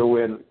heard you go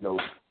in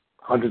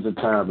hundreds of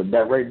times, but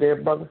that right there,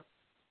 brother,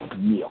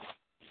 yeah.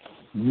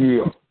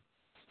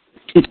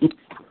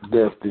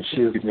 That's the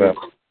shit, man.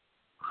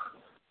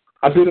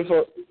 I did it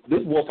for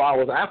this wolf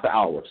hours after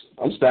hours.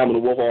 I'm Stamina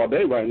Wolf all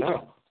day right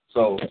now.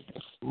 So,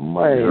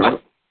 man.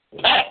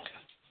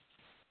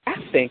 I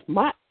think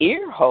my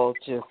ear hole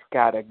just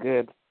got a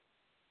good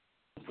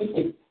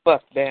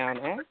fuck down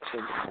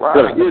action. Wow.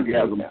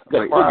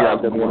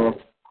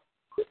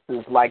 This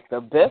is like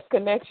the best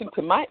connection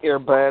to my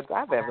earbuds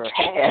I've ever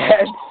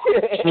had.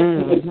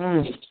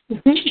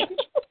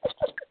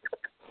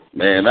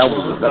 Man, that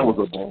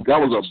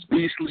was a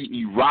beastly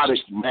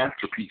erotic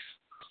masterpiece.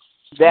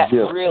 That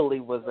really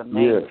was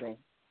amazing.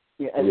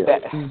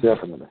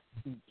 Definitely.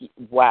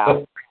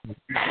 Wow.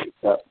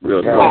 I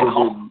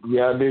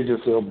did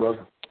yourself,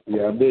 brother.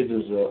 Yeah, I did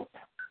yourself.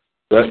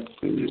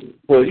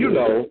 Well, you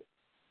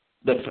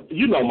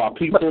know my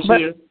people's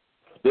here.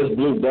 this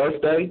blue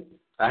birthday,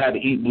 I had to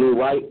eat blue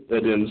right,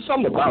 and then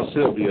something about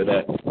Sylvia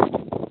that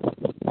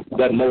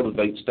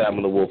motivates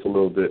Stamina Wolf a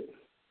little bit.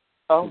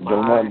 Oh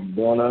my!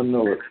 Don't I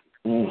know it?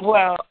 Mm.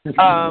 Well,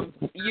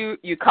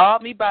 you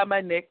called me by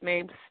my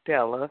nickname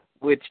Stella,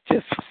 which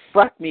just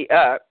fucked me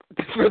up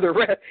for the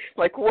rest.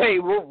 Like, wait,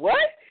 what?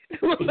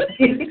 How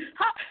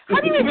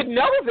do you even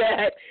know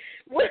that?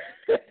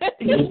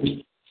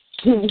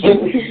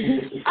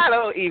 I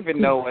don't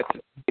even know what to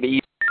say.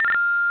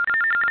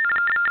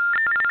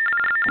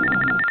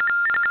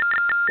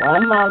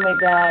 One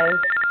moment, guys.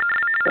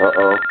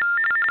 Uh-oh.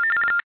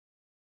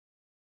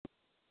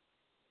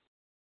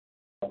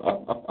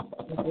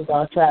 We're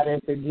going to try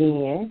this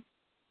again.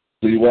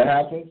 See what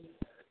happens?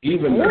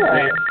 Even the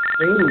damn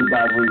thing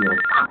by real.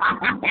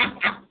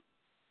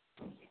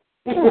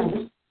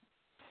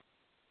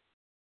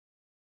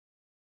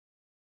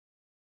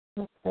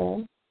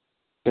 Okay.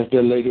 If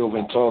that lady over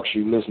in talk, she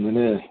listening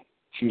in.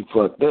 She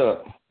fucked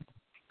up.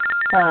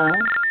 Huh?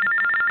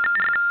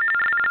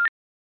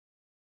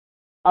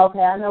 Okay,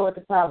 I know what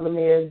the problem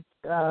is.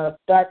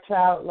 Dark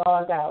Child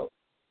log out,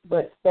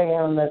 but stay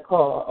on the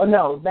call. Oh,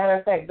 no, matter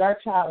of fact,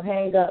 Dark Child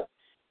hang up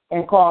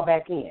and call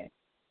back in.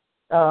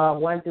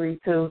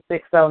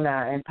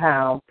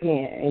 132-609-pound-PIN,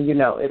 and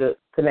it'll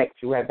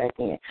connect you right back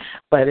in.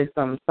 But it's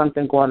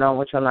something going on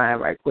with your line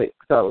right quick,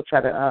 so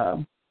try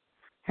to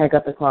hang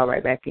up and call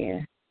right back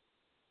in.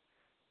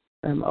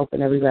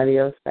 Open everybody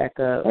else back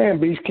up. Man,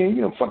 Beast King,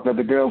 you done fucked up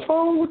the girl's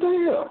phone. What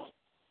the hell?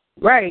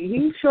 Right,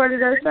 he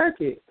shorted her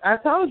circuit. I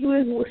told you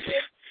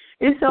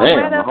it's so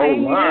Damn, wet up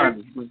in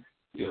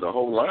here. The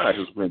whole line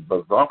just went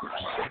berserk.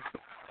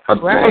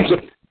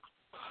 Right.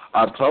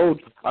 I told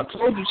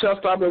you,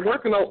 Chester. I've been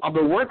working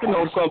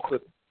on something.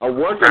 I'm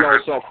working on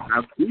something.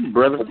 I see,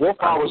 brother. The Wolf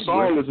Hour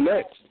song is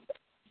next.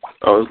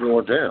 Oh, it's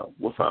going down.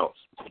 Wolf House.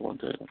 It's going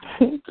down.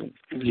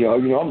 Yeah,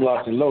 I'm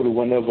locked and loaded.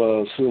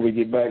 Whenever we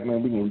get back,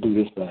 man, we're going to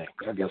do this thing.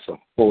 I got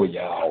something for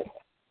y'all.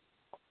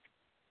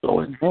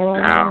 Going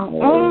down.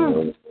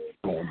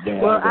 Going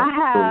down. Well,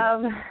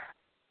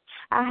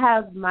 I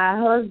have my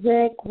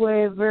husband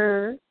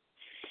Quiver,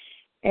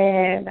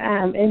 and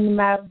I'm in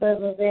my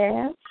bubble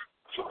bath,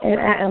 and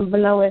I am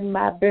blowing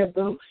my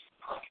bubbles,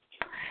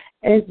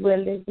 as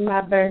well as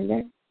my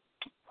burner,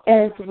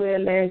 as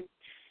well as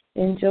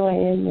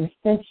enjoying the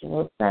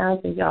sensual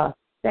sounds of y'all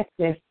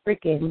sexy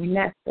freaking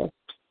nasty.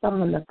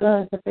 Some of the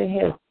guns up in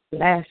here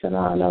flashing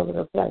all over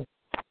the place.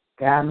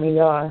 Got me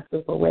all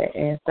super wet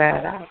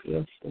inside out.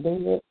 Yes,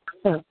 it.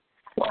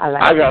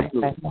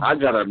 I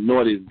got a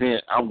naughty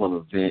vent. I want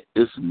to vent.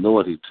 It's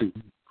naughty too.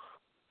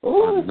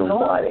 Ooh,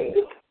 naughty.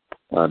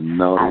 A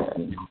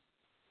naughty.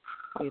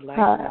 We like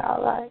that. I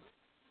like.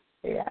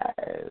 Yeah.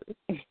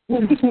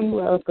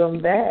 Welcome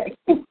back.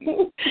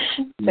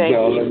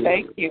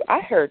 Thank you.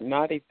 I heard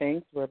naughty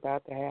things were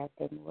about to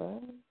happen.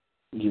 What?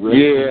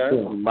 Yeah,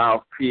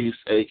 mouthpiece,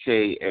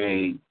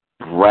 a.k.a.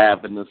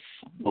 ravenous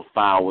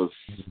flowers.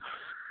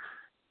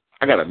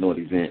 I got a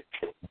naughty vent.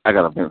 I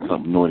got to vent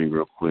something naughty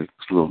real quick.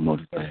 It's a little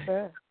naughty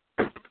thing.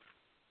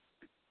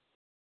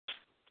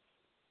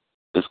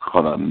 It's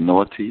called a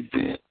naughty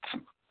vent.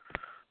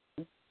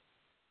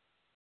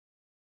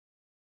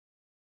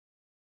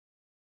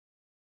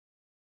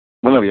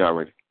 Whenever y'all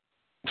ready.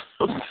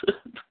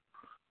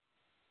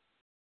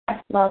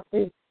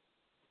 Mouthpiece.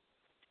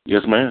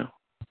 Yes, ma'am.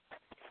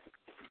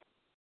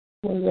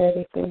 We're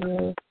ready for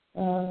you.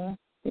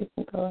 You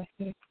can go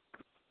ahead.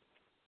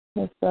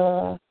 It's,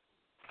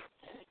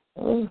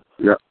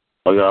 yeah.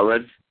 Are y'all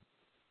ready?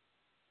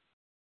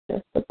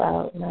 Just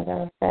about.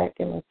 Matter of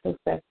fact, in the 2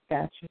 seconds.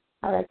 Got you.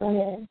 All right, go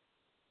ahead.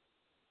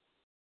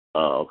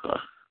 Oh, okay.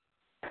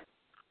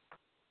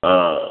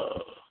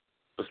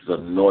 This is a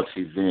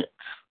naughty vent.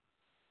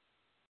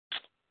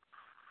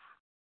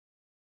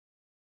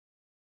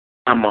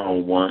 I'm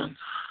on one.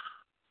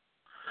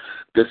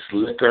 This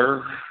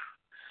liquor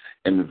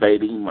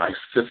invading my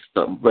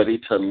system, ready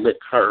to lick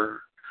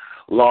her.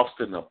 Lost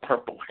in a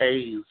purple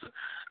haze,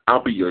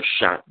 I'll be your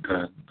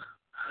shotgun.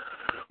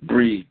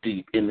 Breathe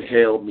deep,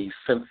 inhale me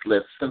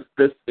senseless. Since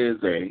this is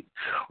a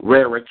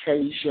rare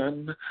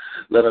occasion,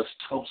 let us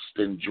toast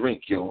and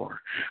drink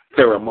your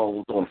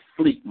pheromones on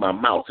fleek. My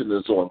mountain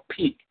is on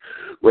peak,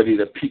 ready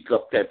to peek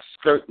up that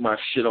skirt. My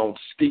shit on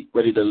steep,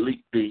 ready to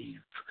leak these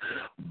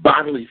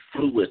bodily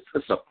fluids.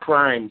 It's a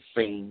crime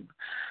scene,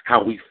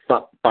 how we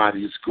fuck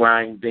bodies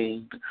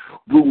grinding.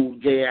 Rule,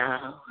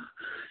 yeah,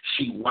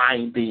 she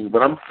winding.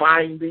 What I'm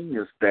finding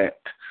is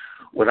that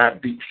when I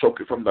deep stroke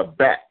it from the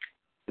back,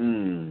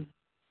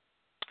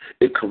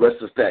 it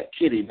caresses that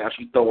kitty. Now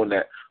she throwing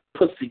that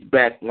pussy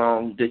back,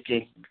 long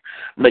dicking,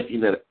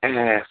 making that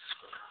ass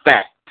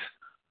fat.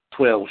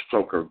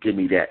 12-stroker, give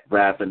me that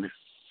ravenous.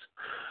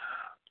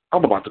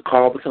 I'm about to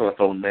call the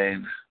telephone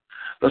man.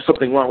 There's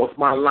something wrong with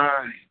my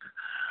line.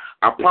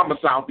 I promise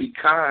I'll be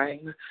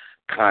kind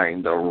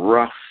of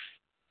rough.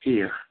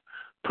 Here,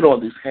 put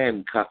on these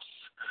handcuffs,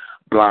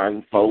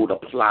 blindfold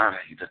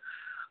applied.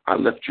 I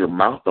left your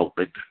mouth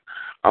open.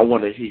 I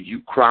want to hear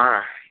you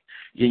cry.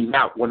 Ying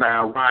out when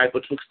I arrive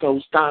betwixt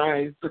those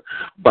thighs.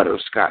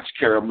 Butterscotch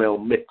caramel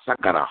mix. I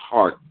got a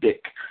hard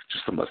dick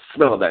just from the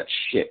smell of that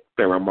shit.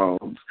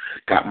 Pheromones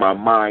got my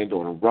mind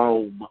on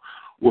Rome.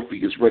 Wolfie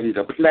is ready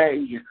to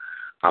play.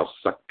 I'll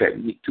suck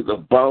that meat to the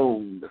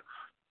bone.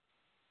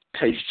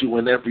 Taste you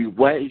in every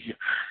way.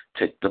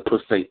 Take the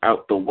pussy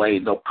out the way.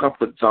 No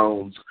comfort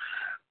zones.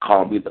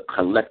 Call me the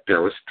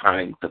collector. It's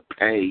time to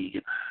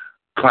pay.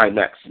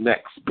 Climax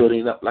next.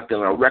 Building up like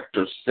an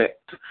erector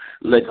set.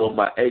 Lego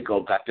my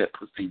ego. Got that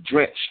pussy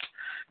drenched.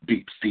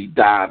 Deep sea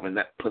dive in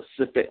that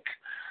Pacific.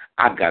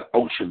 I got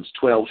Ocean's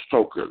 12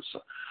 strokers.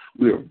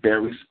 We're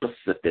very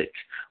specific.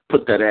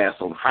 Put that ass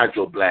on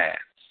hydroblast.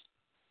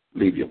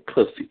 Leave your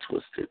pussy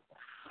twisted.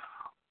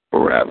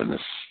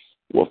 Ravenous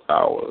wolf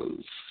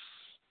hours.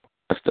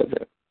 That's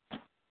it.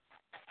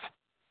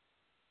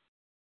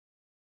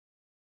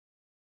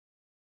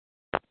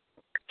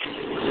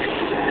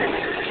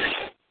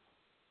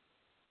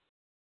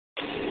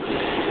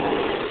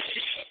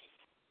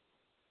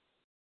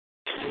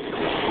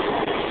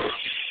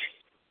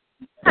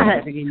 I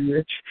had to give you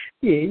a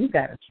you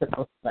got a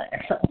triple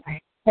slash.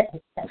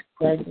 That's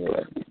good.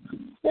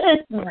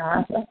 It's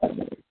not.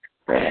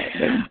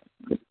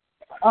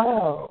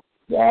 Oh,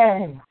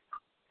 yeah.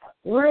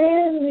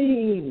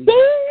 Really?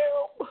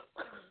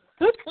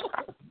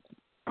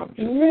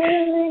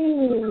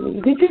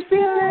 Really? Did you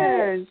feel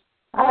that?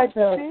 I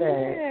felt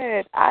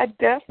that. I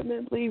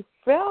definitely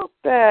felt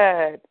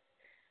that.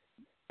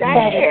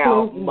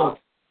 Damn.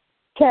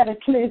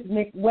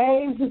 Cataclysmic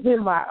waves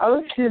in my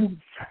oceans.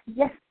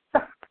 Yes.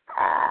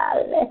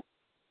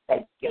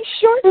 You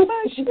shorting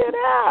my shit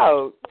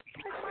out.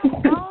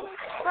 All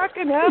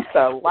fucking up.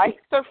 The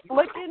lights are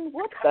flicking.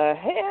 What the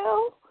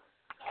hell?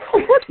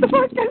 What the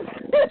fuck is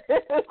this?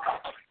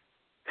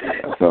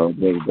 That's all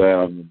big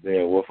down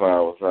there. Wolf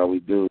hours, how we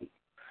do it.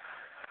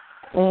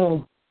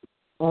 You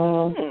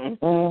know,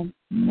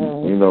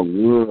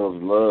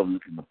 wolves love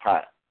looking the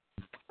pot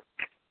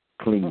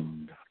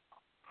cleaned.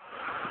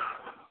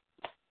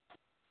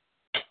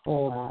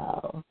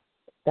 Wow.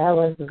 That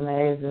was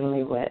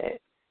amazingly wet.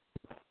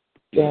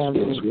 Damn,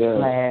 yes,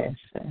 splash.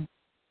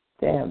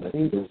 Damn,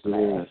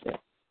 splash.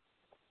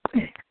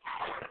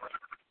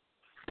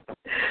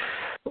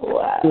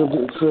 Wow.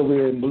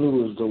 Silver and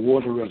blue is the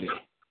water ready.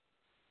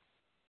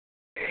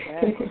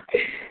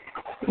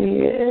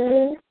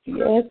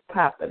 Yes,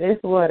 Papa. This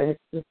water is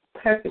the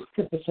perfect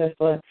temperature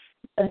for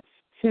us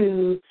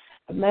to.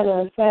 A matter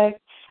of fact,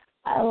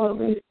 I will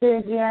be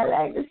stingy. I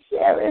like to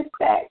share it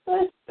back.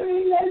 Let's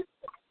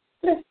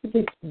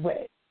get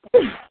wet.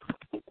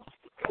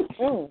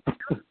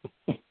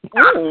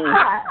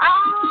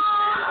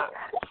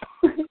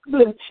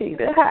 Blue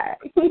cheetah, hi.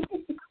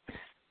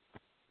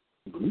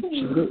 Blue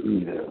cheetah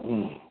eater.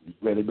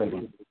 Ready,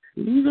 baby.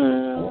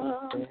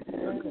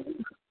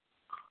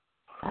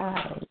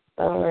 I'm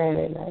so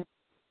ready. That's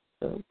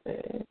so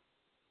good.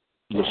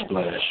 The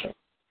splash.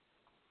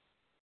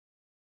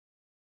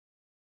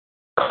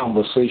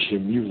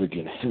 Conversation, music,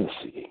 and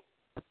Hennessy.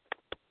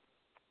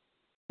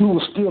 We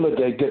were still at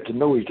that get to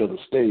know each other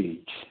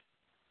stage,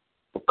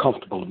 but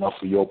comfortable enough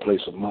for your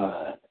place of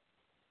mind.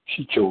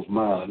 She chose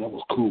mine. I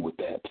was cool with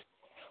that.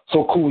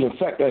 So cool, in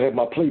fact, I had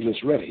my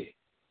playlist ready.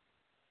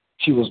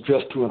 She was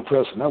dressed to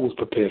impress, and I was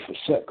prepared for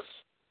sex.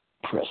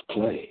 Press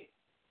play.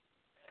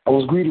 I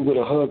was greeted with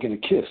a hug and a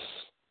kiss.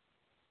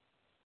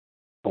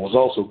 I was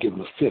also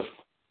given a fifth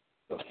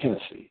of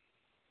Hennessy.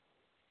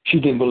 She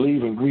didn't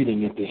believe in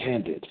greeting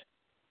empty-handed.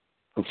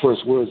 Her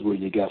first words were,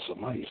 "You got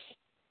some ice."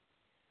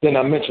 Then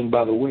I mentioned,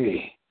 by the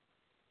way,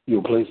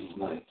 your place is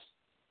nice.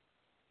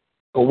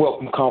 A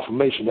welcome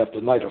confirmation after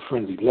a night of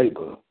frenzied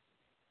labor.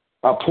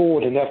 I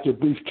poured, and after a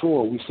brief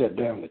tour, we sat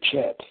down to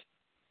chat.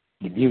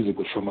 The music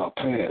was from our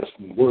past,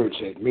 and words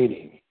had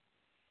meaning.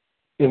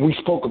 And we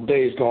spoke of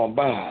days gone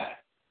by.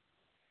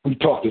 We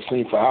talked the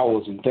same for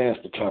hours and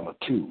danced a time or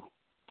two.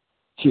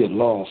 She had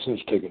long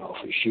since taken off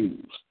her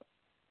shoes.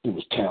 It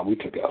was time we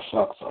took our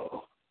socks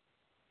off.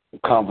 The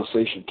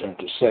conversation turned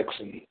to sex,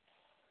 and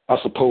I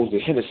suppose the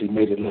Hennessy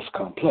made it less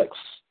complex.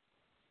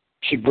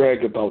 She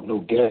bragged about no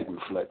gag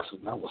reflex,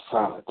 and I was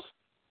silent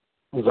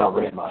as I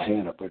ran my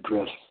hand up her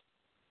dress.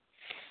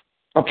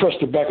 I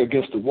pressed her back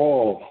against the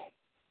wall.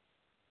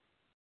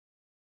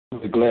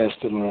 With the glass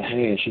still in her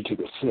hand, she took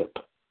a sip.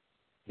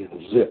 It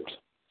zipped.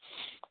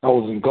 I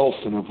was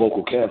engulfed in her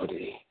vocal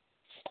cavity.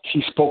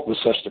 She spoke with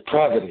such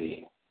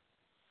depravity.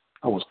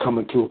 I was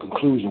coming to a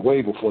conclusion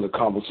way before the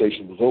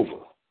conversation was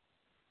over.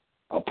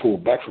 I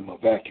pulled back from my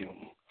vacuum.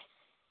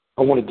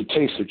 I wanted to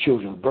taste her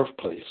children's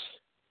birthplace.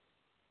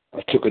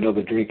 I took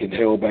another drink and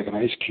held back an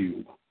ice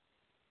cube.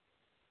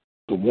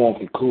 The warmth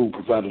and cool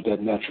provided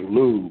that natural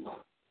lube.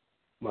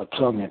 My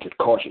tongue entered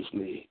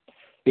cautiously,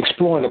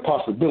 exploring the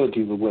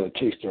possibilities of where to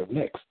taste her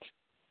next.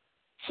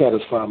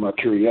 Satisfying my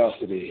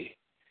curiosity,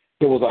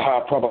 there was a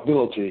high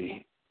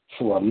probability,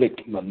 so I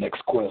licked my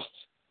next quest.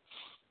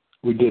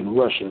 We didn't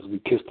rush as we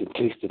kissed and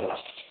tasted us.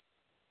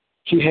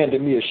 She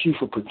handed me a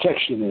sheath of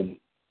protection, and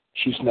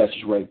she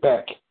snatches right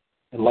back.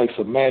 And like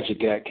some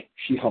magic act,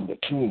 she hummed a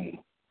tune,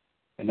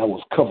 and I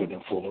was covered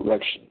in full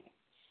erection.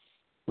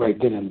 Right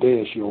then and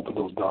there, she opened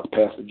those dark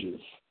passages.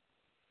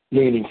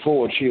 Leaning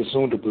forward, she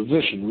assumed a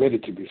position ready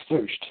to be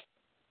searched.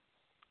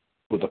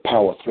 With a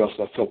power thrust,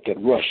 I felt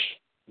that rush,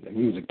 and the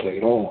music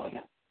played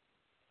on.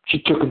 She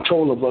took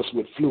control of us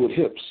with fluid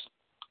hips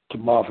to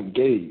Marvin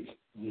Gaye.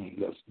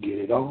 Let's get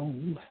it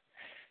on.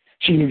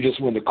 She knew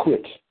just when to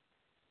quit,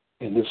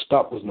 and this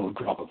stop was no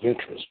drop of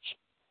interest.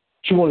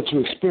 She wanted to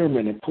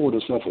experiment and poured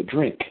herself a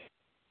drink.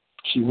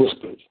 She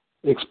whispered,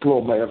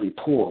 explore my every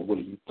pore, what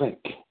do you think?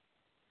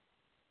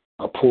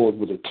 I poured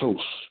with a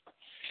toast.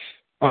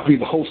 I'll be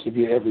the host of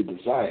your every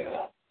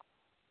desire.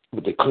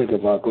 With the clink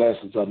of our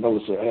glasses, I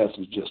noticed her ass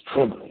was just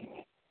trembling.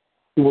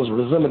 It was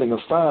resembling a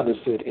sign that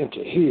said,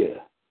 enter here.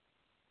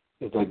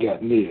 As I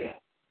got near,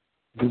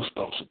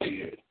 goosebumps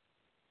appeared.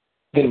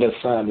 Then that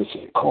sign that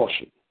said,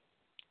 caution.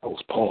 I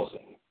was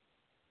pausing.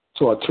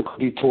 So I took a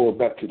detour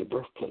back to the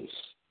birthplace.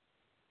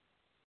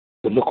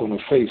 The look on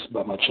her face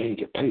by my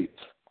change of pace.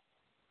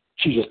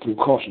 She just threw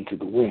caution to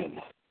the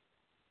wind.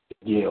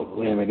 Yelled,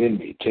 ram it in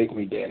me. Take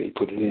me, daddy.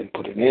 Put it in,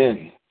 put it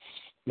in.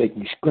 Make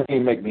me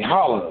scream, make me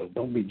holler.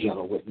 Don't be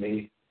gentle with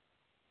me.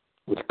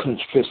 With a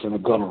clenched fist and a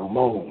guttural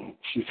moan,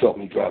 she felt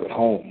me drive it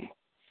home.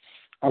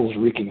 I was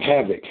wreaking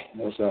havoc.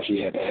 That's how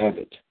she had to have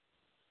it.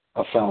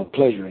 I found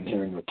pleasure in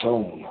hearing her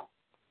tone.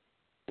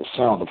 The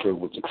sound of her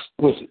was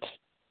exquisite,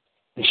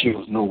 and she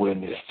was nowhere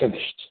near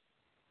finished.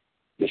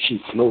 Yet she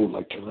flowed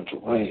like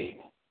torrential rain.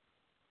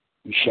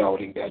 We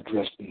showered and got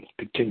dressed and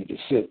continued to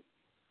sit,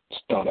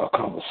 start our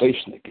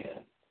conversation again.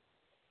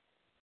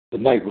 The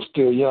night was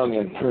still young,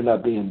 and her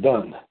not being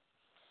done,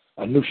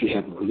 I knew she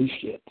hadn't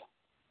released yet.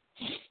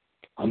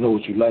 I know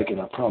what you like,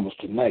 and I promise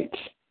tonight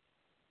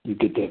you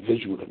get that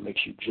visual that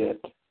makes you jet.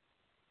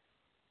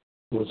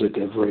 It was at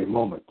that very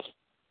moment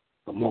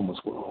the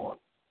moments were on.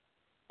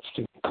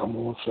 Singing, come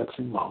on,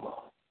 sexy mama.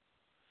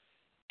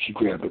 She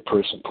grabbed her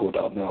purse and pulled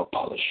out nail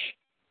polish,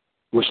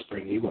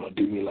 whispering, you're going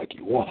to do me like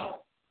you want to.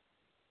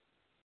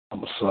 I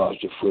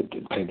massaged her foot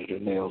and painted her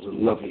nails a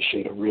lovely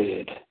shade of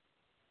red.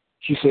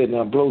 She said,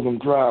 now blow them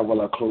dry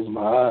while I close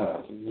my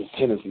eyes. This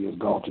Hennessy has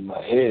gone to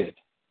my head.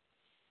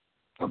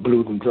 I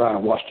blew them dry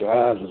and washed her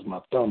eyes as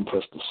my thumb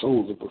pressed the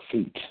soles of her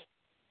feet.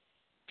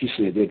 She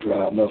said they're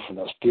dry enough and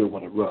I still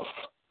want it rough.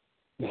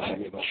 Now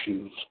hand me my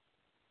shoes.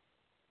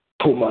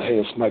 Pull my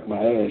hair, smack my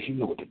ass, you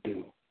know what to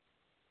do.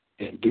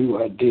 And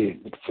do I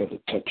did with feather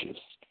touches.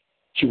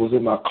 She was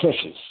in my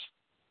clutches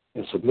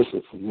and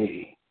submissive for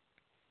me.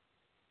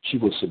 She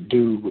was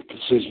subdued with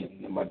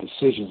precision, and my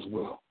decisions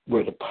were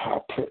where to apply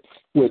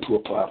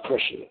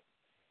pressure.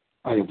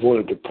 I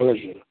avoided her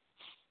treasure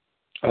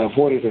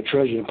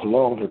and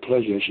prolonged her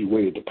pleasure as she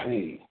waited the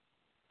pain.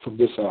 From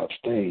this I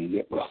abstained,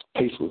 yet my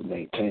pace was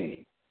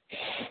maintained.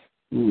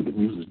 Ooh, the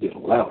music's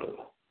getting louder.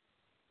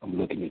 I'm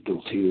looking at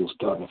those heels,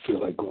 starting to feel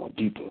like going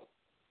deeper.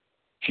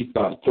 She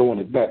started throwing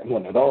it back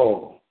one at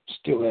all,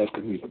 still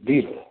asking me to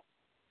beat her.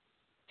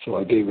 So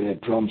I gave her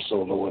that drum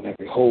solo in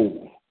every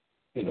hole,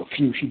 and a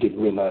few she didn't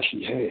realize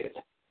she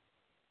had.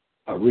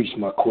 I reached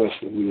my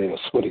quest and we lay a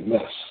sweaty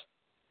mess,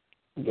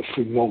 with the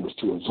free moments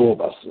to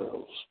absorb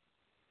ourselves.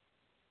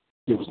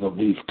 There was no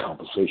need for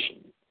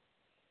conversation.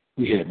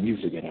 We had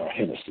music in our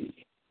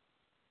Hennessy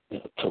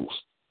and a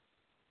toast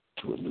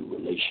to a new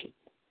relation.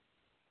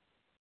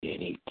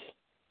 And eat.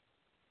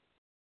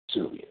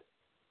 Sylvia,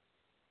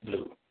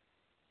 Blue,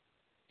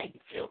 can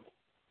you feel me?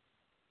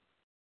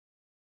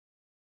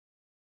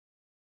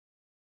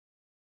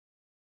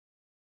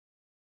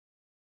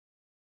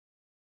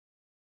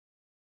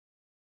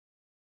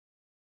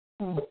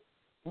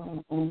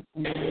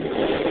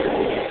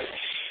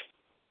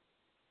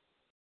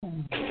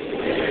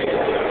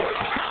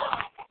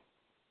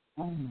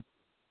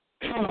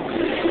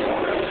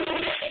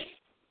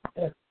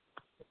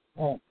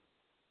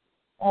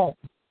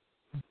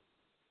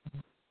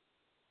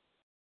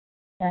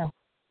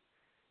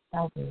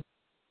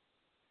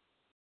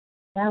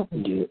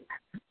 Yeah.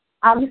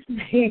 I'm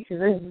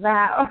speechless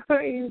now.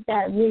 You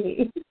got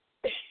me.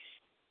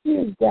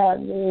 You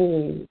got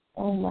me.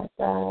 Oh my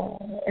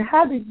God.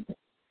 How did you?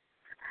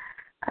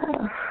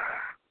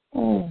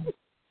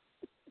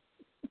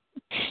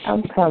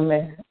 I'm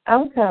coming.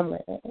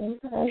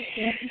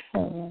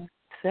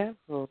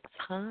 Several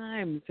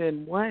times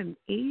in one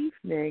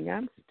evening.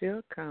 I'm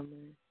still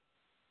coming.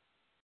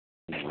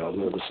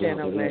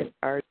 Gentlemen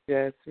are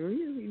just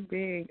really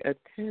being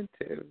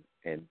attentive,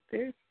 and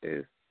this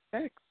is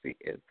sexy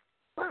as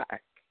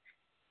fuck.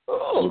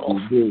 Oh.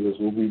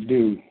 What we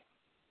do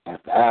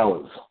after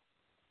hours.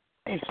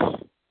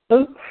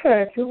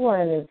 Her, you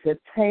wanted to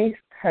taste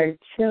her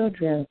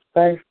children's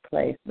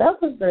birthplace.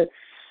 That was the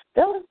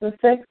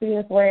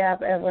sexiest way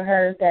I've ever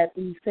heard that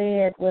be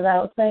said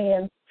without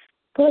saying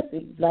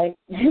pussy. Like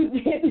you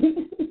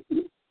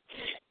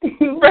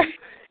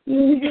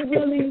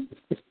really.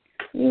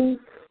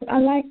 I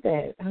like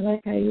that. I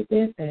like how you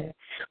did that.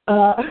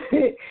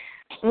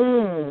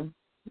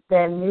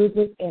 That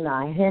music in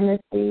our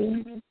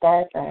Hennessy,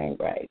 that thing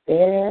right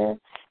there.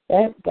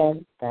 That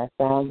sounds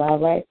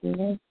about right to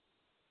me.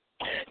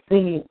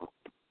 See,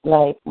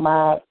 like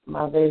my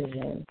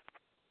vision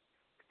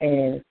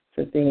is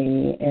to be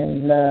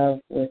in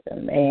love with a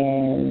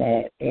man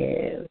that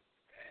is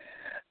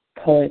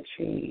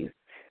poetry's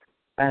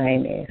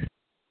finest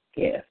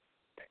gift,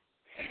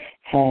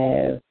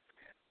 have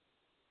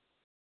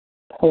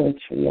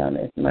poetry on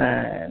his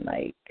mind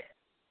like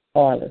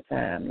all the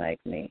time like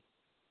me.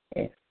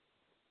 It's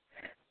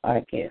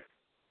our gift.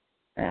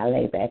 And I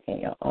lay back in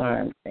your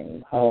arms and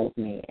you hold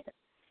me and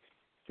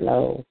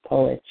slow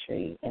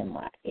poetry in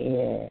my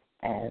ear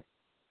as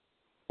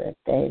the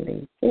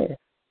daily gift.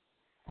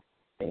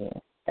 See,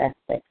 that's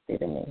sexy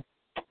to me.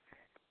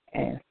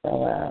 And so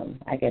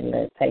I get a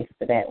little taste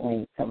of that when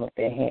you come up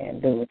in here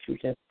and do what you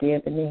just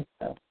did to me.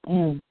 So,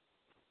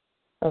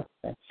 so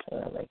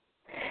sexually.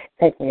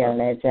 Take me on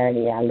that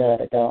journey. I love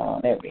to go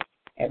on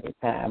every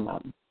time.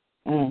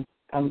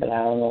 I'm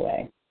blown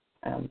away.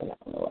 I'm blown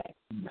away.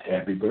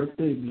 Happy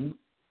birthday,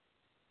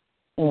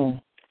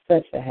 man.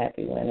 Such a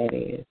happy one it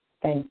is.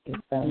 Thank you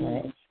so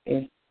much.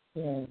 You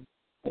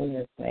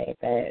just made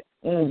that.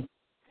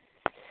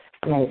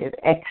 Made it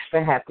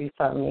extra happy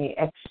for me,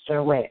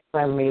 extra wet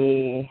for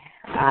me.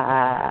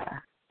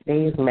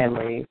 These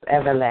memories,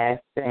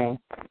 everlasting.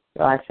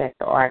 So I check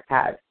the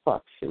archives,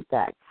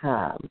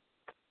 fuckshoot.com,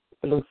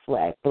 Blue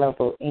Swag,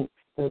 Global Ink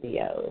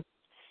Studios.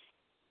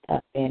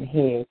 Up in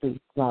here,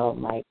 Beastmode,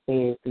 Mike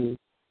Baby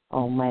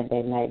on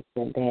Monday nights,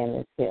 and then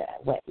it's the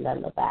Wet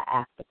Lullaby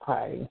after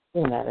party.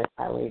 You know, that's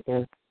how we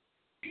do.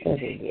 We'll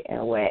be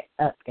getting wet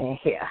up in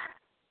here.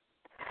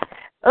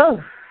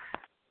 Oh,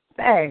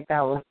 dang,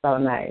 that was so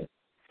nice.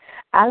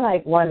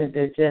 I wanted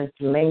to just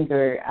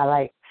linger.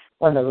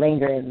 Want to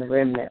linger in the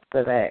remnants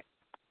of that.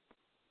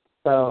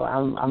 So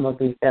I'm gonna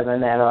be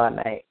feeling that all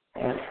night.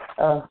 And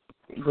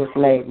just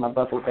made my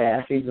bubble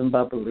bath even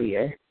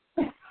bubblier.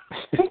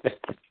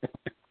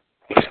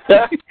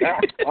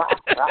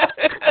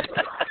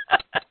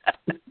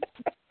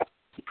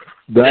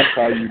 That's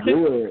how you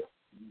do it.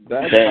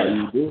 That's how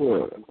you do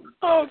it.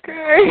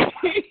 Okay.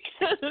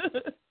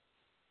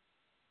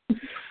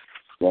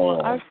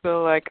 Well, I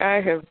feel like I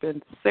have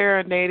been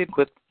serenaded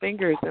with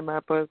fingers in my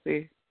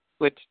pussy,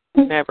 which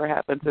never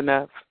happens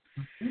enough.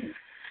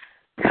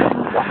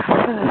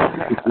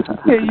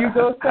 There you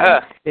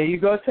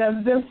go,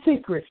 telling them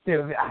secrets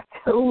to me.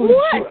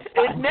 What?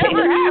 It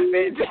never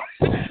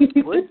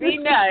happened. Would be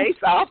nice.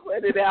 I'll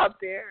put it out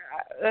there.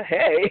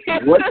 Hey.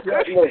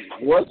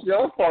 What's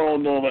your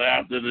phone number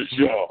after the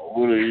show?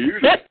 What are you?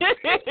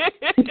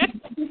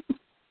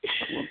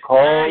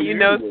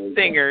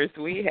 Singers,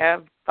 we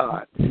have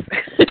thoughts.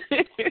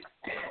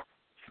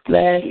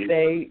 Last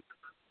day.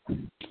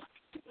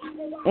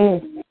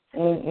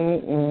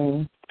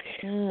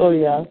 Oh,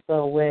 y'all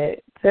so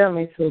wet. Tell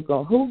me,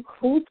 Tugo,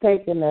 who's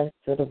taking us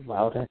to the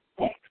water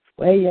next?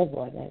 Where you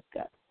want to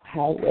go?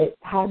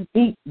 How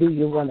deep do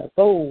you want to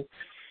go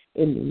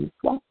in these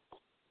waters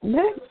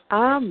next?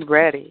 I'm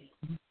ready.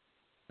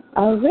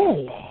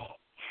 Already?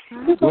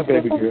 Do it,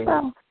 baby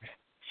girl.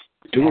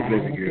 Do it,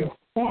 baby girl.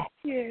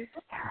 Yeah.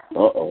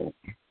 Uh-oh.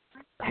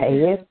 Pay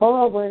it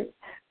forward.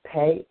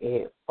 Pay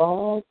it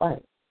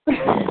forward.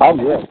 I'm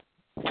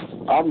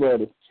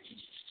ready.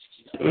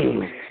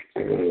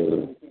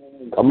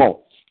 Come on.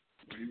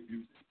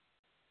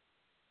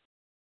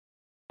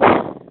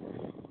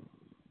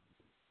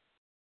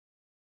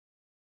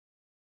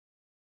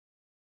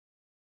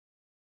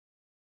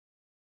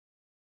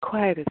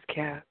 Quiet as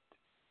kept.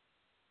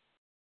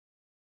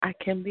 I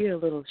can be a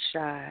little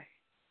shy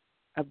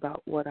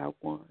about what I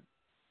want.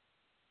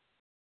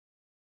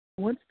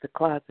 Once the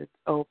closet's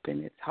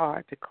open, it's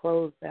hard to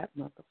close that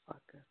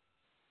motherfucker.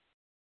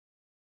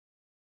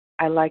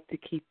 I like to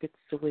keep it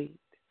sweet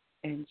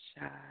and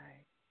shy,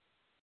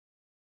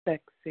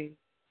 sexy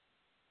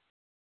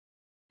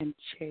and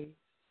chaste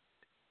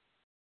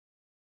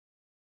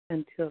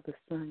until the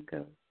sun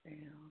goes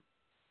down.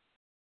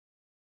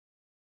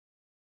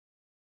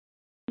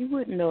 You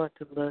wouldn't know what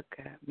to look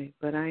at me,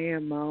 but I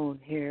am my own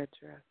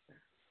hairdresser.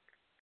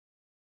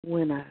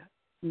 When a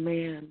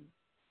man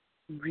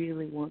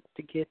really wants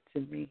to get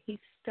to me, he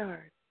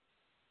starts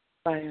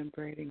by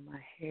unbraiding my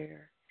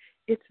hair.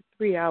 It's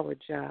a 3-hour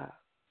job,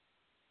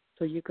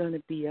 so you're going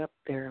to be up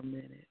there a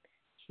minute.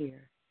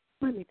 Here,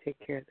 let me take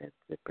care of that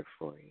zipper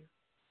for you.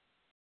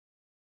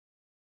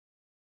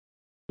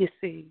 You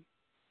see,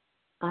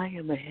 I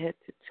am a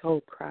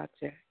head-to-toe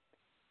project,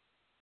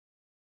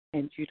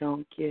 and you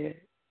don't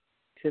get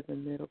to the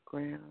middle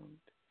ground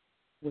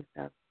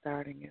without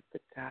starting at the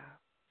top.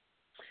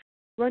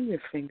 Run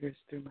your fingers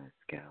through my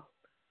scalp.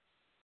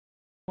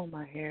 Pull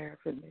my hair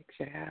if it makes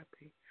you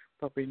happy.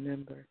 But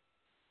remember,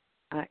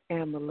 I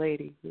am a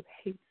lady who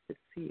hates to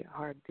see a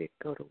hard dick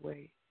go to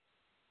waste.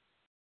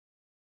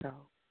 So,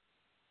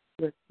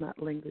 let's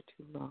not linger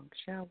too long,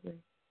 shall we?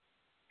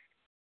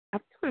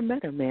 I've never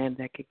met a man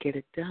that could get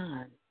it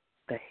done.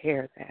 The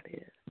hair, that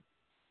is.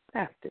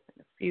 Faster than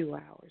a few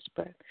hours,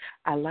 but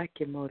I like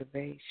your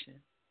motivation.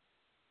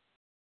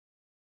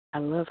 I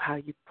love how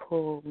you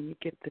pull when you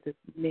get to the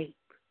nape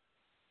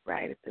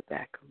right at the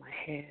back of my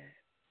head.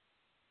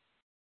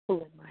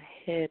 Pulling my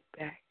head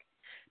back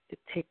to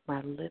take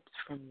my lips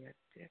from your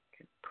dick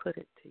and put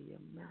it to your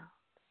mouth.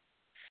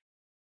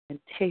 and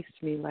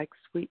taste me like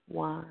sweet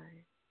wine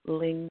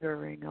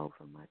lingering over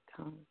my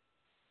tongue.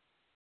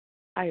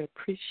 I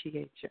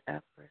appreciate your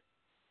effort,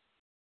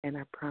 and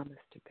I promise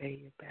to pay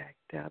you back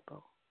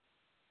double.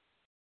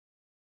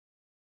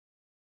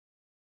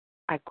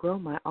 I grow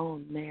my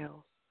own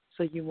nails,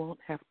 so you won't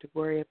have to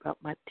worry about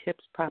my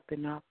tips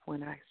popping off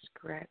when I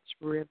scratch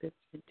rivets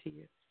into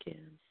your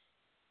skin.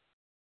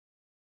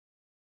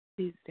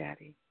 Please,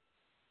 Daddy,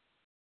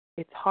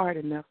 it's hard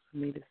enough for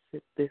me to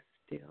sit this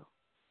still.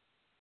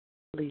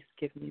 Please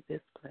give me this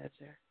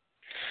pleasure.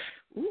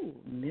 Ooh,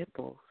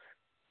 nipples.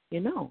 You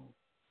know,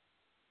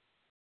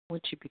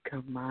 once you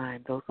become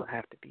mine, those will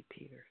have to be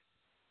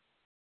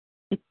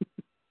Peter's.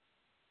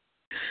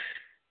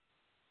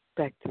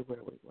 Back to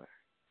where we were.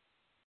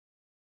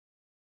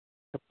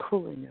 The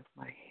pulling of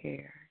my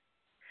hair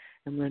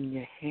and running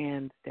your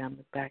hands down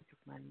the back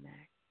of my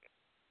neck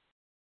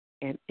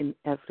and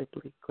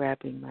inevitably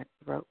grabbing my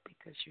throat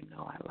because you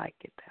know I like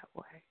it that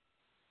way.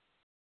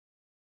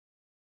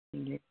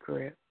 In your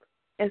grip,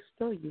 as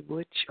though you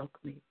would choke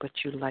me, but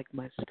you like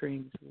my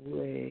strings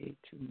way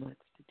too much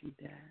to do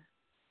that.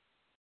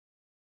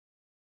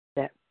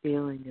 That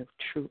feeling of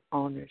true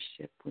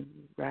ownership when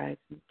you rise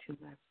me to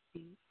my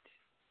feet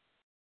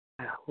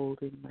by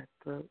holding my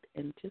throat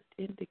and just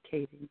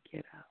indicating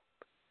get up.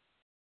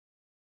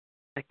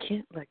 I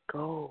can't let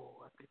go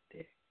of the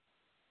dick,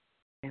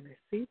 and I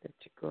see that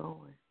you're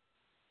growing.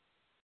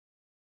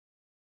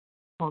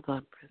 Hold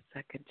on for a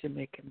second, you're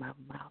making my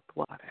mouth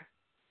water.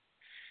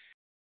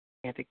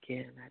 And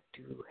again, I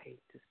do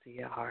hate to see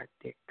a hard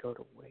dick go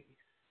to waste.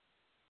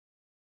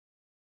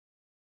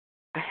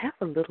 I have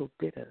a little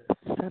bit of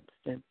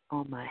substance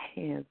on my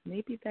hands.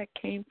 Maybe that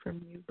came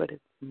from you, but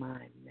it's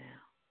mine now.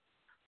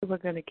 So we're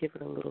going to give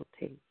it a little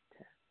taste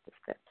test, if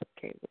that's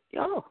okay with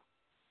you. Oh,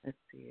 let's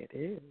see, it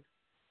is.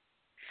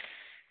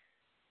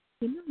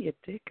 You know your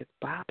dick is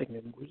bobbing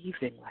and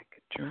weaving like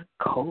a drunk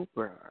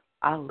cobra or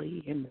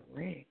Ali in the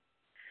ring.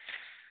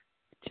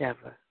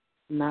 Whichever.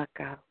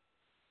 Knockout.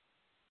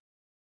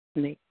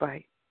 Snake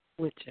bite.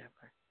 Whichever.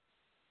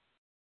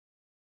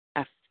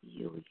 I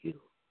feel you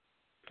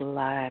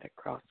slide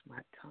across my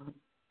tongue,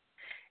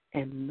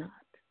 and not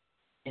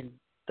in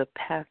the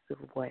passive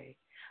way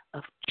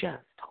of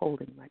just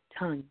holding my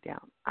tongue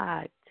down.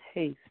 I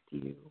taste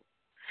you,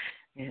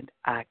 and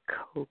I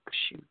coax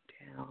you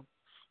down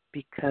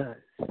because,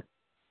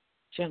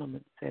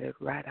 gentlemen said it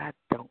right, I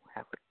don't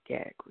have a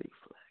gag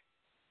reflex.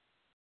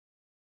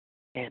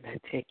 And I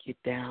take you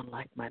down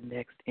like my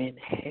next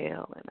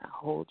inhale, and I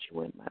hold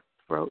you in my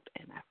throat,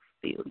 and I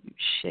feel you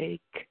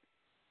shake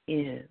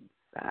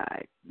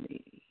inside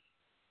me.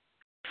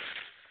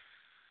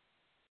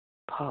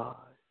 Pause.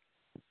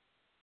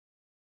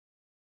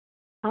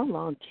 How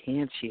long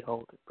can she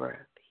hold her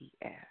breath? He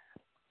asked.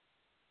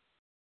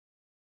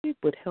 It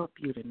would help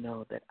you to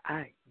know that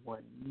I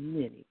won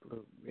many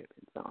blue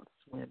ribbons on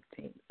swim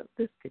teams, so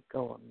this could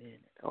go a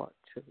minute or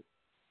two.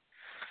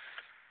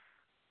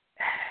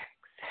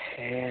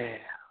 Exhale,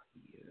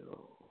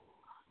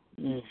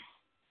 you.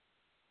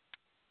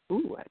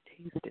 Ooh, I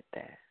tasted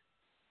that.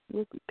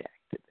 We'll be back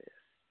to this.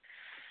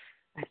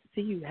 I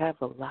see you have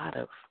a lot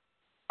of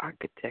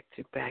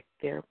architecture back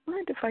there.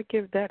 Mind if I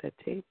give that a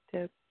taste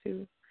test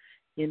too?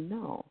 You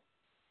know,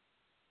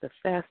 the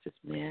fastest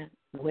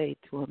way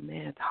to a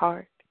man's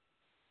heart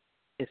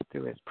is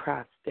through his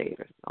prostate,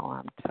 or so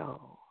I'm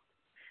told.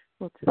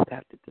 We'll just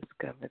have to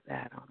discover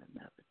that on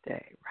another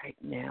day. Right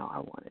now, I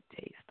want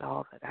to taste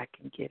all that I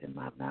can get in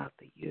my mouth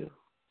of you.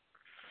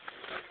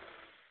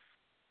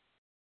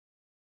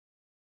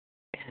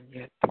 And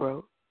your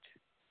throat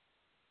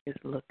is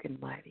looking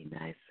mighty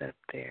nice up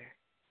there.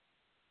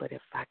 But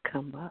if I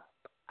come up,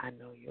 I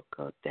know you'll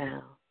go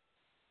down.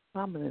 So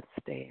I'm going to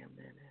stay a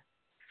minute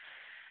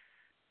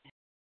and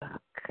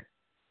suck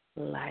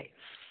life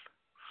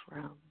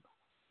from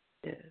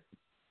this.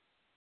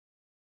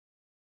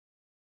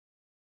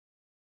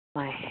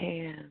 My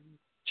hands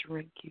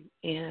drink you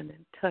in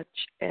and touch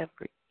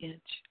every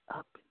inch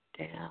up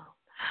and down.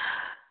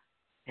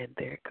 And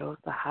there goes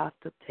the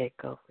hostile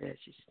takeover as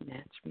you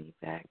snatch me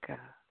back up.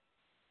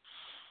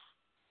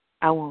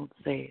 I won't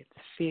say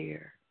it's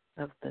fear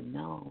of the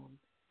known.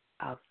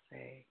 I'll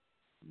say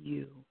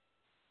you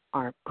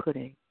aren't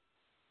putting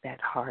that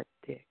hard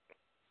dick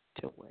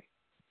to waste.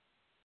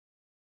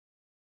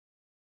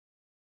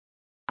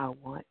 I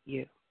want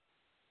you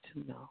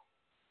to know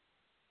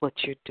what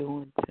you're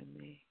doing to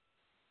me.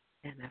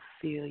 And I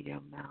feel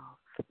your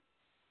mouth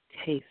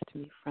taste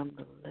me from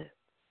the lips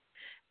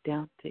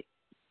down to each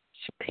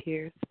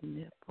pierced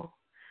nipple,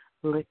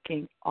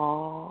 licking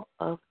all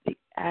of the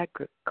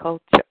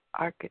agriculture,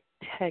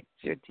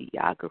 architecture,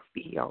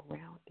 geography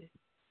around it.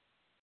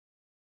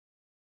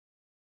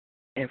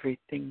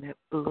 Everything that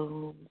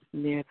blooms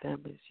near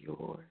them is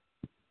yours,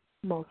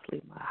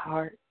 mostly my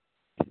heart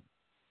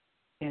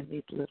and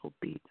these little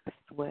beads of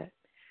sweat.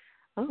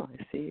 Oh,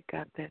 I see you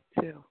got that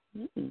too.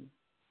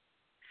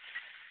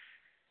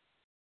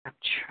 I'm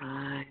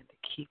trying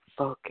to keep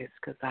focused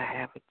because I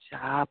have a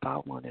job I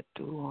want to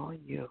do on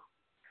you.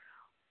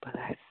 But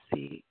I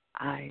see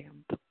I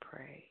am the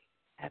prey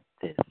at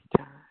this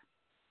time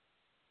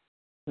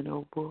when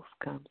a wolf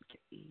comes to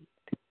eat,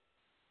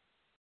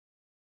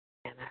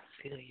 and I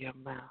feel your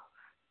mouth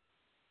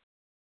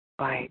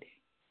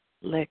biting,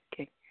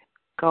 licking,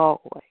 going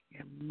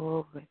and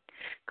moving,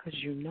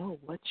 because you know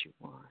what you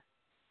want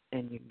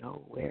and you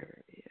know where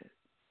it is,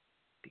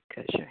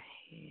 because your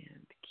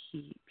hand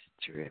keeps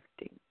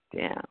drifting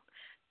down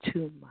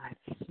to my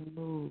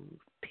smooth,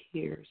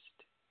 pierced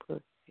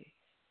pussy.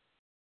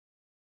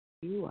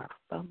 You are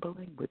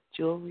fumbling with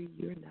jewelry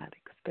you're not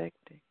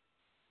expecting.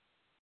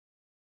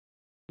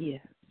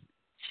 Yes,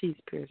 she's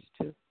pierced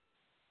too.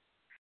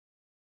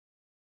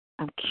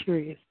 I'm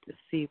curious to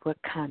see what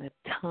kind of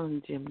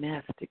tongue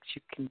gymnastics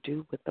you can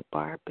do with the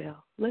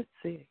barbell. Let's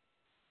see.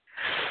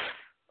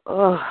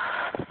 Oh,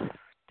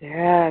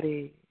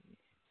 Daddy.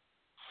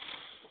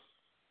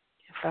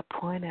 If I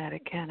point at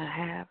it, can I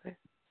have it?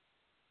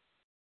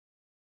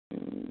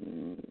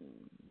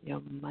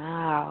 Your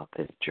mouth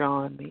is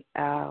drawing me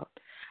out.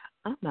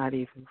 I'm not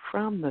even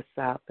from the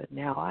South, and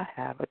now I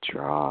have a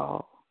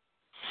drawl.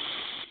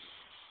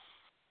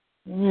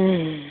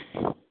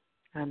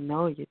 I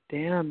know you're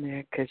down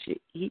there because you're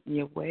eating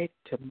your way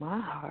to my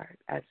heart.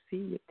 I see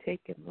you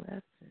taking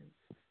lessons.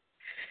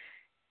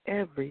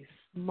 Every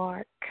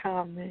smart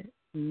comment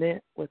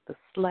met with a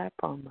slap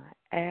on my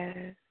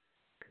ass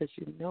because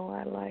you know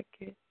I like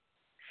it.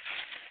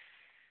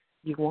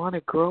 You want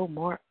to grow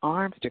more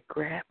arms to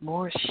grab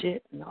more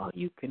shit, and all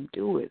you can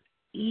do is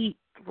eat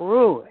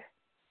through it.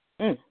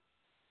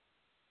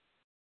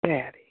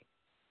 Daddy,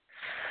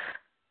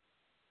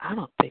 I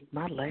don't think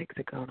my legs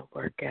are going to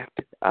work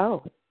after.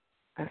 Oh,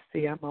 I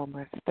see I'm on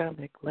my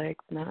stomach.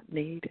 Legs not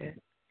needed.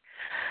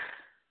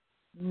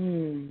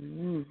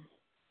 2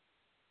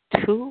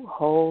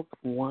 holds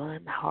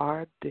 1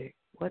 hard dick.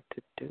 What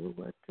to do,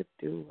 what to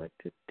do, what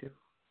to do.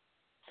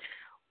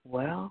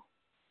 Well,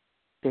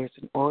 there's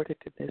an order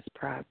to this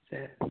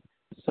process,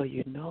 so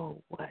you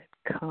know what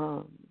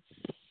comes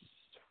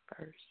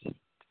first.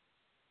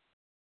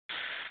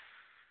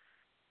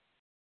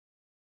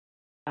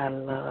 I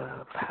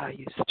love how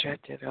you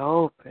stretch it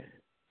open.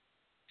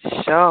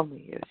 Show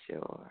me it's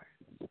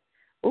yours.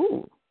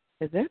 Ooh,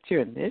 is that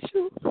your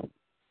initials?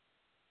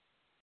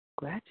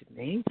 Glad your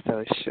name's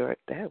so short.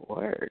 That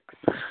works.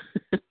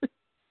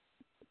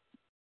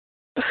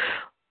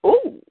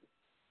 Ooh,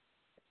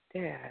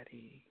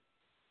 Daddy.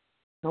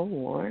 No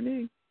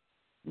warning?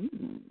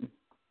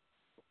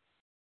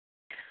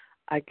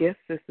 I guess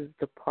this is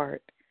the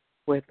part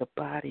where the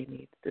body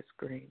needs to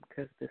scream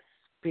because the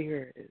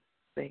spirit is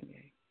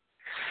singing.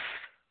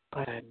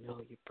 But I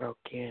know you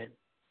broke in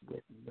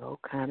with no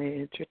kind of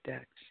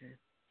introduction.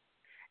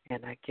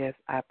 And I guess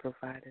I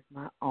provided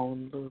my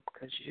own loop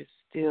because you're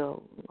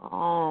still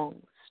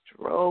long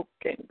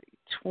stroking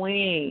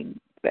between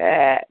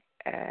that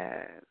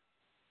ass.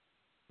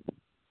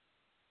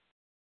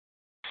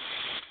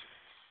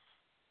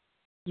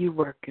 You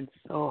working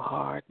so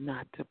hard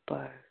not to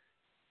buzz.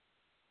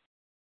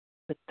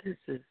 But this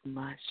is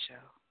my show.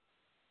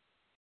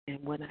 And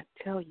when I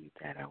tell you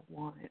that I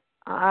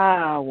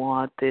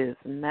want this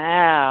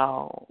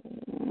now.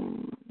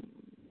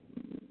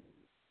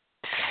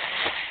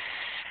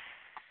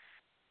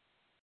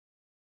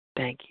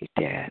 Thank you,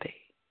 Daddy.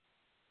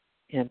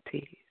 In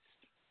peace.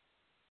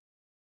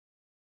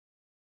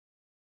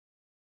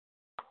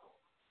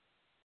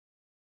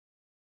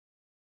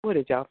 What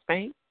did y'all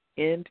think?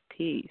 In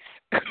peace.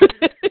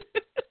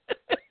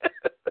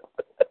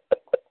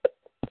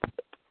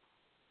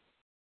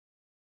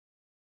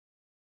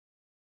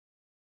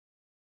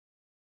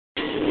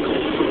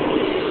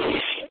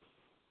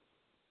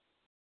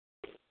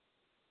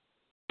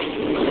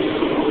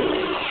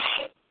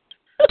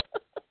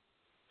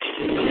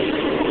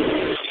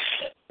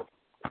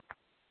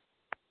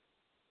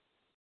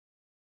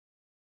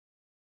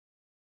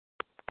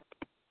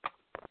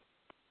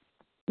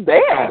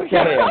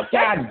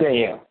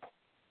 Goddamn.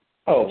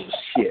 Oh,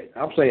 shit.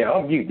 I'm saying,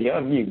 unmute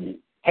me.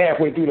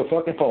 Halfway through the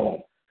fucking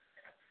phone.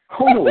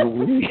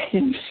 Holy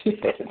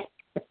shit.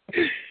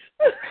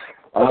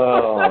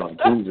 Oh,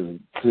 Jesus,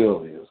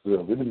 Sylvia.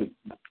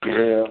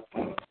 Yeah.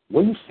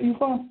 Where you see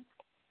from?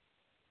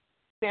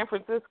 San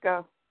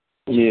Francisco.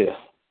 Yeah.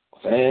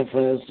 San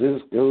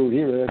Francisco,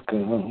 here I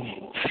come.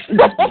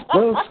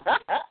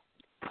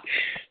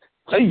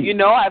 You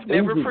know I've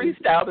never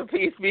freestyled a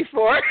piece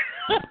before.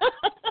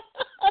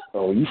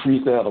 Oh, you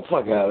freestyle the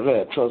fuck out of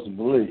that, trust and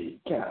believe.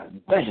 God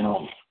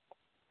damn.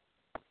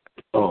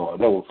 Oh,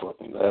 that was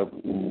fucking,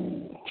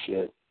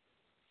 shit.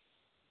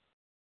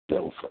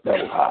 That was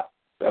hot.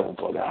 That was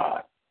fucking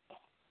hot.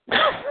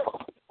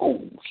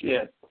 Oh,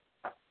 shit.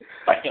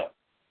 Damn.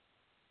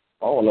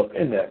 All up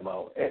in that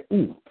mouth. I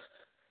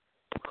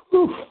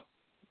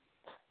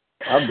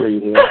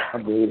breathe in,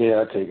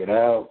 I take it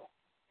out.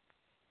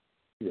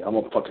 Yeah, I'm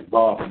a fucking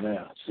barber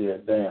now.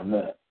 Shit, damn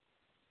that.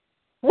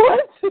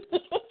 What?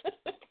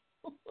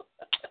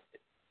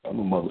 I'm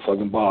a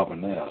motherfucking barber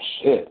now.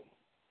 Shit.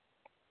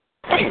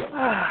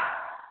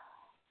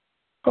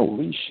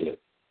 Holy shit.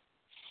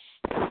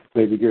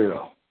 Baby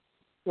girl.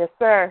 Yes,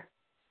 sir.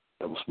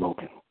 That was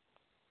smoking.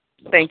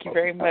 Thank you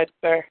very much,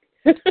 sir.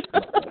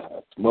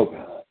 Smoke.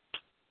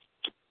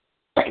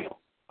 Damn.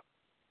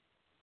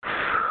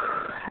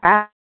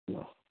 I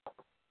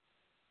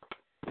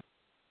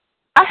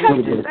have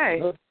to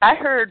say, I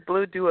heard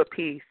Blue do a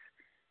piece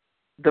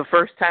the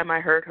first time I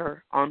heard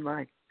her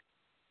online,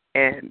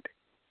 and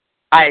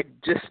I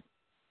just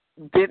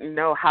didn't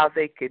know how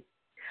they could.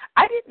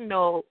 I didn't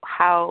know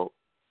how.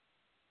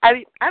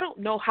 I don't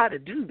know how to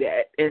do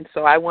that, and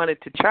so I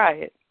wanted to try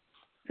it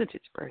since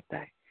it's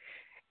birthday,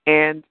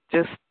 and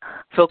just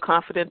feel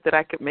confident that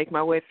I could make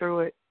my way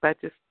through it by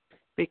just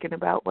speaking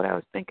about what I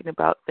was thinking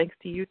about. Thanks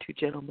to you two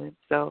gentlemen.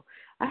 So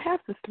I have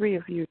the three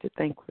of you to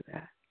thank for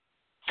that.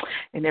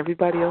 And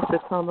everybody else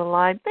that's on the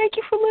line, thank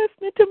you for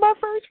listening to my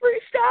first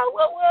freestyle.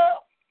 Woo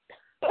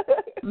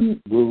woo.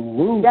 Woo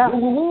woo. Yeah. Woo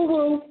woo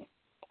woo.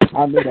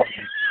 I knew that.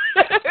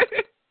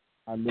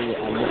 I knew it.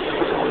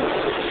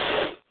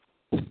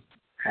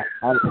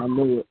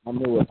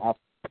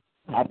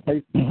 I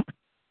paced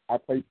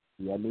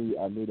you. I knew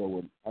that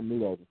was a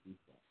freestyle.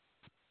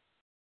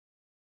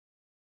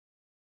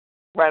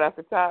 Right off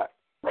the top.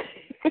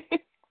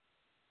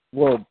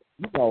 Well,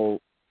 you know,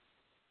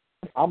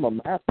 I'm a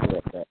master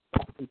at that.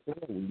 I can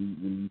tell when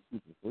you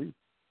super free.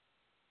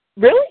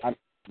 Really? I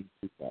do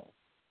freestyle.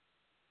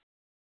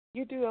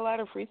 You do a lot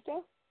of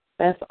freestyle?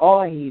 That's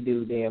all he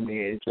do, damn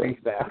near, is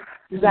freestyle.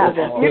 You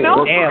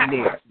know, damn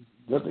near.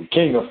 That's the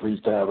king of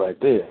freestyle right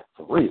there,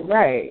 for real.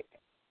 Right.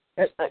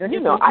 You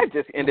know, I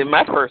just ended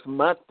my first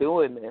month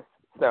doing this,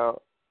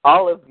 so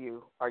all of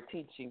you are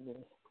teaching me,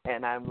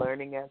 and I'm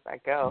learning as I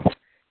go.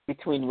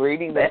 Between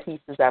reading the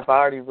pieces I've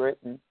already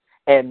written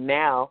and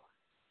now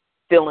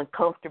feeling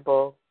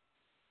comfortable.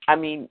 I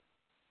mean,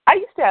 I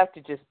used to have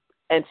to just,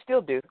 and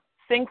still do,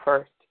 sing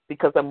first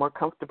because I'm more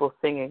comfortable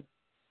singing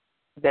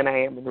than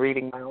I am in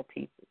reading my own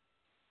pieces.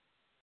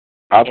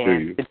 I feel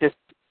you. To just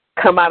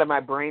come out of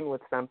my brain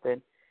with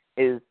something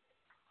is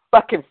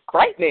fucking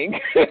frightening.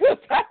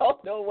 I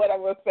don't know what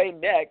I'm going to say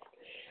next.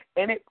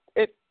 And it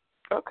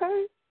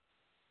okay.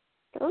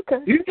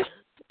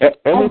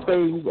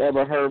 Anything you've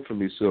ever heard from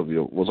me,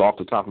 Sylvia, was off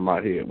the top of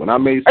my head. When I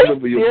made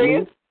Sylvia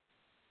Blue,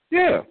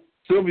 yeah,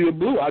 Sylvia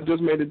Blue, I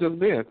just made it just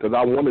then because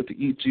I wanted to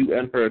eat you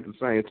and her at the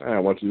same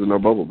time while she was in her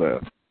bubble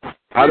bath.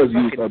 I just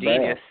used her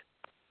bath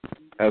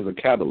as a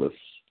catalyst.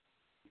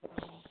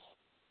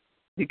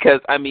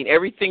 Because, I mean,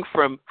 everything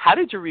from how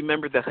did you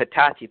remember the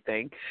Hitachi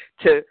thing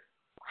to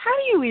how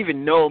do you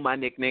even know my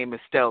nickname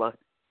is Stella?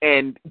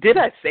 And did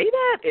I say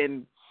that?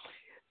 And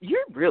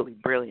you're really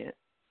brilliant.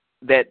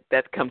 That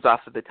comes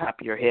off of the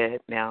top of your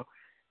head now.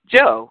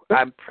 Joe,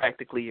 I'm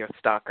practically your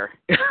stalker.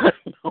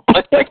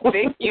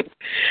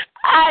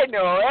 I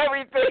know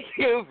everything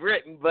you've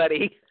written,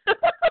 buddy.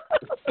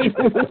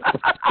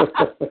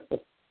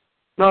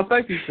 No,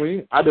 thank you,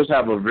 Queen. I just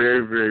have a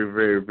very, very,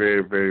 very,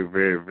 very, very,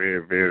 very,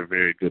 very, very,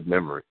 very good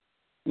memory.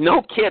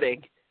 No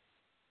kidding.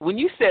 When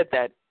you said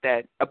that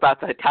about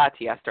the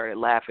Hitachi, I started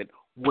laughing.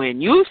 When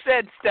you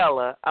said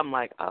Stella, I'm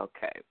like,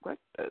 okay, what?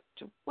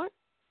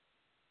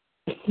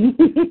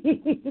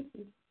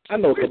 I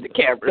know. Where's the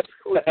cameras?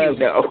 Who do you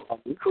know?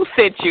 Who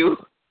sent you?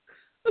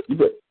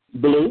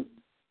 Blue?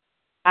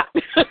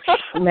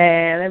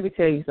 Man, let me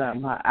tell you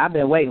something. I've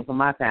been waiting for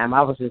my time.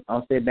 I was just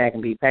going to sit back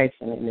and be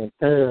patient in this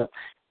tub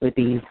with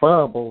these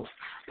bubbles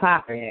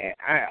popping.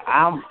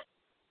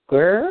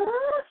 Girl,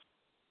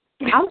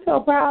 I'm so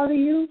proud of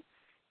you.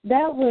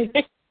 That was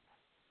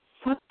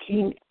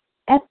fucking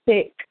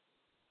epic.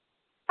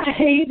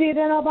 You did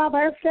that on my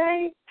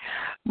birthday.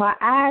 My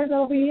eyes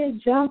over here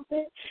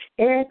jumping.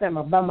 Everything.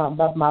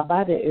 My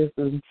body is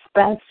in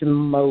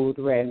spasm mode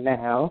right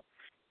now.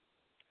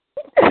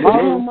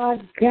 Oh my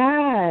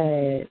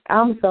God!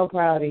 I'm so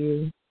proud of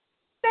you.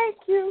 Thank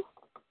you.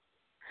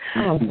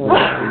 I'm so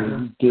proud of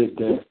you. You did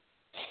that.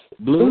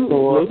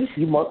 Blue,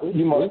 you must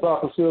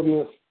stop for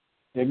Sylvia.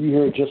 Have you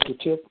heard Just the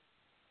Tip?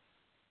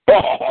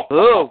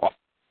 Oh.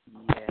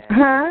 Yeah.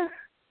 Huh?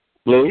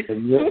 Blue? Have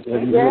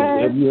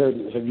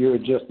you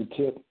heard Just the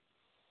Tip?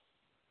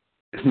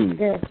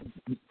 Yes.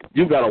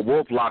 You got a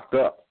wolf locked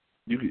up.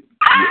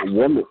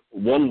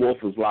 One wolf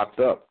is locked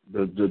up.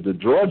 The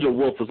Georgia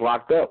wolf is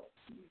locked up.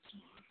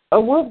 A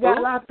wolf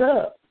got locked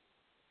up.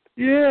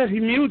 Yeah, he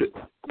muted.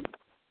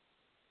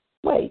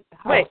 Wait.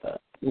 Hold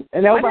up.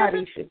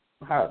 Nobody should.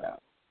 Hold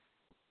up.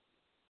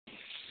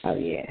 Oh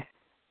yeah.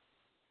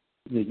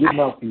 Yeah, get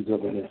mouthpiece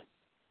up in there.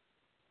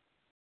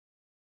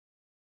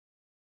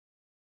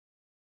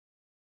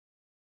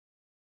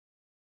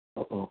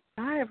 Uh-oh.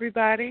 Hi,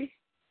 everybody.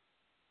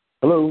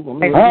 Hello.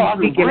 I'm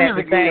speaking at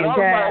the same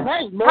time.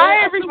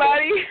 Hi,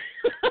 everybody.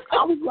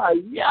 I was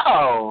like,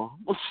 yo.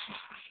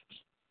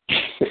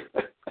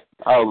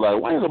 I was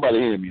like, why ain't nobody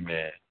hearing me,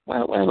 man?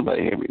 Why ain't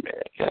nobody hearing me,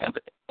 man?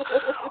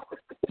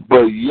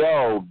 But,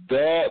 yo,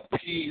 that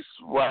piece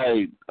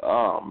right,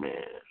 oh,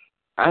 man.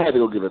 I had to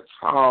go get a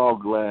tall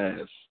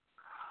glass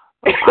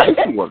of ice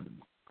water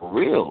for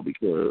real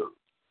because,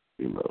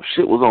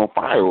 shit was on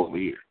fire over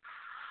here.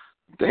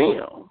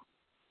 Damn.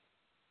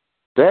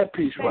 That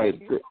piece right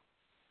there.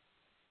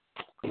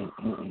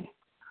 And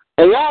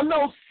y'all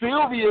know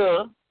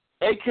Sylvia,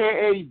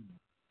 a.k.a.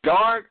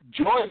 Dark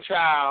Joy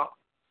Child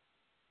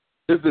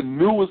is the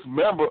newest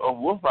member of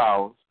Wolf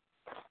Hours.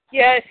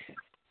 Yes,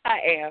 I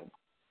am.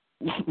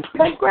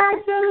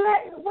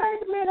 Congratulations.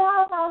 Wait a minute,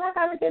 hold on. I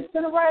gotta get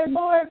to the right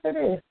board for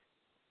this.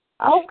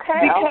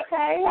 Okay.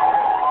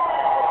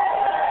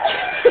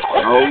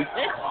 Oh,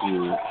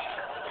 shit.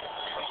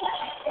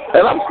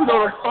 And I'm sitting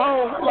on the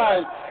phone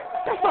like,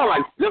 that sounds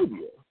like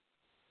Sylvia.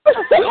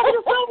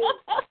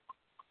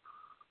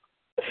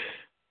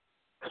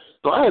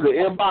 So I had to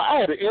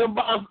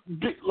inbox,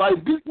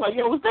 like,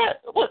 yo, what's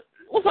that?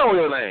 What's on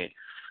your name?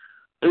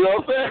 You know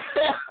what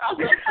I'm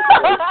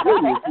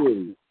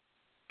saying?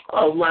 I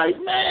was like,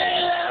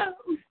 man.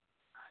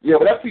 Yeah,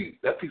 but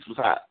that piece was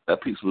hot.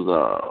 That piece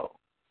was,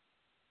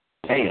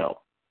 damn.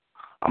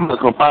 I'm going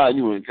to come find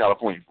you in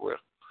California for it.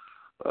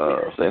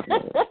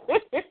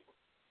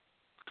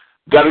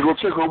 Got to go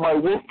check on my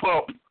wolf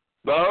pup.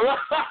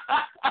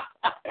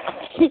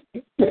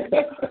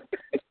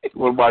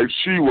 One of my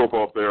she-wolf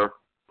up there.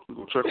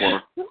 Go check on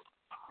her.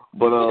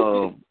 But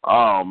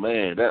oh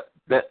man,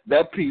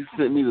 that piece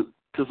sent me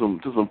to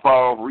some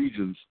far off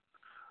regions,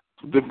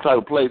 some different type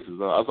of places.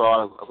 That's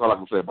all I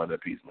can say about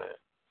that piece, man.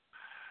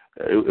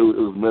 It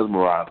was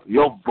mesmerizing.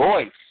 Your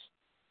voice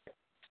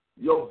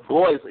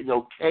and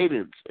your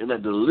cadence and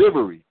that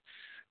delivery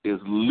is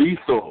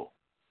lethal,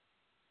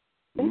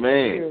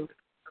 man.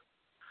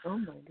 Oh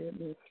my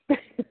goodness.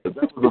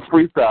 That was a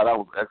freestyle. That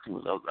was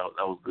excellent.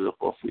 That was good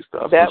for a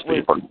freestyle. That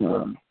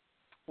was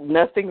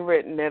nothing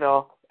written at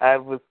all. I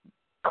was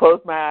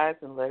close my eyes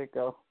and let it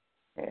go.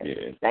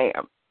 And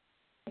damn.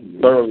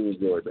 Thoroughly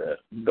enjoyed that.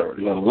 You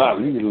did a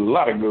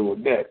lot of good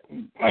with that.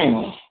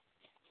 Man.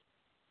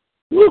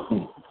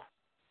 Woo.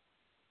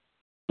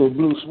 So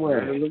Blue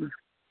Swear,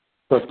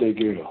 birthday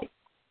girl.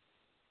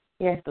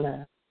 Yes,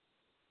 love.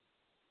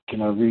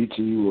 Can I read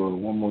to you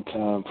one more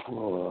time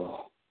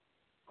before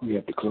we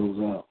have to close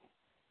out?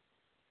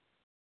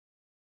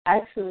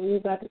 Actually, we're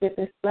about to get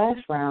this flash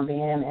round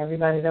in.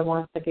 Everybody that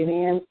wants to get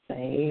in,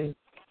 say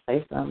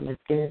something. Let's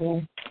get it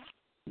in.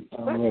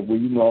 All right, well,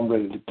 you know I'm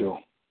ready to go.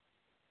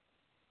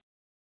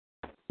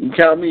 You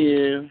count me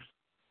in.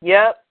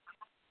 Yep.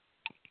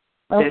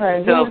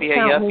 Okay,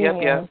 Sylvia,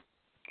 yep.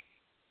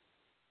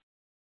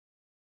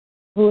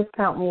 Who's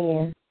count me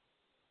in?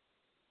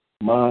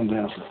 Mind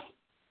dancer.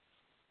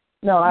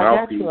 No, I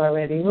got you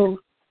already. Who?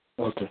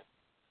 Okay.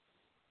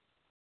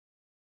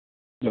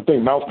 I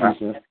think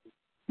Mouthpiece, man.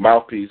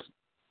 Mouthpiece.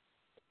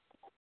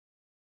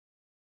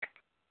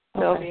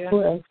 Sylvia.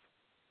 Who else?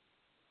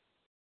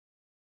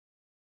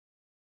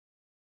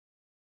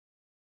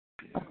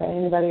 Okay,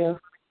 anybody else?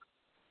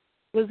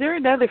 Was there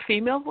another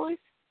female voice?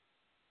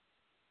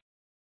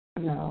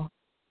 No.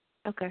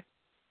 Okay.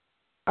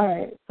 All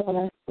right, so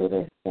let's do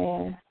this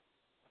then.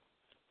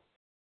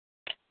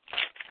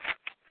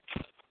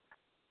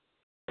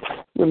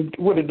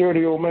 Where the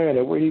dirty old man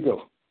at? Where'd he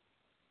go?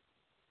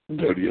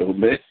 Dirty old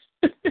man.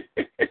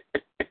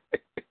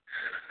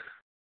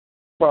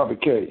 Bobby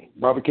K.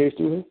 Bobby K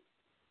still here?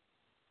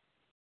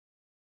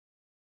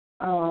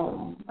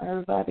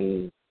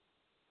 Everybody,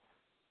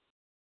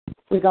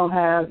 we're going to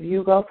have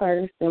you go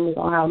first, then we're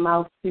going to have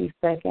Mouthpiece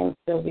second,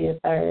 Sylvia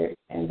third,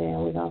 and then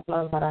we're going to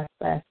close out our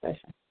last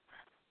session.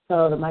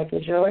 So the mic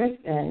is yours,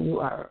 and you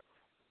are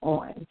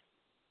on.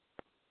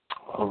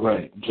 All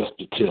right, just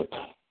a tip.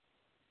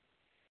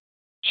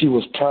 She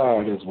was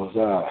tired, as was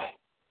I.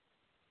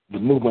 The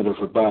movement of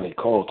her body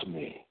called to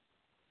me.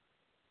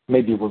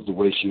 Maybe it was the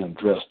way she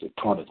undressed that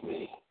taunted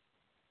me.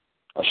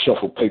 I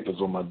shuffled papers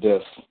on my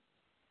desk,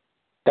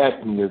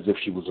 acting as if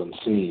she was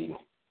unseen.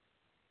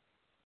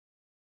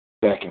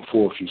 Back and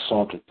forth she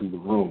sauntered through the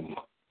room.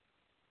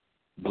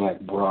 Black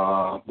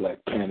bra, black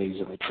panties,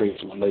 and a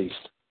trace of lace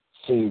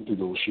seen through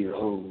those sheer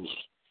holes.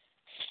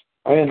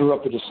 I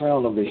interrupted the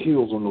sound of the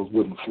heels on those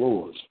wooden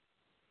floors.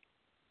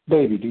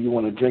 Baby, do you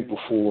want a drink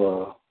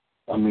before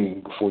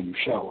you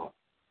shower?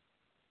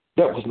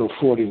 That was no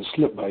Freudian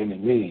slip by any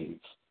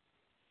means.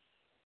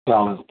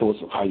 Silent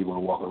thoughts of how you want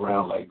to walk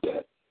around like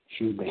that.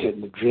 She's been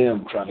hitting the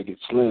gym trying to get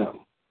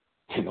slim.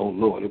 And oh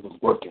Lord, it was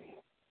working.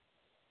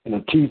 In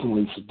a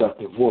teasingly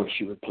seductive voice,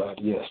 she replied,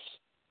 yes.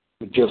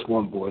 With just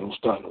one boy, don't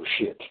start no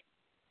shit.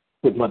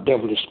 With my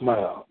devilish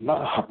smile,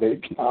 nah,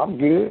 baby, I'm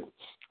good.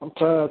 I'm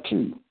tired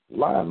too.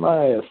 Lying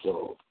my ass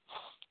off.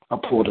 I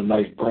poured a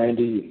nice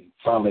brandy and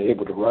finally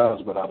able to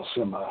rise without a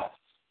semi.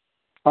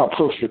 I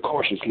approached her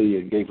cautiously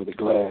and gave her the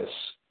glass.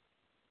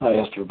 I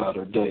asked her about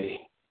her day.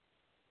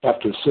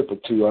 After a sip or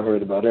two, I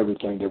heard about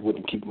everything that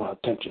wouldn't keep my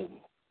attention.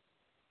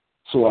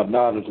 So I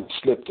nodded and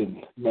slipped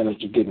and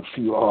managed to get a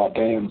few odd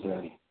dams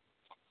in.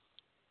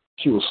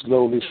 She was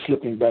slowly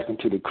slipping back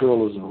into the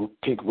curlers and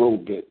pink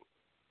robe bit.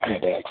 I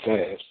had to act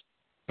fast.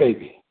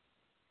 Baby,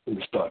 let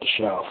me start the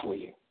shower for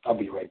you. I'll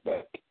be right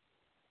back.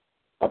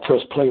 I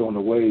pressed play on the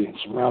way and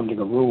surrounding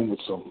a room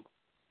with some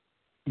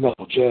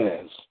metal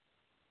jazz.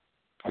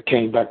 I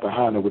came back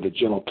behind her with a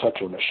gentle touch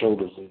on her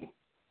shoulders and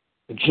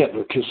a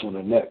gentler kiss on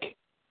her neck.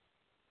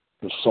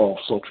 Her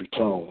soft, sultry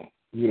tone.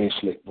 You ain't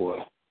slick, boy.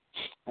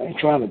 I ain't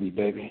trying to be,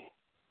 baby.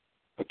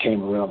 I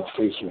came around her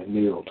face and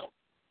kneeled.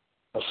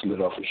 I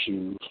slid off her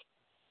shoes.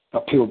 I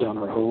peeled down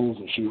her hose,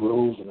 and she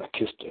rose, and I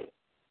kissed her.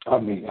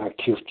 I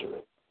kissed her.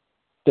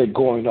 That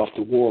going off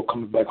the wall,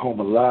 coming back home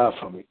alive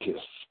from a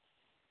kiss.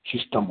 She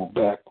stumbled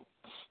back.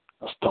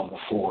 I stumbled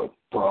forward,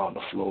 bra on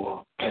the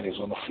floor, panties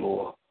on the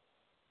floor.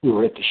 We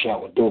were at the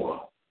shower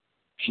door.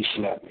 She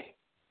slapped me.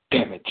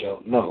 Damn it,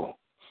 Joe, no.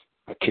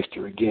 I kissed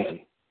her again.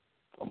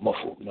 A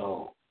muffled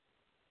no.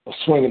 A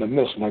swing and a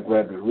miss, and I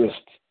grabbed her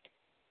wrist,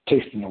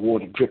 tasting the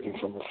water dripping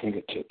from her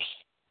fingertips.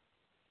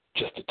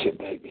 Just a tip,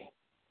 baby.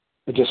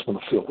 I just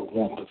want to feel the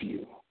warmth of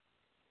you.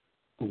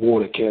 The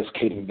water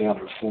cascading down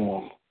her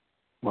form,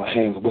 my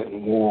hands wet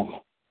and warm.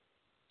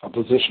 I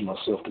positioned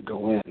myself to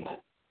go in.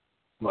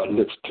 My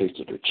lips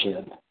tasted her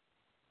chin.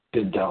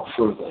 Then down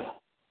further.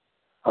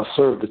 I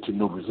served it to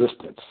no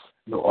resistance,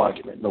 no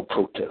argument, no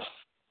protest.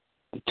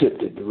 The tip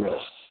did the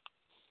rest.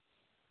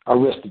 I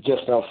rested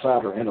just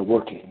outside her inner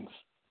workings,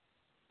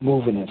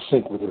 moving in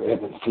sync with her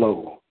ebb and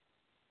flow.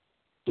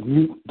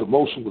 The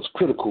motion was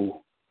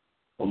critical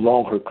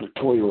along her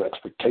clitoral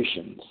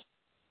expectations.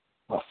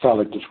 My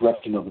phallic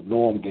disruption of the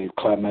norm gave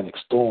climatic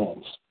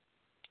storms.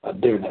 I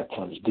dared not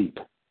plunge deep.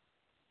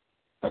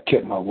 I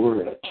kept my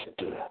word. I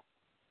tipped her.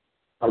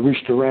 I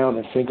reached around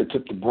and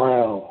fingertipped the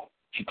brow.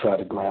 She tried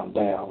to ground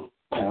down,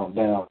 pound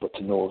down, but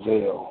to no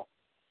avail.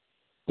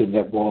 Then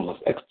that wall of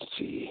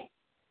ecstasy,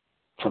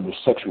 from the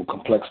sexual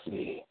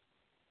complexity,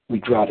 we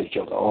dried each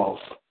other off.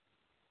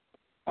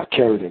 I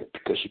carried her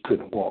because she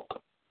couldn't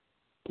walk.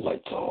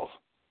 Lights off.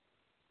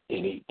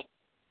 And eat.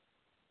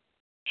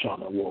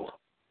 Shauna Wolf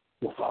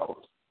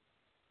Hours.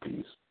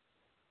 Peace.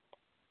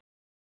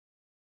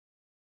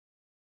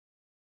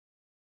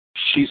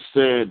 She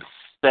said,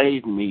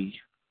 save me.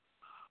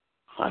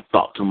 I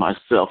thought to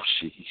myself,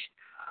 she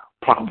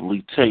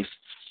probably tastes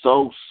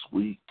so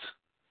sweet.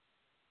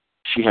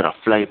 She had a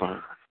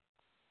flavor,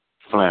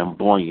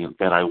 flamboyant,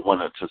 that I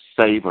wanted to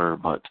savor,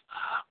 but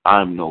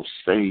I'm no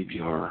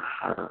savior.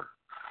 Her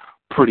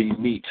pretty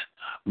meat,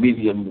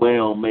 medium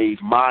well,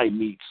 made my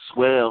meat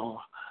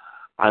swell.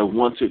 I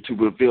wanted to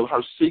reveal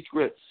her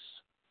secrets.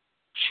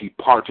 She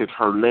parted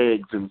her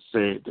legs and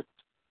said,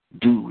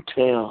 do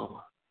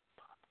tell.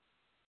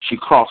 She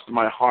crossed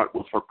my heart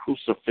with her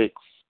crucifix.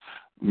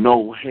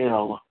 No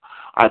hell.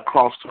 I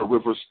crossed her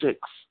river Styx.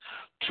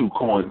 2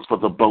 coins for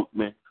the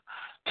boatman.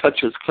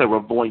 Touches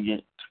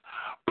clairvoyant.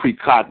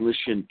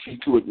 Precognition. Key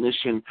to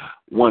ignition.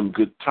 1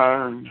 good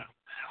turn.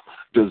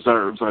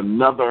 Deserves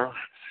another.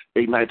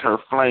 Ignite her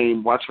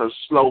flame. Watch her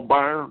slow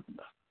burn.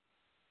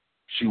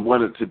 She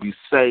wanted to be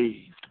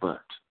saved,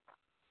 but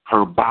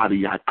her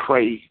body I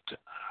craved.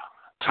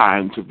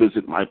 Time to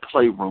visit my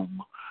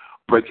playroom.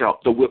 Break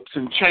out the whips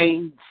and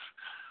chains.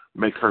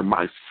 Make her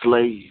my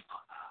slave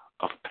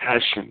of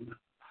passion.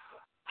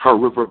 Her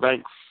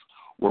riverbanks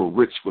were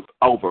rich with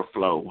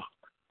overflow.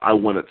 I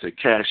wanted to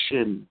cash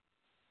in.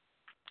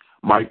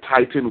 My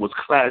Titan was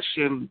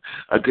clashing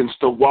against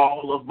the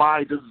wall of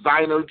my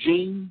designer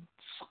jeans.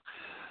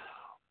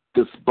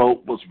 This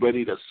boat was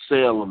ready to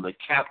sail, and the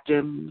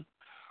captain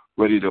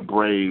ready to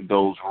brave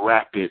those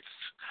rapids.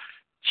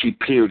 She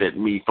peered at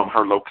me from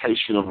her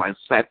location on my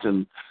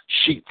satin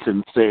sheets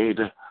and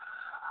said,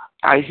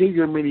 I hear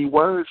your many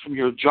words from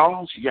your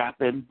jaws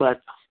yapping,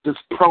 but this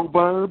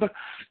proverb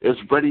is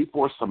ready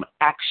for some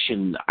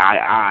action.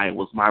 Aye,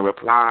 was my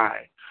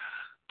reply.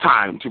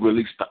 Time to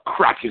release the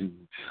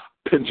kraken.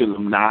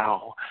 Pendulum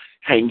now,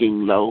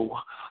 hanging low.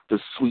 The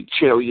sweet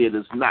chariot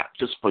is not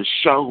just for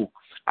show.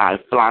 I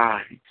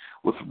fly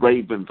with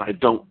ravens, I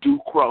don't do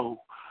crow.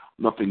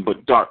 Nothing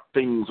but dark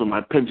things when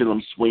my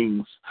pendulum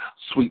swings,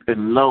 sweet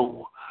and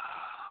low.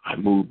 I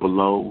move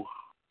below,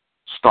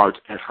 start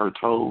at her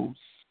toes.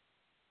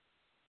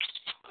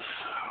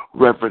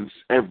 Reverence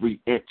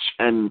every inch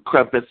and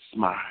crevice.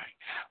 My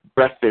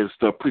breath is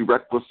the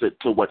prerequisite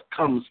to what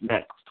comes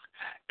next.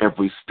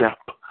 Every step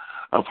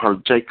of her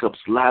Jacob's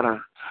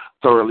ladder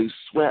thoroughly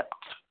swept,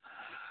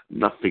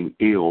 nothing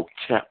ill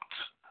kept.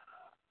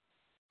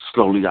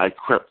 Slowly I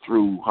crept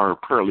through her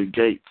pearly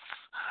gates.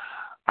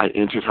 I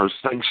entered her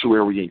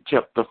sanctuary and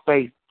kept the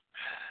faith.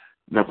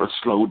 Never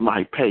slowed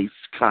my pace,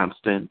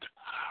 constant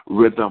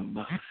rhythm.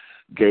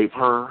 Gave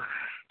her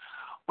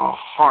a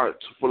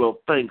heart full of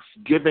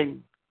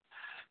thanksgiving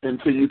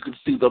until you could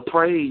see the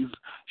praise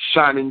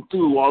shining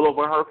through all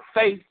over her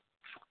face.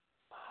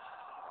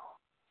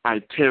 I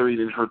tarried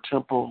in her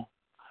temple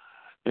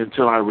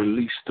until I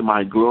released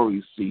my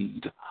glory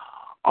seed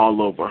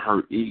all over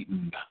her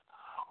Eden,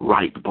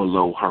 right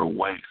below her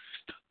waist.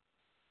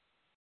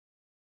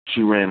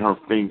 She ran her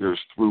fingers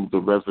through the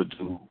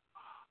residue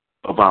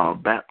of our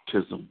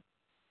baptism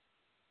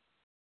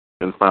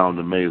and found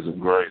amazing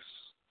grace.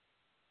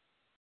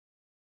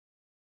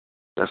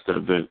 That's the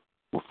event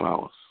with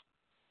flowers.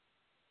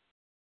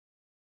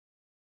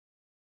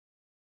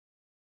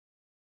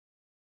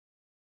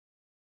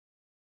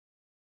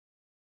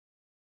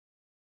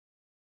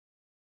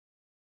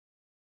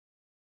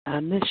 I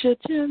miss your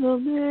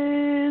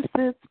gentleness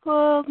that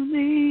spoils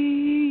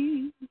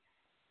me,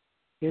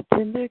 your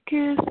tender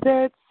kiss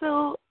that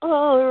so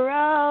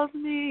aroused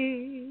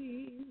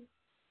me.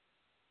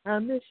 I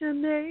miss your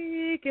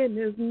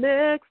nakedness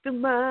next to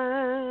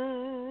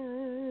mine.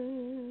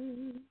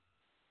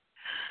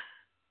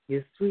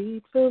 Your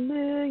sweet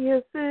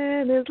familiar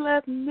sin has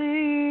left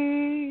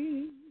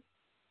me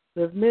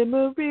with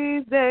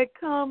memories that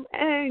come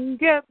and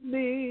get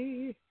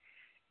me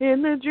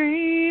in the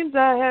dreams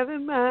I have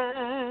in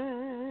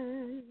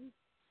mind.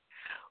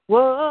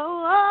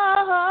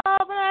 Whoa,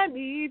 but I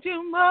need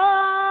you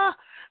more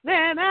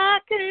than I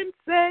can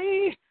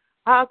say.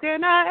 How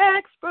can I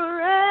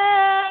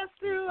express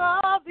through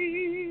all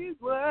these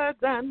words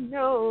I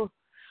know?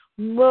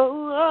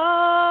 Whoa,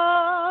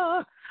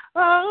 oh,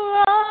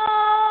 oh, oh,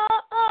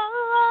 oh.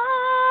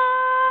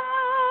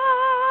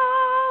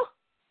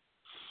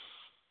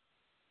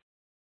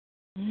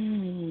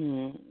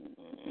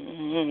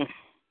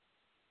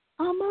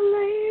 I'm a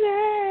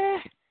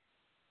lady,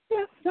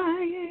 yes I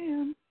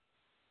am,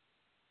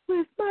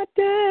 with my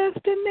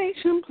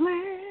destination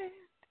planned.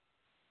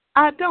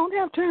 I don't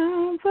have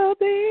time for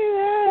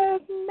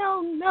BS,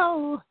 no,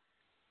 no.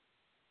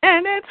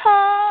 And it's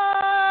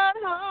hard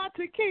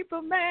to keep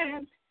a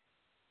man.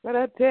 But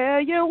I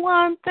tell you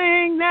one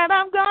thing that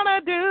I'm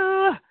gonna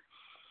do.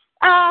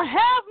 I'll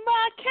have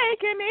my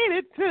cake and eat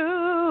it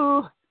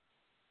too.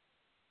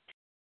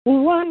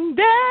 One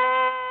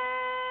day.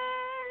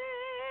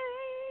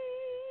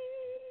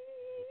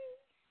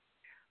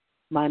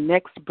 My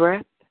next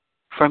breath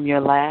from your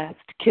last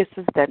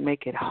kisses that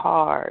make it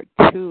hard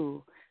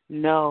to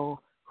know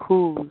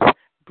who's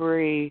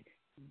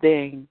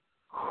breathing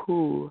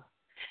who.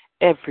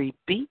 Every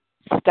beat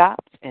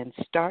stops and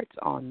starts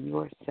on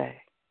your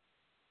say.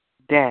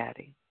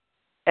 Daddy,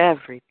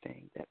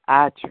 everything that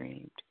I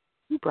dreamed,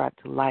 you brought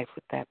to life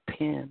with that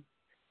pen.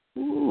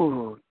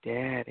 Ooh,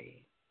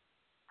 Daddy,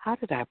 how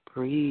did I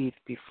breathe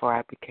before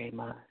I became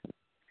us?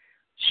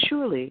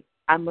 Surely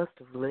I must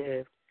have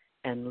lived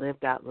and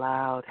lived out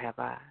loud, have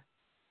I?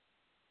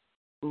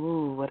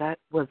 Ooh,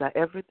 was I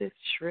ever this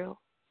shrill?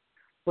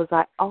 Was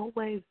I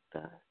always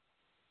the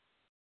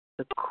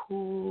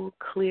cool,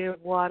 clear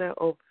water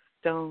over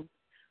stone,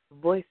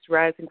 voice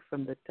rising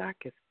from the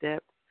darkest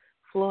depths,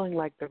 flowing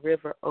like the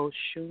river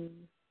Oshun,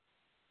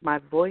 my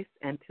voice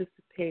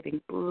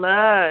anticipating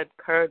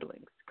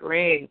blood-curdling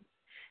screams,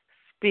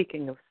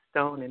 speaking of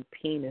stone and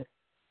penis?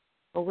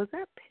 Or was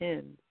that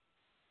pen?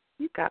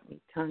 You got me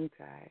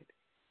tongue-tied.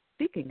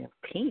 Speaking of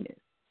penis,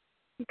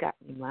 you got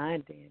me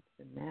line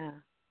dancing now.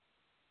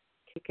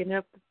 Kick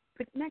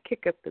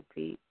up the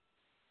beat.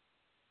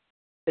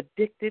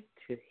 Addicted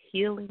to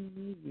healing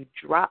me, you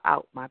draw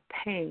out my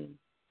pain.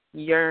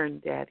 Yearn,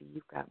 Daddy,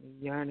 you got me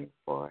yearning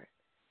for it.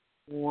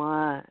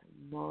 One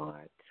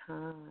more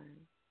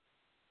time.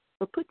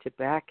 But put your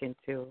back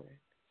into it.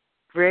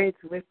 Braids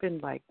whipping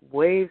like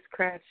waves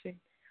crashing,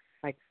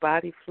 like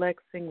body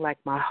flexing, like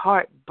my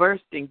heart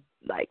bursting,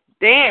 like,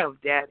 damn,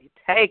 Daddy,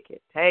 take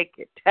it, take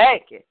it,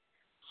 take it.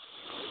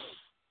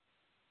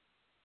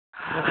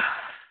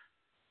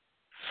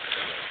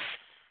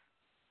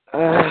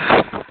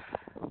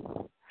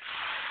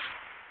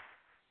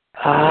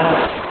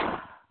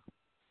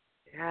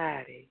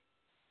 Daddy.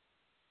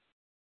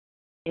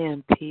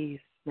 In peace,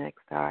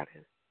 next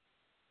artist.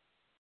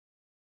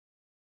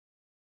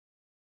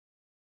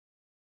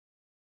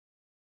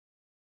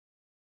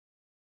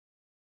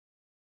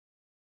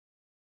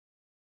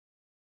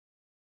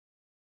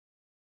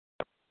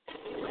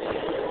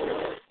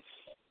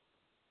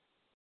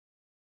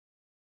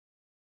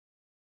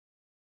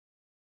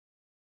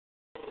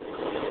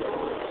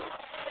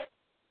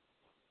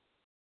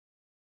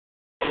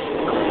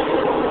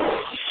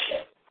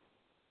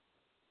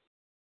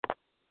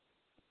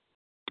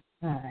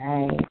 All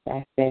right,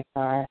 that's it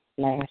for our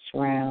flash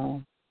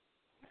round.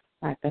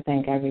 I'd like to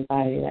thank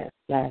everybody that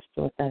flashed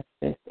with us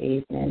this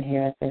evening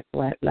here at this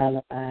Wet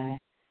Lullaby.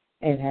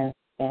 It has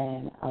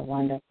been a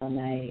wonderful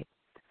night.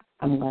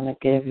 I'm going to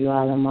give you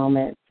all a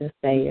moment to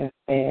say your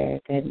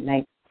fair good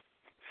night.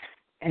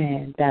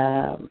 And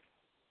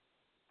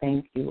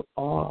thank you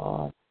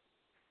all.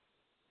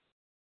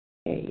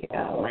 Here you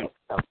go.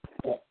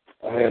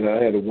 I had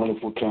a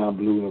wonderful time,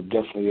 Blue, and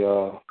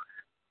definitely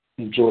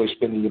enjoyed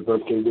spending your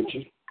birthday with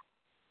you.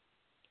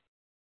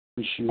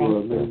 Wish you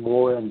many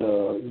more, and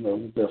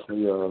you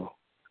definitely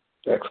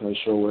excellent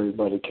show.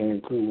 Everybody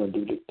came through and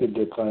did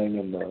their thing,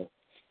 and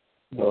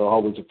I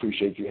always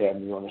appreciate you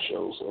having me on the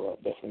show. So I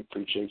definitely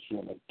appreciate you,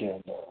 and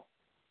again,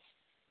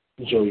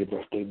 enjoy your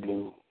birthday,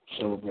 Blue.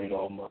 Celebrate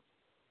all month.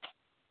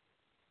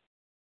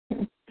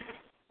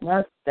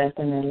 Most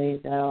definitely,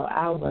 though.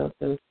 I will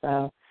do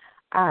so.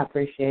 I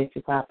appreciate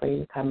you, Papa,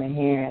 you coming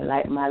here and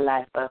light my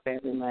life up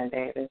every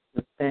Monday. This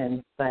has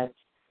been such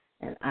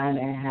an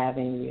honor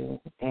having you,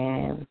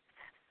 and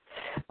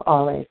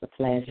always a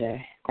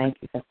pleasure. Thank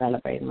you for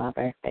celebrating my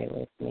birthday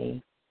with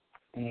me,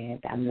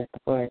 and I'm looking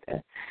forward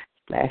to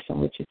splashing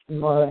with you some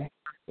more,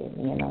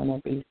 getting on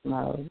the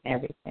Beastmode and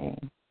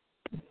everything.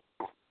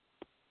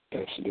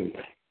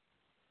 Absolutely.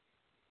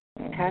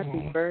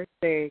 Happy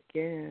birthday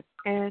again,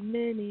 and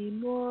many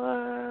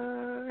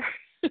more.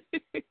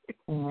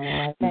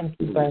 Thank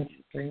you,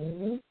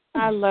 Buster.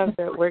 I love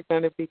that we're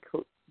going to be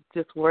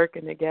just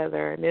working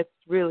together, and it's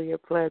really a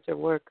pleasure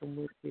working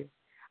with you.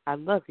 I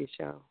love your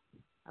show.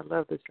 I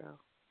love the show.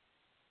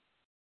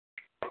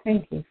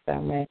 Thank you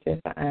so much.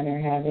 It's an honor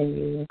having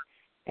you,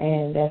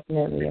 and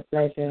definitely a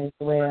pleasure as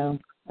well.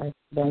 It's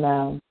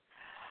been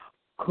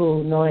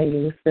cool knowing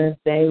you since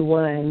day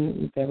one.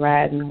 You've been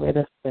riding with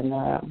us, and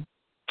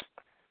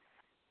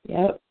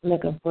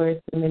looking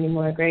forward to many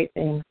more great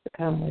things to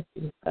come with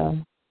you. So,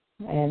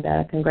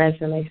 and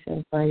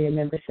congratulations on your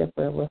membership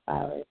with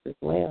ours as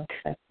well.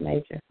 That's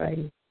major for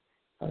you.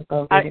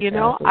 So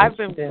I've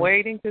been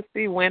waiting to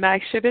see when I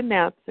should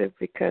announce it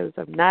because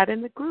I'm not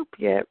in the group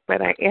yet, but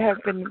I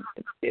have been.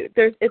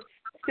 It's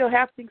still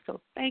happening,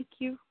 so thank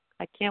you.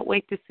 I can't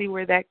wait to see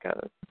where that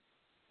goes.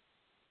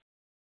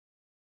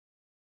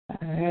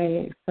 All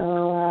right.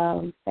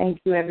 So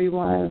thank you,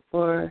 everyone,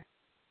 for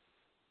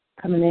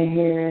coming in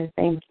here.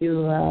 Thank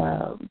you,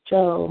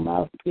 Joe,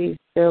 Mouthpiece,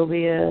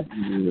 Sylvia,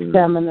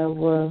 Stamina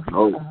Wolf.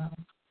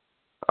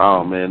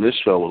 Oh man, this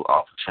show was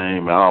off the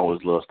chain, man. I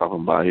always love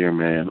stopping by here,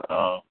 man.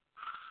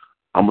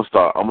 I'm gonna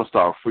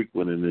start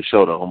frequenting this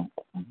show. Though. I'm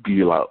gonna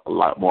be a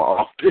lot more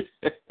often.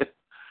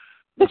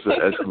 It's an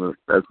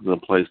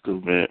excellent place to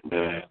vent,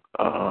 man.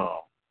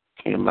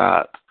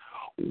 Cannot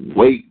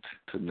wait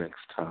till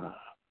next time.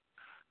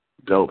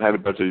 Dope. Happy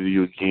birthday to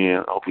you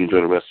again. I hope you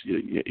enjoy the rest of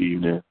your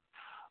evening.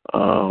 I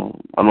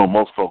know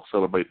most folks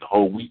celebrate the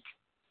whole week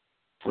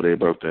for their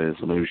birthdays,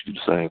 so maybe we should do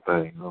the same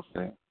thing. You know what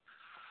I'm saying?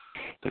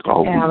 I'm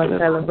going to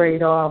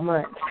celebrate all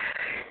month.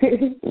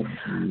 I'm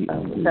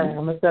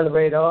going to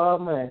celebrate all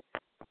month.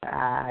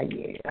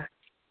 Yeah.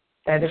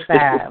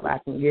 35. I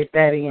can get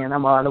that in.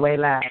 I'm all the way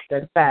live.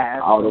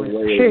 35. All the way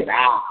live.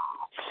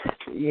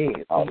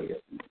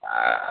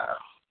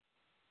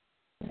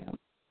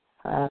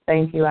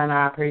 Thank you, and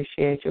I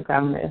appreciate you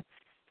coming to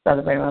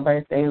celebrate my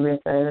birthday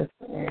with us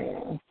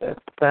and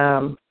just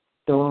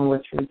doing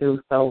what you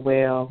do so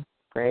well.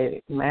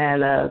 Great.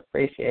 Man, I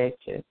appreciate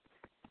you.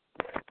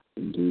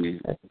 Indeed.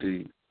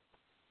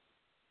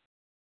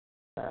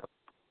 So,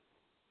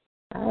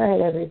 all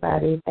right,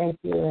 everybody. Thank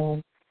you,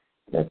 and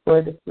look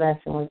forward to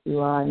splashing with you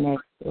all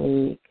next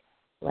week.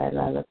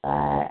 Wetlullaby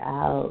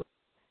out.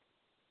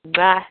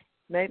 Bye.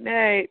 Night.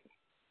 Night,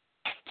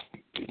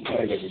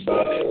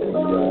 everybody.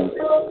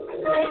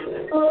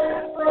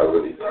 I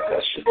really think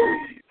I should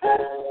leave.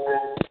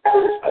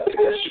 I think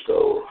I should go.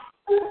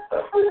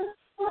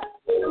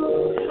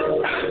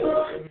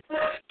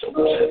 Don't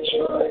touch me.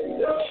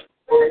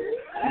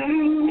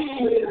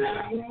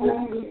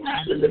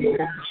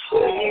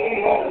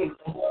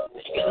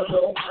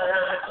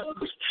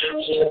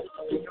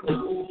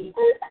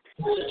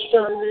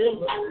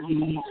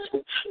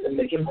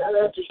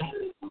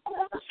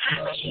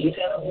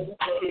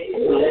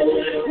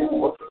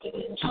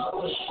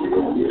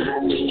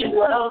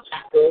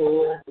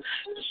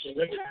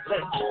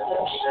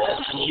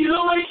 You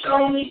ain't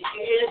only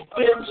here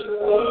been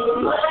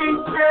like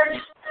that.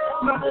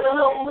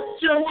 How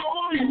much I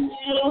want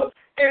you,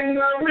 and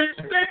I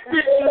respect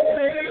it.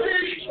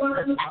 Baby, on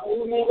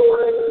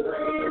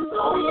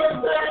your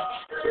back,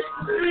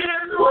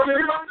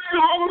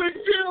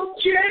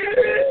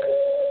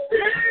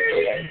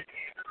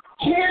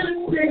 can't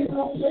take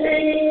no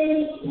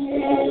pain.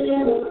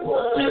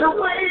 The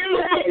way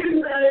you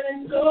let it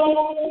go,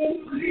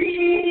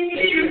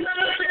 please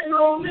let it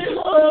go.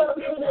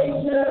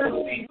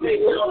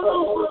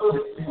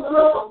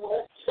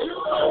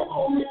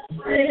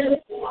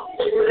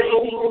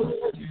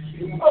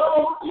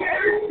 Oh,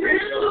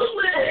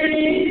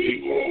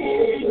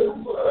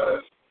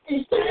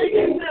 it's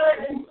taking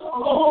time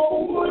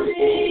over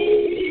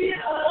me.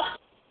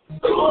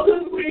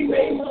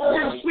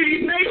 We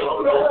make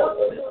love.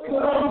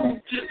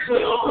 Just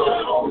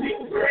only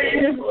pray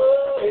for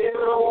you.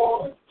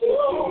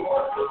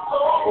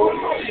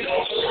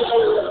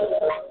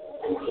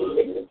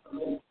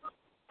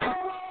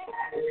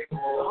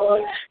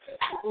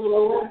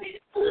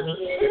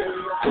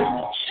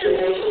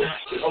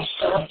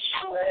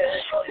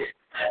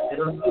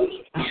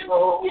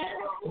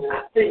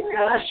 I think I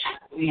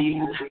should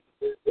leave.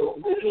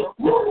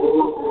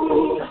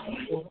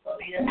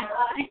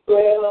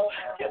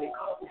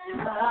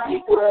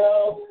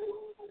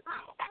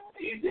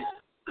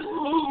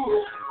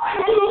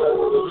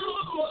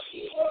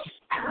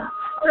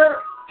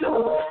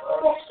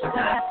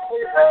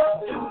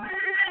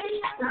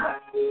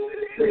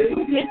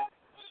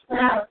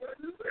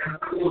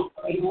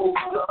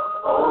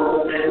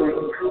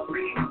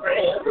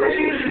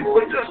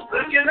 We're just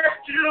looking at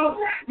you,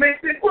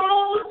 makes me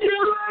want you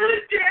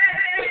again.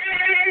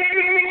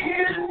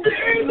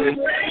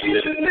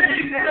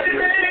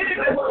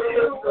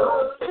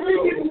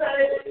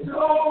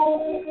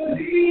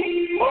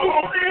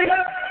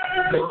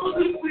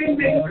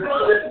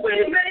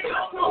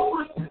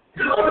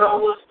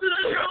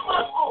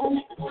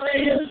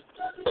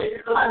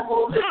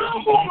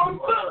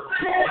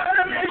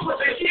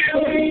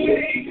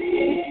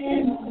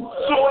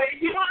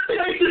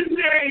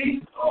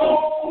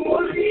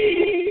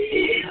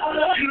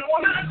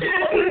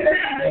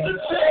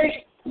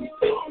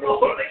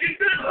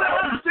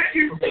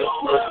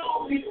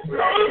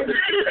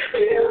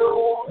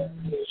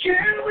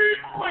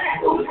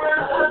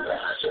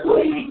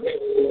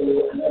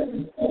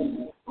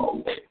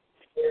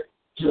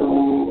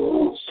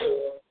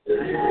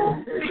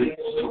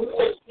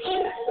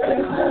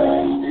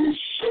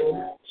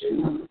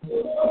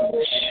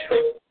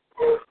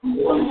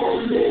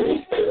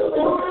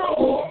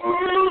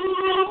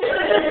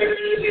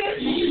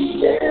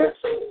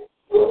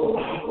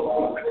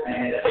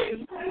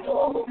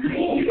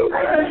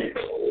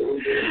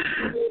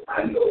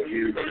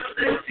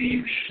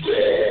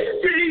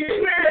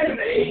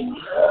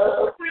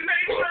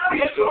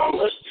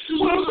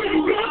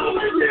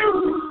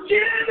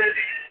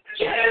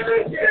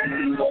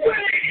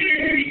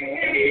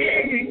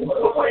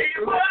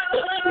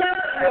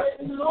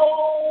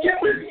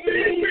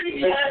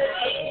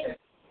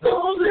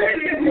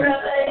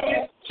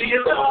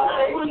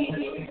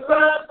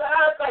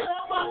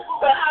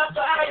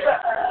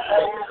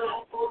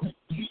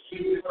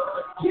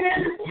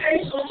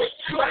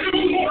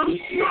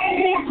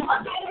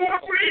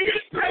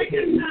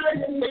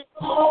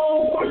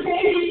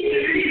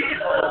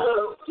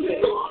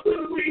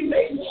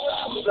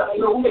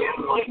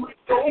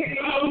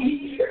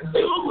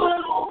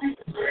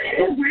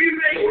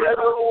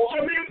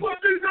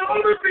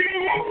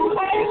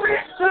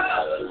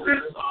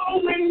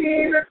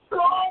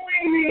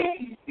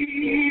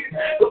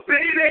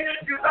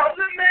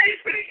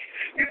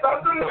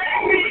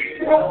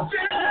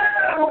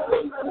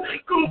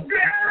 Go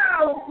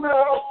down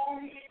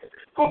on me.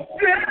 Go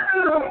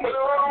down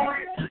on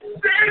me.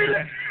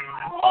 Daddy,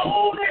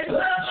 hold it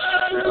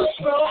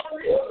on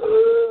me.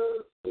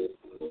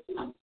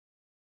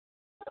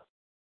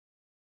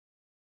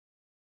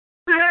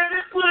 Daddy,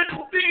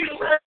 couldn't be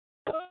left.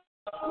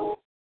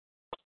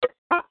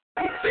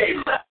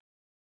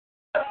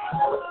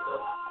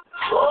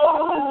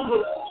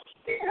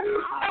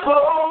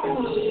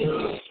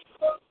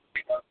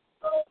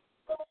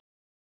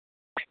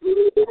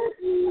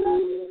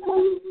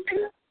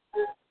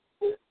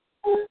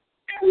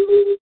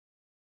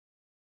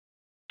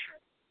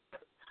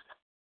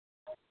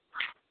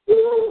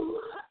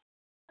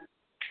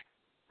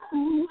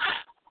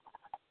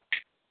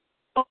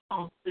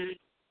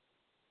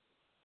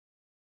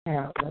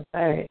 Harold the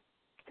Third,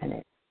 and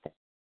it's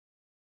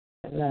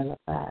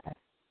lullaby.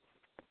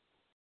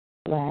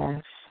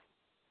 Laugh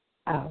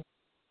out.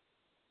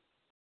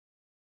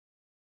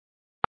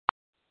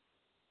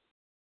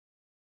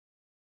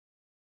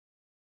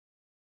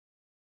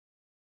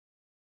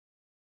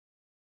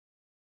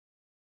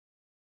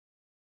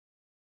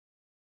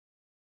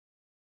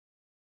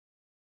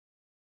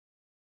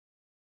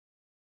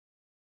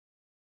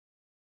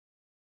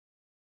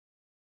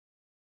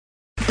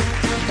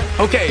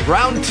 Okay,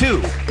 round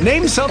two.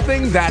 Name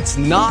something that's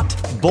not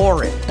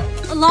boring.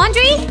 A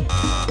laundry?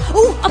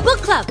 Ooh, a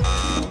book club.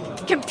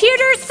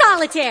 Computer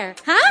solitaire,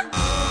 huh?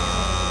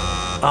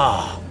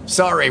 Ah, oh,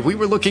 sorry, we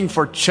were looking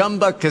for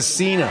Chumba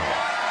Casino.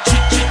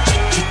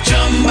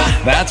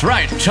 That's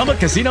right,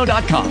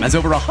 ChumbaCasino.com has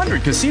over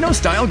 100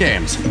 casino-style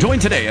games. Join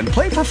today and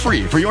play for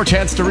free for your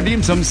chance to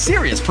redeem some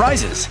serious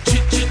prizes.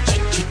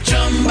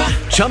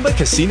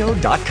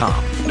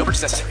 ChumbaCasino.com. No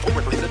purchase necessary. Void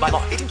where prohibited by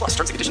law. 18+ terms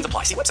and conditions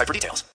apply. See website for details.